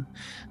on them.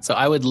 So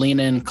I would lean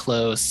in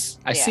close.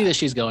 I see that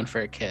she's going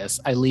for a kiss.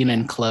 I lean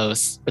in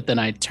close, but then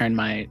I turn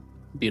my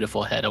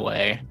beautiful head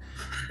away,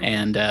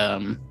 and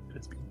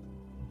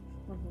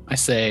I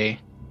say,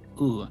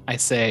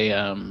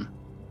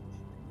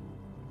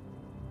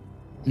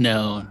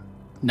 no,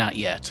 not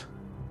yet.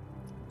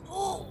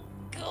 Oh,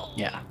 God.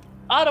 Yeah.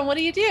 Autumn, what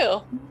do you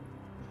do?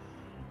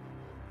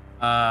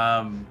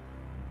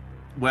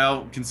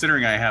 Well,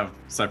 considering I have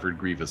suffered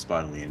grievous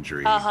bodily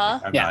injury,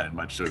 I'm not in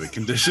much of a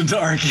condition to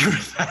argue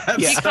with that.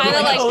 You kind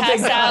of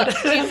pass out.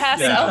 You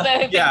pass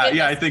out.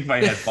 Yeah. I think my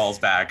head falls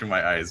back and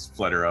my eyes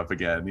flutter up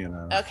again.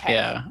 Okay.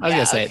 Yeah, I was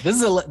gonna say this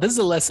is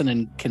a lesson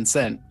in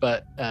consent,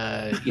 but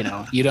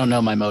you don't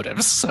know my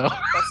motives, so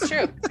that's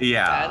true.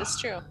 Yeah, that is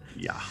true.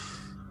 Yeah.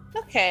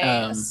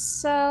 Okay.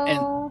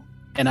 So.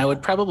 And I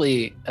would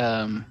probably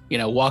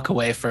walk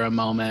away for a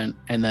moment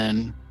and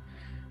then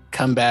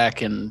come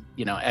back, and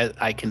as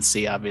I can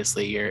see,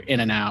 obviously you're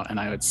in and out, and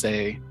I would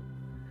say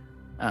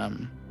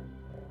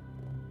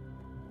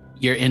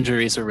your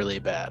injuries are really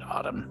bad,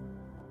 Autumn.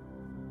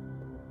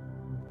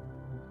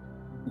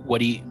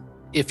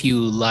 If you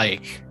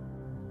like,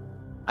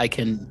 I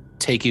can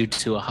take you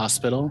to a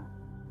hospital.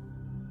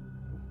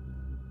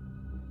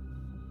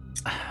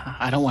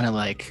 I don't want to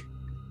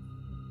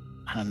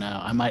I don't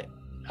know, I might.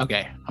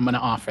 Okay, I'm gonna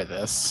offer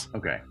this.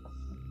 Okay.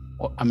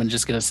 I'm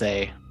just gonna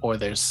say, or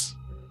there's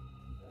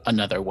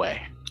another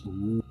way.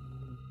 Ooh.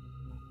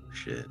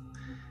 Shit.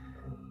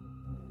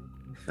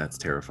 That's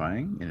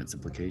terrifying in its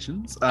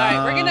implications. All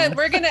right, we're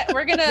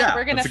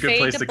gonna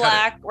fade to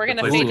black. We're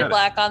gonna fade to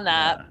black on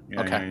that.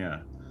 Yeah.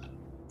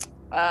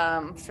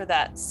 For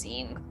that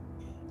scene.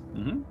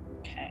 Mm-hmm.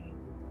 Okay.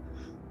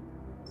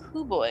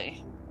 Oh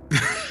boy.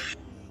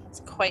 It's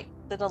quite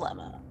the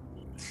dilemma.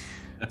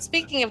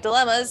 Speaking of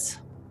dilemmas,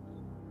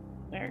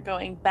 we're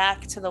going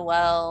back to the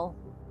well.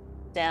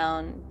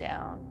 Down,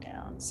 down,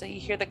 down. So you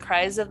hear the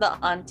cries of the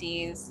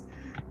aunties.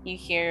 You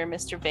hear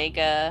Mr.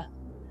 Vega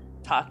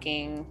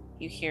talking.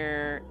 You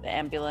hear the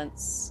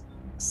ambulance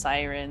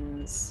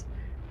sirens.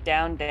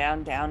 Down,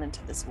 down, down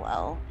into this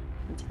well,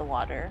 into the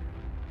water,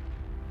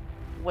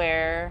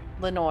 where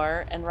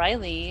Lenore and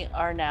Riley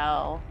are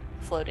now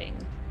floating.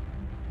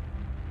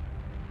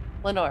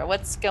 Lenore,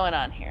 what's going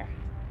on here?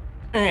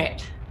 All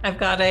right. I've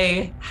got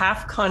a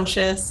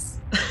half-conscious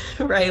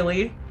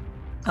Riley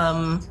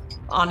on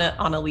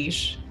a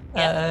leash.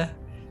 Yeah.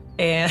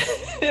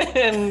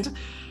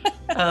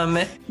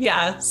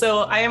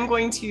 So I am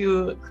going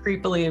to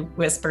creepily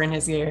whisper in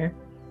his ear,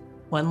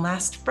 "One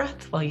last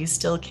breath while you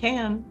still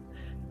can."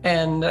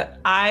 And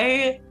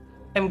I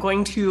am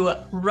going to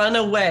run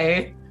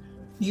away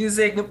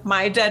using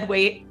my dead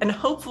weight and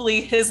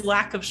hopefully his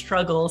lack of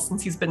struggle,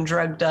 since he's been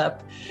drugged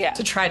up,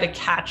 to try to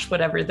catch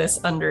whatever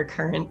this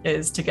undercurrent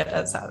is to get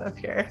us out of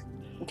here.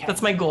 Okay.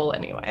 That's my goal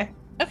anyway.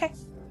 Okay.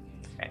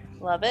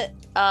 Love it.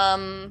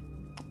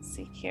 Let's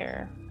see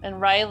here. And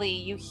Riley,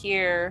 you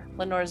hear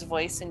Lenore's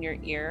voice in your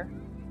ear.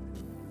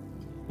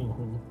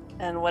 Mm-hmm.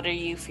 And what are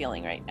you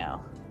feeling right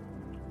now?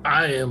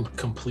 I am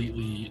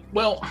completely,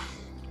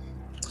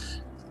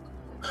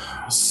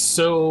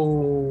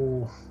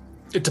 so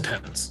it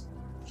depends.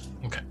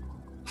 Okay.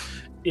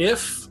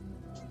 If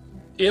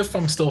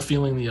I'm still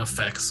feeling the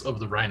effects of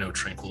the rhino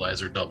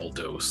tranquilizer double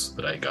dose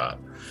that I got,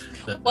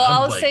 well,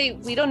 I'll say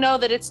we don't know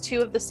that it's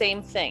two of the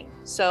same thing.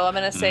 So I'm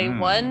going to say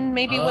one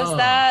maybe was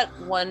that,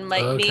 one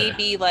might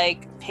maybe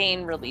like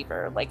pain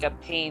reliever, like a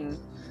pain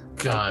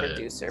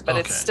reducer, but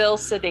it's still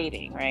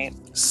sedating, right?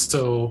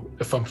 So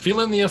if I'm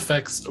feeling the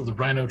effects of the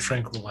rhino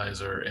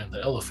tranquilizer and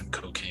the elephant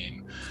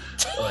cocaine,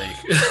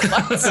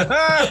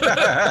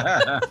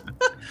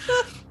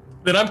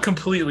 then I'm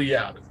completely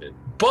out of it.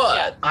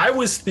 But I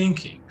was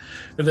thinking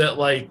that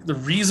the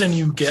reason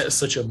you get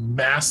such a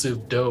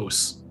massive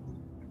dose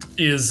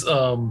is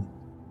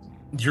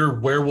your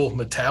werewolf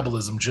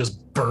metabolism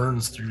just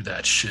burns through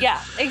that shit.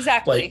 Yeah,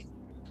 exactly. Like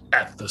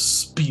at the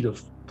speed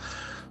of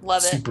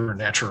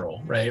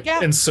supernatural, right?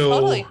 Yeah, and so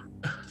totally.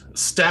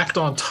 Stacked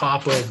on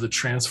top of the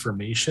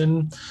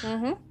transformation,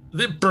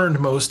 it burned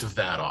most of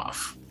that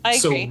off. I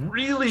agree. So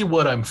really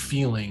what I'm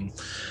feeling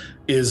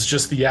is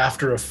just the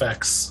after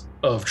effects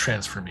of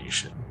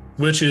transformation,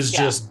 which is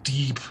just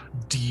deep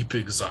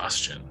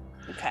exhaustion.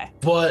 Okay.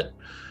 But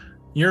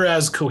you're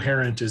as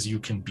coherent as you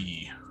can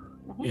be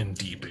in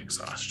deep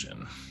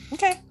exhaustion.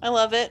 Okay, I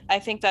love it. I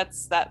think that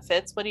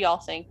fits. What do y'all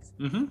think?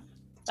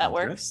 That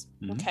works.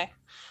 Okay.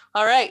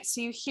 All right.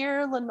 So you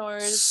hear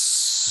Lenore's.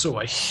 So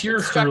I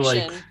hear her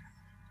like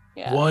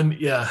one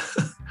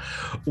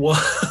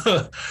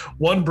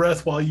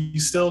breath while you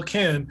still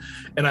can,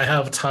 and I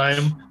have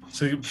time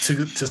to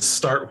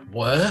start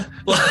what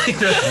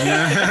like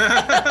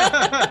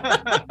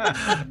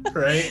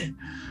right.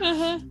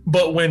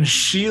 But when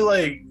she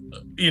like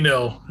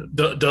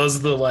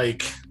does the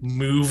like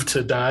move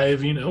to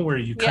dive, where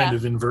you kind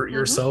of invert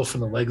yourself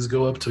and the legs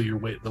go up till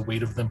the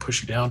weight of them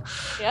push you down,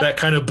 that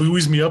kind of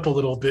buoys me up a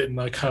little bit,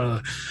 and I kind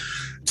of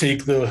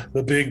take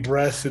the big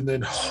breath and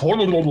then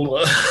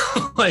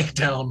like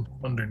down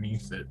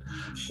underneath it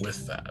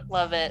with that.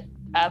 Love it.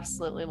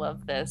 Absolutely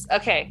love this.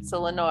 Okay,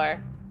 so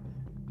Lenore.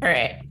 All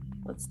right.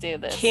 Let's do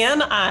this.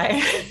 Can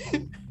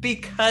I,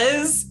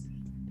 because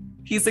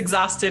he's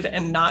exhausted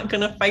and not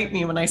going to fight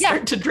me when I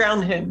start to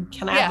drown him,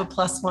 can I have a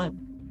 +1?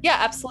 Yeah,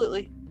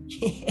 absolutely.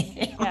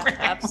 Yeah,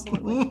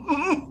 absolutely. What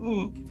is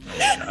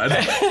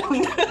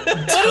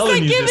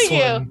that giving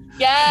you?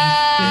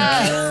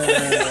 Yes.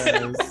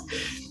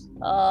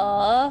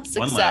 Success.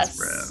 One last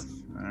breath.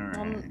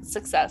 All right.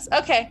 Success.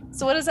 Okay.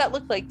 So what does that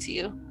look like to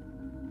you?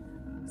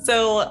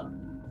 So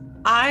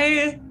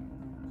I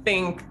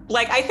think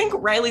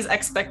Riley's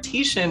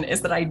expectation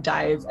is that I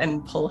dive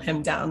and pull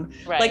him down,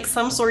 like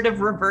some sort of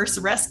reverse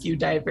rescue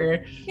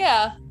diver.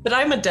 Yeah. But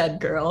I'm a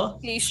dead girl.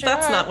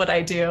 That's not what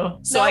I do.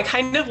 So I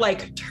kind of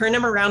like turn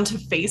him around to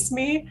face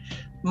me.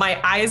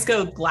 My eyes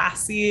go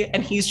glassy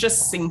and he's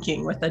just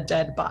sinking with a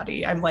dead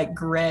body. I'm like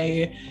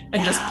gray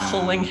and just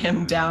pulling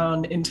him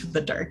down into the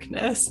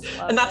darkness.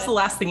 And that's the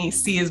last thing he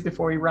sees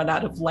before we run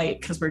out of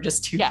light because we're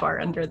just too far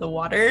under the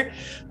water.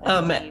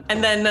 And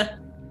then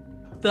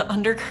the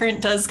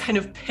undercurrent does kind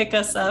of pick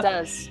us up. It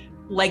does.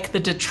 Like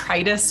the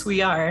detritus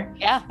we are.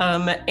 Yeah.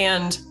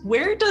 And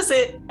where does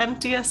it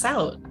empty us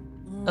out?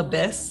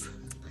 Abyss?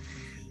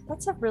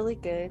 That's a really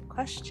good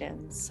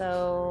question.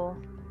 So,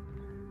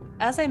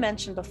 as I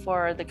mentioned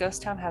before, the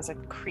ghost town has a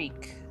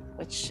creek,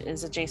 which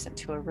is adjacent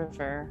to a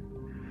river.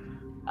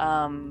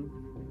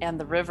 And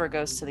the river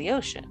goes to the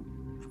ocean,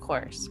 of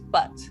course.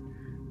 But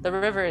the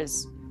river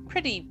is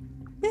pretty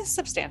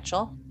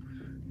substantial.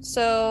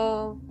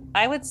 So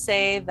I would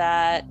say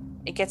that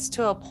it gets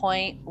to a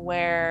point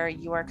where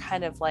you are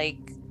kind of like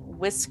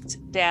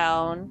whisked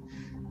down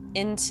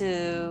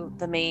into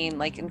the main,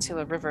 like into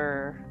a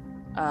river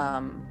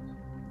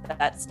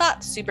that's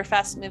not super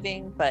fast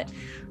moving, but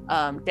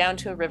down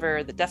to a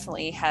river that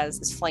definitely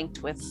is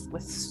flanked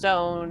with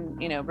stone,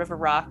 river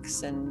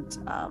rocks and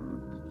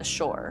a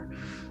shore.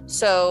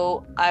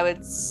 So I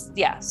would,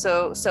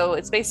 so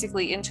it's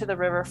basically into the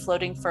river,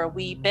 floating for a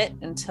wee bit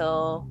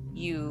until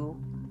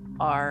you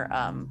are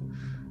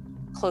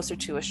closer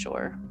to a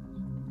shore,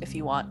 if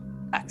you want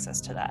access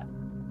to that.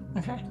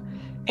 Okay.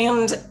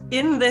 And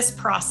in this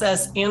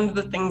process and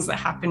the things that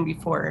happened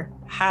before,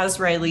 has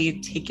Riley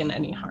taken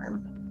any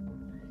harm?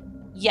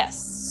 Yes.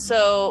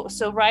 So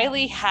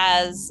Riley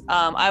has,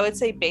 I would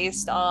say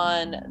based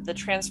on the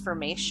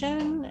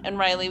transformation, and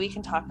Riley, we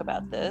can talk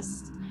about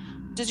this.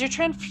 Does your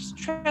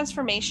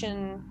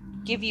transformation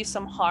give you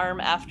some harm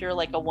after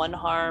like a 1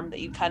 harm that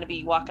you kind of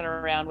be walking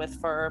around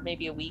with for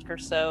maybe a week or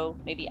so,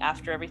 maybe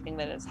after everything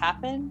that has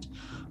happened?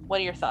 What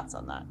are your thoughts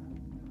on that?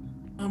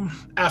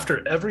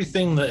 After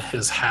everything that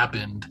has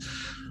happened,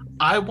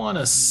 I want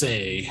to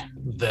say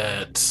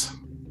that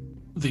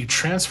the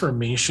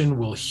transformation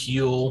will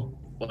heal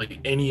like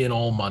any and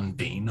all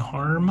mundane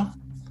harm.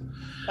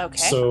 Okay.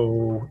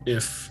 So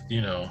if,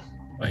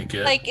 I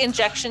get like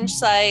injection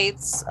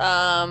sites,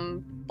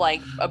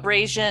 like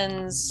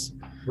abrasions,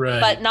 right,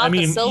 but not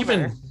the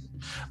silver.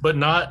 But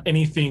not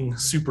anything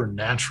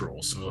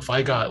supernatural. So if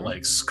I got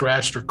like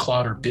scratched or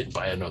clawed or bit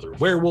by another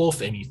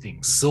werewolf,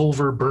 anything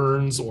silver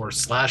burns or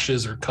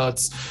slashes or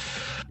cuts,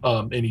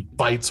 any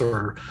bites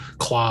or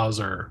claws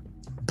or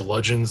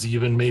bludgeons,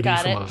 even maybe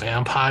from a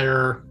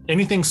vampire,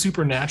 anything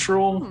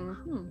supernatural,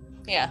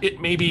 it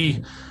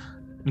maybe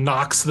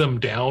knocks them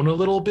down a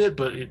little bit,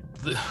 but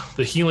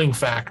the healing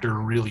factor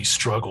really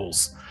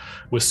struggles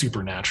with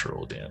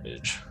supernatural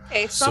damage.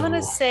 Okay, so I'm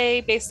gonna say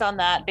based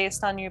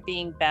on you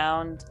being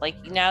bound,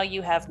 like now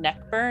you have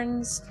neck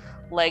burns,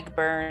 leg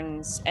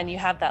burns, and you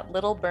have that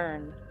little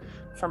burn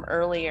from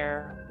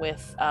earlier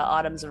with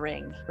Autumn's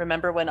ring.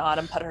 Remember when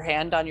Autumn put her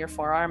hand on your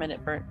forearm and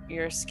it burnt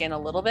your skin a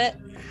little bit?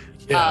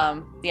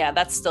 Yeah,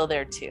 that's still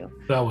there too.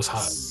 That was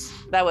hot.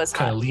 That was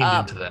kind of leaned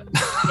into that.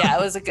 Yeah,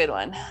 it was a good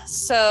one.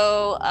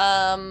 So,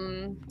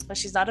 but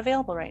she's not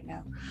available right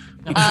now.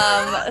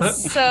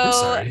 So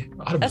sorry.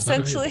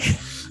 Essentially,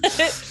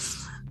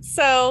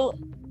 So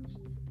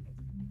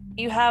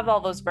you have all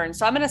those burns.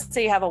 So I'm going to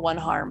say you have a 1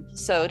 harm.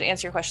 So to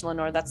answer your question,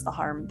 Lenore, that's the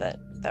harm that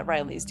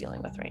Riley is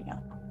dealing with right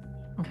now.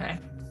 Okay.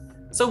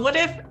 So what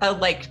if,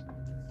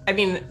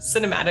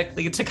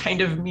 cinematically, to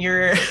kind of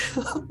mirror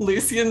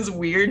Lucian's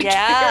weird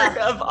fear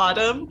of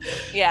Autumn.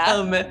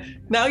 Yeah.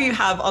 Now you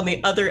have on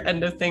the other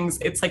end of things,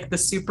 it's like the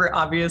super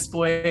obvious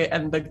boy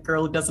and the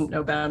girl who doesn't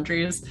know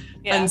boundaries.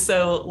 Yeah. And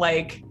so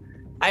like,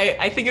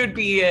 I think it would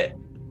be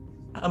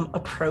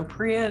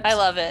appropriate. I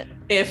love it.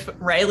 If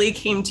Riley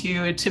came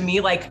to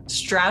me, like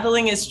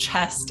straddling his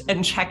chest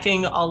and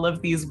checking all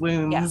of these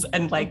wounds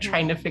and like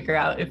trying to figure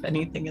out if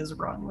anything is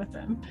wrong with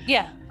him.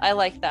 Yeah, I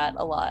like that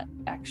a lot,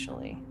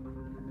 actually.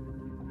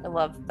 I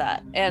love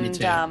that. And Me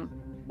too.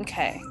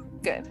 Okay,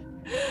 good.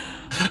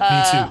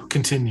 Me too.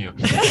 Continue.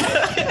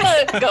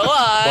 Go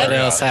on. What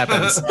else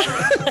happens?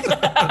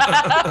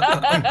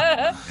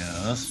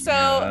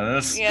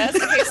 Yes.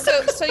 Okay.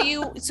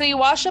 So you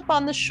wash up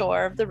on the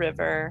shore of the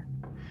river.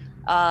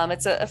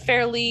 It's a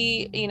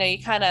fairly,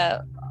 you kind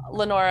of,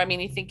 Lenore,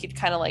 you think you'd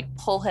kind of like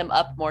pull him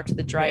up more to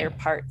the drier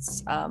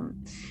parts.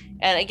 And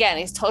again,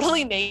 he's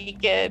totally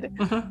naked,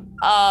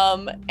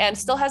 and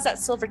still has that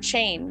silver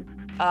chain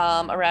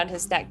around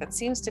his neck that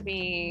seems to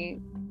be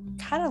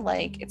kind of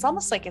like, it's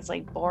almost like it's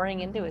like boring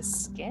into his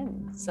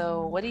skin.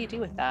 So what do you do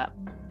with that?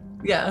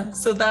 Yeah,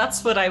 so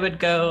that's what I would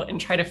go and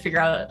try to figure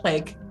out,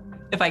 like,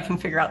 if I can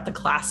figure out the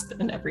clasp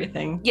and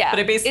everything. Yeah. But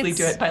I basically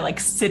do it by like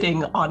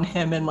sitting on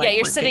him and like, yeah,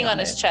 you're sitting on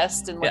his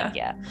chest and like,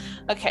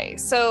 Okay.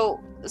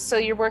 So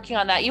you're working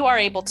on that. You are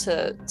able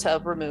to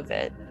remove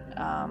it.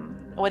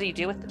 What do you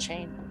do with the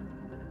chain?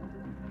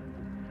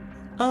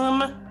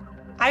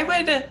 I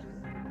would,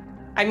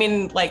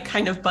 like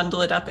kind of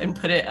bundle it up and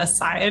put it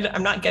aside.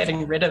 I'm not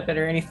getting rid of it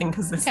or anything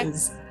because this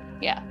is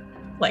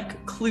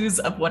like clues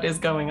of what is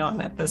going on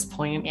at this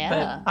point.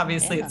 But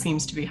obviously it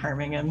seems to be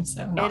harming him.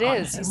 So not it on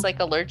is. him. He's like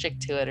allergic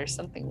to it or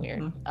something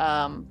weird.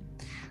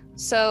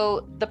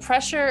 So the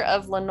pressure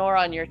of Lenore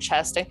on your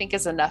chest, I think,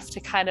 is enough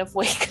to kind of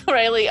wake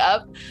Riley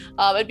up.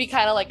 It'd be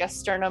kind of like a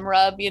sternum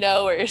rub,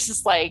 where it's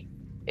just like,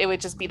 it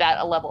would just be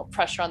a level of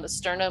pressure on the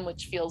sternum,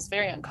 which feels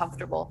very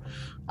uncomfortable.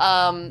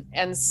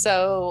 And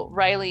so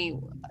Riley,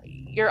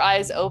 your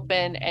eyes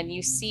open and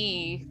you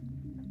see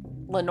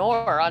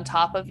Lenore on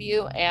top of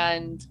you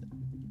and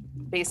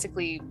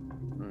basically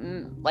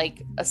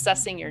like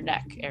assessing your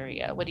neck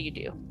area. What do you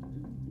do?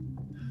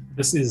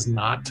 This is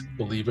not,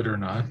 believe it or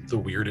not, the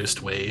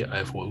weirdest way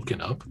I've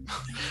woken up.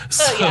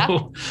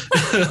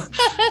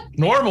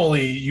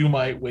 Normally you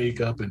might wake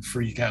up and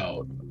freak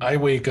out. I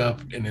wake up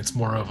and it's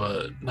more of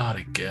a not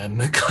again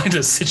kind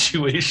of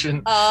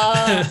situation.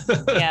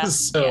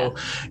 So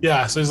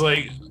it's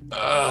like,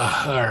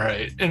 all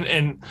right.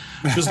 And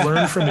just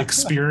learn from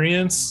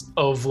experience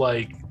of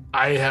like,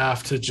 I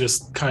have to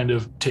just kind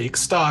of take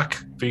stock,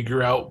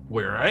 figure out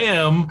where I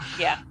am.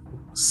 Yeah.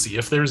 See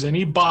if there's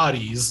any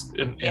bodies,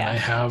 and I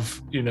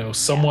have,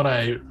 someone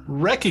I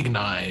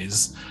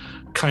recognize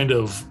kind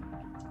of,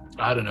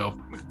 I don't know,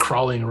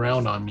 crawling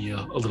around on me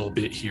a little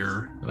bit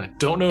here. And I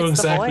don't know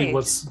exactly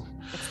what's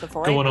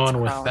going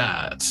on with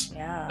that.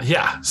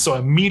 Yeah. So I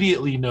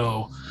immediately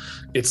know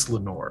it's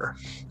Lenore,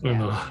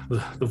 the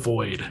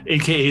Void,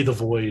 AKA the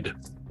Void.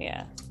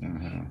 Yeah.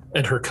 Mm-hmm.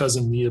 And her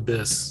cousin, the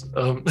Abyss.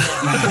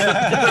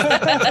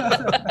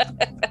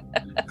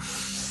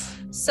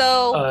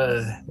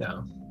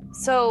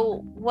 So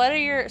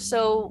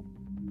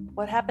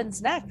what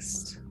happens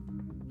next?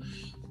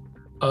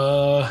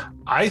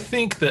 I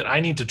think that I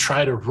need to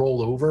try to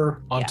roll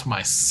over onto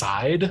my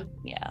side.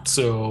 Yeah.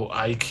 So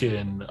I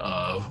can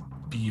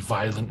be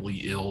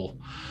violently ill.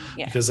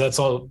 Yeah. Because that's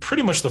all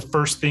pretty much the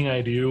first thing I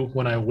do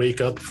when I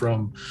wake up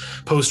from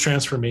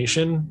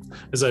post-transformation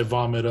is I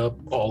vomit up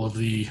all of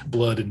the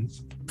blood and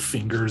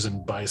fingers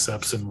and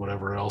biceps and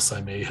whatever else I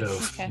may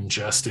have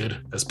ingested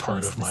as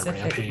part of my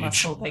rampage.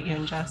 Muscle that you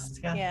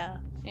ingest. Yeah.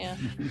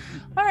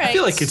 All right. I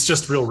feel like it's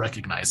just real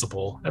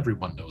recognizable.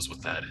 Everyone knows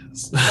what that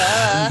is.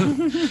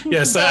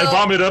 Yes, I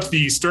vomit up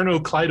the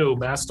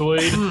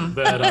sternocleidomastoid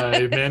that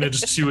I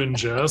managed to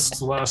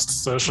ingest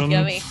last session.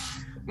 Yummy.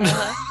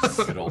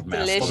 Good old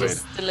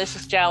mastoid.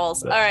 Delicious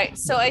jowls. All right,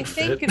 so I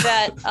think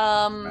that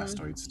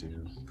mastoid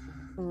stew.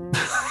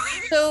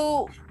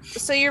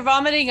 So you're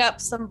vomiting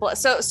up some blood.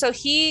 So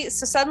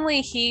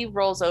suddenly he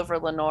rolls over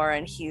Lenore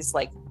and he's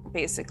like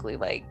basically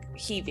like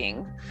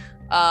heaving,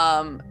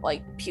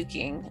 like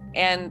puking.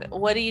 And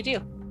what do you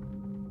do?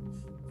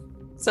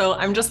 So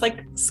I'm just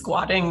like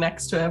squatting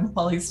next to him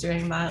while he's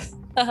doing that.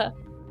 And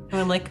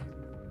I'm like,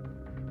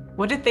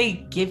 what did they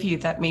give you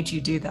that made you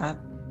do that?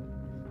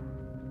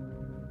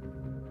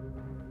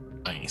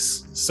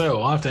 Nice. So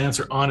I'll have to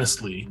answer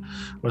honestly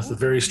with a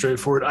very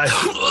straightforward. I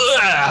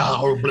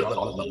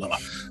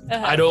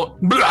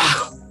don't.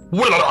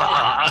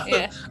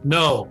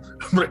 No.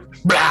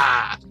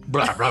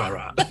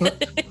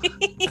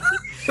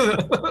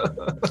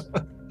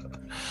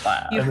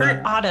 You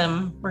hurt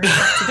Autumn. We're gonna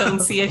have to go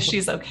and see if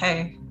she's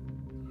okay.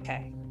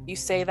 Okay. You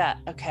say that.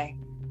 Okay.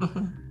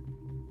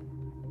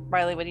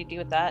 Riley, what do you do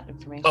with that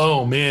information?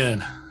 Oh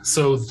man.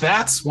 So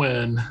that's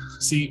when,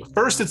 see,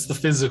 first it's the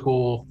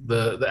physical,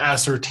 the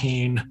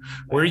ascertain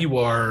where you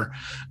are,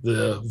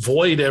 the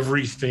void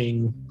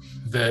everything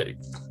that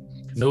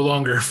no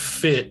longer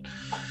fit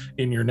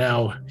in your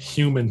now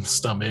human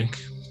stomach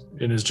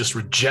and is just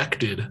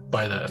rejected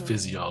by that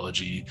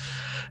physiology.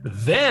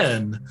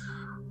 Then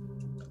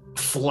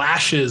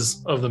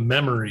flashes of the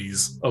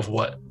memories of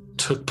what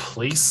took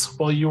place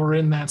while you were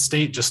in that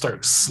state just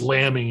start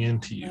slamming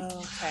into you. Oh,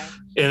 okay.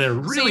 And it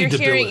really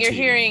debilitating. You're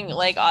hearing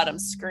like Autumn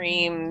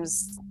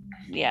screams.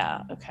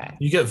 Yeah, okay.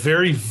 You get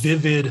very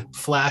vivid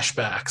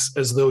flashbacks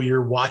as though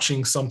you're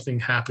watching something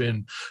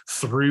happen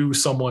through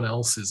someone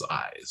else's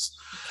eyes.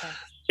 Okay.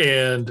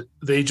 And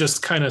they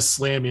just kind of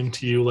slam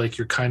into you like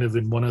you're kind of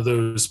in one of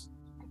those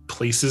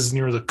places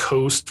near the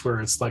coast where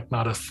it's like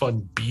not a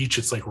fun beach.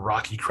 It's like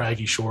rocky,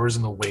 craggy shores,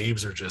 and the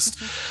waves are just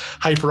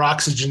hyper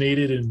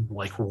oxygenated and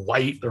like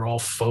white. They're all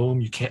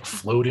foam. You can't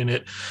float in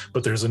it,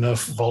 but there's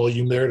enough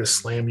volume there to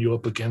slam you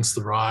up against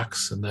the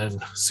rocks. And then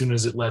as soon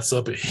as it lets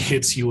up, it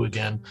hits you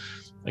again.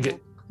 I get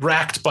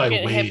racked by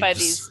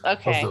waves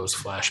of those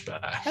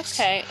flashbacks.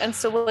 Okay. And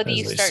so what do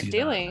you start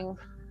doing?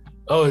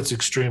 Oh, it's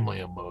extremely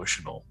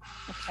emotional.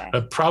 Okay.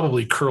 I'd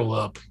probably curl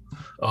up,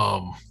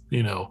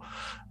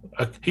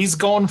 he's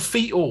gone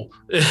fetal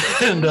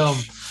and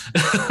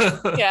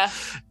yeah,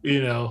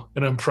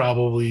 and I'm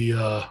probably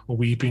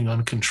weeping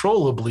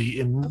uncontrollably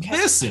in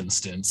this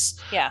instance,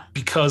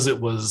 because it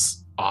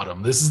was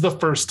Autumn. This is the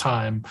first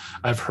time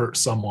I've hurt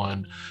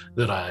someone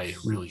that I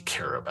really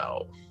care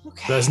about.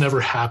 That has never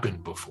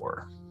happened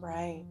before.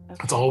 Right.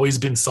 It's always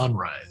been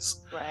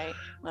Sunrise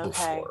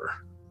before.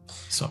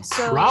 So I'm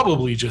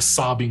probably just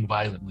sobbing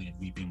violently and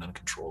weeping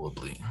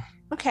uncontrollably.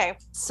 Okay,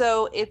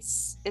 so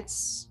it's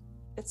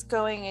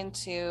going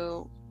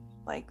into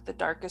like the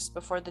darkest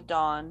before the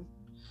dawn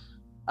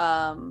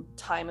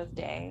time of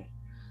day.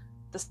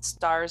 The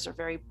stars are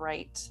very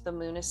bright. The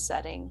moon is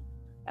setting,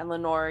 and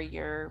Lenore,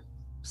 you're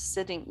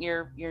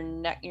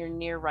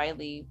near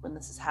Riley when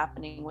this is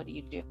happening. What do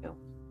you do?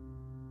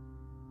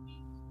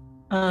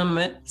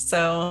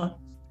 So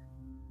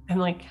I'm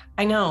like,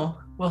 I know.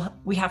 Well,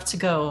 we have to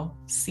go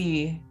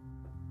see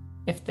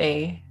if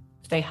they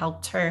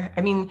helped her.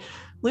 I mean,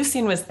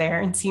 Lucien was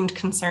there and seemed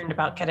concerned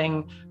about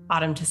getting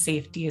Autumn to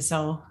safety,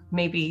 so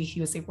maybe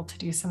he was able to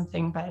do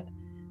something, but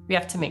we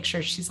have to make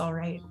sure she's all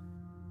right.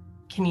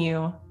 Can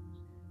you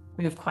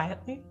move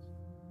quietly?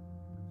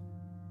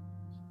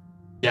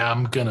 Yeah,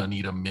 I'm gonna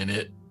need a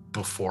minute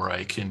before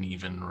I can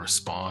even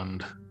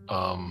respond.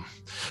 So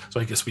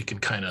I guess we can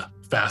kind of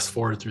fast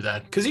forward through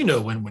that, because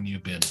when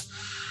you've been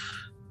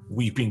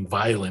weeping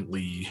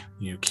violently,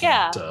 you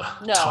can't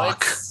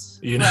talk.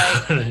 You know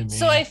what I mean?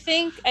 So I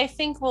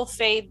think we'll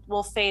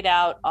fade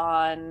out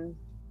on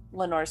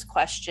Lenore's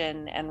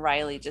question and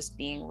Riley just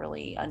being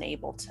really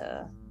unable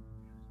to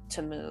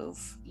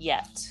move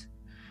yet.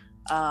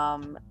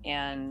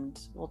 And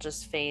we'll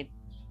just fade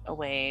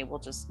away. We'll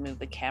just move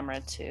the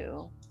camera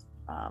to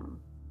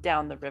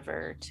down the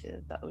river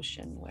to the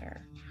ocean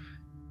where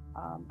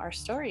our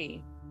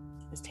story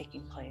is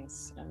taking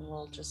place, and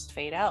we'll just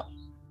fade out.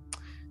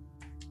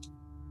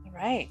 All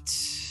right.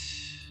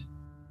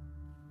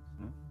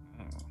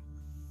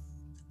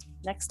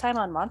 Next time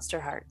on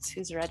Monsterhearts,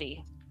 who's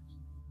ready?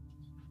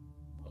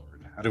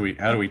 How do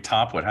we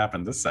top what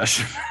happened this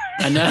session?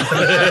 I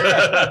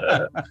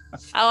know.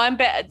 I'm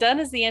done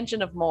as the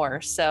engine of more.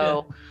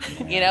 So,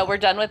 we're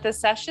done with this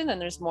session,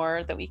 and there's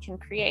more that we can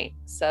create.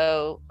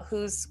 So,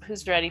 who's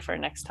ready for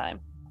next time?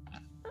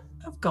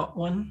 I've got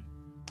one.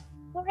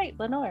 All right,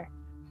 Lenore.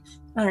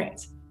 All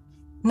right.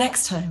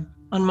 Next time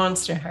on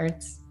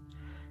Monsterhearts,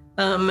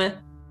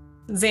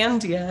 Zan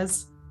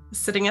Diaz is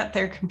sitting at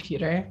their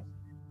computer.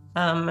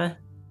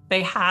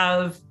 They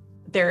have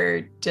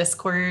their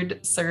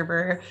Discord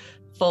server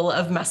full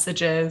of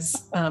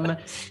messages,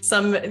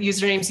 some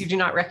usernames you do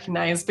not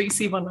recognize, but you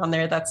see one on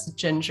there that's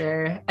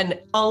Ginger, and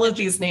all of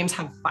these names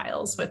have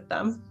files with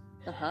them.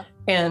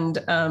 And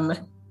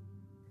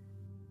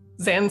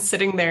Zan's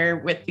sitting there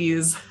with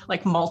these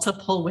like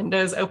multiple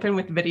windows open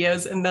with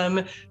videos in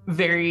them,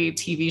 very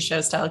TV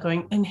show style,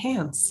 going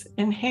enhance,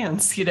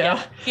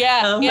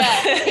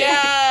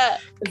 Yeah.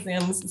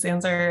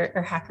 Zan's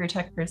our hacker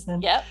tech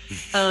person. Yep.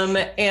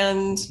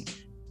 And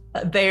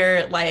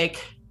they're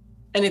like,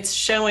 and it's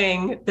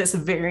showing this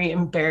very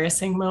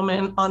embarrassing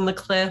moment on the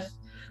cliff.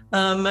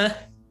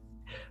 But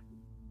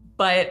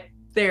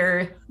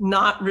they're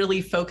not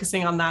really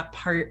focusing on that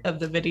part of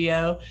the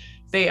video.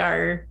 They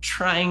are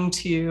trying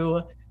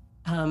to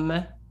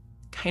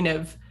kind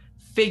of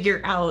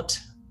figure out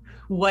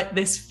what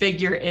this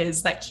figure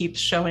is that keeps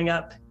showing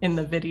up in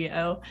the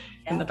video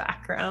in the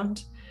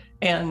background.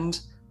 And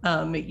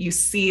you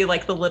see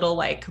like the little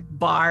like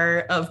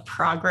bar of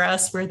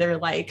progress where they're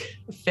like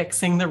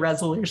fixing the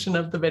resolution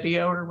of the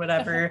video or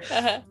whatever,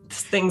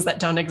 things that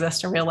don't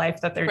exist in real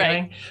life that they're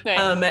doing.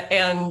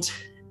 And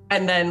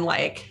then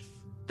like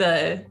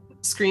the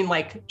screen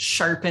like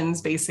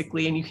sharpens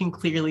basically, and you can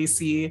clearly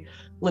see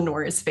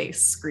Lenore's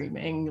face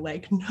screaming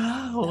like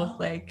no.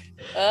 Like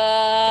in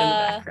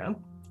the background.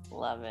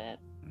 Love it.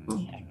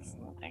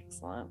 Excellent.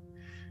 Excellent.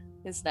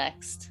 Who's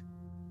next?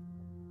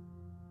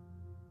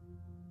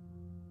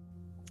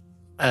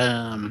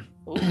 I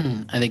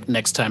think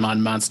next time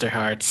on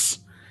Monsterhearts,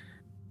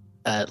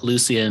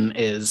 Lucian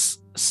is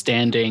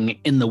standing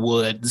in the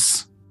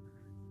woods,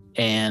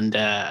 and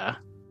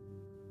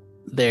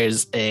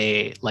there's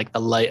the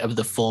light of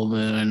the full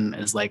moon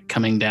is like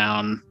coming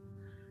down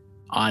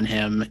on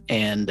him,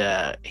 and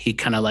he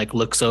kind of like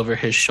looks over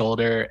his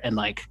shoulder and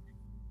like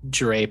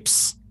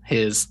drapes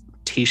his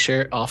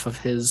t-shirt off of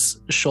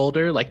his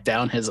shoulder, like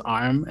down his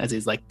arm as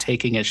he's like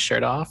taking his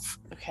shirt off.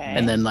 Okay.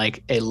 And then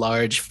like a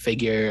large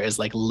figure is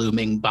like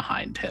looming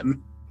behind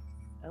him.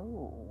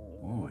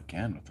 Oh,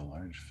 again with the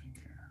large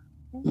figure.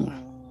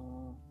 All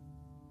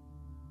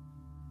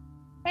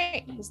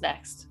right, who's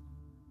next?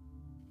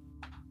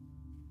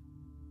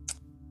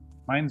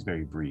 Mine's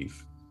very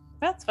brief.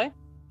 That's fine.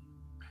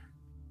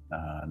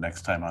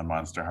 Next time on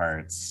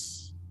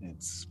Monsterhearts,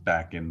 it's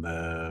back in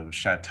the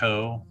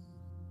chateau.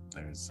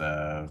 There's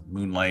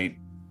moonlight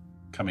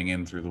coming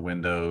in through the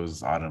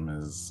windows. Autumn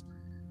is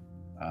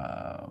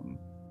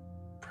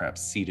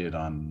perhaps seated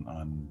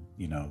on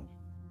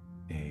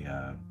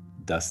a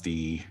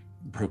dusty,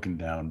 broken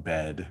down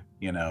bed,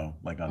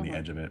 like on the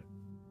edge of it,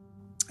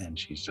 and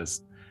she's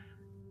just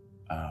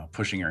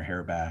pushing her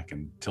hair back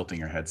and tilting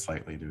her head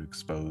slightly to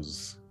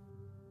expose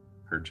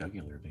her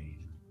jugular vein.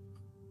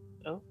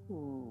 Oh,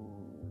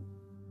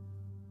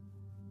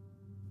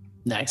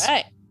 nice. All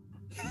right.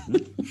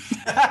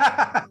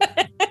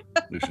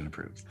 Lucian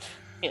approves.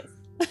 Yes.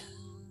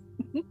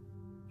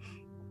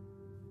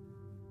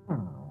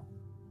 All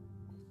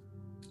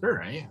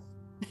right.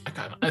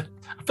 I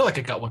feel like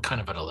I got one kind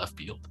of out of left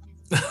field.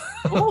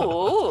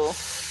 Ooh.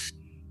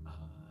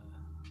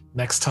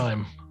 Next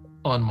time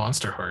on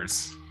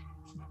Monsterhearts,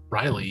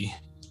 Riley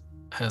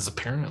has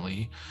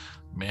apparently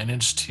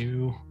managed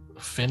to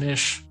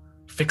finish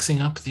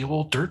fixing up the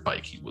old dirt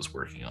bike he was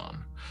working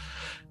on.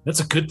 That's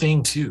a good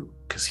thing too,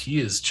 because he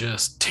is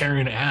just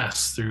tearing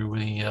ass through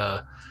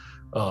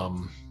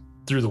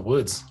the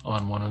woods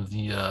on one of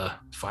the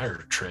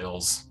fire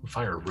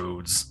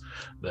roads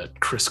that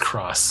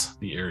crisscross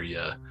the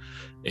area,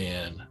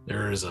 and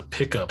there is a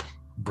pickup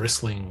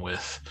bristling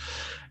with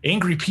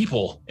angry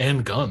people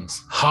and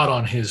guns hot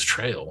on his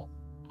trail,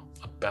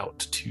 about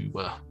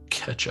to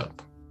catch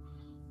up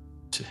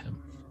to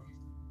him.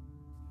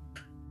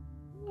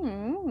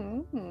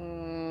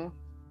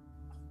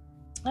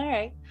 All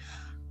right.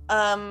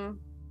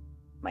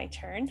 My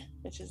turn,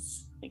 which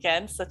is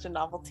again such a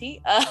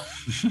novelty.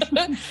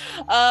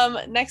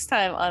 Next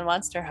time on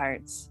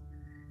Monsterhearts,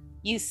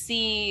 you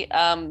see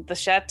the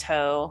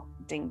chateau,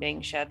 ding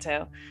ding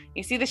chateau.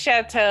 You see the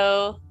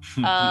chateau,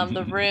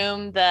 the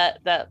room that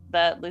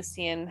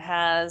Lucian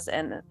has,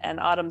 and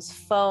Autumn's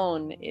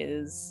phone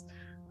is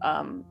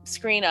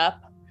screen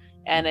up,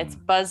 and it's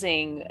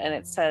buzzing, and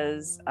it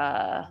says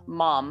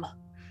 "Mom,"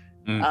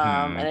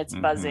 and it's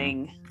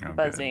buzzing,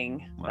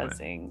 buzzing,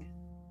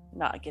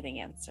 not getting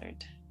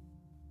answered.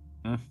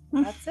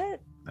 That's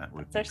it.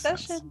 That's our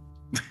session.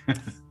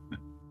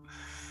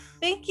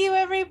 Thank you,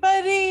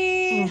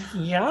 everybody.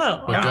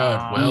 Yeah. Oh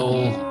God,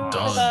 well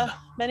done.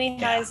 Many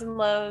highs and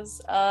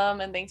lows,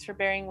 and thanks for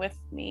bearing with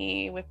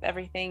me with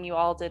everything. You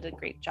all did a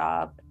great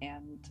job,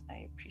 and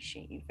I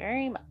appreciate you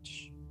very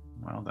much.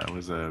 Well, that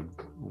was a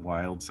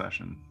wild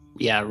session.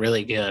 Yeah,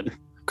 really good.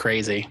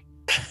 Crazy.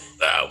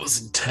 That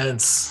was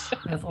intense.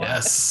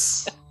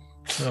 Yes.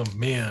 Oh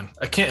man,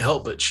 I can't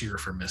help but cheer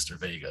for Mr.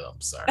 Vega. I'm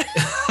sorry.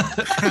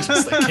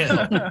 I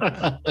can't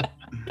help it.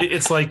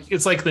 It's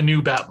like the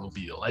new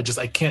Batmobile.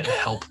 I can't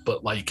help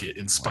but like it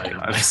in spite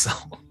of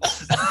myself.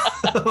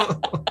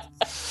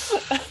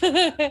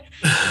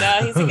 No,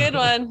 he's a good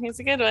one. He's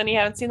a good one. You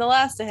haven't seen the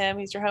last of him.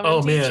 He's your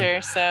homeroom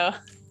teacher. So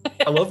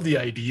I love the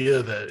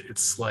idea that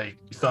it's like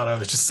you thought I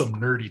was just some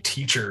nerdy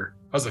teacher.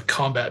 I was a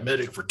combat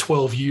medic for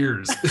 12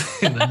 years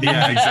in the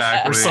Navy,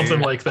 exactly, or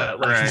something like that.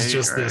 Like he's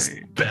just this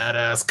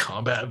badass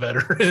combat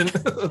veteran.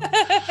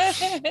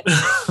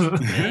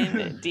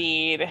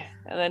 Indeed.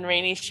 And then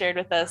Rainey shared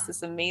with us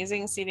this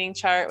amazing seating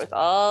chart with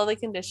all the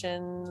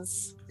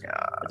conditions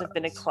that have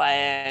been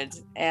acquired.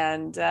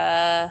 And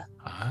yeah,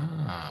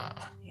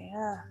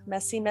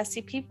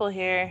 messy people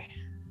here.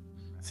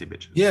 Messy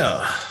bitches.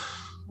 Yeah.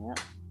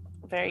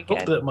 Very good.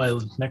 Hope that my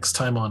next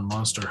time on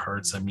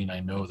Monsterhearts, I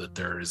know that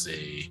there is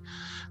a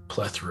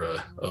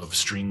plethora of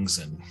strings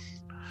and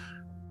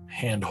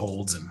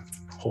handholds and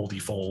holdy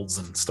folds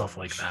and stuff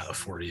like that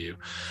for you.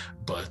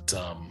 But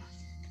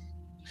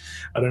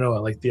I don't know. I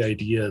like the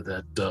idea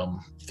that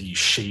the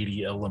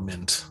shady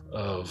element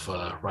of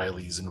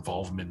Riley's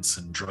involvements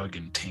and drug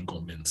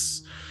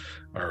entanglements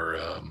are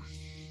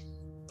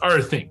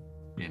a thing.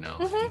 You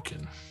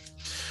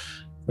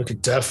can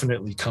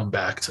definitely come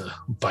back to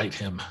bite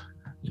him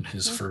in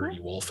his furry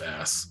wolf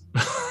ass.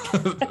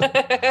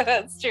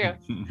 That's true.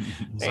 You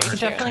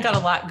definitely got a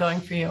lot going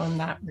for you in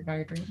that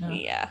regard right now.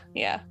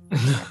 Yeah.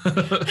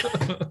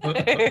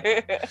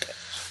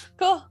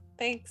 Cool.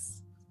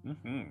 Thanks. I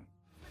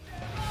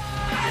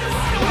don't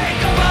wanna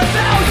wake up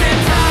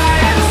 1,000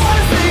 times. I don't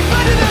wanna sleep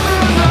under the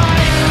moonlight.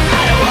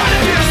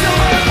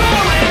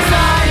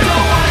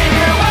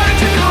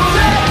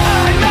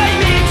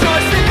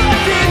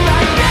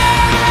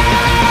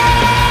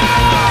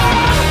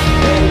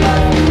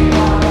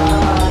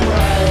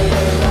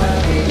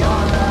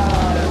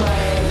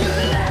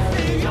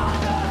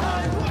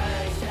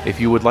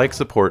 If you would like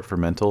support for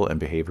mental and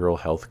behavioral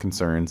health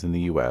concerns in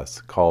the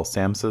U.S., call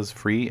SAMHSA's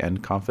free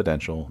and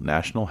confidential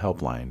national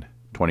helpline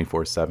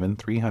 24/7,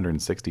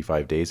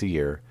 365 days a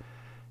year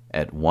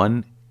at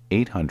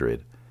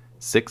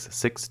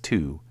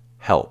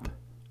 1-800-662-HELP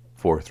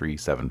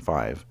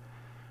 4375,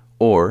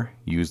 or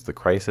use the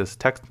crisis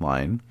text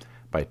line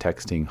by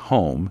texting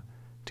HOME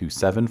to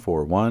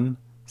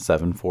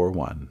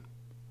 741-741.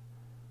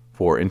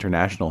 For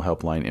international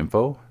helpline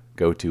info,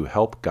 go to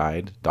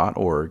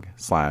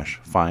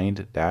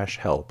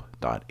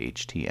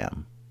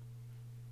helpguide.org/find-help.htm.